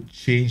we could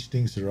change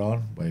things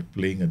around by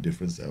playing a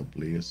different set of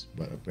players,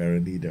 but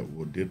apparently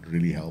that didn't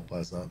really help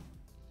us out.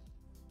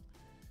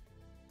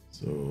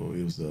 So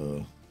it was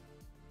a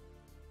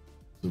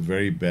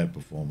very bad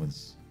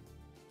performance,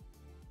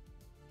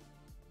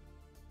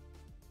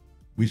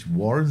 which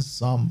warrants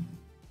some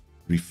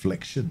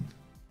reflection.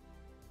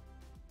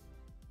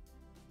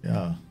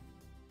 Yeah,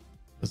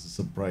 that's a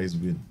surprise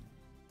win.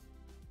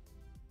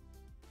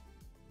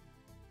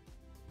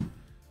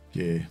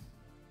 Okay.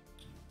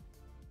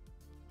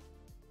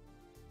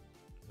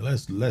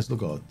 Let's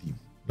look at our team.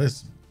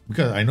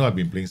 Because I know I've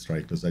been playing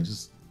strikers.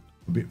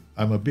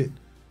 I'm a bit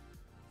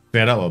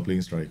fed up of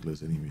playing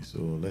strikers anyway. So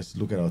let's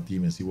look at our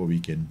team and see what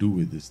we can do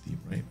with this team,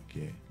 right?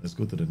 Okay. Let's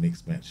go to the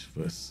next match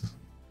first.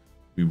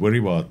 We worry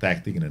about our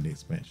tactic in the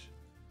next match.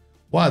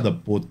 What are the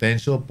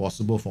potential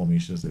possible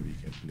formations that we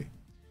can play?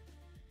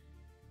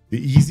 The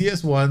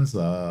easiest ones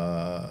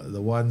are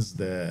the ones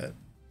that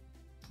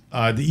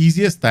the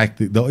easiest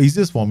tactic, the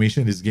easiest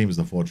formation in this game is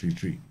the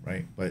 4-3-3,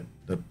 right? But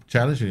the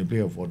challenge when you play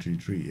a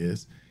 4-3-3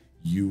 is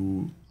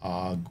you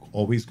are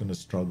always going to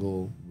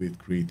struggle with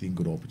creating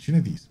good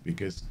opportunities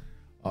because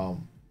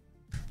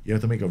you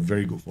have to make a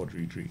very good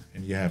 4-3-3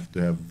 and you have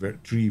to have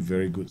three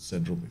very good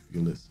central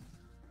midfielders.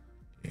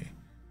 Okay.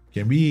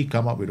 Can we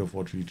come up with a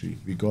 4-3-3?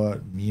 We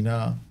got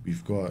Mina,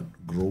 we've got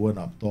Groen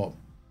up top.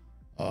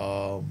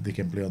 They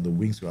can play on the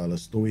wings. We got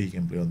Alastoe, he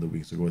can play on the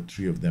wings. So we got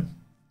three of them.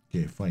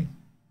 Okay, fine.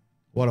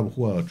 Who are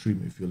our three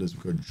midfielders?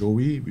 We got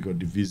Joey, we got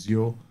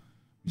Divisio.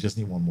 We just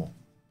need one more.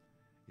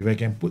 If I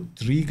can put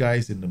three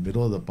guys in the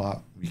middle of the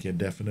park, we can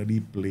definitely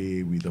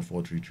play with a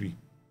 4-3-3.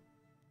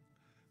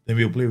 Then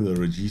we'll play with a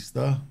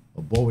Regista,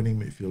 a ball-winning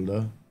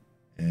midfielder,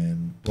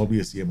 and probably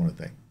a CM on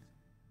attack.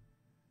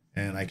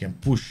 And I can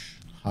push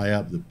high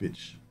up the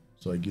pitch,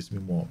 so it gives me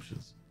more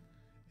options.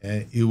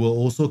 And it will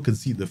also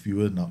concede the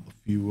fewest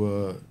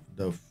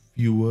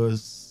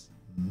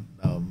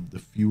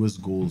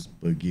goals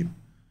per game.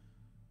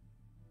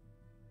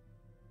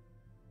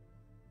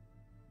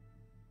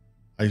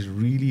 I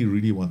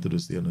really wanted to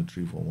stay on a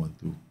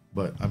 3-4-1-2,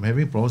 but I'm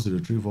having problems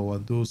with the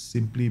 3-4-1-2.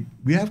 Simply,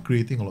 we have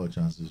creating a lot of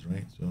chances,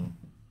 right? So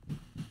you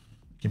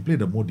can play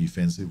the more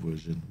defensive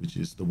version, which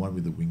is the one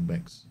with the wing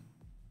backs.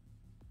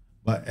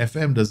 But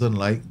FM doesn't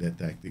like that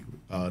tactic.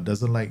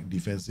 Doesn't like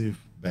defensive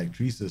back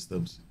three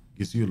systems.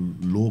 Gives you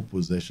low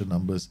possession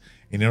numbers.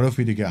 In order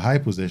for you to get high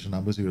possession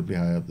numbers, you will play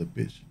high up the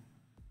pitch.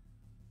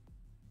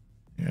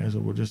 Yeah, so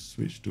we'll just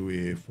switch to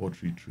a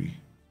 4-3-3.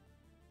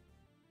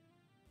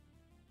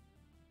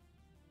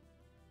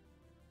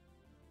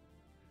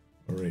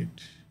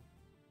 Alright.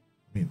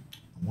 I mean,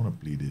 I want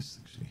to play this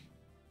actually.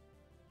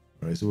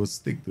 Alright, so we'll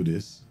stick to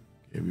this.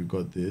 Okay, we've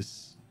got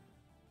this.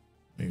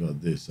 We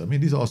got this. I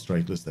mean, these are all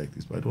strikeless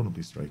tactics, but I don't want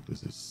to play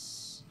strikeless. It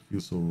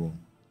feels so wrong.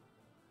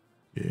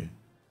 Okay.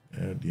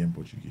 DM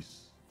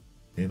Portuguese.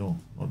 Hey, no,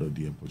 not the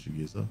DM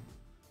Portuguese. Huh?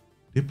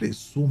 They played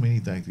so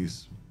many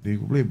tactics. They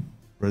play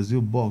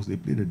Brazil box. They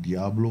play the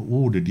Diablo.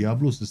 Oh, the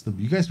Diablo system.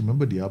 You guys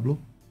remember Diablo?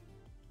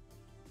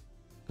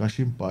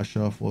 Kashim Pasha,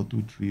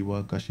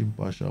 4-2-3-1, Kashim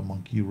Pasha,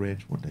 Monkey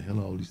Ranch. What the hell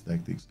are all these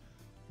tactics?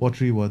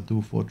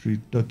 4-3-1-2, 4-3,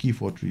 Turkey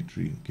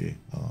 4-3-3. Okay,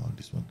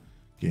 this one.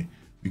 Okay,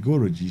 we go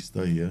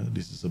Regista here.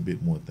 This is a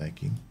bit more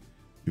attacking.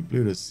 We play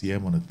the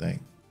CM on attack.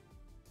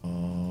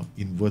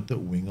 Inverted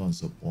winger on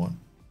support.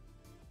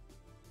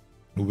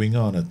 A winger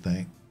on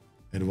attack.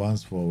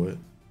 Advance forward.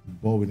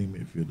 Ball winning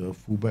midfielder.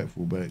 Fullback.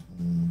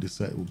 This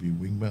side will be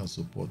wingback on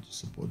support to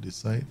support this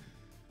side.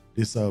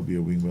 This side will be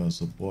a wingback on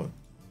support.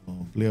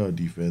 Player or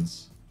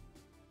defense.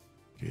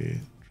 Okay,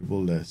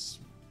 dribble less.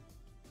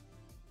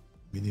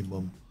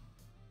 Minimum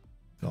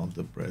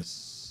counter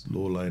press.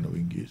 Low line of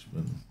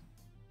engagement.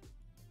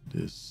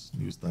 This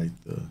news title.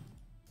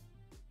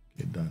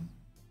 Okay, done.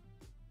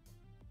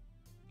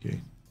 Okay,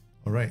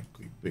 all right.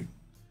 Quick pick.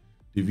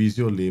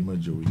 Divisio, Lema,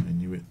 Joey. I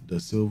knew it. The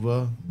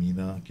Silva,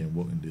 Mina can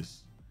work in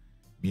this.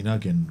 Mina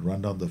can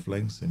run down the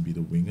flanks and be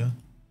the winger.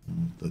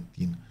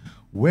 13.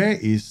 Where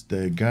is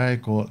the guy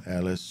called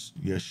Alice?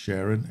 Yes,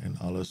 Sharon and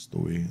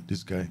Alastoe.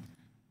 This guy.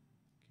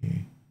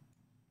 Okay.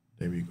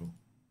 There we go.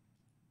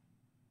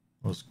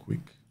 That was quick.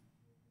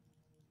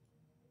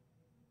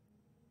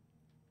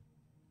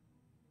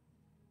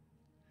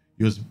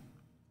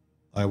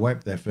 I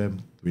wiped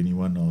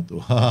FM21 now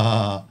too.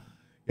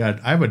 Yeah,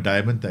 I have a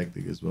diamond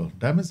tactic as well.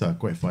 Diamonds are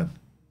quite fun.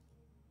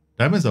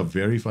 Diamonds are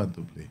very fun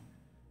to play.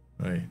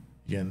 Right.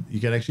 You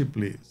can actually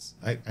play.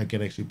 I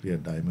can actually play a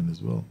diamond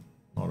as well.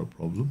 Not a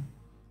problem.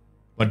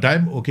 But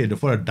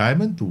for a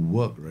diamond to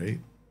work, right,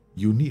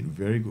 you need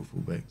very good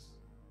fullbacks.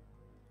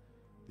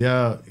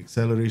 Their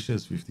acceleration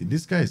is 15.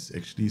 This guy is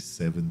actually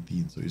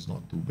 17, so it's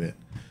not too bad.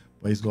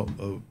 But he's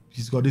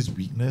got this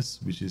weakness,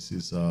 which is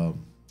his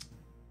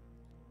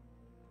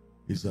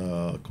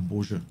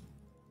composure.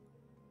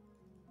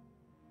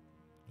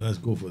 Let's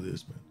go for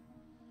this, man.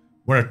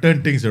 We're gonna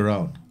turn things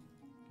around.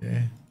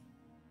 Okay.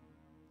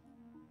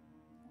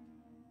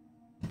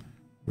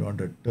 We want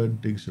to turn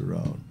things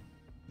around.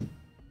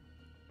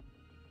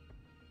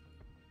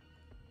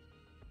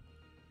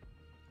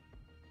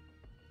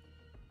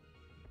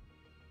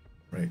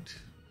 Right.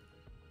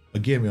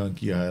 Again, we're on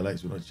key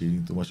highlights. We're not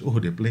changing too much. Oh,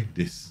 they're playing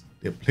this.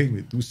 They're playing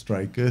with two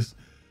strikers.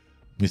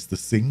 Mr.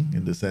 Singh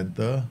in the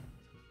center.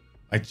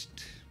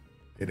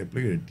 They're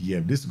playing with a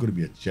DM. This is going to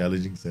be a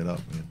challenging setup,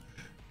 man.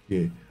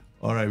 Okay.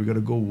 All right, we're going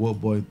to go work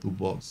ball into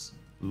box.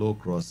 Low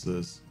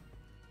crosses.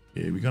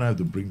 Okay, we're going to have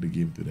to bring the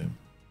game to them.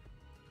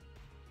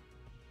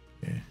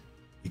 Yeah,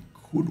 it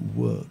could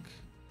work.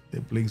 They're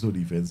playing so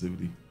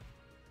defensively.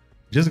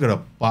 Just gotta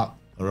park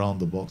around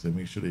the box and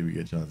make sure that we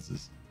get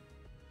chances.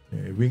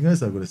 Yeah,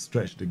 wingers are gonna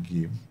stretch the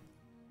game.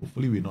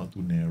 Hopefully we're not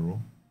too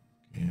narrow.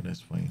 Okay,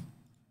 that's fine.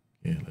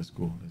 Yeah, let's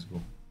go.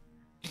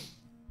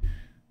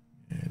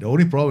 Yeah, the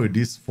only problem with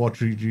these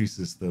 4-3-3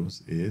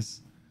 systems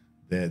is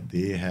that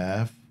they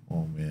have.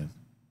 Oh man,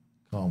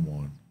 come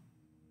on!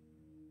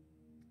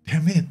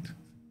 Damn it!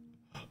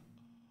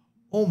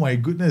 Oh my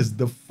goodness,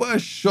 the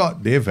first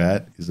shot they've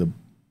had is a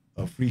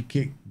a free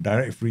kick,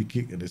 direct free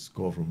kick, and they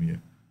score from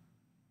here.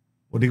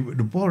 Well,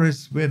 the ball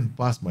just went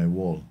past my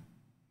wall.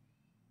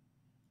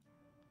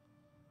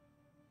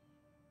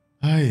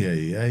 Ay,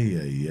 ay, ay,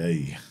 ay,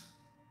 ay.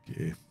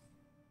 Okay.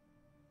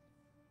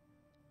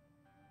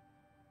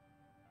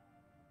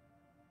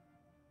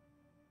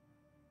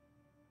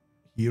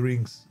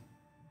 Hearings,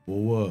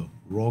 Bower,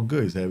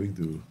 Roger is having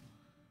to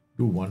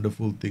do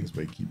wonderful things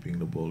by keeping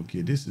the ball.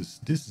 Okay, this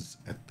is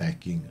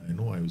attacking. I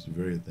know I was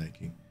very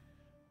attacking.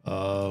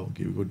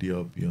 Okay, we go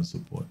DRP on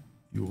support.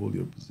 You hold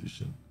your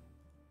position.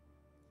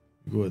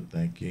 You go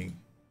attacking.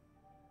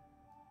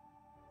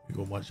 You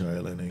go much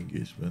higher line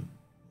engagement.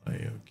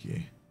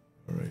 Okay.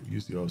 Alright,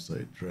 use the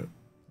outside trap.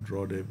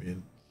 Draw them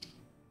in.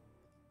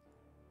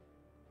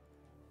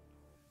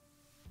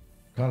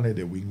 Can't let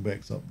the wing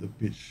backs up the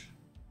pitch.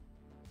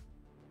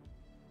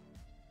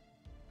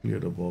 Clear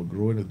the ball,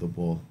 grow into the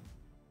ball.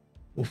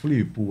 Hopefully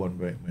you pull one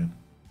back, man.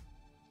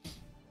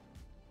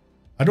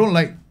 I don't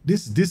like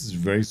this. This is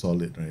very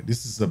solid, right?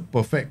 This is a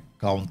perfect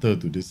counter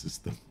to this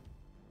system.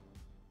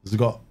 It's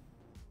got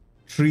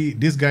three.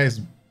 This guy is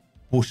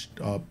pushed,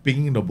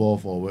 pinging the ball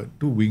forward.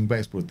 Two wing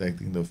backs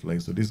protecting the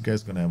flank. So this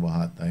guy's gonna have a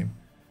hard time.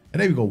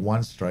 And then we got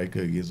one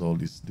striker against all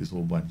this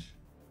whole bunch.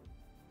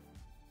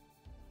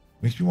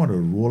 Makes me want to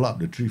roll up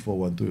the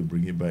 3-4-1-2 and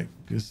bring it back,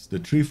 because the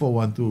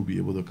 3-4-1-2 will be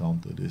able to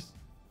counter this.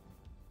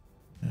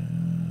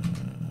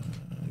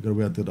 Gotta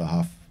wait until the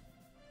half.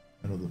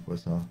 End of the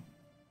first half.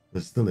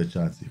 There's still a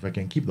chance. If I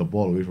can keep the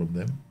ball away from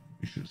them,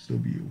 we should still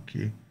be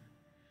okay.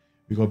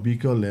 We got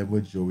Beaker,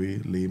 Lambert, Joey,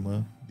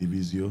 Lamer,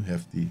 Divisio,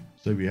 Hefty.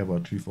 So we have our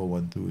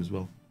 3-4-1-2 as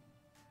well.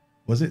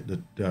 Was it the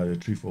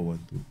 3-4-1-2?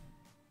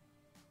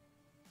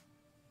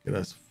 Okay,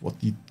 that's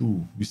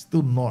 42. We're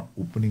still not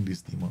opening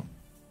this team up.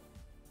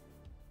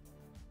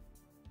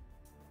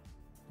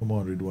 Come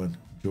on, Ridwan.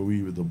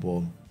 Joey with the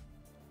ball.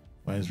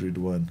 Finds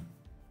Ridwan.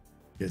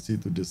 Gets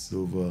it to the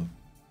silver.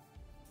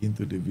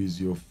 Into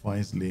Divisio.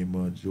 Finds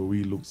Lamer.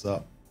 Joey looks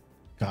up.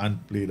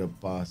 Can't play the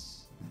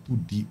pass. Too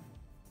deep.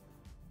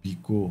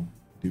 Pico.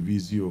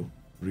 Divisio.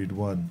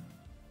 Ridwan.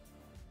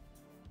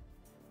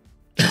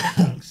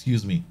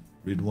 Excuse me.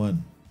 Ridwan.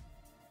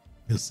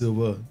 The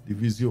silver.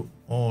 Divisio.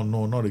 Oh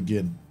no, not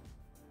again.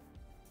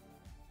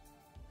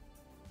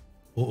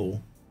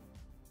 Uh-oh.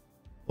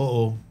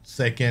 Uh-oh.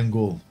 Second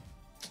goal.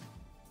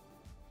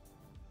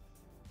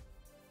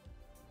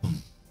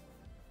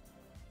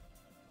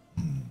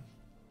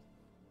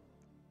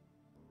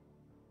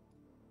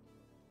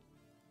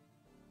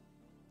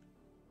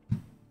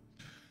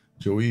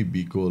 Joey,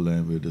 Biko,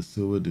 Lambert, the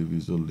silver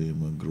Divisio,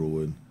 Lehman,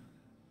 Groen.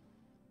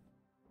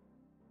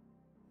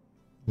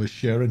 Where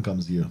Sharon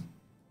comes here.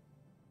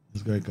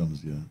 This guy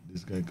comes here.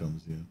 This guy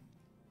comes here.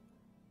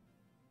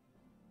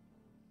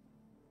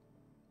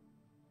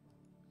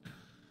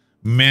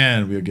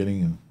 Man, we are getting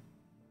him.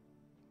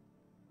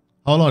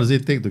 How long does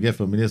it take to get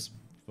familiar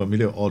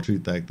with all three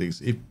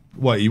tactics? If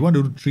what you want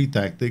to do 3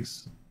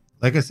 tactics,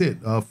 like I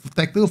said,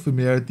 tactical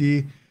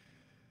familiarity,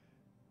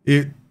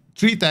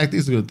 3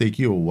 tactics is going to take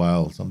you a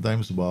while,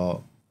 sometimes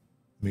about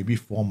maybe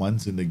 4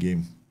 months in the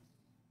game,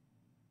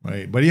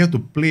 right? But you have to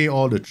play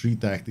all the 3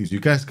 tactics. You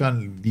guys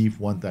can't leave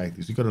one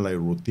tactics. You got to like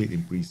rotate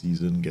in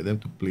preseason, get them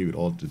to play with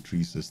all the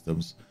 3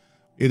 systems.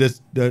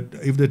 If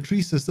the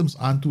 3 systems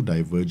aren't too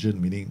divergent,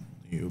 meaning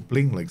you're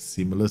playing like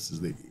similar,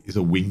 it's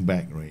a wing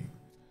back, right?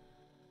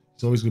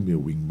 It's always going to be a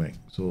wing back.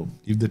 So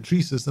if the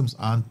 3 systems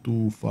aren't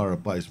too far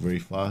apart, it's very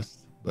fast,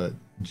 but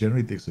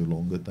generally takes a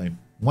longer time.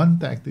 One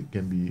tactic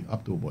can be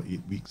up to about 8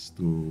 weeks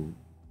to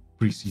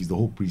preseason, the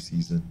whole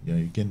preseason. Yeah,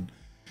 you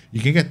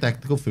can get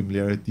tactical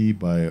familiarity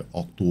by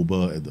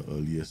October at the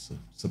earliest,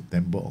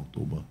 September,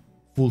 October.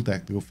 Full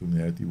tactical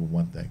familiarity with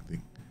one tactic,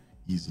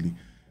 easily.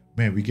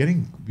 Man, we're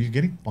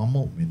getting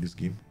pummeled in this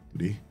game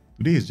today.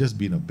 Today has just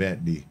been a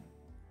bad day.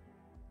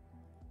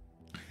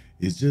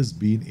 It's just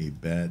been a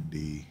bad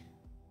day.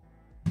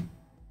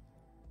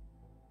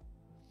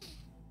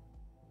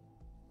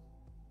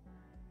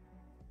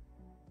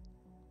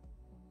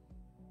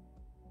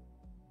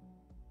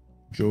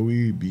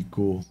 Joey,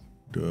 Biko,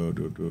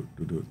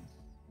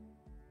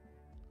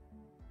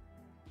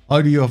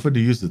 How do you often to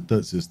use the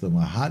 3rd system?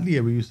 I hardly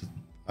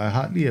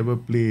ever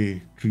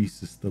play 3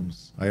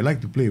 systems. I like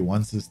to play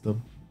 1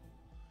 system.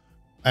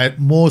 At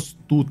most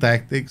 2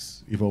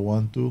 tactics if I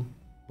want to,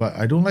 but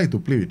I don't like to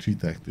play with 3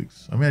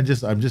 tactics. I mean,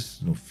 I'm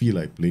just feel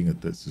like playing a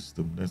 3rd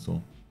system. That's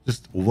all.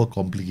 Just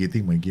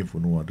overcomplicating my game for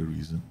no other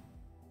reason.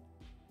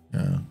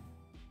 Yeah.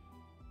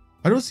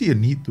 I don't see a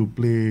need to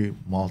play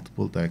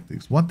multiple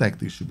tactics. 1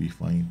 tactic should be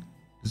fine.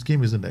 This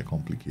game isn't that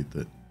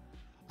complicated.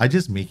 I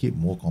just make it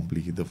more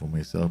complicated for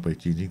myself by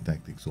changing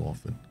tactics so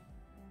often.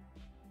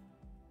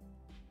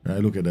 Right,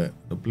 look at that.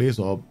 The players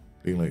are all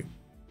playing like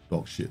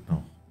dog shit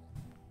now.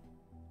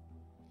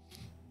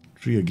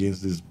 3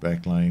 against this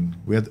backline.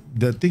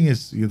 The thing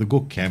is, you have to go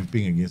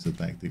camping against a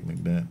tactic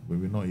like that, but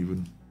we're not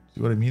even.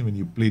 See what I mean? When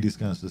you play these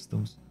kind of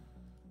systems,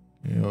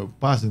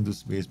 pass into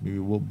space, maybe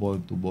work ball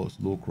into box,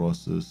 low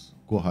crosses,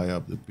 go high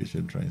up the pitch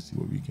and try and see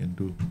what we can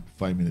do.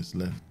 5 minutes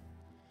left.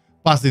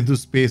 Pass into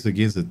space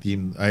against the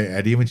team. I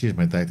didn't even change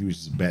my tactic, which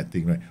is a bad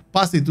thing, right?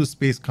 Pass into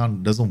space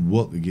doesn't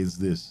work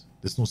against this.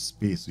 There's no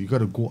space. So you got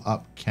to go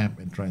up, camp,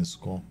 and try and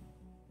score.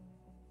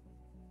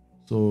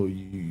 So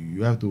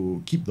you have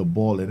to keep the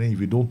ball, and then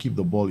if you don't keep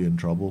the ball, you're in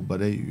trouble.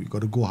 But then you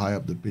got to go high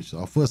up the pitch. So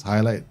our first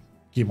highlight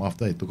came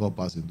after I took our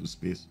pass into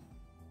space.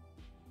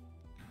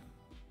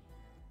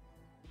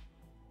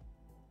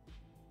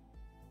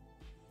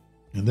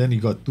 And then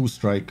you got 2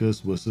 strikers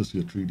versus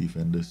your 3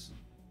 defenders.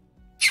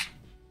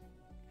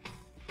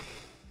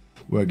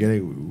 We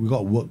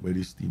got worked by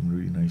this team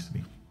really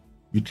nicely.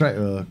 You tried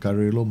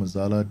Carrello,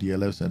 Mazzala,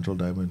 DLF, Central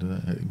Diamond,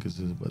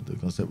 but the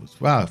concept was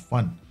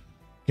fun.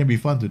 Can be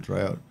fun to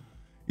try out.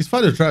 It's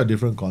fun to try out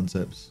different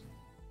concepts.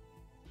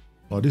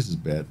 Oh, this is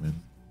bad,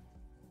 man.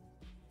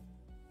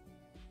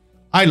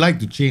 I like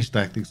to change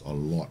tactics a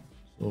lot.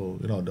 So,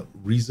 the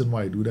reason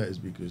why I do that is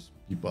because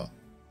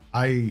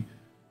I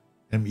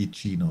am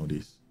itchy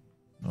nowadays.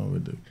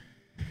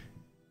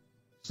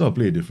 So I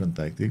play a different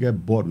tactic. I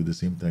get bored with the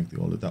same tactic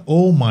all the time.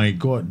 Oh my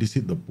god, this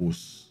hit the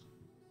post.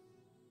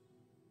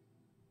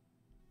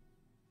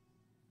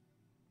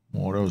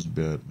 Oh, that was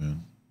bad,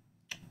 man.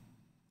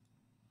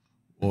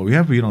 Oh, we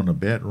have been on a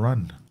bad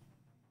run.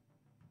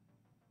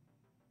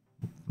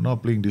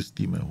 Not playing this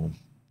team at home.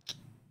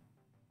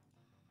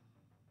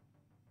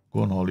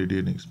 Go on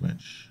holiday next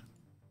match.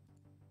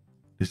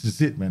 This is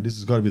it, man. This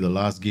has got to be the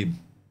last game.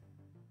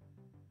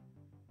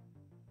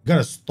 You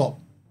gotta stop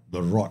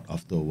the rot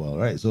after a while,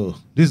 right? So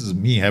this is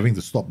me having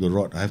to stop the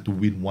rot. I have to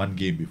win 1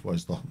 game before I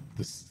stop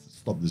the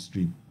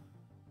stream.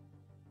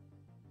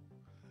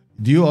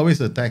 Do you always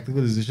have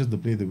tactical decisions to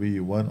play the way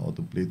you want or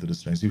to play to the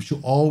strengths? You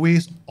should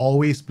always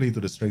play to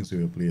the strengths of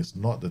your players,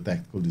 not the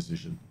tactical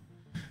decision.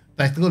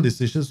 Tactical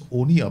decisions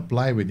only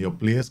apply when your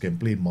players can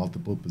play in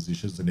multiple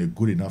positions and they're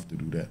good enough to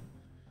do that.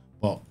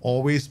 But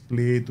always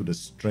play to the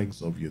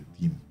strengths of your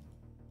team.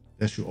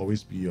 That should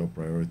always be your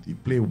priority.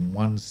 Play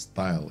one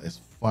style as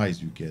far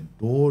as you can.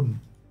 Don't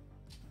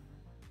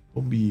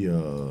be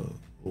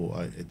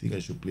I think I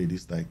should play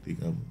this tactic.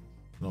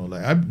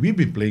 We've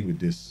been playing with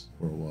this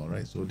for a while,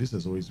 right? So this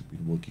has always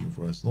been working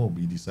for us. No,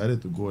 we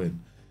decided to go and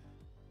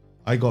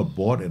I got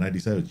bored and I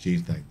decided to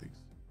change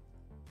tactics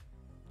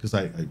because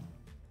I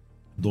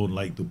don't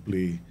like to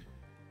play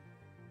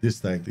this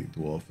tactic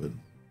too often.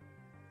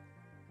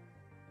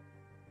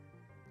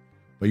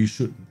 But you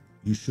should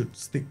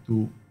stick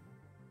to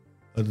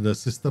the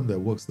system that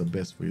works the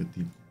best for your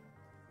team.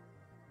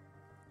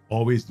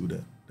 Always do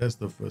that. That's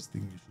the first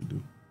thing you should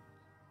do.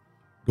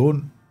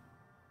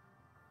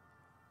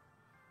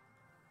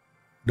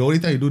 The only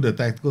time you do the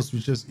tactical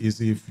switches is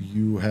if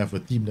you have a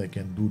team that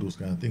can do those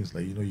kind of things.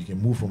 Like, you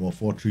can move from a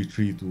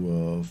 4-3-3 to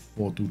a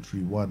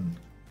 4-2-3-1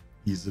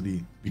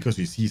 easily because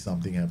you see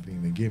something happening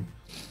in the game.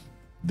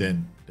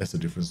 Then that's a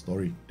different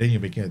story. Then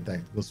you're making a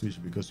tactical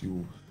switch because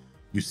you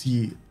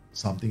see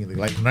something in the,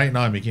 like right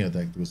now I'm making a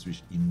tactical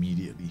switch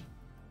immediately,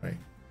 right?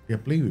 We are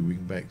playing with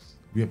wingbacks.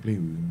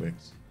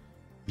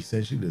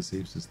 Essentially the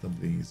same system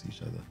playing against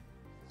each other.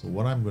 So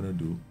what I'm gonna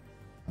do,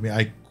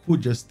 I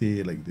could just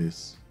stay like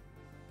this,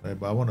 right?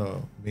 But I want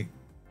to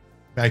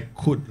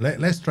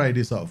let's try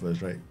this out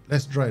first, right?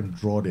 Let's try and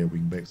draw their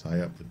wingbacks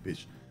high up the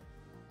pitch.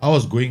 I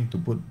was going to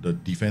put the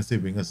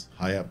defensive wingers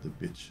high up the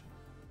pitch.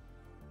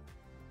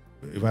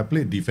 If I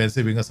played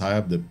defensive wingers high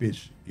up the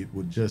pitch, it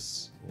would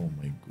just, oh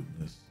my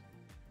goodness.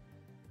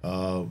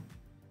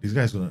 These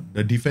guys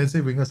the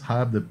defensive wingers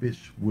high up the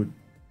pitch would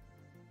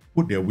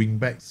put their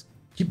wingbacks,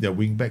 keep their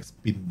wingbacks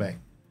pinned back.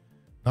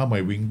 Now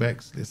my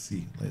wingbacks, let's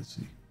see,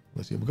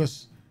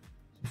 because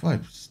so far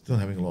I'm still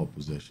having a lot of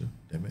possession.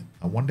 Damn it.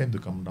 I want them to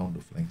come down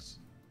the flanks.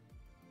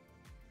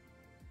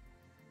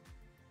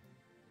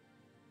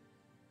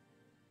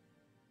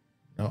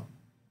 No.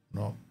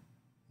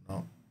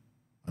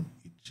 I'm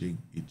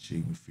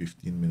itching.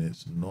 15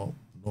 minutes. Nope,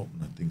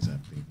 nothing's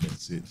happening.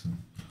 That's it.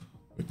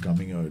 We're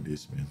coming out of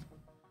this, man.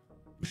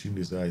 Pushing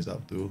these guys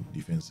up to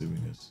defensive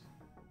wingers.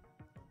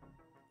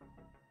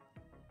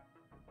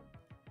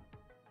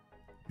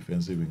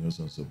 Defensive wingers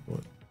on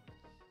support.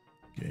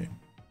 Okay.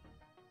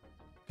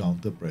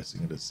 Counter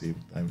pressing at the same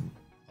time.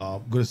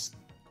 I'm going to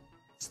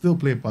still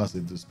play pass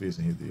into space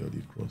and hit the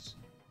early cross.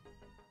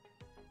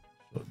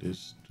 Shot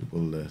this, triple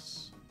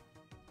less.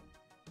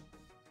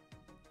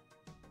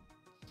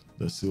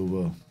 The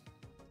silver.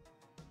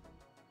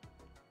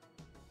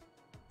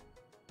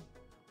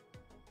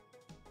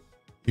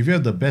 If you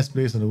have the best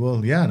players in the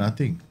world, yeah,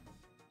 nothing.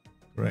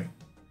 Correct.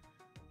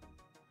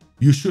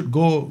 You should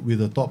go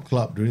with a top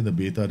club during the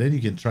beta, then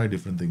you can try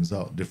different things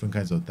out, different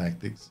kinds of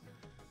tactics.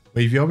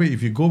 But if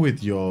you go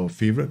with your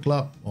favorite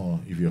club, or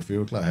if your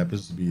favorite club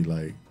happens to be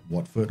like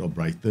Watford or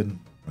Brighton,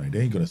 right,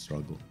 then you're gonna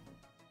struggle.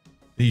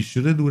 Then you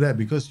shouldn't do that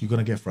because you're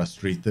gonna get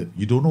frustrated.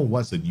 You don't know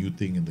what's a new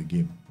thing in the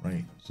game,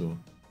 right? So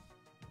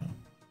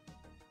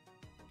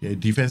okay,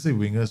 defensive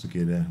wingers,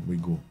 okay, there we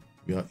go.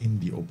 We are in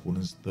the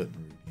opponent's third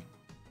already.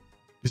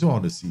 This one I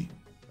want to see.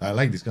 I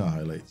like this kind of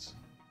highlights.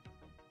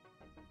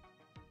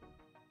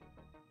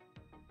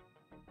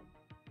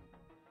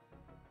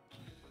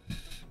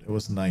 That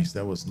was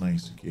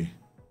nice, okay.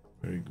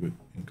 Very good.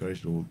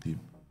 Encourage the whole team.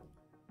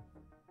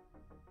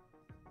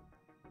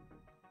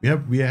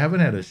 We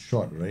haven't had a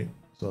shot, right?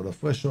 So the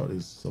first shot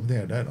is something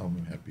like that.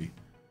 I'm happy.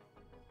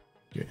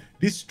 Okay,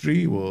 this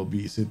tree will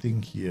be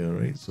sitting here,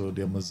 right? So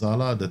their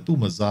Mazala, the two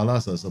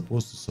Mazalas are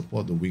supposed to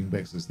support the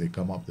wingbacks as they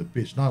come up the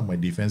pitch. Now my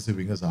defensive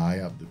wingers are high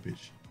up the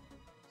pitch.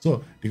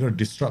 So they're going to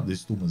disrupt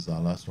these two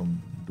Mazalas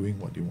from doing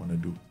what they want to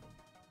do.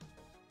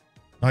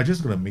 Now I'm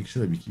just going to make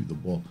sure that we keep the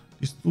ball.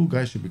 These two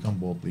guys should become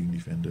ball playing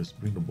defenders.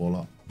 Bring the ball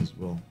up as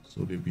well.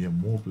 So that we have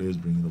more players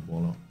bringing the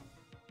ball up.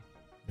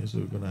 Okay, so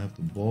we're going to have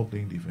the ball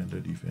playing defender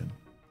defend.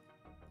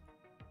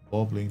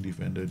 Ball playing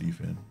defender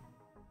defend.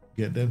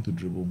 Get them to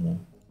dribble more.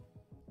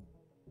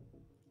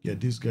 Get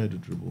this guy to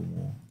dribble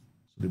more.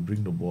 So they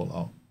bring the ball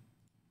out.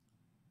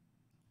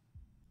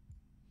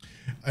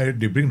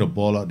 They bring the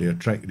ball out. They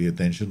attract the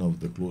attention of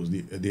the close.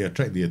 They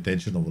attract the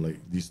attention of like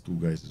these two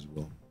guys as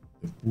well.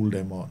 They pull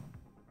them out.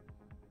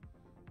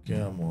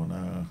 Come on.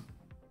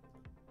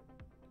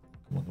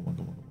 Come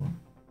on.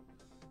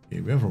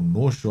 Okay, we went from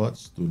no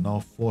shots to now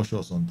 4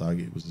 shots on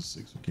target versus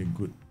 6. Okay,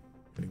 good.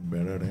 Getting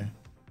better there.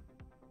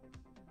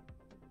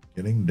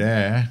 Getting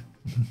there.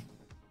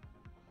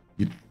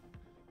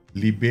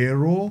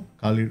 Libero,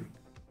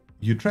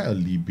 you try a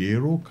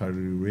Libero,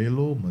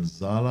 Carirello,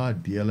 Mazzala,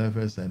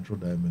 DLFS, Central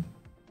Diamond.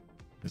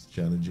 That's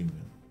challenging,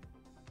 man.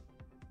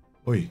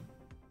 Oi,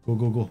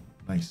 go.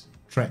 Nice.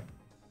 Track.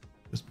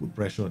 Just put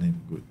pressure on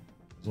him. Good.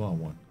 That's what I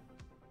want.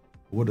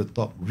 Over the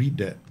top, read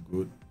that.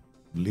 Good.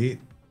 Late.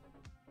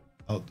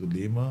 Out to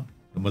Lema.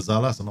 The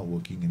Mazzalas are not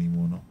working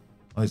anymore now.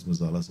 Now his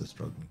Mazzalas are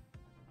struggling.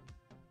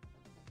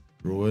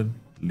 Rowan,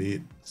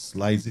 late.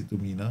 Slides it to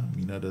Mina.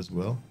 Mina does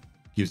well.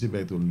 Gives it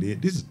back to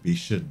late. This is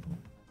patient.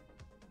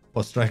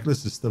 For strikerless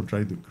system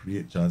trying to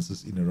create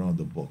chances in and around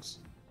the box.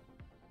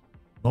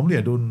 Normally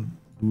I don't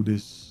do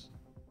this.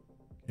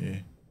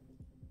 Okay.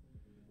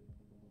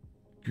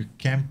 You're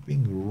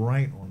camping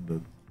right on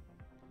the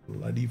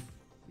bloody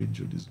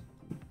fringe of this.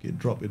 Okay,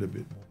 drop it a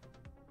bit more.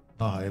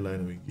 Now high line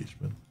of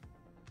engagement.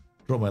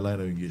 Drop my line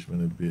of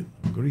engagement a bit.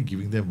 I'm already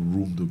giving them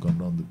room to come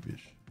down the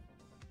pitch.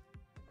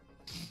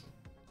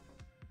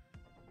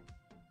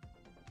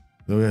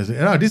 So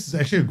this is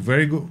actually a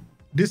very good.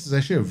 This is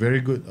actually a very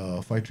good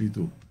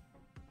 5-3-2.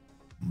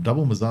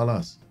 Double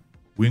Mazzalas.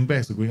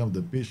 Wingbacks are going up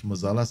the pitch.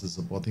 Mazzalas is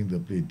supporting the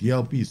play.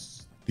 DLP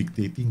is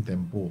dictating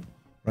tempo.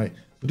 Right.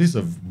 So this is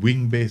a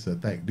wing-based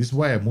attack. This is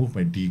why I moved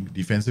my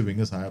defensive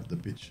wingers high up the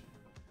pitch.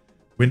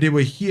 When they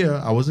were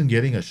here, I wasn't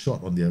getting a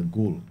shot on their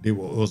goal. It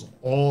was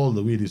all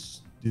the way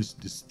this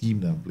team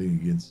that I'm playing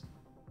against.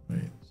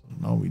 Right. So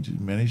now we're just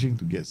managing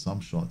to get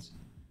some shots.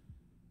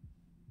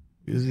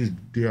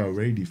 They are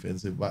very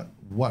defensive, but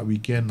what we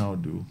can now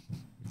do,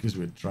 because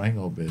we're trying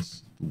our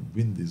best to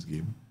win this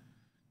game.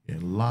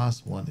 And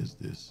last one is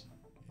this.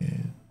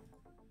 And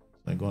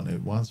so I got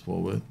advance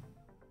forward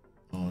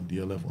on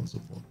DLF on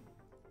support.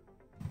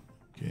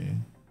 Okay.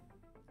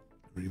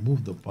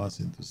 Remove the pass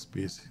into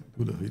space.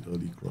 Do the hit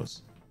early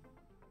cross.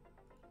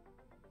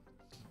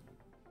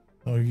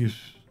 Now you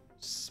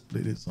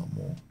split it some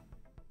more.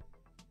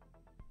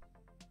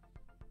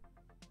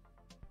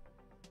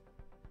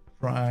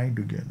 Trying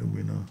to get the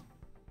winner.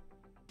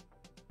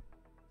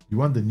 You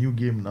want the new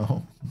game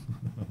now?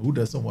 Who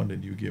doesn't want the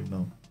new game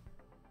now?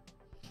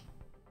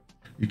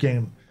 You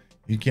can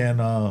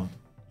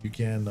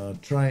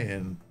try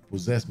and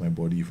possess my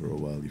body for a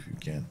while if you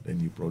can. Then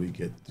you probably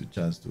get the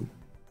chance to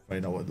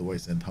find out how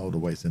the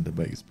white center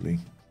back is playing.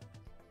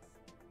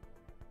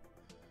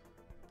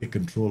 Take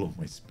control of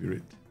my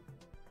spirit,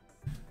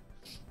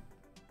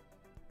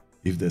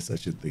 if there's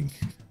such a thing.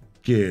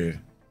 Okay,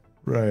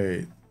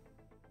 right.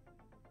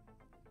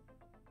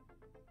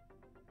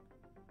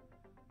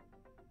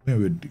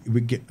 Man,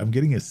 I'm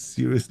getting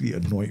seriously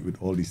annoyed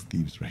with all these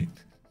teams, right?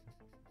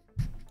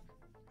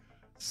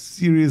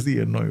 Seriously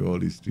annoyed with all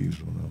these teams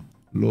right now.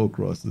 Low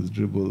crosses,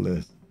 dribble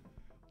less.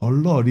 A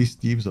lot of these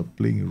teams are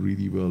playing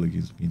really well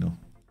against me now.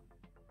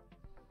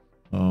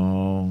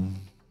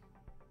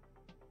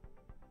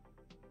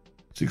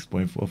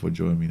 6.4 for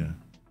Joe Mina.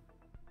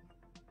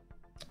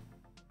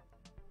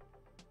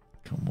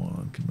 Come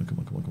on.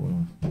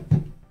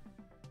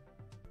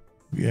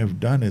 We have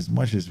done as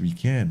much as we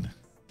can.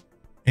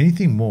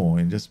 Anything more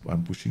and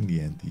I'm pushing the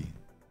ante.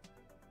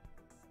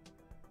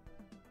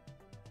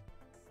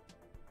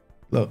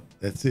 Look,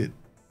 that's it.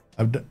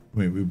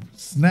 We've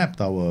snapped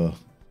our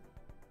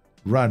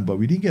run, but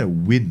we didn't get a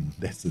win.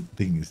 That's the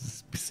thing.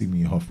 It's pissing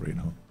me off right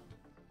now.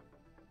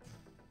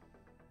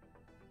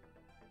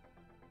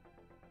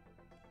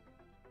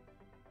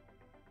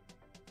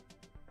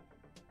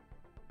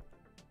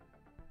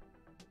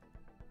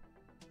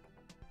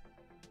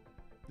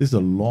 This is the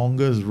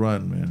longest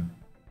run, man.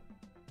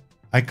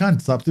 I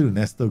can't substitute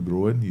Nestor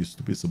Groen, you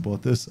stupid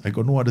supporters. I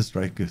got no other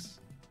strikers.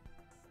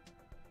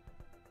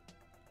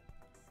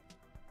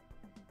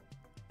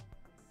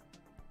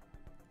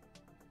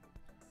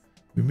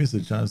 We missed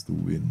a chance to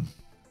win.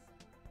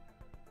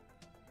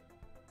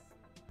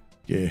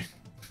 Okay.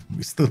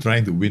 We're still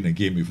trying to win a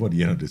game before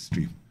the end of the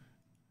stream.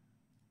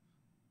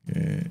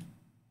 Okay.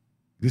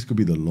 This could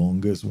be the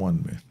longest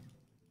one, man.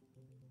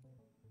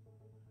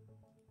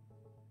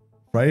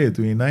 Friday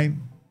the 29th?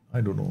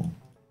 I don't know.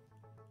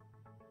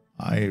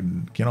 I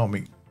cannot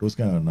make those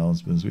kind of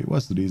announcements. Wait,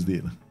 what's today's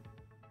date?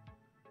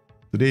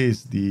 Today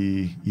is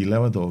the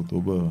 11th of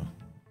October.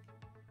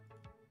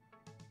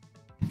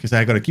 Because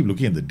I gotta keep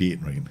looking at the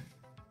date, right?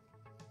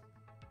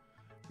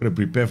 Gotta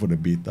prepare for the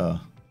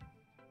beta.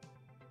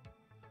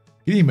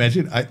 Can you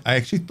imagine? I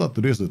actually thought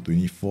today was the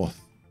 24th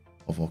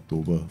of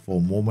October. For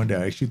a moment there,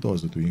 I actually thought it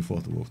was the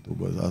 24th of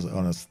October. I was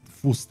on a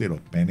full state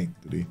of panic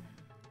today.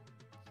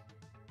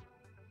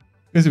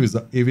 Because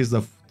if it's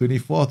the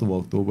 24th of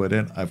October,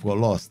 then I've got a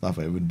lot of stuff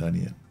I haven't done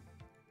yet.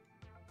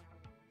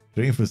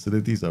 Training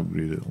facilities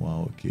upgraded.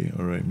 Wow, okay,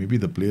 alright. Maybe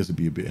the players will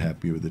be a bit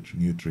happy with the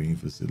new training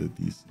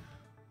facilities.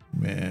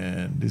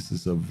 Man, this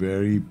is a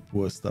very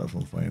poor start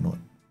from Feyenoord.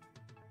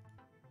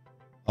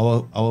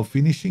 Our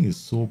finishing is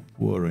so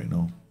poor right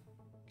now.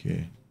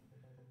 Okay.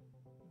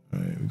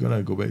 Alright, we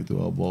gotta go back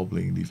to our ball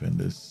playing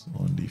defenders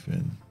on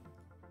defense.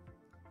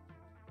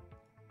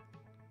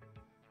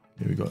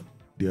 Okay, we got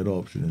the other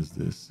option is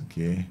this.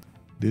 Okay.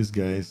 These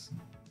guys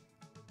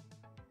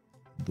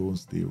don't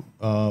stay.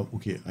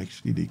 Okay,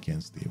 actually they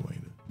can stay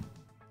wider.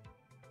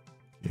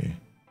 Okay.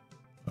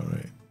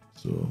 Alright.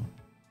 So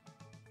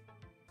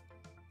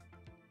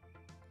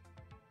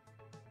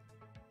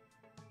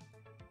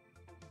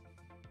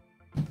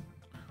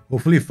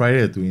hopefully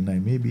Friday at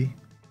 29, maybe.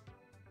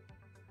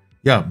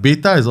 Yeah,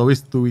 beta is always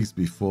 2 weeks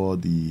before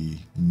the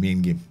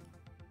main game.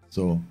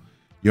 So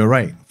you're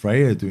right.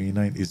 Friday at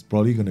 29 is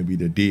probably going to be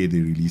the day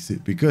they release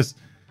it. Because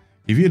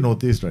if you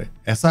notice, right,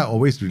 SI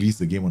always release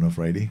the game on a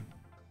Friday.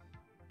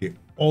 They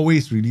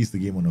always release the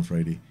game on a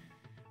Friday.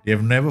 They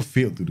have never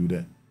failed to do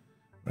that.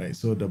 Right?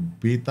 So the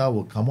beta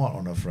will come out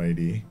on a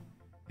Friday.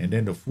 And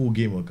then the full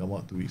game will come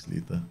out 2 weeks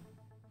later.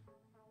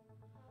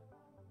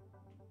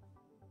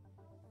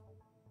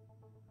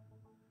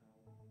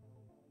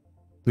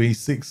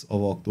 (26th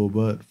of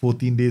October),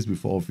 14 days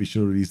before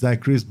official release. That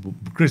Chris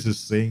is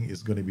saying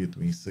it's going to be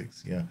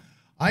 26th. Yeah,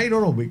 I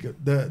don't know because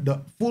the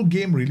full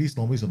game release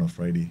normally is on a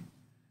Friday.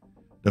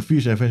 The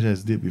Fish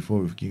FNS did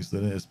before with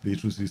Kingston as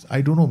playthrough series. I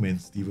don't know, man,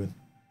 Steven.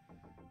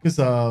 Because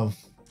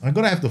I'm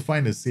gonna have to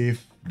find a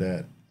save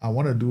that I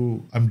want to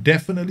do. I'm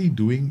definitely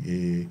doing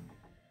a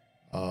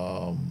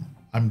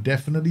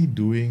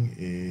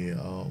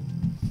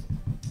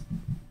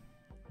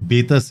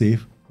beta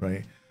save,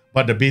 right?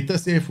 But the beta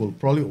save will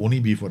probably only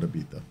be for the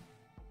beta.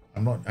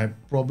 I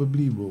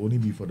probably will only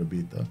be for the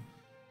beta.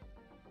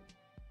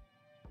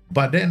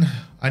 But then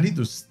I need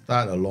to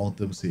start a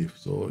long-term save.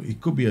 So it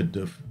could be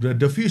the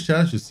diffuse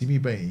challenge to see me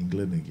back in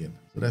England again.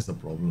 So that's the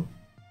problem.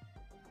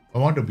 I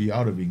want to be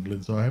out of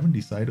England, so I haven't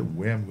decided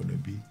where I'm going to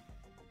be.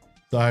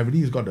 So I've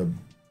already got the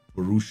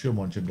Borussia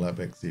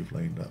Mönchengladbach save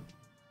lined up.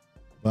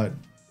 But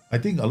I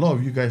think a lot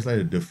of you guys like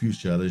the diffuse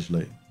challenge.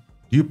 Like,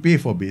 do you pay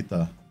for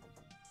beta?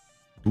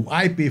 Do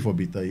I pay for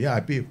beta? Yeah,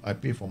 I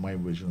pay for my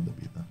version of the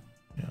beta.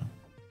 Yeah.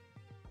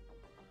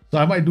 So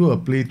I might do a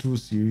playthrough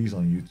series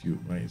on YouTube,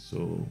 right?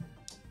 So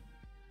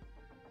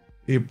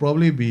it'll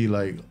probably be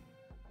like,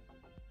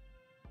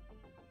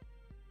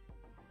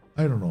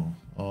 I don't know,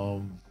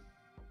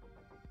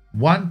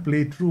 one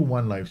playthrough,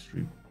 one live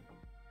stream.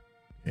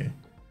 Okay.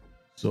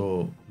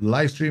 So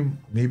live stream,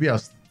 maybe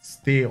I'll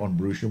stay on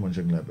Borussia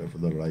Mönchengladbach for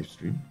the live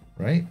stream,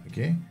 right?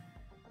 Okay.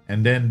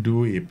 And then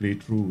do a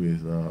playthrough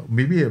with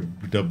maybe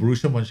the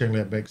Borussia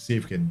Mönchengladbach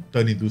save can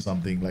turn into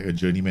something like a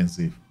journeyman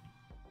save.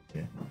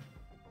 Okay,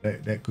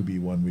 that could be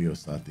one way of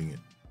starting it.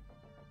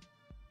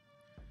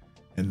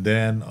 And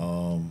then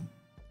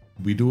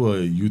we do a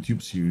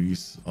YouTube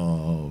series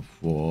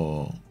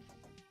for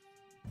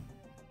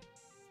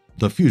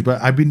the Fuge,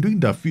 but I've been doing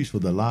the Fuge for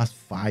the last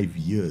 5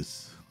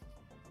 years.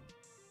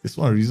 It's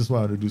one of the reasons why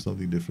I want to do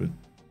something different.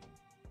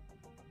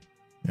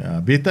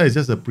 Yeah, beta is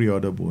just a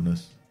pre-order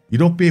bonus. You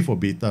don't pay for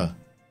beta.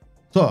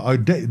 So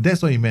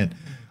that's what you meant.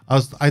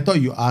 I thought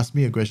you asked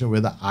me a question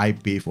whether I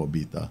pay for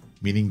beta.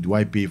 Meaning, do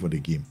I pay for the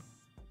game?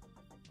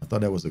 I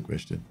thought that was the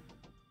question.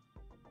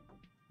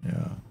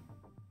 Yeah.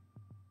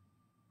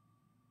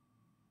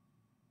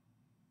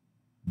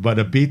 But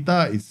the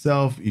beta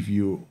itself, if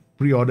you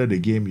pre-order the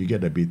game, you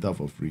get the beta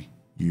for free.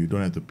 You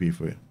don't have to pay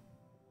for it.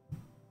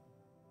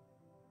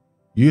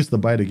 You used to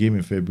buy the game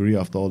in February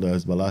after all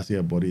that, but last year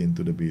I bought it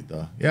into the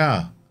beta.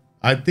 Yeah.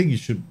 I think you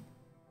should.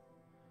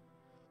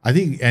 I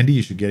think, Andy,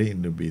 you should get it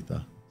in the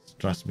beta.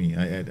 Trust me.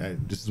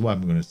 This is what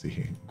I'm gonna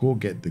say. Go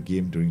get the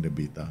game during the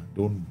beta.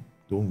 Don't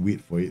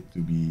wait for it to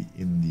be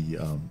in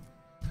the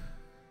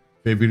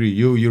February.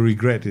 You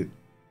regret it.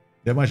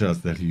 That much I'll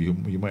tell you.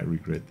 You might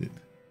regret it.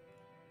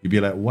 You'll be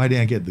like, why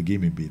didn't I get the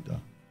game in beta?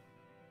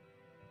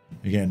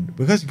 Again,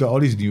 because you got all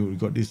these new. You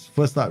got this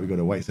first up. You got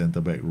a white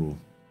center back role.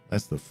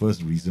 That's the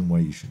first reason why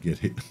you should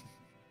get it.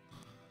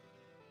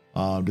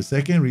 The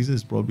second reason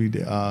is probably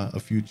there are a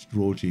few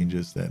role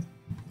changes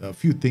a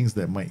few things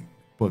that might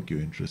perk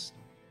your interest.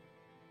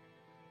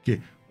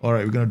 Okay, all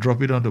right, we're gonna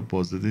drop it down to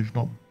positive.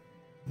 Not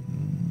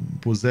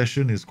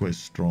possession is quite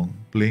strong.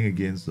 Playing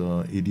against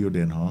ADO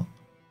Den Haag.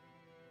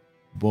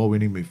 Ball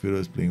winning midfielder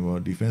is playing well.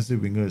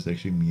 Defensive winger is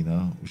actually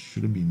Mina. It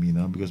shouldn't be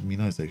Mina because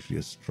Mina is actually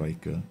a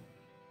striker.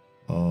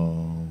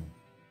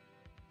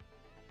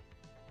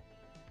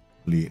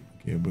 Late.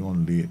 Okay, bring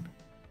on late.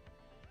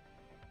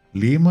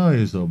 Lema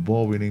is a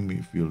ball-winning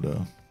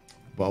midfielder,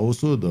 but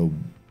also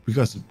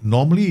because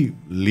normally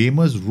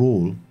Lema's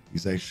role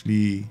is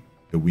actually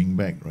the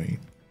wing-back, right?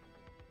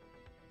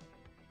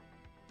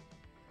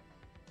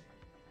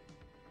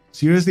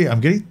 Seriously, I'm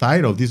getting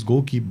tired of these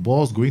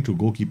balls going through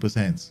goalkeepers'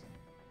 hands.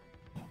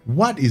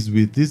 What is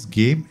with this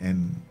game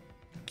and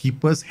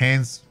keepers'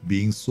 hands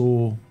being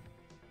so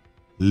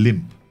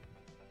limp?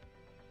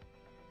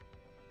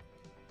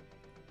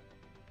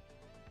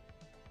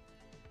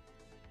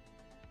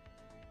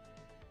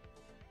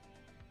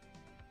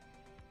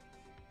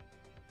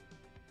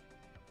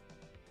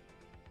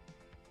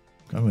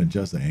 Can't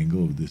adjust the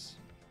angle of this.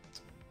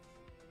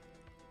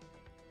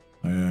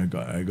 I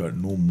got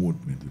no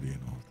mood, man, today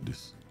after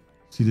this.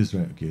 See this,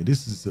 right? Okay,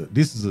 this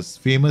is a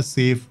famous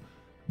save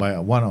by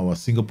one of our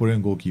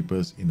Singaporean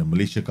goalkeepers in the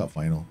Malaysia Cup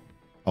final.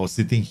 I was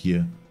sitting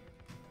here.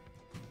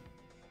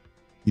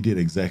 He did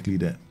exactly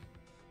that.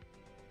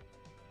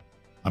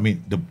 I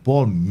mean, the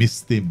ball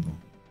missed him.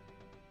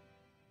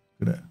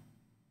 Look at that.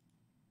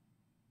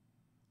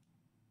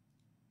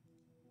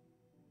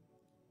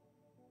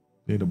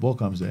 Okay, the ball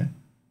comes there.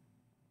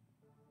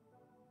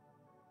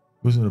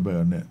 Goes in the back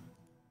of the net.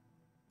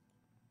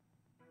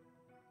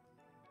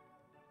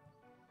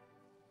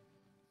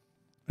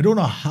 I don't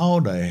know how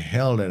the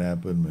hell that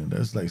happened, man.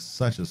 That's like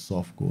such a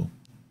soft goal.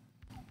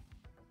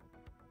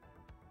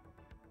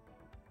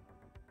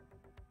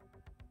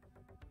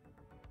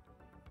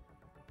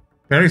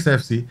 Paris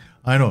FC.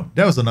 I know.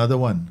 That was another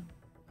one.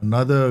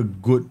 Another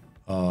good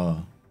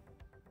option.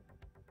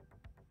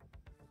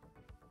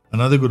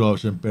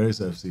 Paris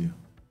FC.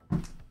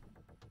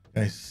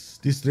 Guys,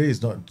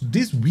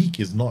 this week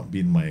has not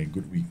been my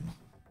good week.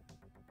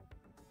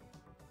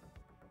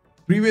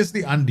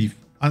 Previously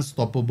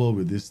unstoppable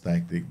with this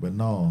tactic, but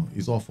now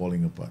it's all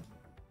falling apart.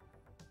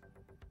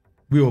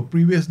 We were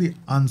previously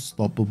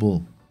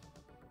unstoppable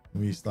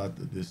when we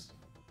started this.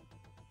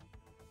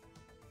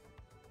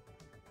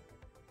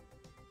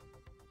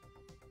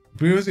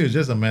 Previously, it was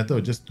just a matter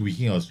of just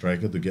tweaking our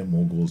striker to get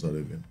more goals out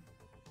of him.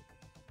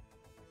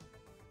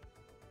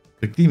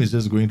 The team is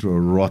just going through a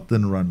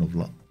rotten run of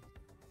luck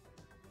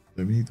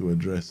that we need to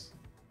address.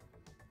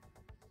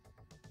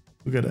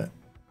 Look at that.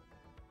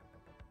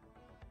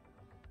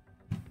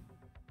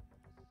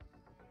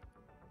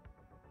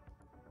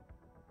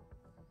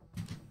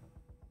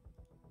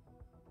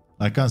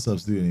 I can't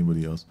substitute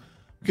anybody else.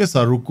 Because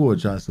Saruko a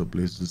chance to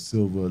play. So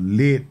Silver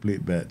late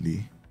played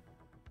badly.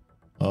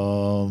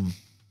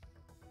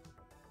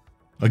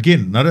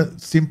 Again, another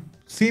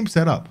same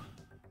setup.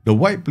 The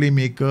white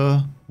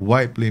playmaker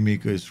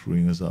is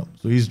screwing us up.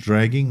 So he's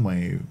dragging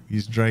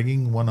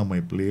one of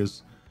my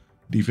players,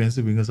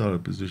 defensive wingers, out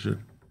of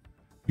position.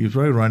 He's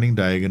probably running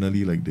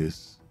diagonally like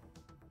this,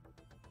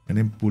 and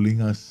then pulling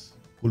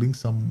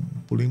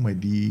my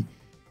D,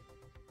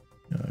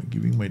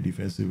 giving my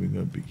defensive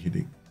winger a big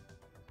headache.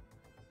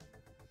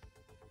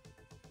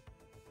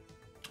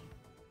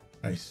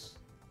 Nice.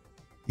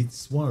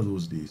 It's one of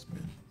those days,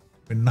 man,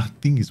 when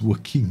nothing is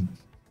working.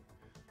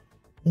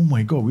 Oh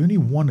my god, we only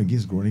won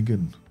against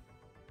Groningen.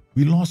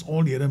 We lost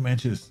all the other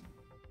matches.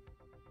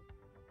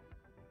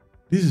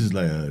 This is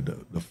like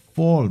the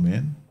fall,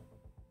 man.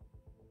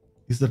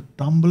 It's a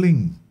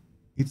tumbling.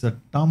 It's a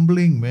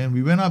tumbling, man.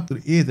 We went up to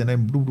the 8th and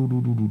then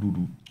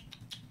do.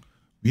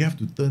 We have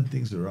to turn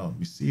things around.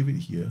 We save it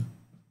here.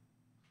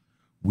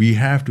 We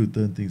have to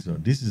turn things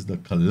around. This is the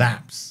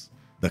collapse.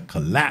 The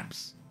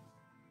collapse.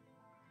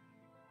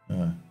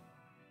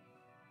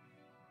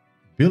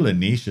 Build a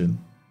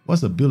nation?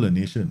 What's a build a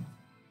nation?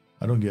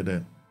 I don't get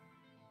that.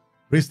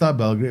 Restart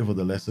Belgrade for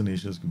the lesser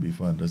nations could be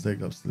fun. Does that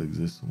cup still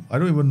exist? I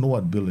don't even know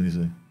what build is.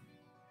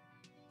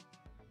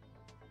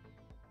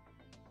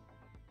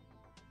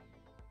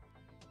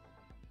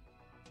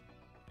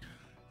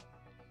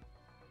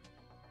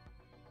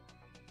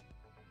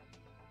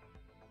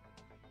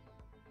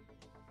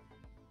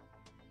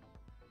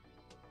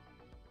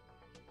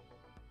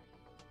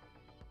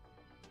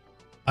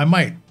 I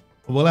might.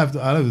 Well, I'll have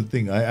to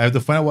think. I have to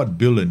find out what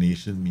build a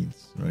nation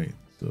means, right?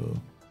 So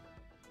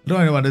I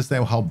don't even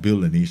understand how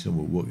build a nation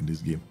will work in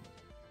this game.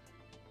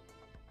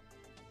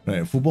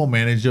 Right, Football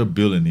Manager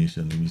build a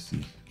nation. Let me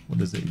see. What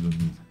does that even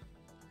mean?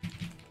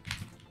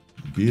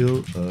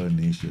 Build a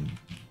nation.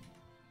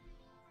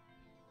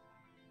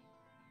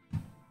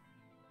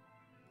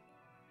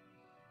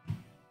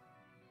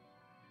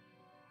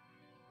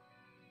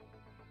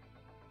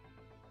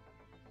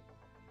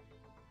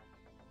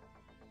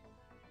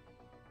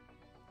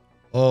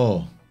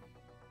 Oh.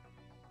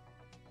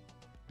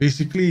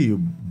 Basically, you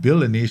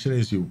build a nation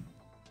is you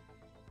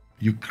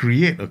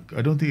create a.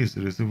 I don't think it's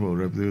reserved for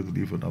representative to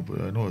leave an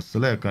upper. I know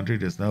select a country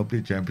that's now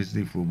played Champions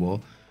League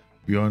football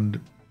beyond.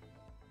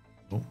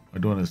 No, I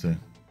don't understand.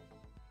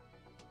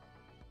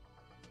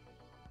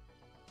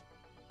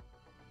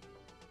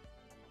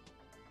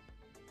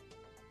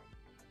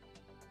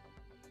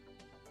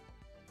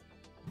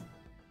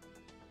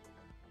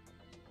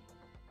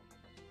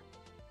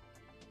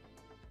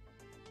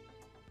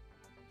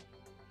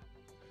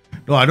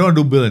 No, I don't want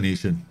to build a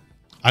nation.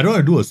 I don't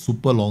want to do a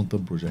super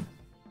long-term project.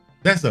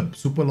 That's a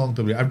super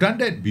long-term project. I've done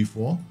that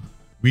before.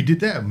 We did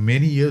that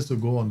many years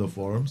ago on the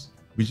forums,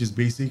 which is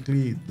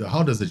basically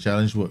how does the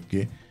challenge work,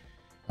 okay?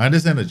 I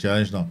understand the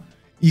challenge now.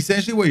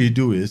 Essentially what you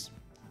do is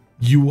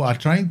you are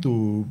trying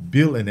to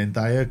build an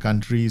entire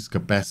country's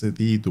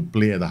capacity to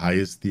play at the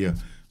highest tier.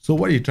 So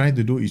what you're trying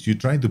to do is you're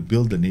trying to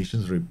build the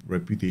nation's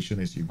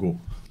reputation as you go.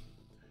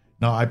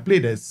 Now, I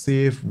played that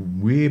save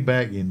way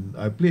back in,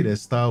 I played that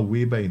style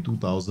way back in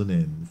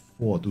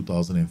 2004,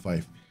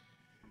 2005.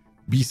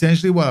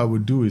 Essentially, what I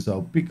would do is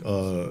I'll pick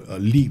a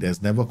league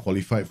that's never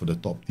qualified for the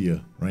top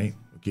tier, right?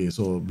 Okay,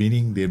 so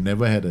meaning they've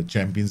never had a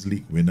Champions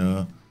League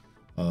winner.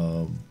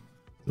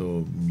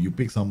 So you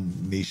pick some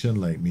nation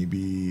like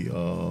maybe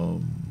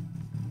you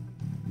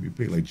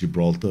pick like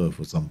Gibraltar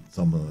for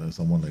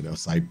someone like that,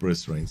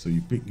 Cyprus, right? So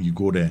you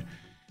go there,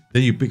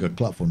 then you pick a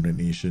club from the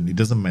nation. It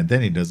doesn't matter.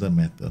 Then it doesn't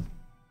matter.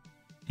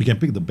 You can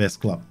pick the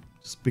best club.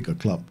 Just pick a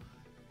club.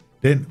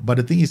 Then, but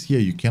the thing is here,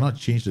 you cannot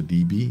change the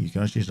DB, you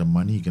cannot change the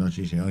money, you cannot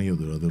change any of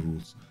the other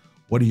rules.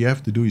 What you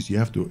have to do is you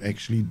have to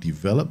actually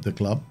develop the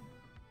club,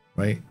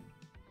 right?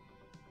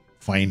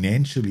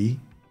 Financially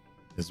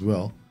as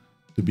well,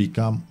 to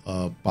become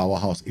a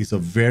powerhouse. It's a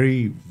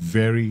very,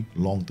 very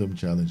long-term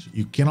challenge.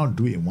 You cannot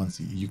do it in one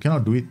season. You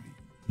cannot do it.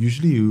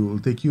 Usually it will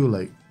take you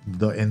like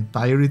the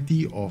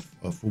entirety of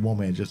a football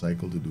manager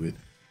cycle to do it.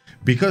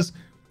 Because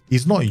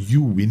it's not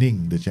you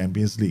winning the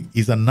Champions League.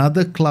 It's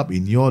another club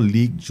in your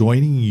league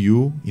joining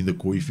you in the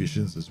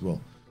coefficients as well.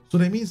 So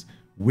that means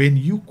when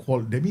you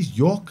that means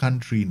your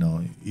country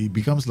now, it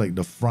becomes like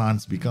the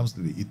France, becomes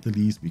the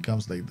Italy's,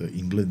 becomes like the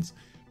England's,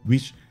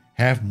 which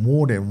have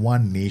more than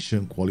one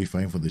nation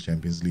qualifying for the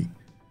Champions League.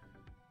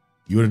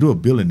 You want to do a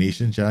build a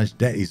nation challenge,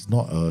 that is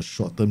not a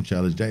short-term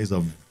challenge. That is a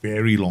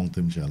very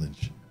long-term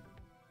challenge.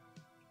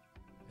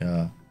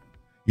 Yeah.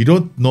 You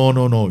don't,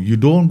 no. You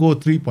don't go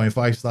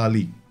 3.5 star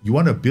league. You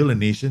want to build a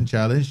nation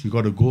challenge, you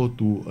got to go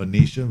to a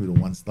nation with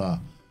a 1 star.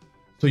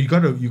 So you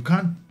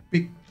can't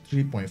pick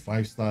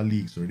 3.5 star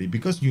leagues already,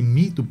 because you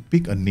need to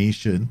pick a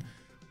nation,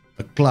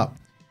 a club,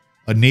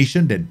 a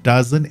nation that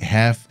doesn't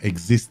have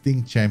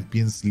existing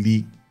Champions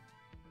League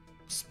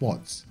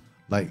spots.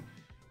 Like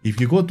if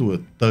you go to a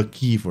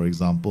Turkey, for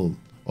example,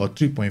 or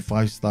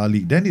 3.5 star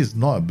league, then it's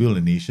not a build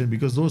a nation,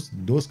 because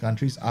those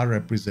countries are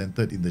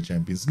represented in the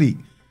Champions League.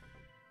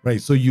 Right,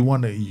 so you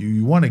want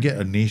to get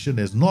a nation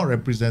that's not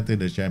represented in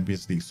the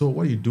Champions League. So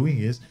what you're doing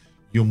is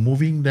you're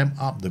moving them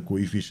up the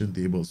coefficient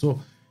table. So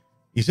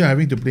instead of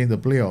having to play in the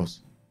playoffs,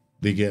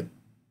 they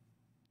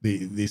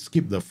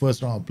skip the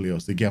first round of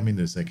playoffs. They get them in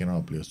the second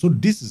round of playoffs. So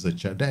this is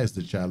that is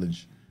the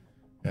challenge,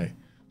 right?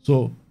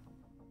 So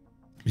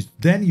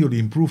then you'll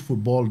improve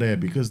football there,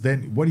 because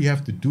then what you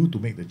have to do to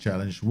make the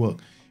challenge work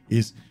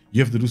is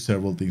you have to do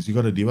several things. You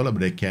got to develop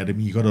the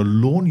academy. You got to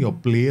loan your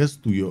players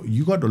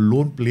you got to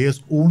loan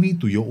players only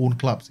to your own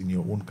clubs in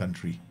your own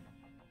country.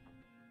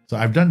 So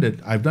I've done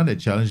that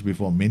challenge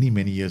before many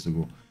years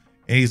ago,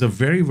 and it's a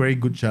very, very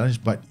good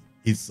challenge, but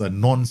it's a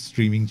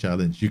non-streaming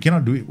challenge. You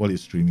cannot do it while you're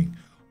streaming.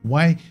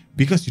 Why?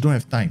 Because you don't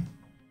have time.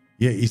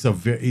 Yeah, it's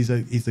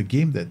a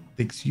game that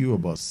takes you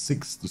about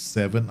 6 to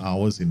 7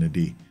 hours in a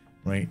day,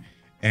 right?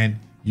 And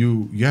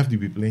you have to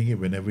be playing it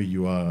whenever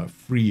you are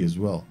free as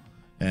well.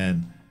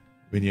 And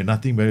when you're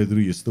nothing better to do,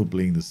 you're still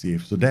playing the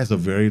save. So that's a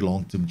very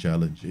long-term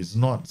challenge. It's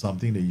not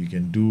something that you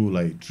can do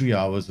like 3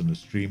 hours on the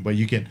stream, but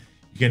you can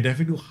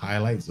definitely do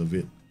highlights of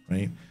it,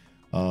 right?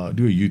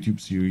 Do a YouTube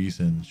series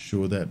and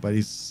show that. But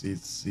it's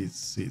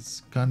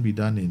can't be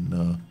done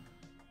in.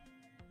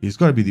 It's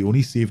got to be the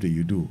only save that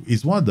you do.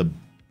 It's one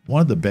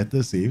of the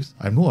better saves.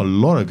 I know a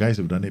lot of guys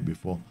have done it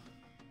before,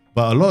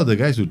 but a lot of the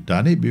guys who've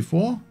done it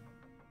before,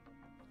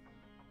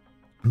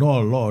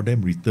 not a lot of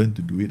them return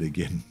to do it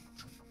again.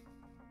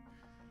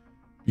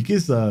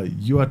 Because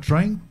you are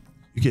trying,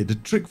 okay, the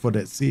trick for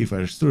that save,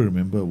 I still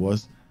remember,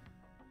 was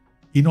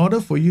in order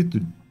for you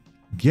to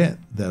get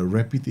the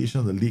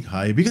reputation of the league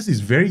high, because it's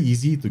very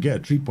easy to get a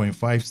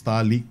 3.5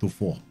 star league to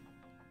 4.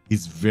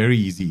 It's very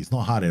easy. It's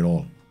not hard at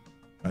all,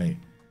 right?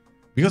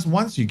 Because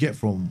once you get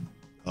from,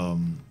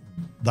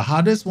 the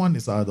hardest one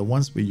is the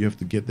ones where you have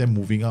to get them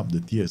moving up the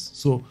tiers.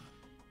 So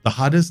the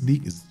hardest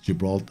league is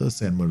Gibraltar,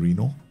 San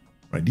Marino,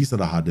 right? These are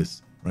the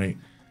hardest, right?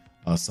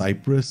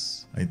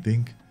 Cyprus, I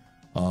think.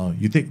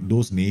 You take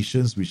those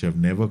nations which have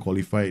never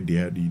qualified,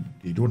 they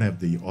don't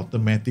have the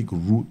automatic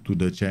route to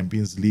the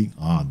Champions League.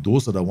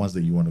 Those are the ones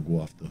that you want to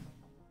go after.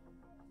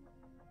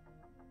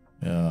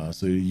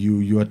 So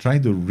you are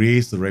trying to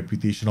raise the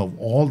reputation of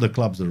all the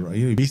clubs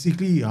around.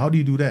 Basically, how do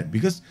you do that?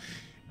 Because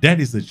that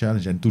is the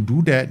challenge, and to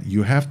do that,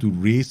 you have to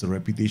raise the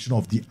reputation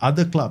of the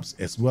other clubs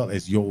as well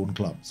as your own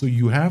club. So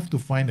you have to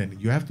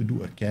you have to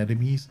do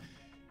academies.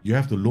 You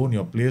have to loan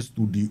your players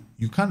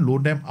you can't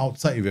loan them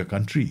outside of your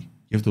country.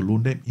 You have to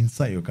loan them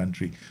inside your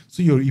country.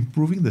 So you're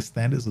improving the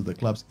standards of the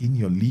clubs in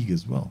your league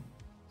as well.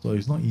 So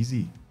it's not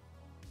easy.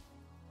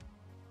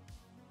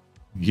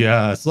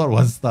 Yeah, it's not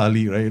 1 star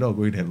league, right? You're not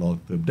going that long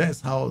term.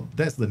 That's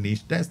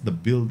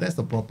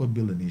the proper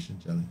build a nation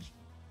challenge.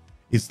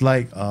 It's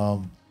like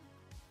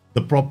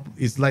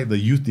It's like the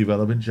youth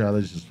development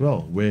challenge as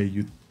well, where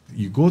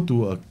you go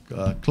to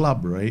a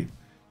club, right?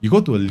 You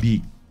go to a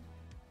league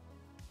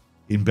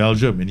in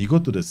Belgium, and you go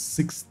to the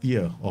 6th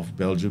tier of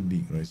Belgium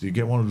league, right? So you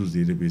get one of those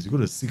databases. You go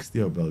to the 6th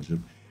tier of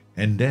Belgium,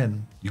 and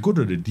then you go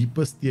to the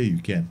deepest tier you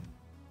can.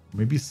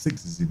 Maybe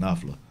 6 is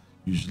enough,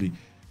 usually.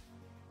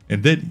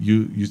 And then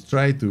you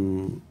try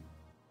to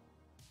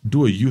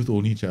do a youth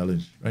only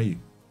challenge, right?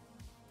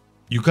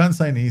 You can't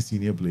sign any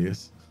senior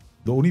players.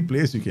 The only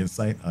players you can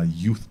sign are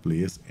youth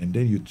players, and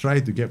then you try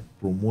to get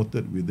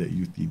promoted with that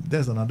youth team.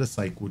 That's another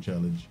psycho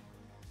challenge.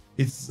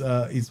 It's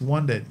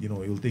one that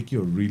it'll take you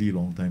a really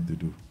long time to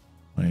do.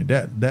 Right?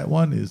 That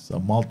one is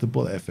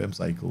multiple FM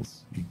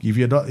cycles. If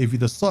you're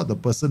the sort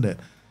of person that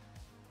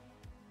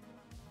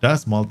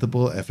does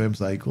multiple FM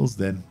cycles,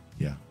 then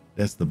yeah,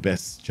 that's the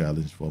best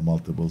challenge for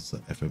multiple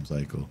FM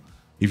cycle.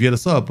 If you're the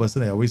sort of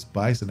person that always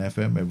buys an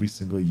FM every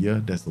single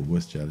year, that's the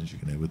worst challenge you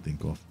can ever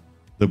think of.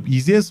 The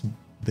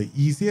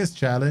easiest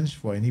challenge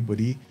for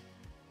anybody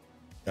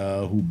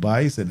who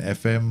buys an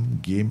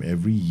FM game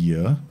every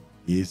year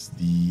is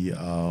the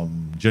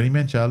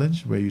Journeyman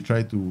challenge, where you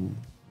try to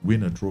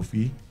win a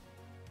trophy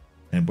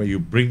and where you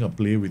bring a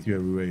player with you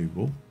everywhere you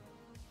go.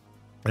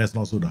 That's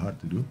not so hard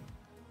to do.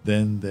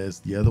 Then there's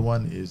the other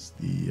one is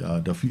the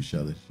Fuge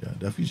challenge. Yeah,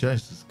 the Fuge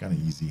challenge is kind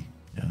of easy.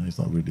 Yeah, it's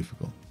not really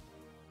difficult.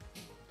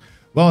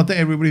 Well, thank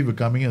everybody for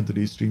coming on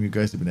today's stream. You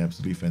guys have been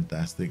absolutely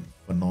fantastic.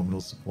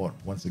 Phenomenal support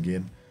once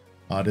again.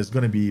 There's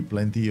going to be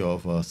plenty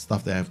of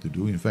stuff that I have to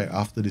do. In fact,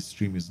 after this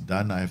stream is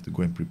done, I have to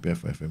go and prepare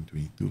for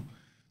FM22. So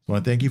I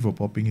want to thank you for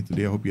popping in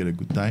today. I hope you had a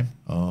good time.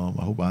 I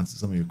hope I answered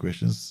some of your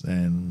questions.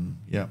 And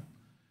yeah,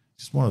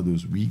 just one of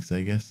those weeks,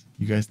 I guess.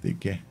 You guys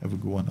take care. Have a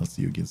good one. I'll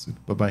see you again soon.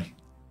 Bye-bye.